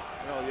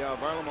 Well, yeah,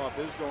 Varlamov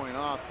is going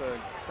off,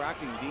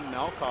 cracking Dean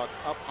Malcock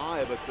up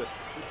high, but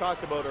we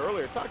talked about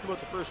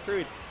the first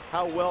period,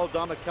 how well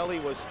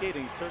Domicelli was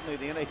skating. Certainly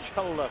the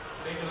NHL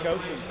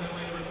scouts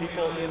and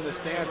people in the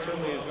stands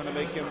certainly is going to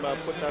make him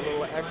put that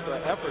little extra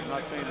effort.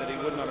 Not saying that he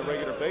wouldn't on a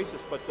regular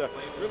basis, but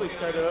really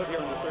started out here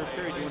in the third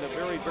period doing a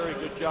very, very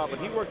good job.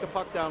 And he worked the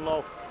puck down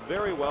low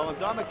very well. And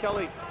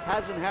Domicelli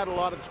hasn't had a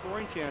lot of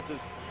scoring chances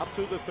up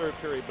to the third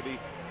period, but he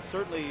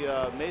certainly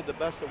made the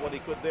best of what he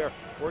could there,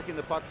 working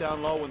the puck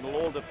down low and the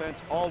Lowell defense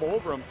all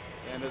over him.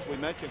 And as we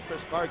mentioned,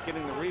 Chris Clark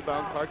getting the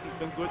rebound. Clarkie's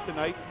been good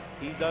tonight.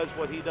 He does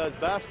what he does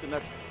best, and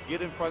that's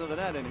get in front of the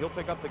net, and he'll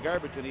pick up the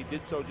garbage, and he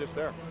did so just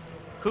there.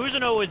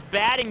 Cousineau was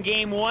bad in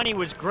game 1. He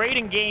was great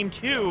in game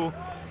 2.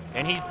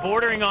 And he's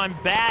bordering on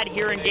bad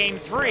here in game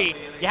 3.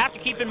 You have to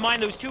keep in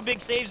mind those 2 big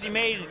saves he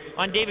made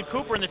on David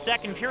Cooper in the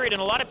second period,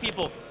 and a lot of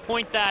people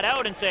point that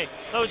out and say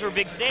those were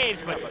big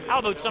saves, but how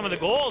about some of the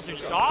goals? They're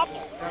just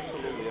awful.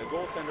 Absolutely. A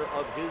goaltender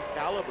of his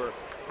caliber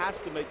has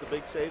to make the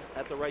big saves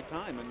at the right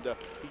time, and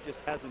he just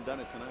hasn't done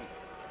it tonight.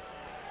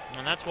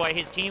 And that's why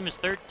his team is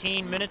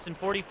 13 minutes and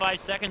 45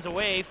 seconds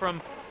away from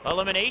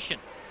elimination.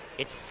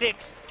 It's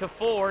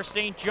 6-4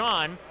 St.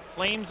 John.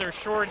 Flames are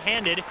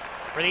short-handed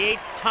for the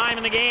 8th time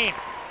in the game.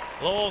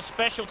 Lowell's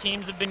special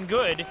teams have been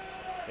good.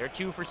 They're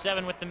 2 for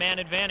 7 with the man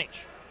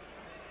advantage.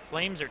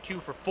 Flames are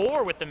 2 for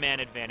 4 with the man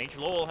advantage.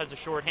 Lowell has a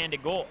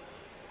short-handed goal.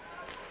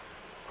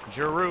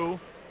 Giroux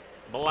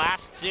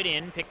blasts it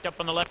in, picked up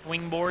on the left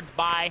wing boards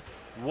by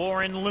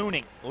Warren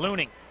Looning.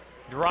 Looning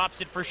drops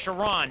it for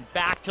Sharon.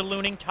 Back to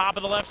Looning, top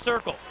of the left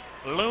circle.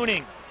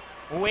 Looning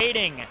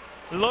waiting,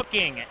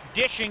 looking,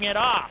 dishing it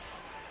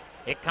off.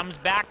 It comes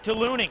back to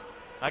Looning.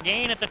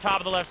 Again at the top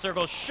of the left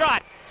circle.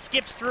 Shot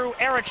skips through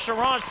Eric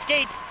Sharon's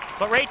skates,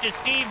 but right to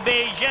Steve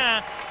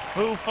Bégin,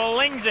 who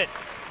flings it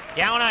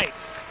down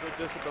ice.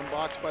 Good discipline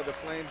box by the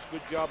Flames.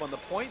 Good job on the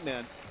point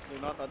man.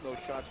 They're not letting those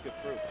shots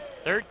get through.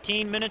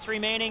 13 minutes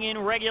remaining in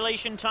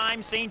regulation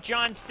time. St.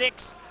 John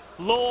 6,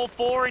 Lowell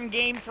 4 in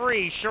game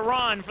 3.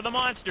 Sharon for the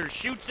Monsters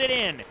shoots it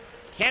in.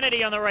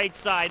 Kennedy on the right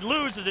side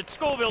loses it.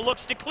 Scoville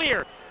looks to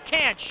clear.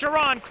 Can't.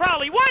 Sharon,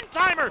 Crowley,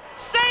 one-timer,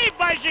 saved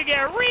by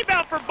Giguère.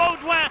 Rebound for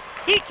Baudouin.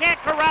 He can't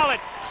corral it.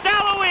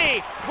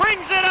 Saloui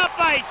brings it up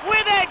ice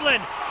with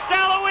Eglin.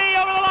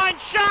 Saloui over the line,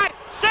 shot,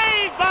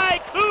 saved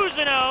by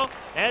Cousineau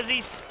as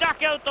he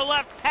stuck out the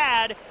left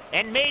pad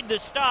and made the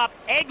stop.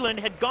 Eglin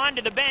had gone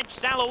to the bench.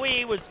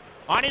 Saloui was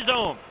on his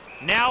own.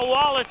 Now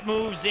Wallace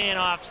moves in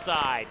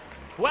offside.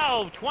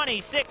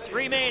 12:26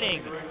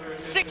 remaining.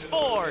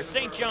 6-4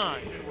 St.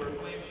 John.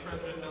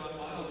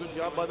 Good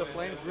job by the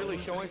Flames,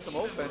 really showing some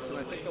offense, and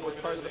I think that was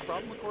part of the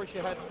problem. Of course,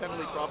 you had a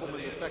penalty problem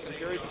in the second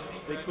period.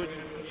 They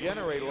couldn't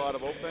generate a lot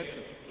of offense,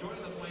 and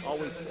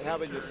always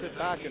having to sit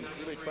back and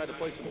really try to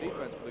play some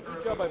defense. But a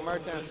good job by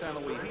Martin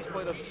Saint-Louis. He's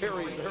played a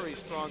very, very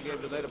strong game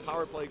tonight. A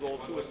power play goal,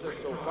 2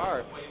 assists so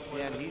far,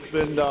 and he's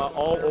been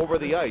all over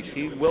the ice.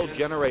 He will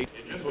generate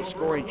those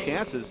scoring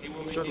chances.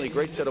 Certainly a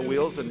great set of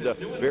wheels and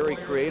very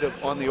creative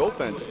on the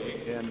offense,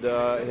 and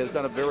has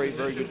done a very,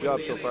 very good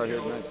job so far here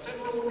tonight.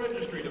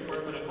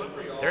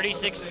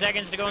 36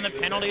 seconds to go in the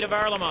penalty to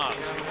Varlamov.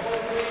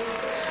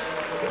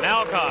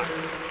 Malcock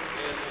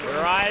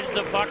drives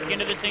the puck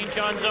into the St.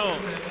 John zone.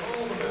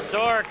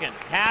 Sorkin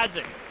has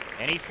it,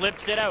 and he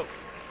flips it out.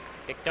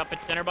 Picked up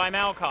at center by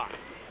Malcock.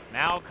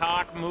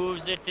 Malcock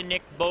moves it to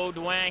Nick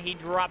Baudouin. He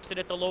drops it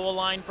at the Lowell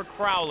line for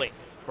Crowley.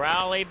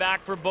 Crowley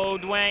back for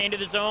Baudouin into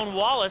the zone.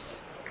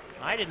 Wallace,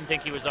 I didn't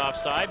think he was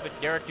offside, but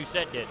Derek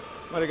Doucette did.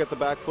 Might have got the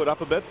back foot up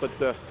a bit, but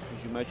as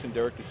you mentioned,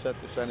 Derek Doucette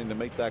deciding to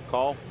make that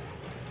call.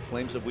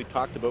 Flames that we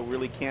talked about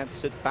really can't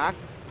sit back.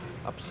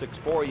 Up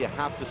 6-4, you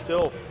have to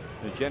still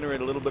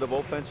generate a little bit of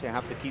offense. You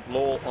have to keep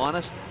Lowell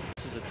honest.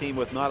 This is a team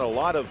with not a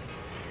lot of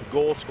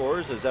goal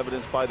scorers, as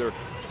evidenced by their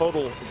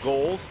total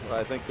goals.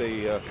 I think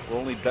they were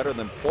only better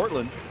than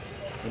Portland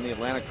in the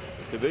Atlantic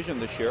Division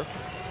this year.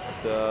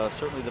 But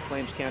certainly the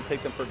Flames can't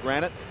take them for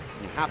granted.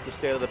 You have to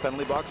stay out of the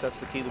penalty box. That's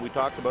the key that we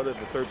talked about in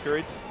the third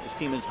period. This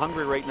team is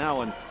hungry right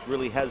now and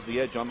really has the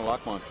edge on the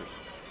Loch Monsters.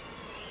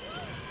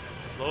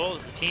 Lowell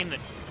is a team that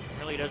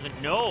really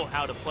doesn't know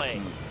how to play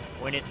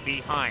when it's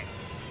behind.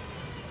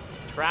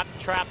 Trap,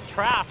 trap,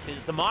 trap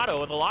is the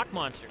motto of the Loch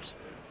Monsters.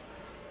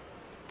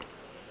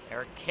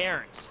 Eric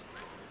Cairns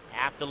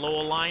at the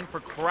Lowell line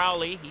for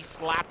Crowley. He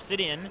slaps it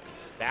in.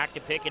 Back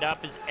to pick it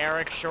up is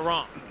Eric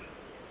Sharon.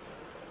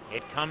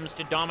 It comes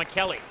to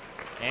Domicelli,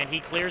 and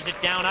he clears it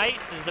down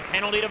ice as the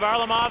penalty to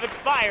Varlamov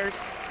expires.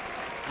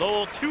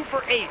 Lowell 2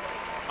 for 8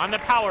 on the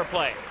power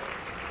play.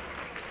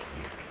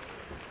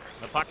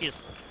 The puck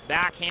is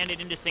backhanded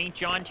into St.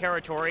 John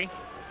territory.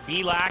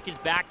 Belak is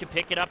back to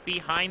pick it up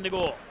behind the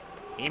goal.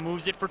 He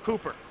moves it for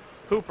Cooper.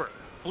 Cooper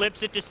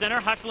flips it to center.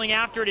 Hustling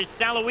after it is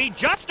Saloui,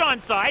 just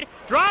onside.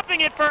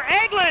 Dropping it for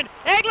Eglin.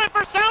 Eglin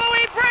for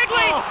Saloui.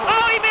 Brigley!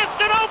 Oh, he missed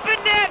an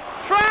open net.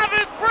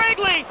 Travis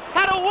Brigley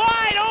had a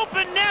wide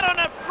open net on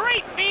a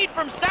great feed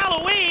from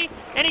Saloui,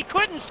 and he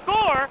couldn't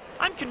score.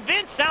 I'm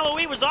convinced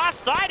Saloui was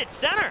offside at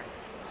center.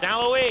 St.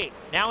 Louis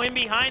now in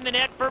behind the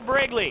net for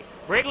Brigley.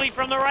 Brigley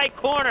from the right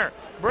corner.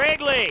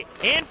 Brigley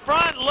in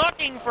front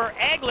looking for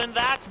Eglin.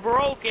 That's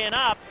broken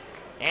up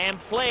and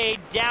played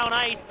down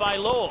ice by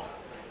Lowell.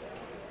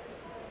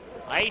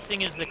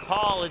 Icing is the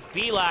call as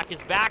Belak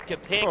is back to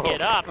pick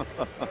it up.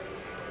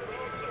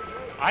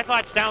 I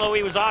thought St.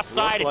 Louis was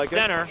offside at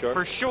center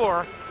for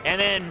sure,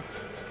 and then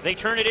they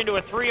turned it into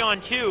a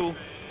 3-on-2,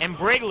 and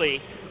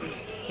Brigley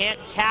can't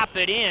tap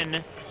it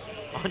in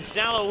on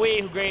St.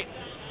 Louis.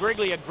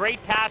 Brigley, a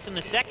great pass in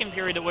the second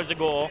period that was a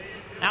goal.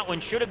 That one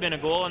should have been a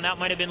goal, and that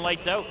might have been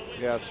lights out.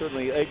 Yeah,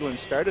 certainly Eglin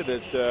started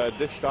it,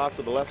 dished off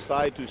to the left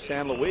side to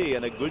St. Louis,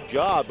 and a good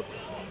job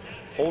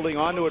holding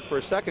on to it for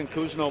a second.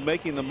 Cousineau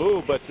making the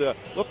move, but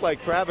looked like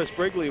Travis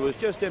Brigley was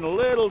just in a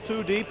little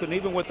too deep, and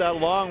even with that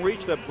long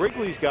reach that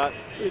Brigley's got,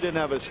 he didn't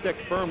have his stick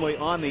firmly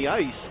on the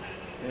ice,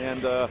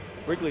 and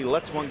Brigley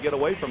lets one get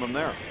away from him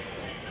there.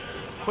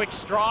 Quick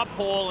straw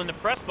poll in the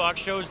press box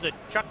shows that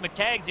Chuck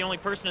McTagg's the only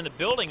person in the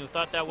building who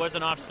thought that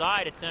wasn't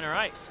offside at center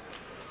ice.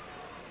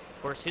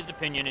 Of course, his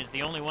opinion is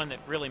the only one that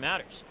really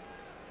matters.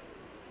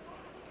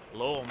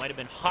 Lowell might have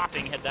been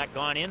hopping had that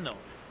gone in, though.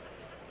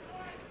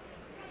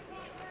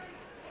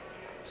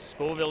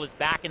 Scoville is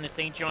back in the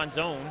St. John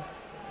zone,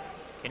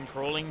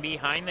 controlling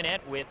behind the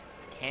net with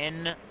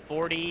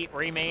 10:40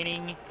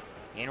 remaining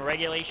in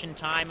regulation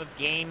time of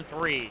Game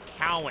 3.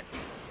 Cowan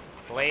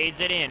plays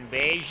it in.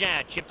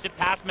 Bégin chips it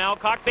past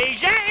Malcock.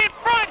 Bégin in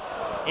front!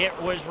 It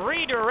was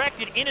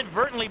redirected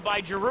inadvertently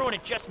by Giroux, and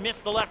it just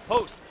missed the left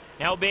post.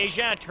 Now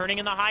Bégin turning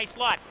in the high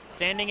slot,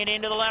 sending it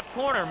into the left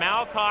corner.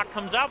 Malcock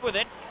comes up with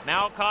it.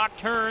 Malcock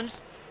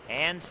turns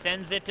and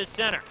sends it to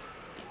center.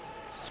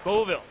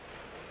 Scoville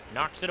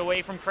knocks it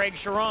away from Craig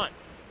Charron.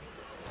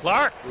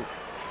 Clark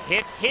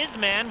hits his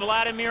man,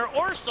 Vladimir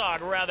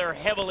Orsog, rather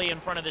heavily in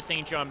front of the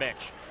St. John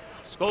bench.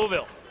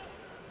 Scoville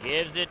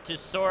gives it to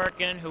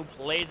Sorokin, who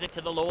plays it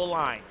to the Lowell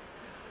line.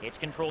 It's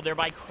controlled there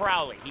by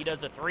Crowley. He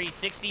does a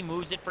 360,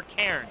 moves it for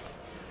Cairns.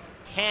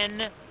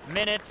 10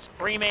 minutes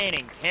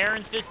remaining.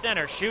 Cairns to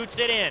center, shoots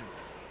it in.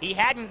 He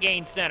hadn't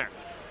gained center.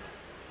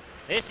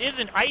 This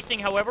isn't icing,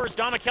 however, as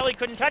Dom Kelly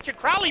couldn't touch it.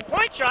 Crowley,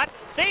 point shot,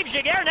 saves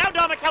Giguère. Now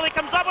Dom Kelly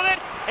comes up with it,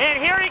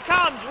 and here he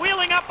comes,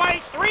 wheeling up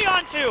ice,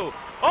 3-on-2.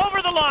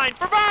 Over the line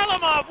for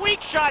Varlamov.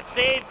 Weak shot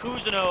save,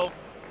 Cousineau,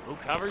 who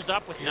covers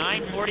up with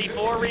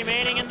 9:44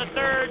 remaining in the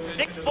third.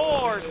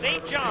 6-4,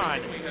 St.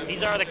 John.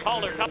 These are the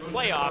Calder Cup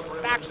playoffs.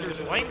 Baxter's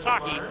Flames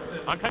Hockey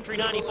on Country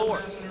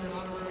 94.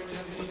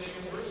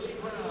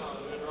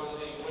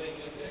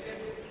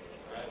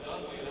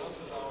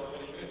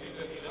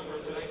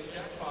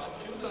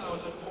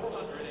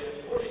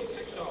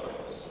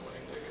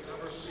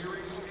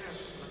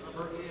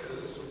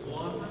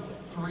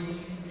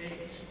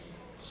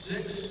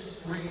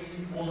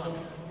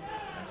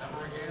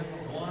 Number again,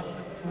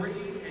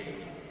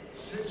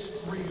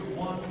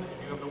 138631. If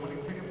you have the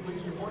winning ticket,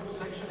 please report to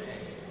Section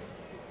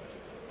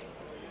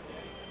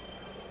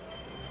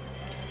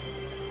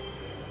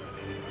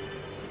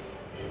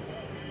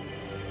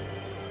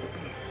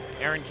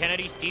A. Aaron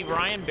Kennedy, Steve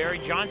Ryan, Barry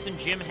Johnson,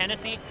 Jim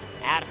Hennessy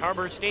at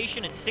Harbor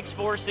Station at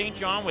 6-4 St.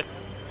 John with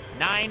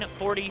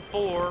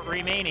 9:44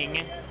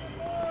 remaining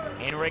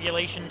in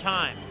regulation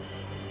time.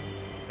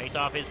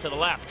 Face-off is to the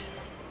left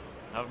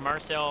of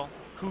Marcel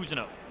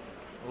Cousineau,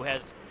 who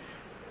has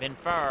been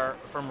far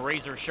from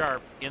razor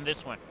sharp in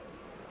this one.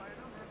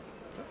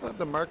 I thought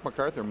that Mark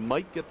MacArthur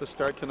might get the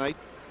start tonight.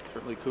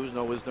 Certainly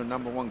Cousineau is their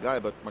 #1 guy,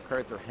 but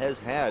MacArthur has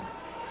had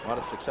a lot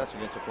of success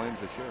against the Flames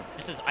this year.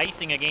 This is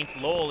icing against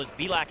Lowell as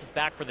Belak is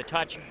back for the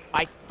touch.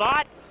 I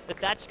thought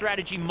that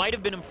strategy might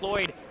have been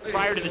employed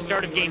prior to the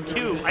start of Game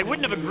 2. I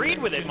wouldn't have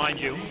agreed with it, mind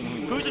you.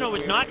 Cousineau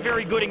was not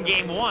very good in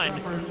Game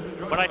 1,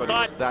 but I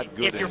thought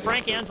if you're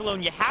Frank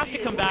Anzalone, you have to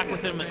come back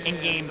with him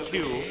in Game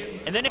 2.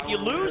 And then if you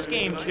lose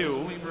Game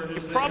 2, you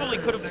probably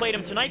could have played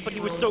him tonight, but he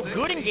was so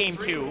good in Game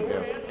 2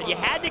 that you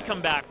had to come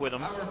back with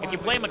him. If you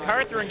play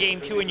MacArthur in Game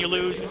 2 and you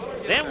lose,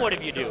 then what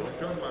do you do?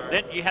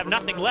 Then you have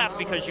nothing left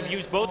because you've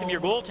used both of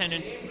your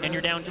goaltenders and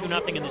you're down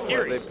 2-0 in the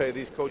series. They pay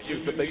these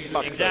coaches the big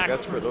bucks, exactly. I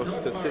guess, for those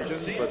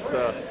decisions, but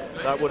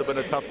that would have been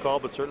a tough call,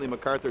 but certainly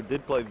MacArthur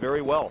did play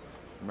very well.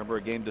 Remember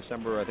a game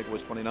December, I think it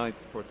was 29th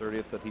or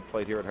 30th, that he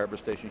played here at Harbor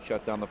Station,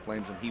 shut down the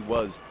Flames, and he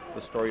was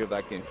the story of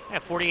that game. Yeah,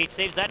 48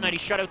 saves that night. He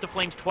shut out the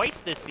Flames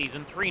twice this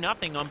season,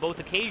 3-0 on both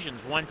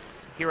occasions,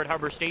 once here at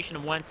Harbor Station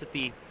and once at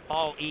the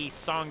All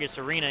East Songus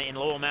Arena in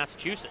Lowell,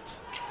 Massachusetts.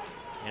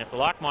 And if the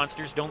Loch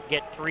Monsters don't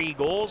get 3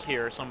 goals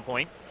here at some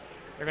point,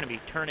 they're going to be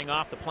turning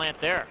off the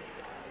plant there.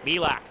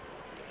 Belak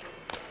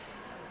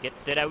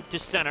gets it out to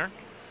center.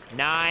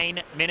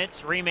 9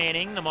 minutes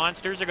remaining. The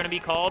Monsters are going to be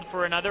called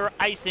for another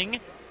icing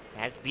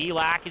as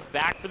Belak is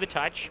back for the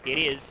touch. It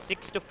is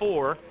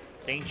 6-4.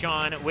 St.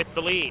 John with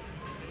the lead.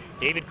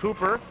 David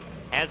Cooper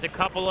has a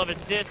couple of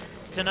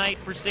assists tonight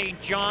for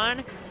St.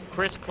 John.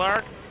 Chris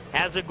Clark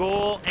has a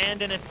goal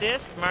and an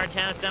assist.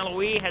 Martin St.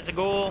 Louis has a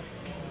goal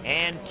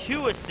and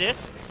 2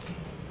 assists.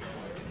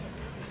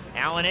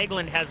 Alan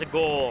Eglin has a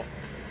goal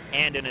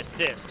and an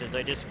assist, as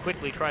I just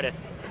quickly try to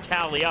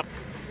tally up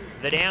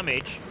the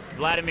damage.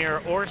 Vladimir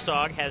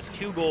Orsog has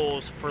 2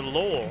 goals for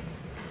Lowell.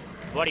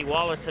 Buddy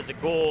Wallace has a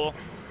goal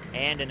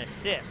and an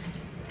assist.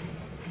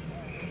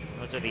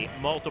 Those are the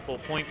multiple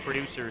point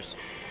producers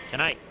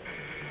tonight.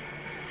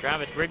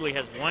 Travis Brigley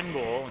has 1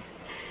 goal.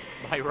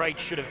 By right,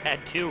 should have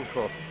had 2.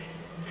 Cool.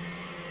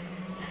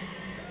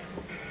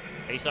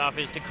 Face-off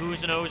is to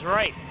Cousineau's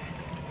right.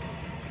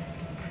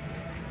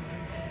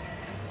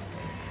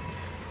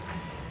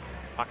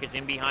 Puck is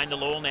in behind the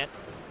Lowell net.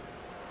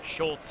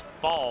 Schultz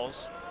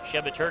falls.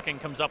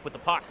 Shebaturkin comes up with the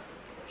puck.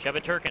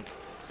 Shebaturkin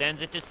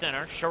sends it to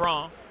center.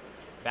 Charon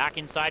back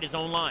inside his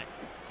own line.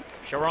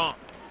 Charon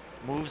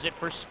moves it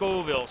for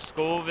Scoville.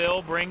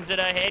 Scoville brings it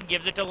ahead,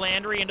 gives it to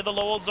Landry into the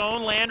Lowell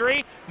zone.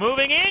 Landry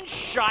moving in,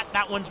 shot.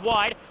 That one's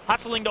wide.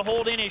 Hustling to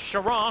hold in is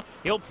Charon.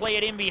 He'll play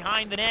it in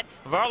behind the net.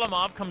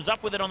 Varlamov comes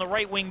up with it on the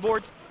right wing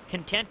boards,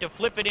 content to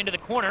flip it into the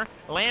corner.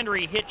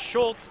 Landry hits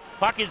Schultz.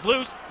 Puck is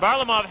loose.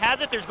 Varlamov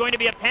has it. There's going to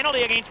be a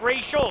penalty against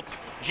Ray Schultz.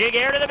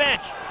 Giguère to the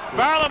bench.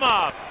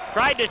 Varlamov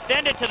tried to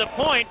send it to the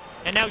point,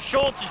 and now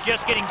Schultz is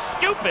just getting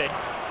stupid.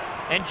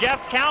 And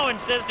Jeff Cowan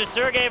says to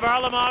Sergei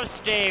Varlamov,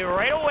 stay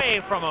right away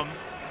from him.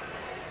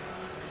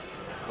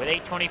 With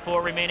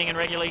 8:24 remaining in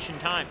regulation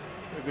time.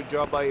 A good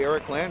job by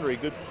Eric Landry.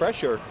 Good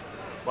pressure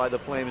by the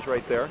Flames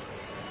right there.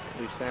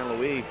 At least St.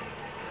 Louis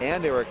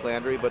and Eric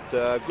Landry, but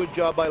good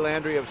job by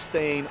Landry of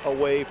staying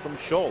away from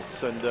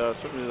Schultz. And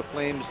certainly the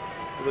Flames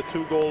with a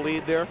 2-goal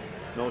lead there.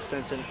 No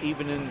sense in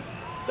evening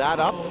that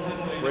up.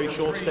 Ray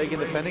Schultz taking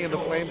the penalty, and the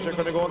Flames are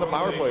going to go on the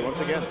power play once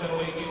again.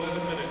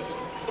 11 minutes,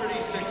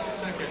 36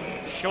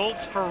 seconds.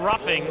 Schultz for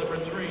roughing Number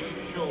 3,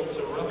 Schultz,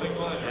 a roughing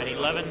line. at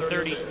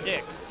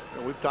 11:36.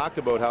 We've talked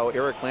about how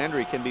Eric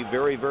Landry can be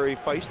very, very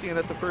feisty, and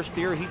at the first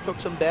year he took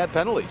some bad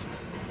penalties.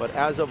 But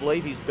as of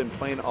late, he's been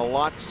playing a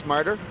lot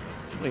smarter.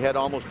 We had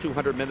almost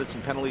 200 minutes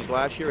in penalties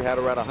last year, had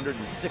around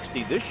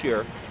 160 this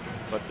year.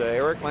 But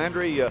Eric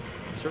Landry,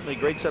 certainly a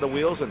great set of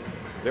wheels, and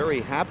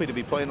very happy to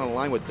be playing on the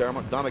line with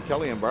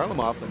Domicelli and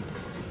Varlamov. And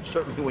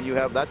certainly when you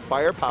have that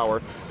firepower,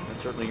 and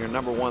certainly your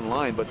number 1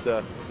 line, but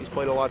he's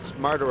played a lot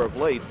smarter of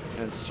late,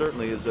 and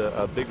certainly is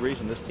a big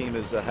reason this team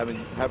is having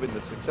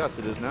the success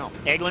it is now.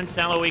 Eglin,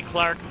 St. Louis,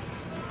 Clark,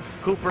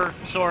 Cooper,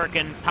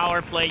 Sorokin,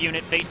 power play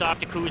unit face off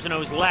to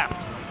Cousineau's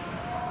left.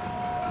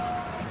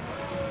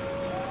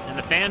 And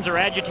the fans are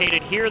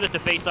agitated here that the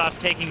face-off's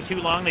taking too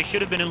long. They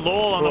should have been in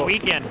Lowell on the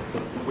weekend.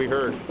 We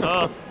heard.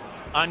 Oh,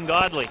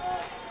 ungodly.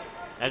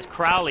 As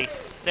Crowley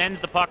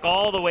sends the puck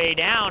all the way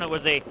down, it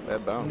was a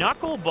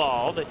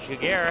knuckleball that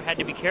Giguère had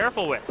to be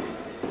careful with.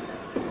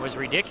 It was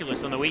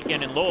ridiculous on the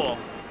weekend in Lowell.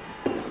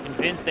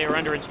 Convinced they were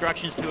under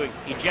instructions to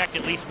eject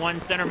at least 1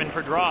 centerman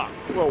per draw.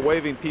 Well,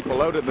 waving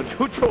people out in the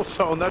neutral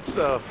zone, that's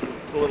a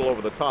little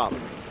over the top.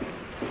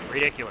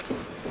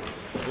 Ridiculous.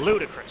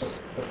 Ludicrous.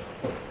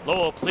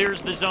 Lowell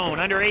clears the zone,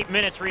 under 8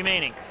 minutes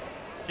remaining.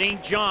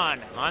 St. John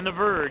on the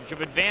verge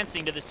of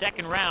advancing to the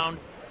 2nd round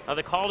of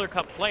the Calder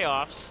Cup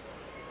playoffs.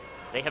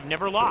 They have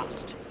never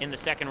lost in the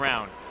 2nd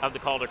round of the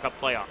Calder Cup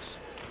playoffs,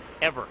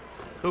 ever.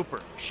 Cooper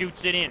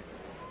shoots it in.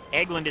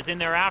 Eglin is in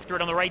there after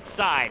it on the right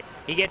side.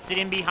 He gets it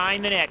in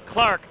behind the net.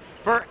 Clark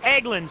for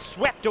Eglin,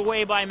 swept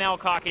away by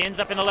Malcock. It ends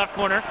up in the left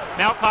corner.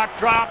 Malcock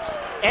drops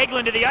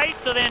Eglin to the ice,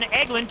 so then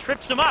Eglin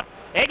trips him up.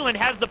 Eglin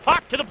has the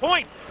puck to the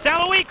point. St.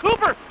 Louis,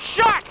 Cooper,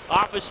 shot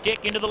off a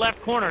stick into the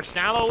left corner.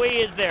 St.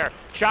 Louis is there,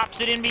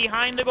 chops it in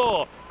behind the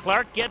goal.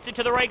 Clark gets it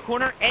to the right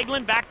corner.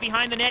 Eglin back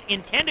behind the net,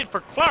 intended for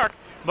Clark,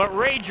 but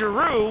Ray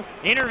Giroux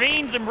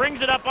intervenes and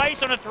brings it up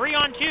ice on a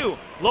 3-on-2.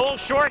 Lowell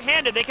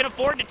short-handed. They can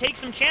afford to take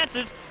some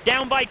chances,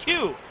 down by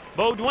 2.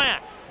 Baudouin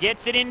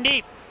gets it in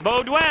deep.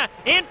 Baudouin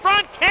in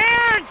front.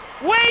 Cairns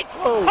waits,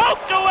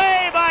 poked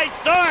away by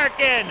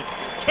Sorokin.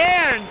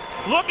 Cairns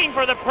looking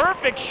for the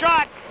perfect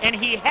shot, and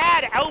he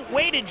had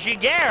outweighted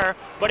Giguère,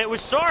 but it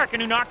was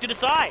Sorokin who knocked it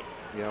aside.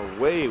 Yeah,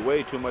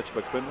 way too much of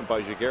equipment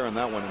by Giguère on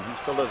that one, and he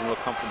still doesn't look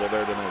comfortable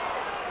there tonight.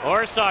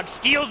 Orsog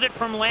steals it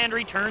from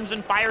Landry, turns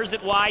and fires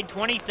it wide.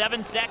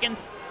 27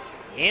 seconds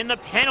in the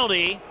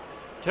penalty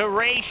to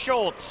Ray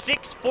Schultz.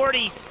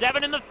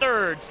 6:47 in the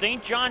 3rd.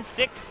 St. John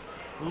 6,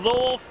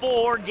 Lowell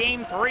 4,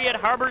 Game 3 at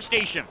Harbor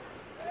Station.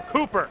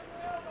 Cooper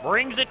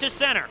brings it to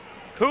center.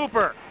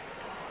 Cooper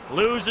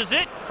loses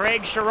it.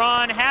 Craig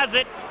Charon has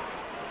it.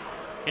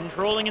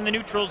 Controlling in the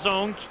neutral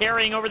zone,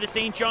 carrying over the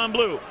St. John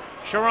Blue.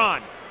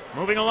 Charon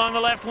moving along the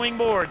left wing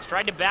boards.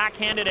 Tried to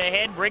backhand it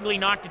ahead. Brigley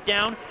knocked it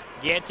down.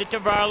 Gets it to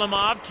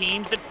Varlamov.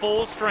 Teams at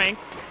full strength.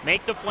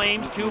 Make the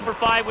Flames 2 for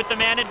 5 with the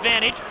man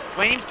advantage.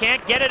 Flames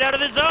can't get it out of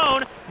the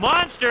zone.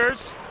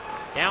 Monsters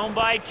down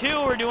by 2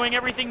 are doing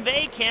everything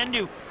they can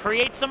to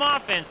create some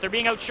offense. They're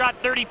being outshot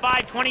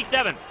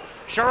 35-27.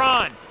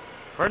 Charon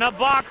for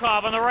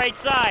Nabokov on the right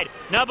side.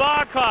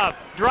 Nabokov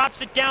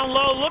drops it down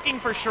low looking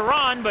for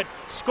Charon, but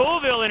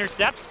Scoville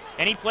intercepts,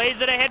 and he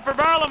plays it ahead for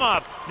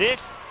Varlamov.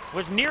 This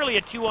was nearly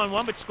a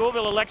 2-on-1, but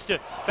Scoville elects to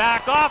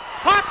back off.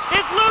 Puck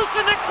is loose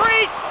in the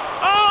crease.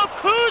 Oh,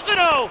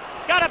 Cousineau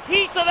got a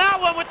piece of that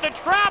one with the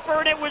trapper,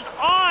 and it was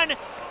on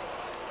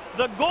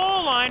the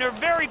goal line, or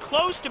very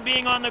close to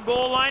being on the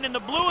goal line, in the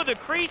blue of the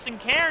crease, and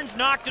Cairns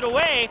knocked it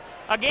away.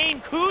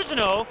 Again,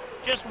 Cousineau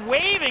just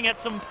waving at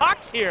some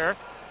pucks here,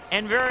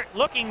 and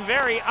looking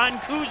very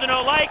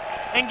un-Cousineau-like,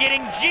 and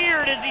getting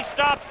jeered as he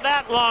stops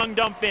that long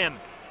dump in.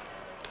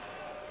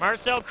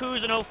 Marcel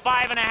Cousineau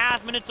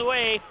 5.5 minutes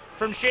away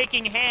from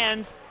shaking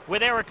hands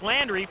with Eric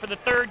Landry for the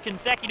 3rd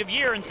consecutive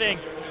year and saying,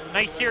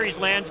 "Nice series,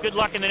 Lands. Good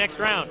luck in the next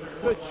round."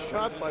 Good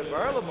shot by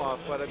Varlamov,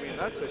 but I mean,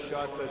 that's a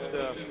shot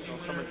that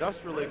some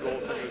industrial league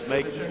goaltenders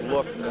make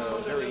look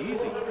very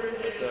easy.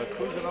 But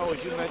Cousineau,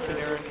 as you mentioned,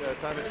 Aaron,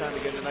 time and time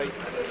again tonight,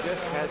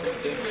 just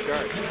hasn't been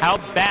sharp. How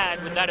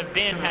bad would that have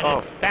been had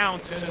it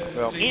bounced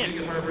in?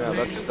 Yeah,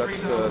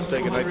 that's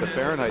say goodnight to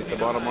Fahrenheit, the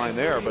bottom line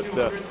there. But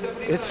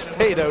it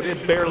stayed out.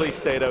 It barely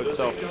stayed out.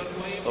 So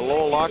the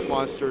Lowell Loch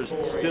Monsters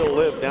still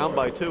live down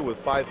by 2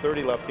 with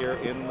 5:30 left here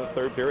in the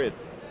 3rd period.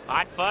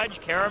 Hot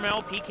fudge,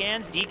 caramel,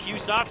 pecans, DQ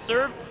soft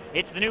serve.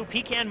 It's the new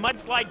pecan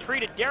mudslide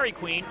treat at Dairy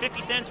Queen.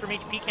 50 cents from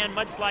each pecan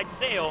mudslide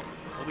sale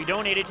will be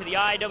donated to the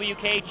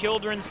IWK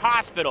Children's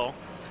Hospital.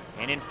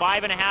 And in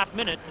 5.5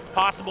 minutes, it's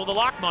possible the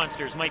Loch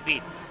Monsters might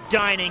be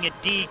dining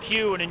at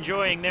DQ and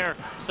enjoying their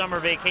summer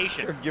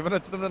vacation. You're giving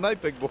it to them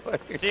tonight, big boy.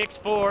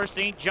 6-4,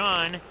 St.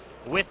 John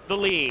with the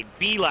lead.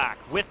 Belak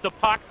with the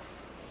puck.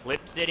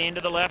 Flips it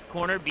into the left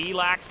corner.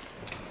 Belak's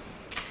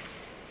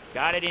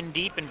got it in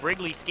deep, and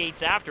Brigley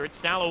skates after it.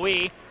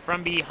 Saint-Louis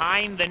from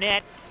behind the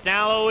net.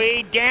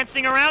 Saint-Louis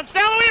dancing around.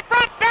 Saint-Louis in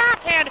front,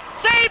 backhand,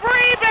 save,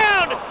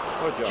 rebound!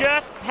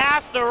 Just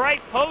past the right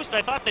post.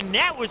 I thought the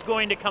net was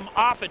going to come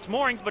off its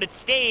moorings, but it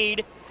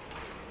stayed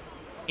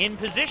in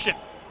position.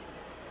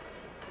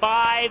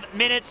 5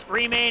 minutes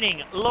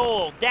remaining.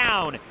 Lowell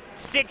down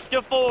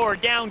 6-4,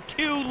 down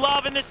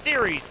 2-love in the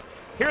series.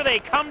 Here they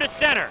come to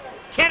center.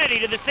 Kennedy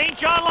to the St.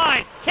 John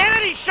line.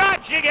 Kennedy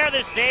shot, Giguère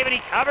the save, and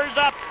he covers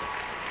up.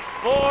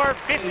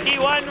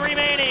 4:51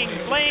 remaining.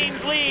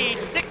 Flames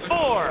lead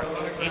 6-4.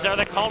 These are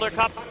the Calder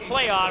Cup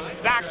playoffs.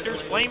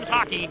 Baxter's Flames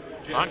hockey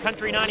on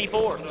Country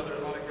 94. Another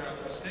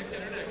autograph stick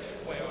in our next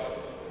playoff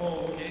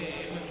home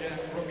game.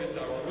 Jack Brookins,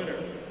 our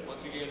winner.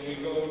 Once again, we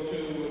go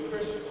to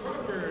Chris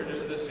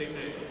Crawford this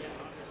evening.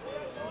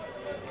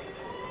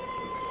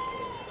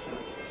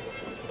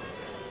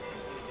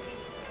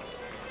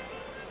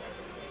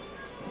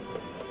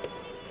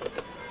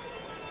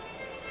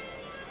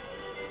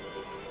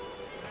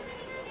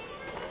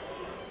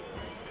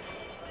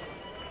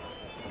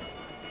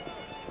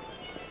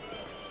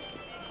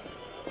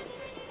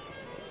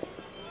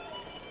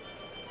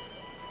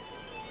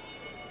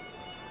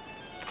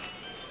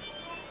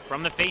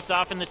 From the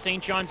face-off in the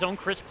St. John zone,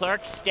 Chris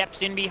Clark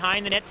steps in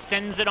behind the net,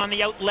 sends it on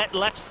the outlet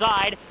left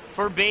side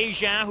for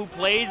Bégin, who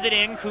plays it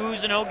in.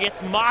 Cousineau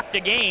gets mocked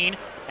again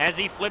as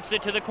he flips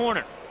it to the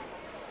corner.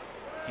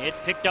 It's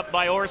picked up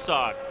by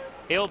Orsog.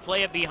 He'll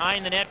play it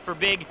behind the net for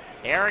big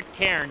Eric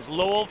Cairns.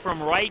 Lowell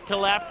from right to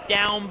left,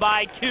 down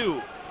by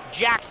 2.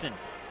 Jackson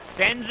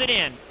sends it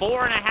in.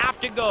 4.5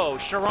 to go.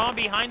 Charon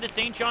behind the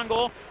St. John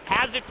goal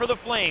has it for the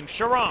Flames.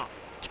 Charon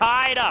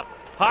tied up.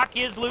 Puck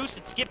is loose.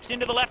 It skips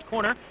into the left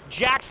corner.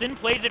 Jackson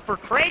plays it for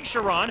Craig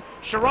Charon.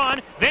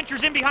 Charon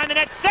ventures in behind the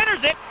net,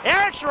 centers it.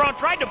 Eric Charon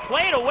tried to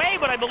play it away,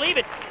 but I believe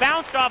it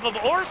bounced off of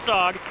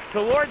Orsog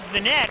towards the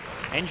net,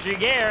 and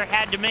Giguère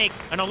had to make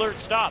an alert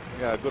stop.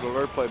 Yeah, good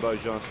alert play by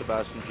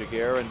Jean-Sébastien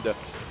Giguère. And we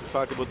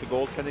talked about the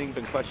goaltending,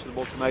 been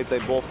questionable tonight. They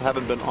both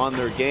haven't been on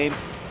their game.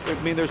 I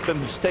mean, there's been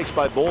mistakes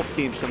by both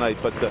teams tonight,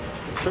 but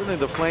certainly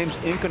the Flames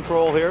in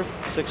control here.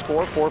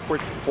 6-4,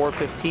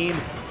 4:15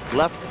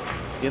 left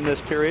in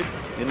this period,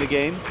 in the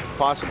game,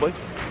 possibly.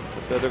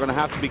 But they're going to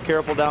have to be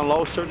careful down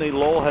low. Certainly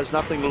Lowell has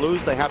nothing to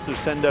lose. They have to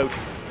send out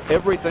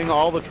everything,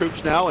 all the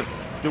troops now, and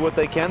do what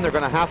they can. They're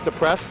going to have to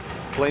press.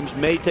 Flames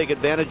may take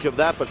advantage of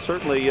that, but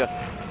certainly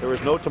there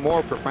is no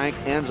tomorrow for Frank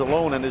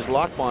Anzalone and his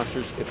Loch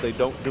Monsters if they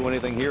don't do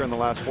anything here in the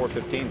last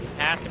 4:15.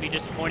 Has to be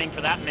disappointing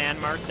for that man,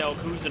 Marcel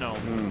Cousineau.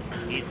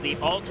 He's the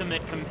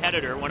ultimate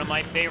competitor, one of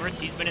my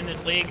favorites. He's been in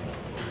this league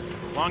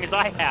as long as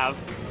I have.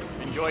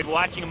 Enjoyed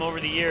watching him over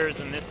the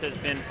years, and this has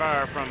been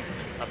far from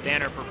a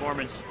banner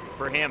performance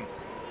for him.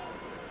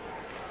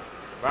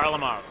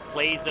 Varlamov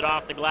plays it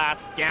off the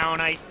glass, down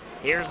ice.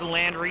 Here's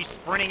Landry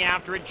sprinting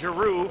after it.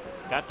 Giroux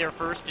got there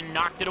first and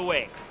knocked it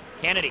away.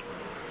 Kennedy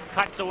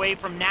cuts away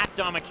from Nat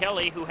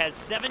Domicelli, who has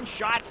 7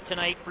 shots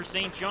tonight for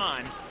St.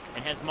 John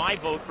and has my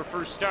vote for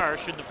first star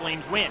should the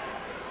Flames win.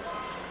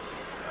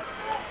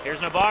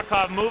 Here's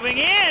Nabokov moving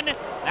in.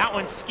 That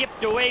one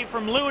skipped away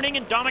from Looning,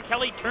 and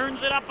Domicelli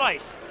turns it up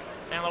ice.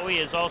 Saint-Louis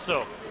is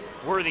also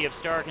worthy of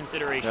star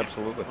consideration.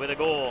 Absolutely. With a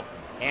goal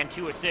and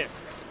 2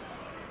 assists.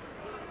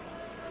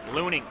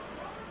 Looning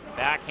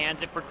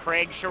backhands it for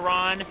Craig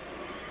Charon.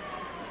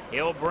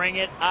 He'll bring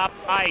it up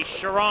ice.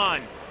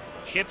 Charon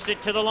chips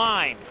it to the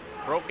line.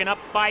 Broken up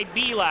by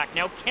Belak.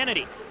 Now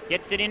Kennedy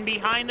gets it in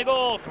behind the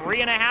goal.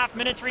 3.5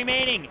 minutes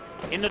remaining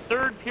in the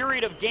 3rd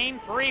period of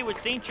Game 3 with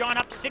St. John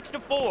up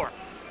 6-4.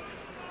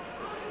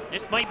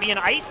 This might be an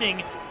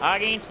icing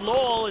against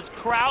Lowell as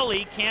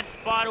Crowley can't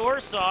spot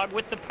Orsog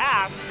with the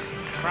pass.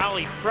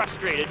 Crowley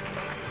frustrated,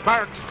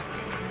 barks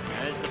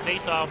as the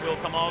faceoff will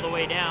come all the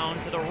way down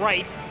to the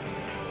right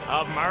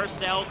of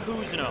Marcel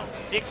Cousineau.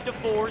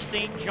 6-4,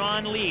 St.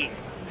 John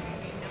leads.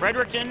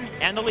 Fredericton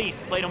and the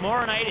Leafs play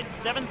tomorrow night at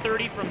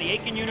 7:30 from the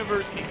Aiken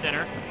University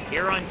Center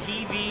here on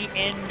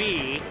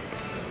TVNB.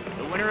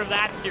 The winner of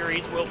that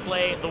series will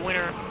play the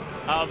winner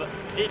of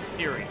this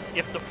series.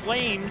 If the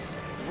Flames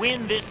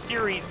win this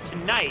series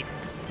tonight,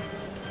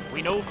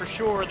 we know for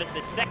sure that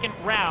the second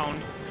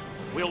round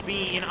will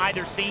be in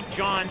either St.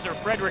 John's or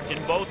Fredericton.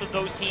 Both of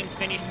those teams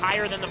finished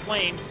higher than the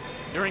Flames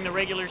during the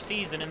regular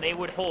season, and they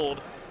would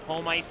hold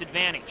home ice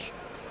advantage.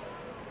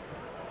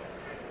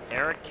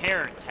 Eric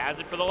Cairns has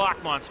it for the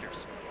Loch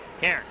Monsters.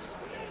 Cairns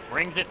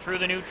brings it through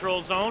the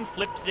neutral zone,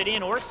 flips it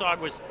in. Orsog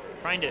was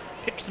trying to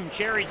pick some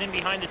cherries in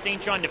behind the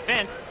St. John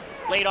defense.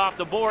 Played off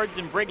the boards,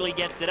 and Brigley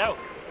gets it out.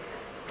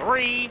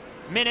 3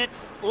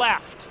 minutes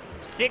left.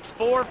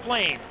 6-4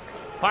 Flames.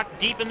 Puck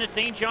deep in the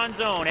St. John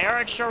zone.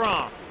 Eric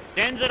Charon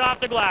sends it off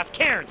the glass.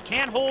 Cairns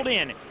can't hold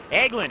in.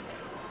 Eglin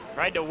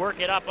tried to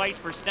work it up ice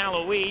for St.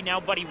 Louis. Now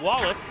Buddy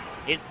Wallace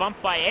is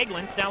bumped by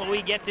Eglin. St.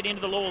 Louis gets it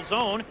into the Lowell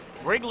zone.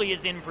 Brigley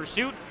is in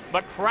pursuit,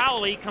 but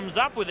Crowley comes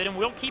up with it, and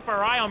we'll keep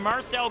our eye on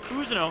Marcel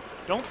Cousineau.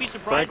 Don't be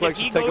surprised if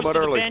he goes to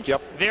the bench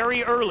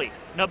very early.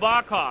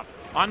 Nabokov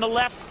on the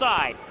left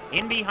side,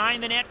 in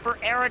behind the net for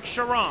Eric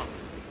Charon.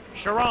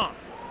 Charon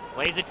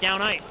lays it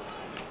down ice.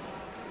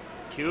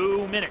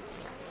 2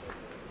 minutes.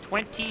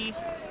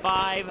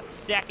 25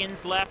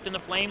 seconds left, and the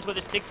Flames with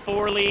a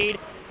 6-4 lead.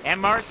 And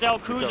Marcel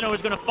Cousineau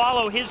is going to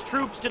follow his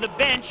troops to the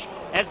bench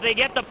as they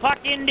get the puck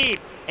in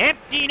deep.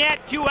 Empty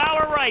net to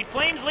our right.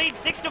 Flames lead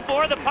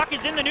 6-4. The puck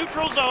is in the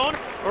neutral zone.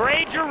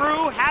 Ray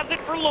Giroux has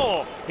it for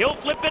Lowell. He'll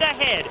flip it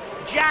ahead.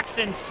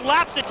 Jackson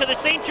slaps it to the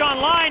St.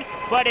 John line,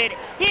 but it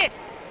hit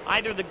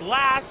either the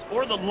glass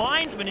or the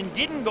linesman and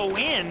didn't go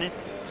in.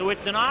 So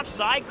it's an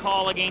offside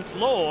call against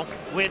Lowell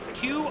with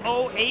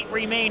 2:08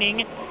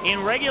 remaining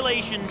in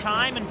regulation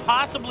time and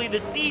possibly the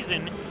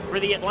season for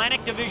the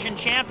Atlantic Division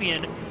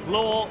champion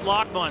Lowell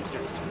Loch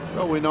Monsters.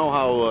 Well, we know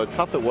how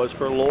tough it was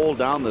for Lowell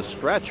down the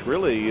stretch.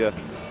 Really, it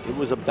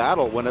was a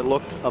battle when it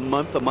looked a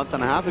month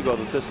and a half ago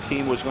that this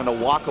team was going to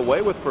walk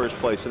away with first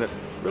place, and it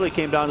really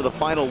came down to the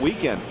final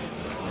weekend,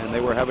 and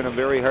they were having a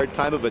very hard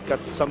time of it. Got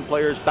some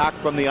players back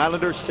from the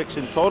Islanders, 6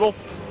 in total.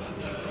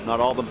 Not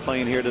all of them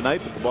playing here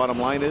tonight, but the bottom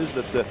line is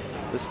that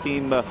this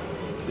team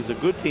is a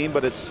good team,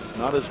 but it's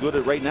not as good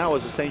right now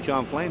as the St.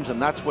 John Flames,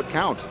 and that's what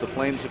counts. The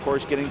Flames, of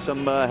course, getting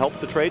some help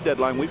the trade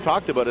deadline. We've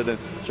talked about it, and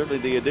certainly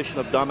the addition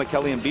of Don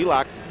McKelly and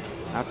Belak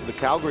after the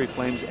Calgary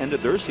Flames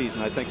ended their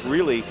season, I think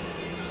really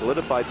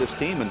solidified this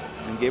team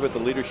and gave it the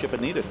leadership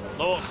it needed.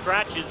 Lowell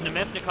scratches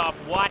Nemesnikov,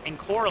 Watt, and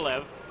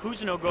Korolev.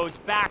 Cousineau goes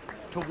back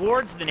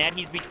towards the net.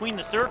 He's between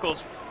the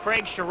circles.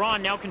 Craig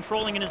Charon now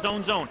controlling in his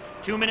own zone.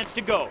 2 minutes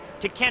to go.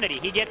 To Kennedy.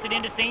 He gets it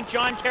into St.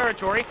 John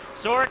territory.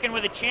 Sorokin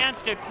with a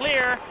chance to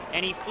clear,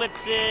 and he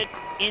flips it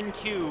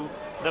into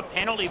the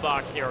penalty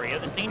box area.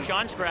 The St.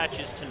 John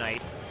scratches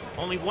tonight.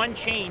 Only one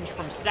change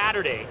from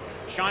Saturday.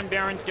 Sean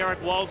Behrens,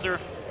 Derek Walzer,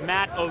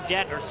 Matt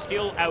Odette are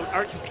still out.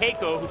 Artu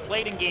Keiko, who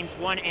played in games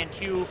 1 and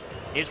 2,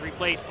 is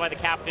replaced by the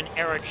captain,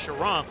 Eric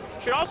Charon.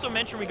 Should also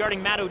mention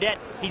regarding Matt Odette,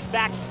 he's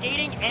back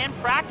skating and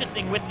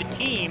practicing with the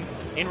team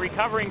in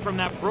recovering from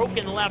that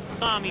broken left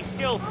thumb. He's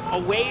still a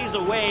ways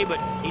away, but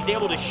he's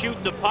able to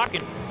shoot the puck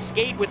and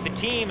skate with the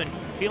team and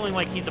feeling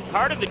like he's a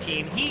part of the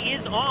team. He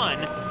is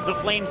on the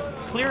Flames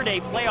Clear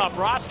Day playoff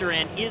roster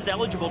and is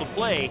eligible to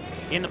play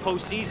in the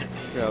postseason.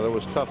 Yeah, that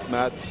was tough,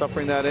 Matt,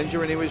 suffering that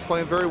injury, and he was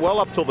playing very well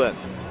up till then.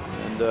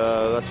 And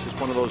that's just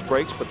one of those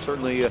breaks, but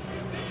certainly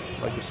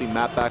like to see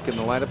Matt back in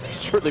the lineup. He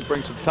certainly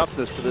brings some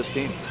toughness to this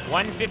team.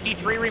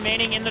 1:53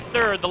 remaining in the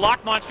third. The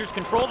Loch Monsters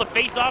control the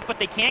face-off, but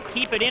they can't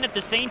keep it in at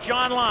the St.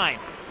 John line.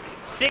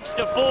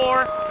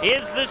 6-4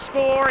 is the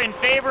score in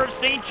favor of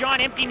St. John.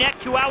 Empty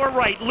net to our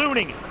right.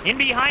 Looning in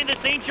behind the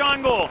St.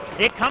 John goal.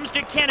 It comes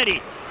to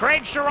Kennedy.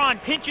 Craig Charon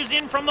pinches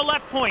in from the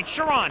left point.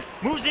 Charon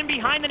moves in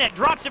behind the net,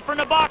 drops it for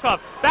Nabokov.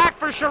 Back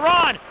for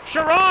Charon.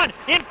 Charon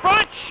in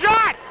front,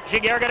 shot!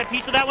 Giguère got a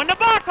piece of that one.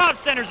 Nabokov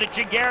centers it.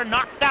 Giguère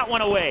knocked that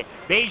one away.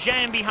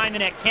 Bejin behind the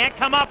net, can't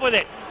come up with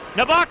it.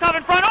 Nabokov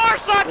in front.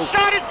 Orsog's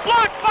shot is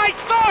blocked by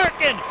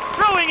Sorokin,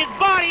 throwing his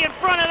body in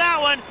front of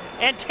that one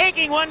and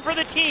taking one for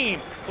the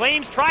team.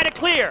 Flames try to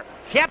clear.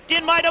 Kept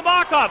in by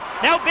Nabokov.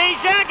 Now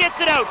Bejin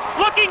gets it out.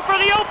 Looking for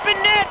the open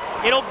net.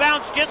 It'll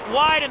bounce just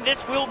wide, and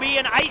this will be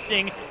an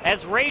icing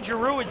as Ray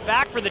Giroux is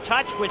back for the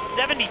touch with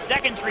 70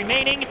 seconds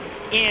remaining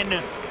in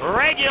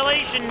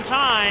regulation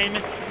time.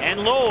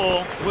 And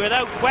Lowell,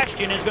 without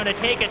question, is going to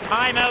take a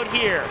timeout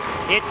here.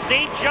 It's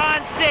St.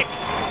 John 6,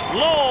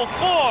 Lowell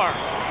 4.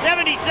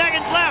 70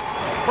 seconds left,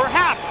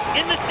 perhaps,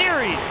 in the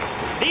series.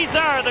 These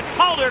are the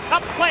Calder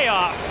Cup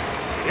playoffs.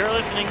 You're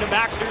listening to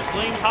Baxter's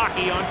Flames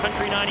Hockey on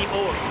Country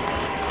 94.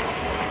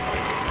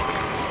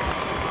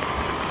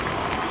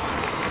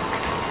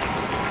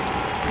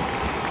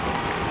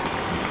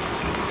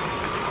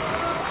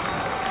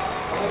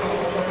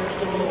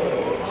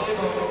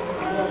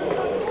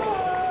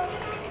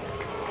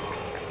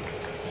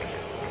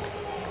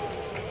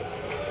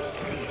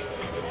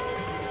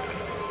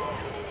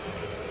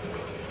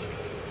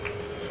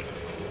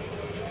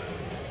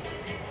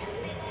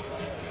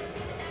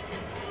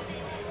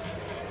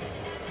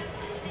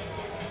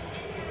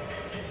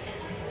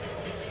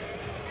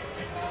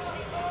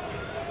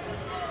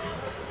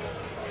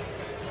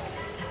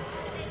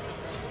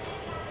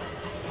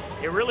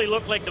 It really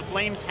looked like the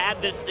Flames had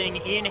this thing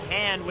in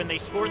hand when they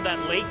scored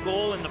that late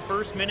goal in the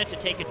first minute to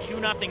take a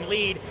 2-0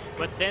 lead,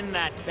 but then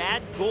that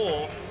bad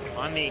goal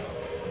on the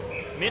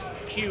missed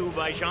cue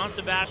by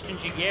Jean-Sébastien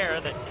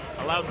Giguère that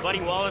allowed Buddy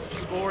Wallace to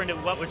score into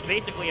what was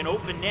basically an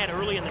open net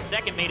early in the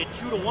second, made it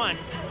 2-1.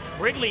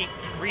 Wrigley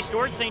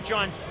restored St.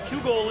 John's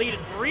 2-goal lead at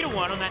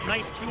 3-1 on that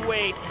nice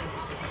two-way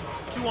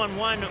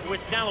 2-on-1 with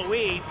St.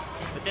 Louis,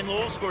 but then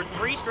Lowell scored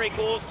 3 straight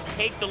goals to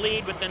take the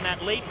lead, but then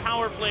that late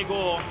power play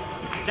goal,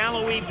 St.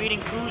 Louis beating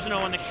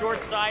Cousineau on the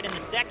short side in the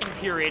second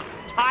period,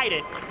 tied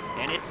it,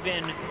 and it's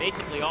been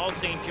basically all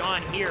St.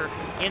 John here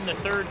in the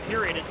third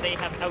period as they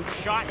have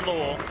outshot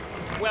Lowell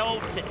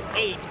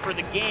 12-8 for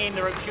the game.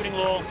 They're outshooting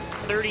Lowell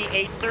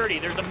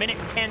 38-30. There's a minute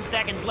and 10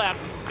 seconds left.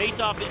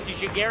 Face-off is to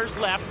Giguère's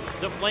left.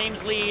 The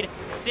Flames lead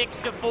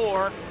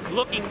 6-4,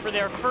 looking for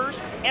their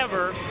first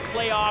ever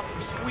playoff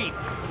sweep.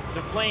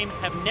 The Flames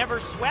have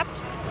never swept,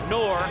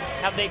 nor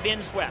have they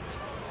been swept.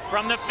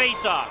 From the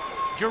face-off,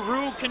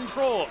 Giroux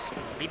controls.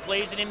 He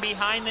plays it in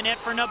behind the net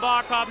for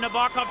Nabokov.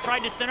 Nabokov tried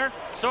to center.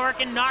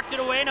 Sorokin knocked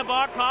it away.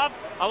 Nabokov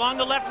along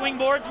the left wing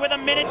boards with a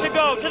minute to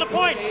go. To the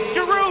point.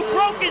 Giroux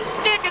broke his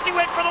stick as he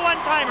went for the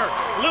one-timer.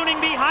 Looning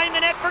behind the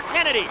net for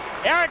Kennedy.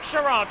 Eric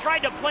Charron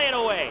tried to play it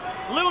away.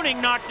 Looning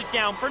knocks it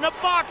down for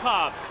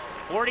Nabokov.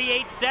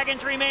 48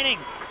 seconds remaining.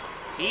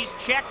 He's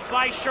checked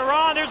by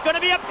Charron. There's going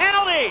to be a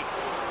penalty.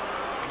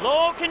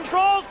 Lowell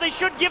controls. They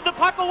should give the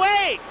puck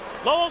away.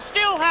 Lowell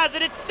still has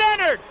it. It's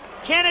centered.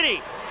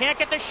 Kennedy can't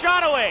get the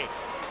shot away.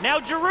 Now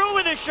Giroux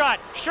with a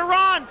shot.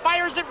 Charron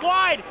fires it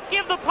wide.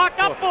 Give the puck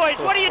up, boys.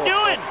 What are you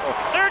doing?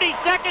 30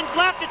 seconds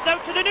left. It's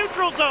out to the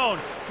neutral zone.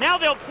 Now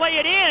they'll play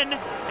it in,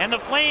 and the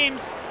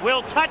Flames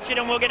will touch it,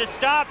 and we'll get a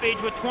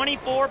stoppage with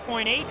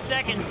 24.8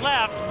 seconds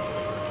left.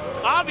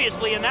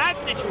 Obviously, in that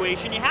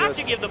situation, you have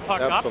to give the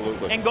puck up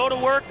and go to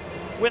work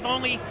with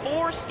only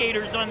 4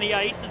 skaters on the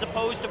ice as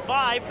opposed to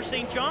 5 for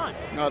St. John.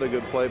 Not a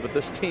good play, but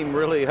this team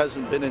really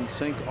hasn't been in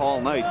sync all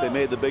night. They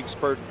made the big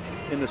spurt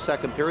in the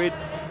second period,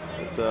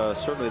 but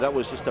certainly that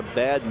was just a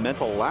bad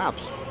mental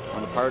lapse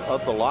on the part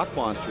of the Loch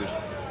Monsters.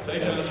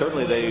 And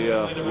certainly they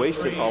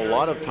wasted a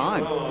lot of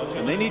time,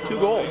 and they need 2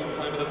 goals.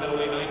 Time of the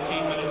penalty,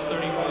 19 minutes,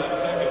 35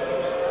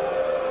 seconds.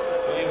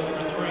 Flames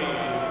number 3,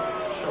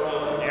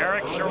 Charron.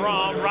 Eric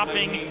Charron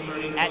roughing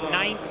at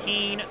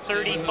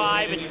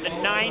 19:35. It's the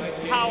 9th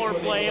power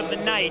play of the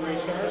night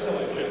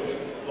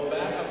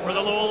for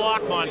the Lowell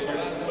Loch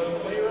Monsters.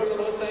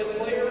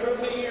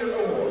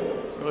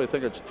 I really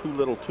think it's too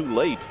little too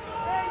late.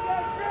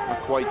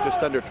 Not quite,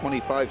 just under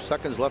 25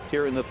 seconds left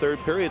here in the third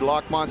period.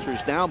 Loch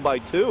Monsters down by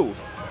 2.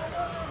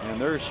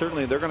 And they're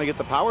going to get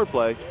the power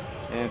play.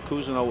 And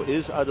Cousineau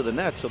is out of the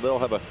net, so they'll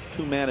have a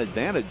 2-man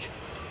advantage.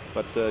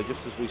 But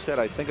just as we said,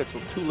 I think it's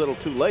too little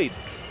too late.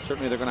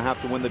 Certainly they're going to have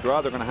to win the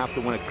draw. They're going to have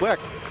to win it quick.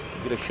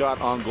 Get a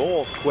shot on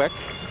goal quick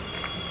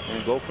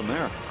and go from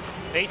there.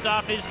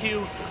 Face-off is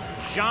to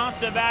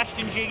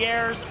Jean-Sébastien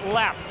Giguère's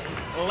left.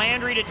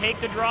 Landry to take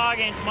the draw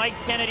against Mike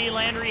Kennedy.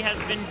 Landry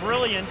has been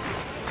brilliant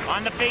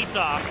on the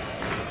face-offs,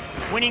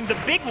 winning the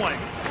big ones.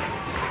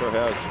 Sure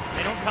has.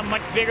 They don't come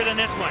much bigger than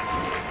this one.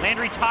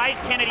 Landry ties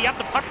Kennedy up.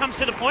 The puck comes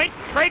to the point.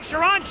 Craig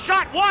Charron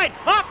shot wide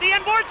off the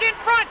end boards in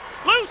front.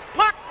 Loose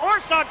puck.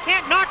 Orsog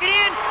can't knock it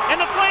in, and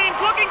the Flames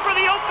looking for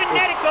the open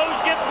net. It goes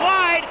just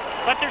wide,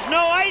 but there's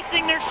no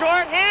icing. They're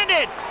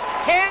short-handed.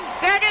 10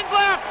 seconds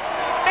left.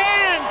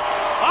 Fans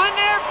on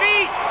their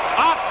feet.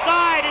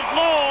 Offside is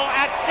Lowell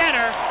at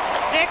center.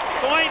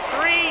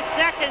 6.3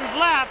 seconds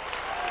left.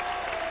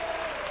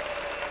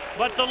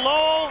 But the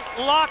Lowell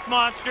Loch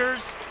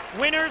Monsters,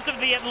 winners of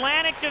the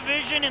Atlantic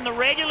Division in the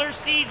regular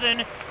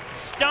season,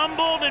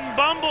 stumbled and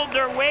bumbled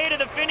their way to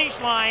the finish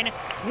line,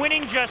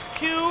 winning just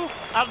 2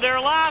 of their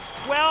last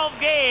 12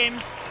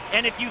 games.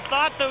 And if you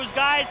thought those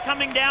guys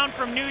coming down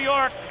from New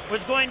York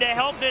was going to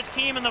help this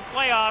team in the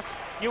playoffs,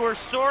 you were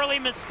sorely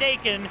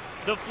mistaken.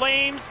 The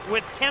Flames,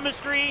 with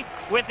chemistry,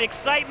 with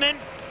excitement,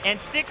 and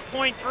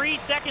 6.3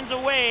 seconds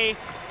away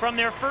from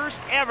their first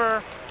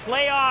ever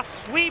playoff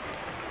sweep,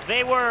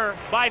 they were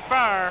by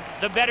far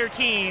the better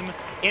team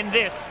in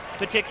this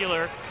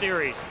particular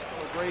series.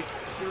 A great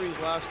series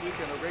last week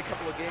and a great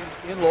couple of games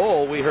in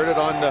Lowell. We heard it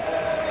on the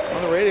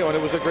radio, and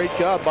it was a great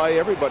job by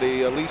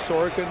everybody. Lee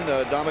Sorokin,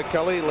 Dom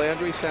Kelly,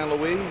 Landry, St.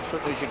 Louis,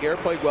 certainly Giguère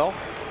played well.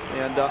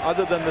 And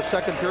other than the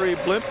second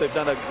period blimp, they've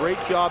done a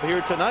great job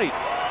here tonight.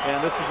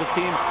 And this is a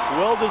team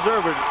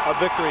well-deserved a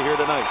victory here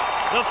tonight.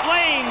 The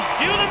Flames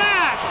do the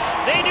mash.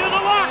 They do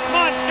the Loch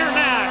Monster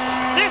mash.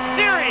 This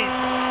series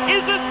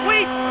is a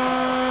sweep.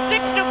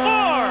 6-4.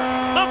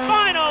 The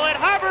final at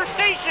Harbor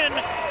Station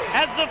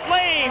as the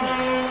Flames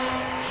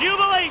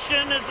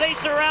jubilation as they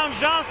surround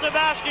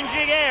Jean-Sébastien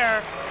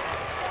Giguère.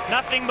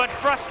 Nothing but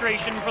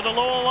frustration for the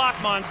Lowell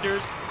Loch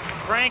Monsters.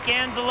 Frank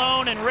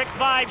Anzalone and Rick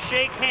Vibe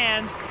shake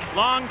hands,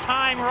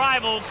 longtime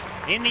rivals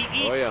in the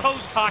East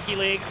Coast Hockey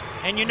League.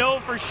 And you know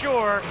for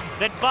sure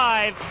that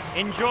Vibe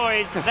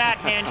enjoys that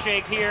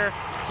handshake here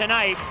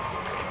tonight.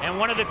 And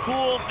one of the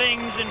cool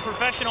things in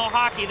professional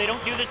hockey, they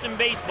don't do this in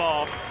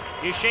baseball,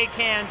 you shake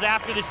hands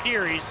after the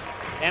series.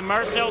 And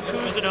Marcel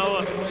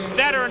Cousineau, a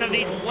veteran of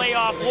these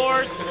playoff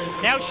wars,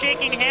 now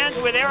shaking hands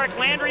with Eric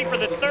Landry for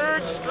the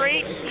third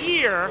straight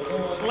year.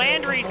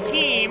 Landry's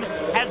team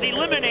has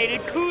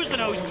eliminated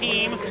Cousineau's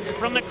team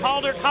from the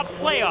Calder Cup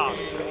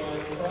playoffs.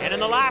 And in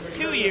the last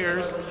 2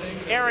 years,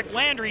 Eric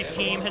Landry's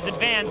team has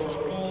advanced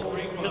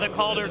to the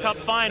Calder Cup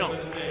final.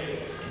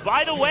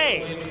 By the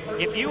way,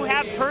 if you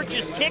have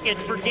purchased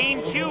tickets for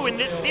Game 2 in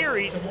this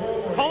series,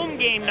 home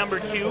game number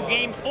 2,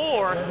 Game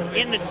 4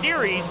 in the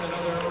series,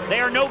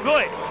 they are no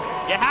good.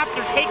 You have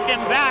to take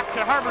them back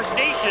to Harbor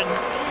Station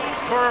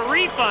for a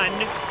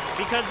refund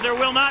because there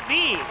will not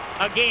be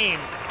a game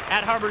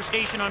at Harbor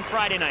Station on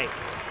Friday night.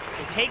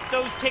 So take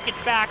those tickets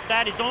back.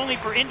 That is only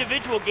for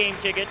individual game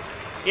tickets.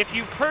 If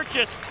you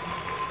purchased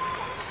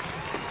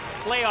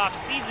playoff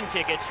season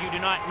tickets, you do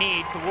not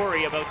need to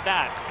worry about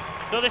that.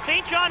 So the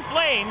St. John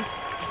Flames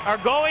are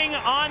going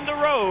on the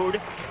road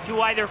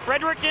to either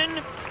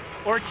Fredericton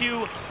or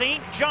to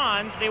St.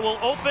 John's. They will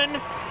open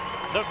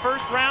the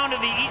first round of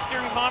the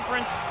Eastern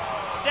Conference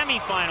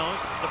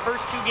semifinals. The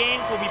first 2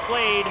 games will be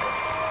played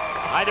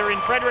either in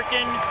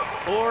Fredericton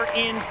or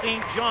in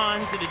St.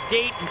 John's at a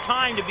date and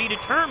time to be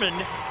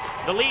determined.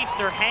 The Leafs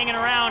are hanging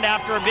around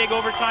after a big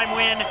overtime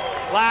win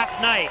last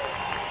night.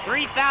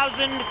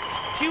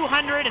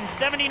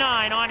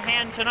 3,279 on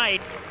hand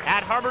tonight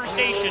at Harbor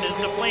Station as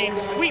the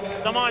Flames sweep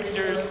the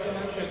Monsters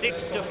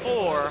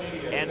 6-4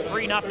 and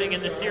 3-0 in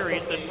the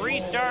series. The 3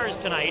 stars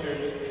tonight,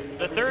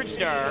 the 3rd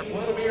star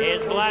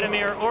is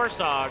Vladimir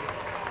Orsog,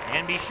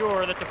 and be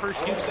sure that the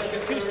first 2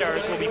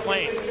 stars will be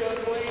Flames.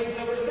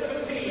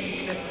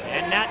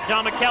 And Nat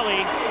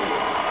Domicelli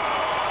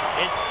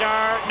is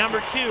star number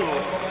 2,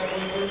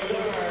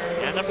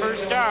 and the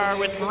first star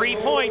with 3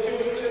 points,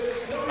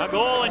 a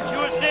goal and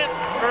 2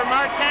 assists for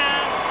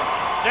Martin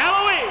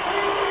Saint-Louis.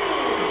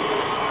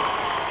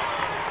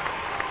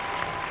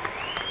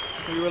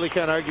 You really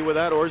can't argue with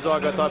that.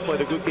 Orzog, I thought,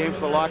 played a good game for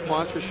the Loch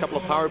Monsters, a couple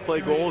of power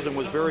play goals, and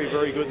was very,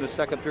 very good in the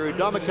second period.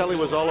 Domicelli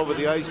was all over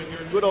the ice,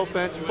 good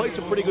offense, played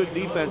some pretty good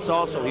defense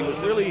also. He was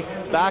really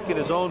back in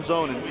his own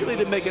zone and really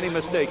didn't make any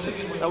mistakes. And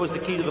that was the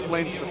key to the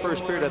Flames in the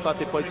first period. I thought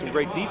they played some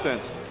great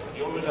defense.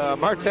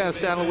 Martin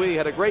Saint-Louis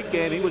had a great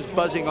game. He was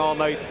buzzing all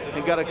night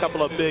and got a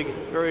couple of big,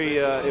 very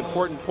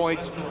important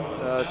points.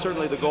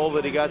 Certainly the goal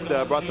that he got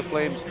brought the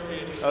Flames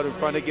out in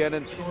front again.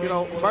 And, you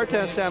know,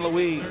 Martin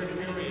Saint-Louis,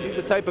 he's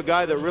the type of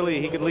guy that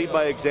really, he can lead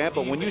by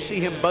example. When you see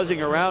him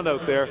buzzing around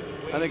out there,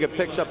 I think it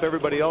picks up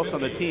everybody else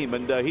on the team,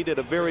 and he did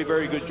a very,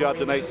 very good job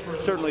tonight.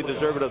 Certainly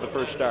deserved of the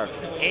first star.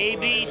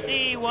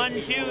 ABC 1,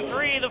 2,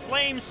 3. The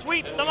Flames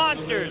sweep the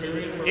Monsters.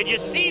 Did you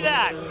see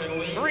that?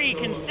 3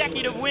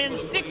 consecutive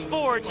wins,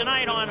 6-4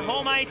 tonight on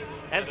home ice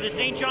as the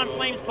St. John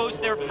Flames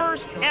post their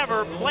first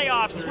ever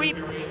playoff sweep.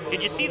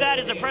 Did you see that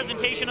as a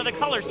presentation of the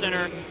Color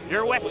Center,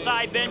 your West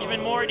Side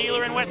Benjamin Moore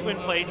dealer in Westwind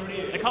Place?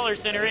 The Color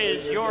Center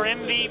is your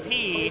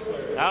MVP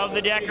of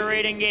the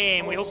decorating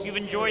game. We hope you've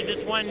enjoyed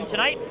this one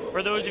tonight.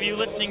 For those of you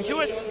listening to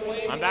us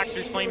on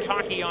Baxter's Flames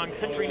Hockey on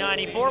Country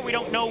 94, we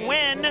don't know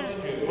when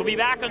we'll be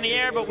back on the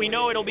air, but we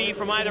know it'll be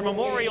from either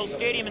Memorial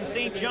Stadium in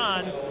St.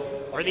 John's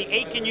or the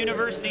Aiken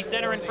University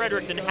Center in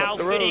Fredericton. How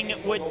fitting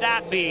would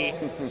that be?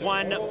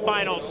 One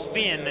final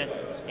spin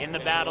in the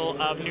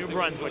Battle of New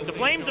Brunswick. The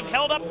Flames have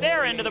held up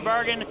their end of the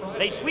bargain.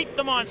 They sweep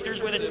the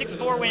Monsters with a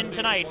 6-4 win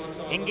tonight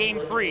in Game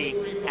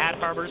 3 at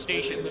Harbor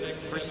Station.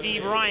 For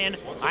Steve Ryan,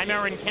 I'm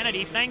Aaron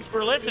Kennedy. Thanks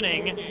for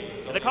listening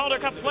to the Calder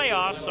Cup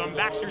playoffs on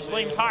Baxter's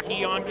Flames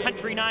Hockey on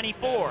Country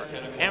 94.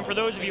 And for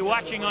those of you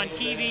watching on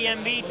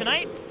TVMB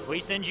tonight,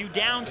 we send you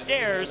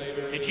downstairs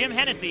to Jim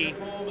Hennessy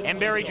and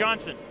Barry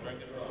Johnson.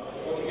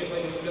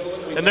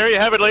 And there you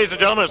have it, ladies and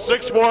gentlemen, a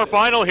 6-4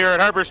 final here at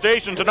Harbor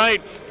Station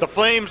tonight. The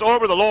Flames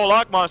over the Lowell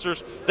Loch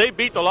Monsters. They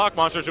beat the Loch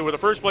Monsters, who were the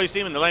first place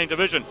team in the Atlantic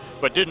Division,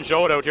 but didn't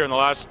show it out here in the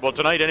last, well,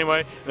 tonight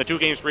anyway, in the 2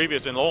 games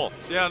previous in Lowell.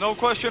 Yeah, no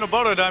question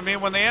about it. I mean,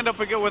 when they end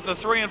up again with a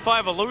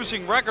 3-5, a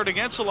losing record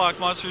against the Loch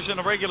Monsters in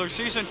the regular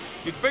season,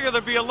 you'd figure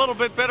there'd be a little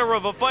bit better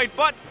of a fight.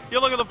 But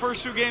you look at the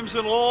first 2 games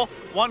in Lowell,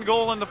 1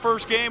 goal in the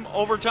first game,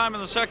 overtime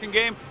in the second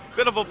game.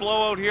 Bit of a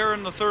blowout here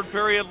in the third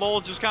period. Lowell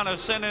just kind of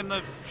sent in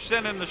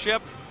the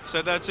ship.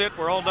 Said that's it,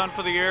 we're all done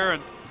for the year,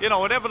 and you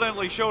know, it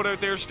evidently showed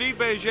out there. Steve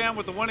Bejan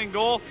with the winning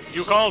goal.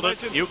 You called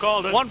it. You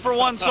called it. 1 for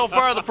 1 so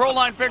far. The Pro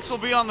Line picks will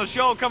be on the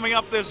show coming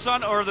up this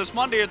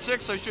Monday at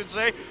 6, I should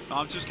say. No,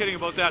 I'm just kidding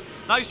about that.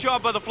 Nice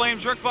job by the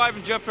Flames. Rick Five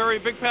and Jeff Perry,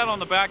 big pat on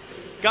the back.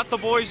 Got the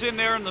boys in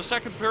there in the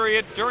second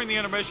period during the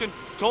intermission.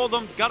 Told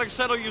them, got to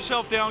settle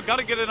yourself down, got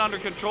to get it under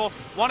control.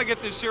 Want to get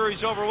this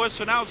series over with.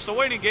 So now it's the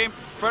waiting game.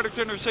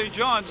 Fredericton or St.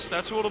 John's.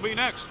 That's who it'll be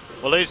next.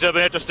 Well, ladies and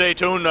gentlemen, have to stay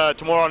tuned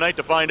tomorrow night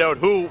to find out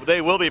who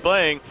they will be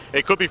playing.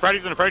 It could be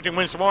Fredericton. Fredericton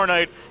wins tomorrow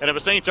night, and if a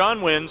St.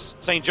 John's,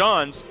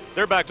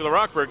 they're back to the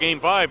Rock for Game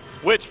 5,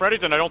 which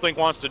Fredericton I don't think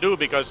wants to do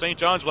because St.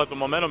 John's will have the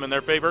momentum in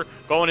their favor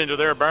going into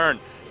their barn.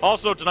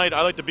 Also tonight,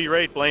 I like to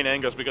berate Blaine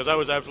Angus because I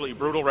was absolutely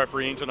brutal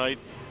refereeing tonight.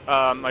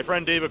 My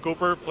friend David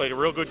Cooper played a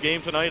real good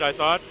game tonight, I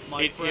thought.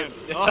 My friend.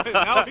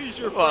 Now he's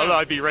your friend. Well,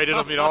 I'd be rating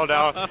him,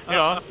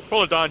 now,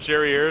 full of Don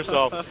Cherry here.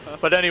 So,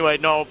 but anyway,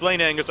 no,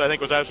 Blaine Angus, I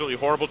think, was absolutely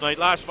horrible tonight.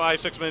 Last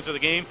 5-6 minutes of the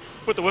game,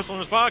 put the whistle in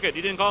his pocket.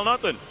 He didn't call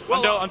nothing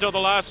until the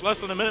last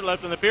less than a minute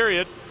left in the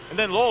period. And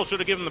then Lowell should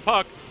have given the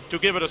puck to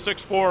give it a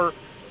 6-4,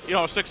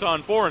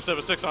 6-on-4 instead of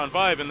a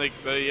 6-on-5. And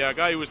the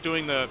guy who was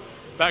doing the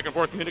back and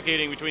forth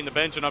communicating between the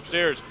bench and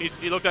upstairs,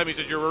 he looked at me and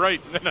said, "You were right."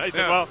 And I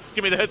said, "Well,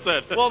 give me the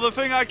headset." Well, the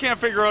thing I can't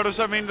figure out is,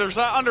 there's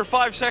under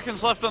 5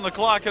 seconds left on the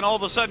clock, and all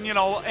of a sudden,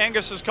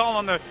 Angus is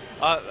calling a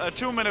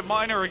 2-minute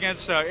minor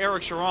against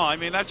Eric Charon.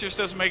 That just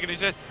doesn't make any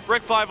sense.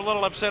 Rick Five a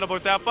little upset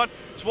about that, but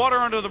it's water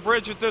under the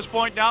bridge at this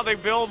point. Now they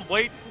build,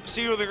 wait,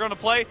 see who they're going to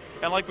play,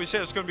 and like we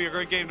said, it's going to be a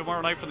great game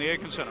tomorrow night from the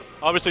Aiken Center.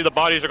 Obviously, the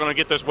bodies are going to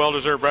get this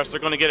well-deserved rest. They're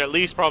going to get at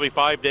least probably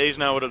 5 days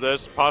now out of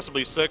this,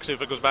 possibly 6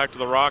 if it goes back to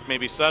the Rock,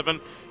 maybe 7.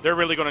 They're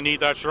really going to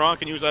need that. Sharon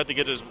can use that to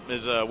get his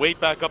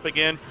weight back up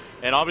again.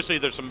 And obviously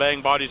there's some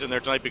bang bodies in there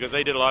tonight because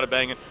they did a lot of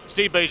banging.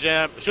 Steve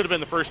Bejam should have been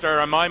the first star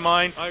on my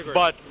mind,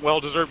 but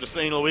well-deserved to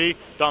St. Louis.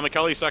 Don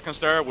McKelly, second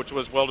star, which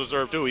was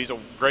well-deserved too. He's a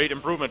great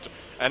improvement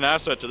and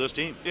asset to this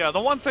team. Yeah, the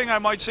one thing I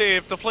might say,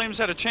 if the Flames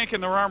had a chink in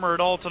their armor at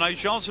all tonight,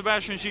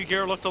 Jean-Sébastien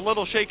Giguère looked a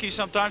little shaky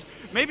sometimes,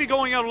 maybe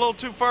going out a little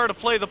too far to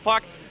play the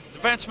puck.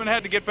 Defensemen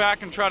had to get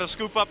back and try to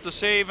scoop up the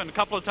save, and a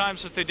couple of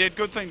times that they did.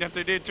 Good thing that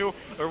they did too,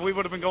 or we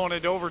would have been going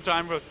into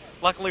overtime. But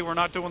luckily, we're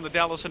not doing the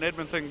Dallas and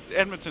Edmonton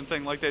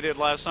thing like they did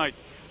last night.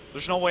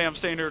 There's no way I'm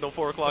staying here till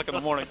 4 o'clock in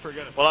the morning.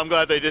 Forget it. Well, I'm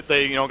glad they did.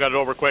 They got it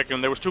over quick,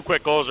 and there was 2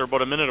 quick goals. They're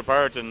about a minute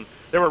apart, and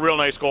they were real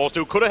nice goals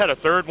too. Could have had a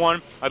third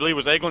one. I believe it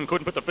was Eglin.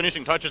 Couldn't put the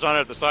finishing touches on it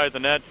at the side of the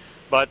net.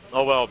 But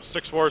oh well,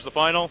 6-4 is the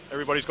final.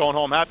 Everybody's going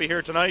home happy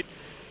here tonight,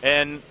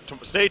 and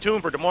stay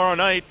tuned for tomorrow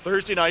night,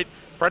 Thursday night.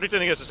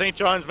 Fredericton against the St.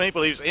 John's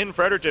Maple Leafs in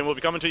Fredericton. We'll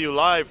be coming to you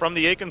live from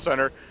the Aiken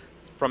Center.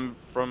 From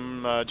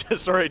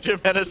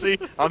Jim Hennessy,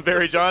 I'm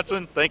Barry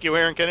Johnson. Thank you,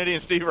 Aaron Kennedy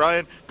and Steve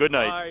Ryan. Good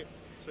night. Bye.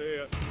 See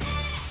ya.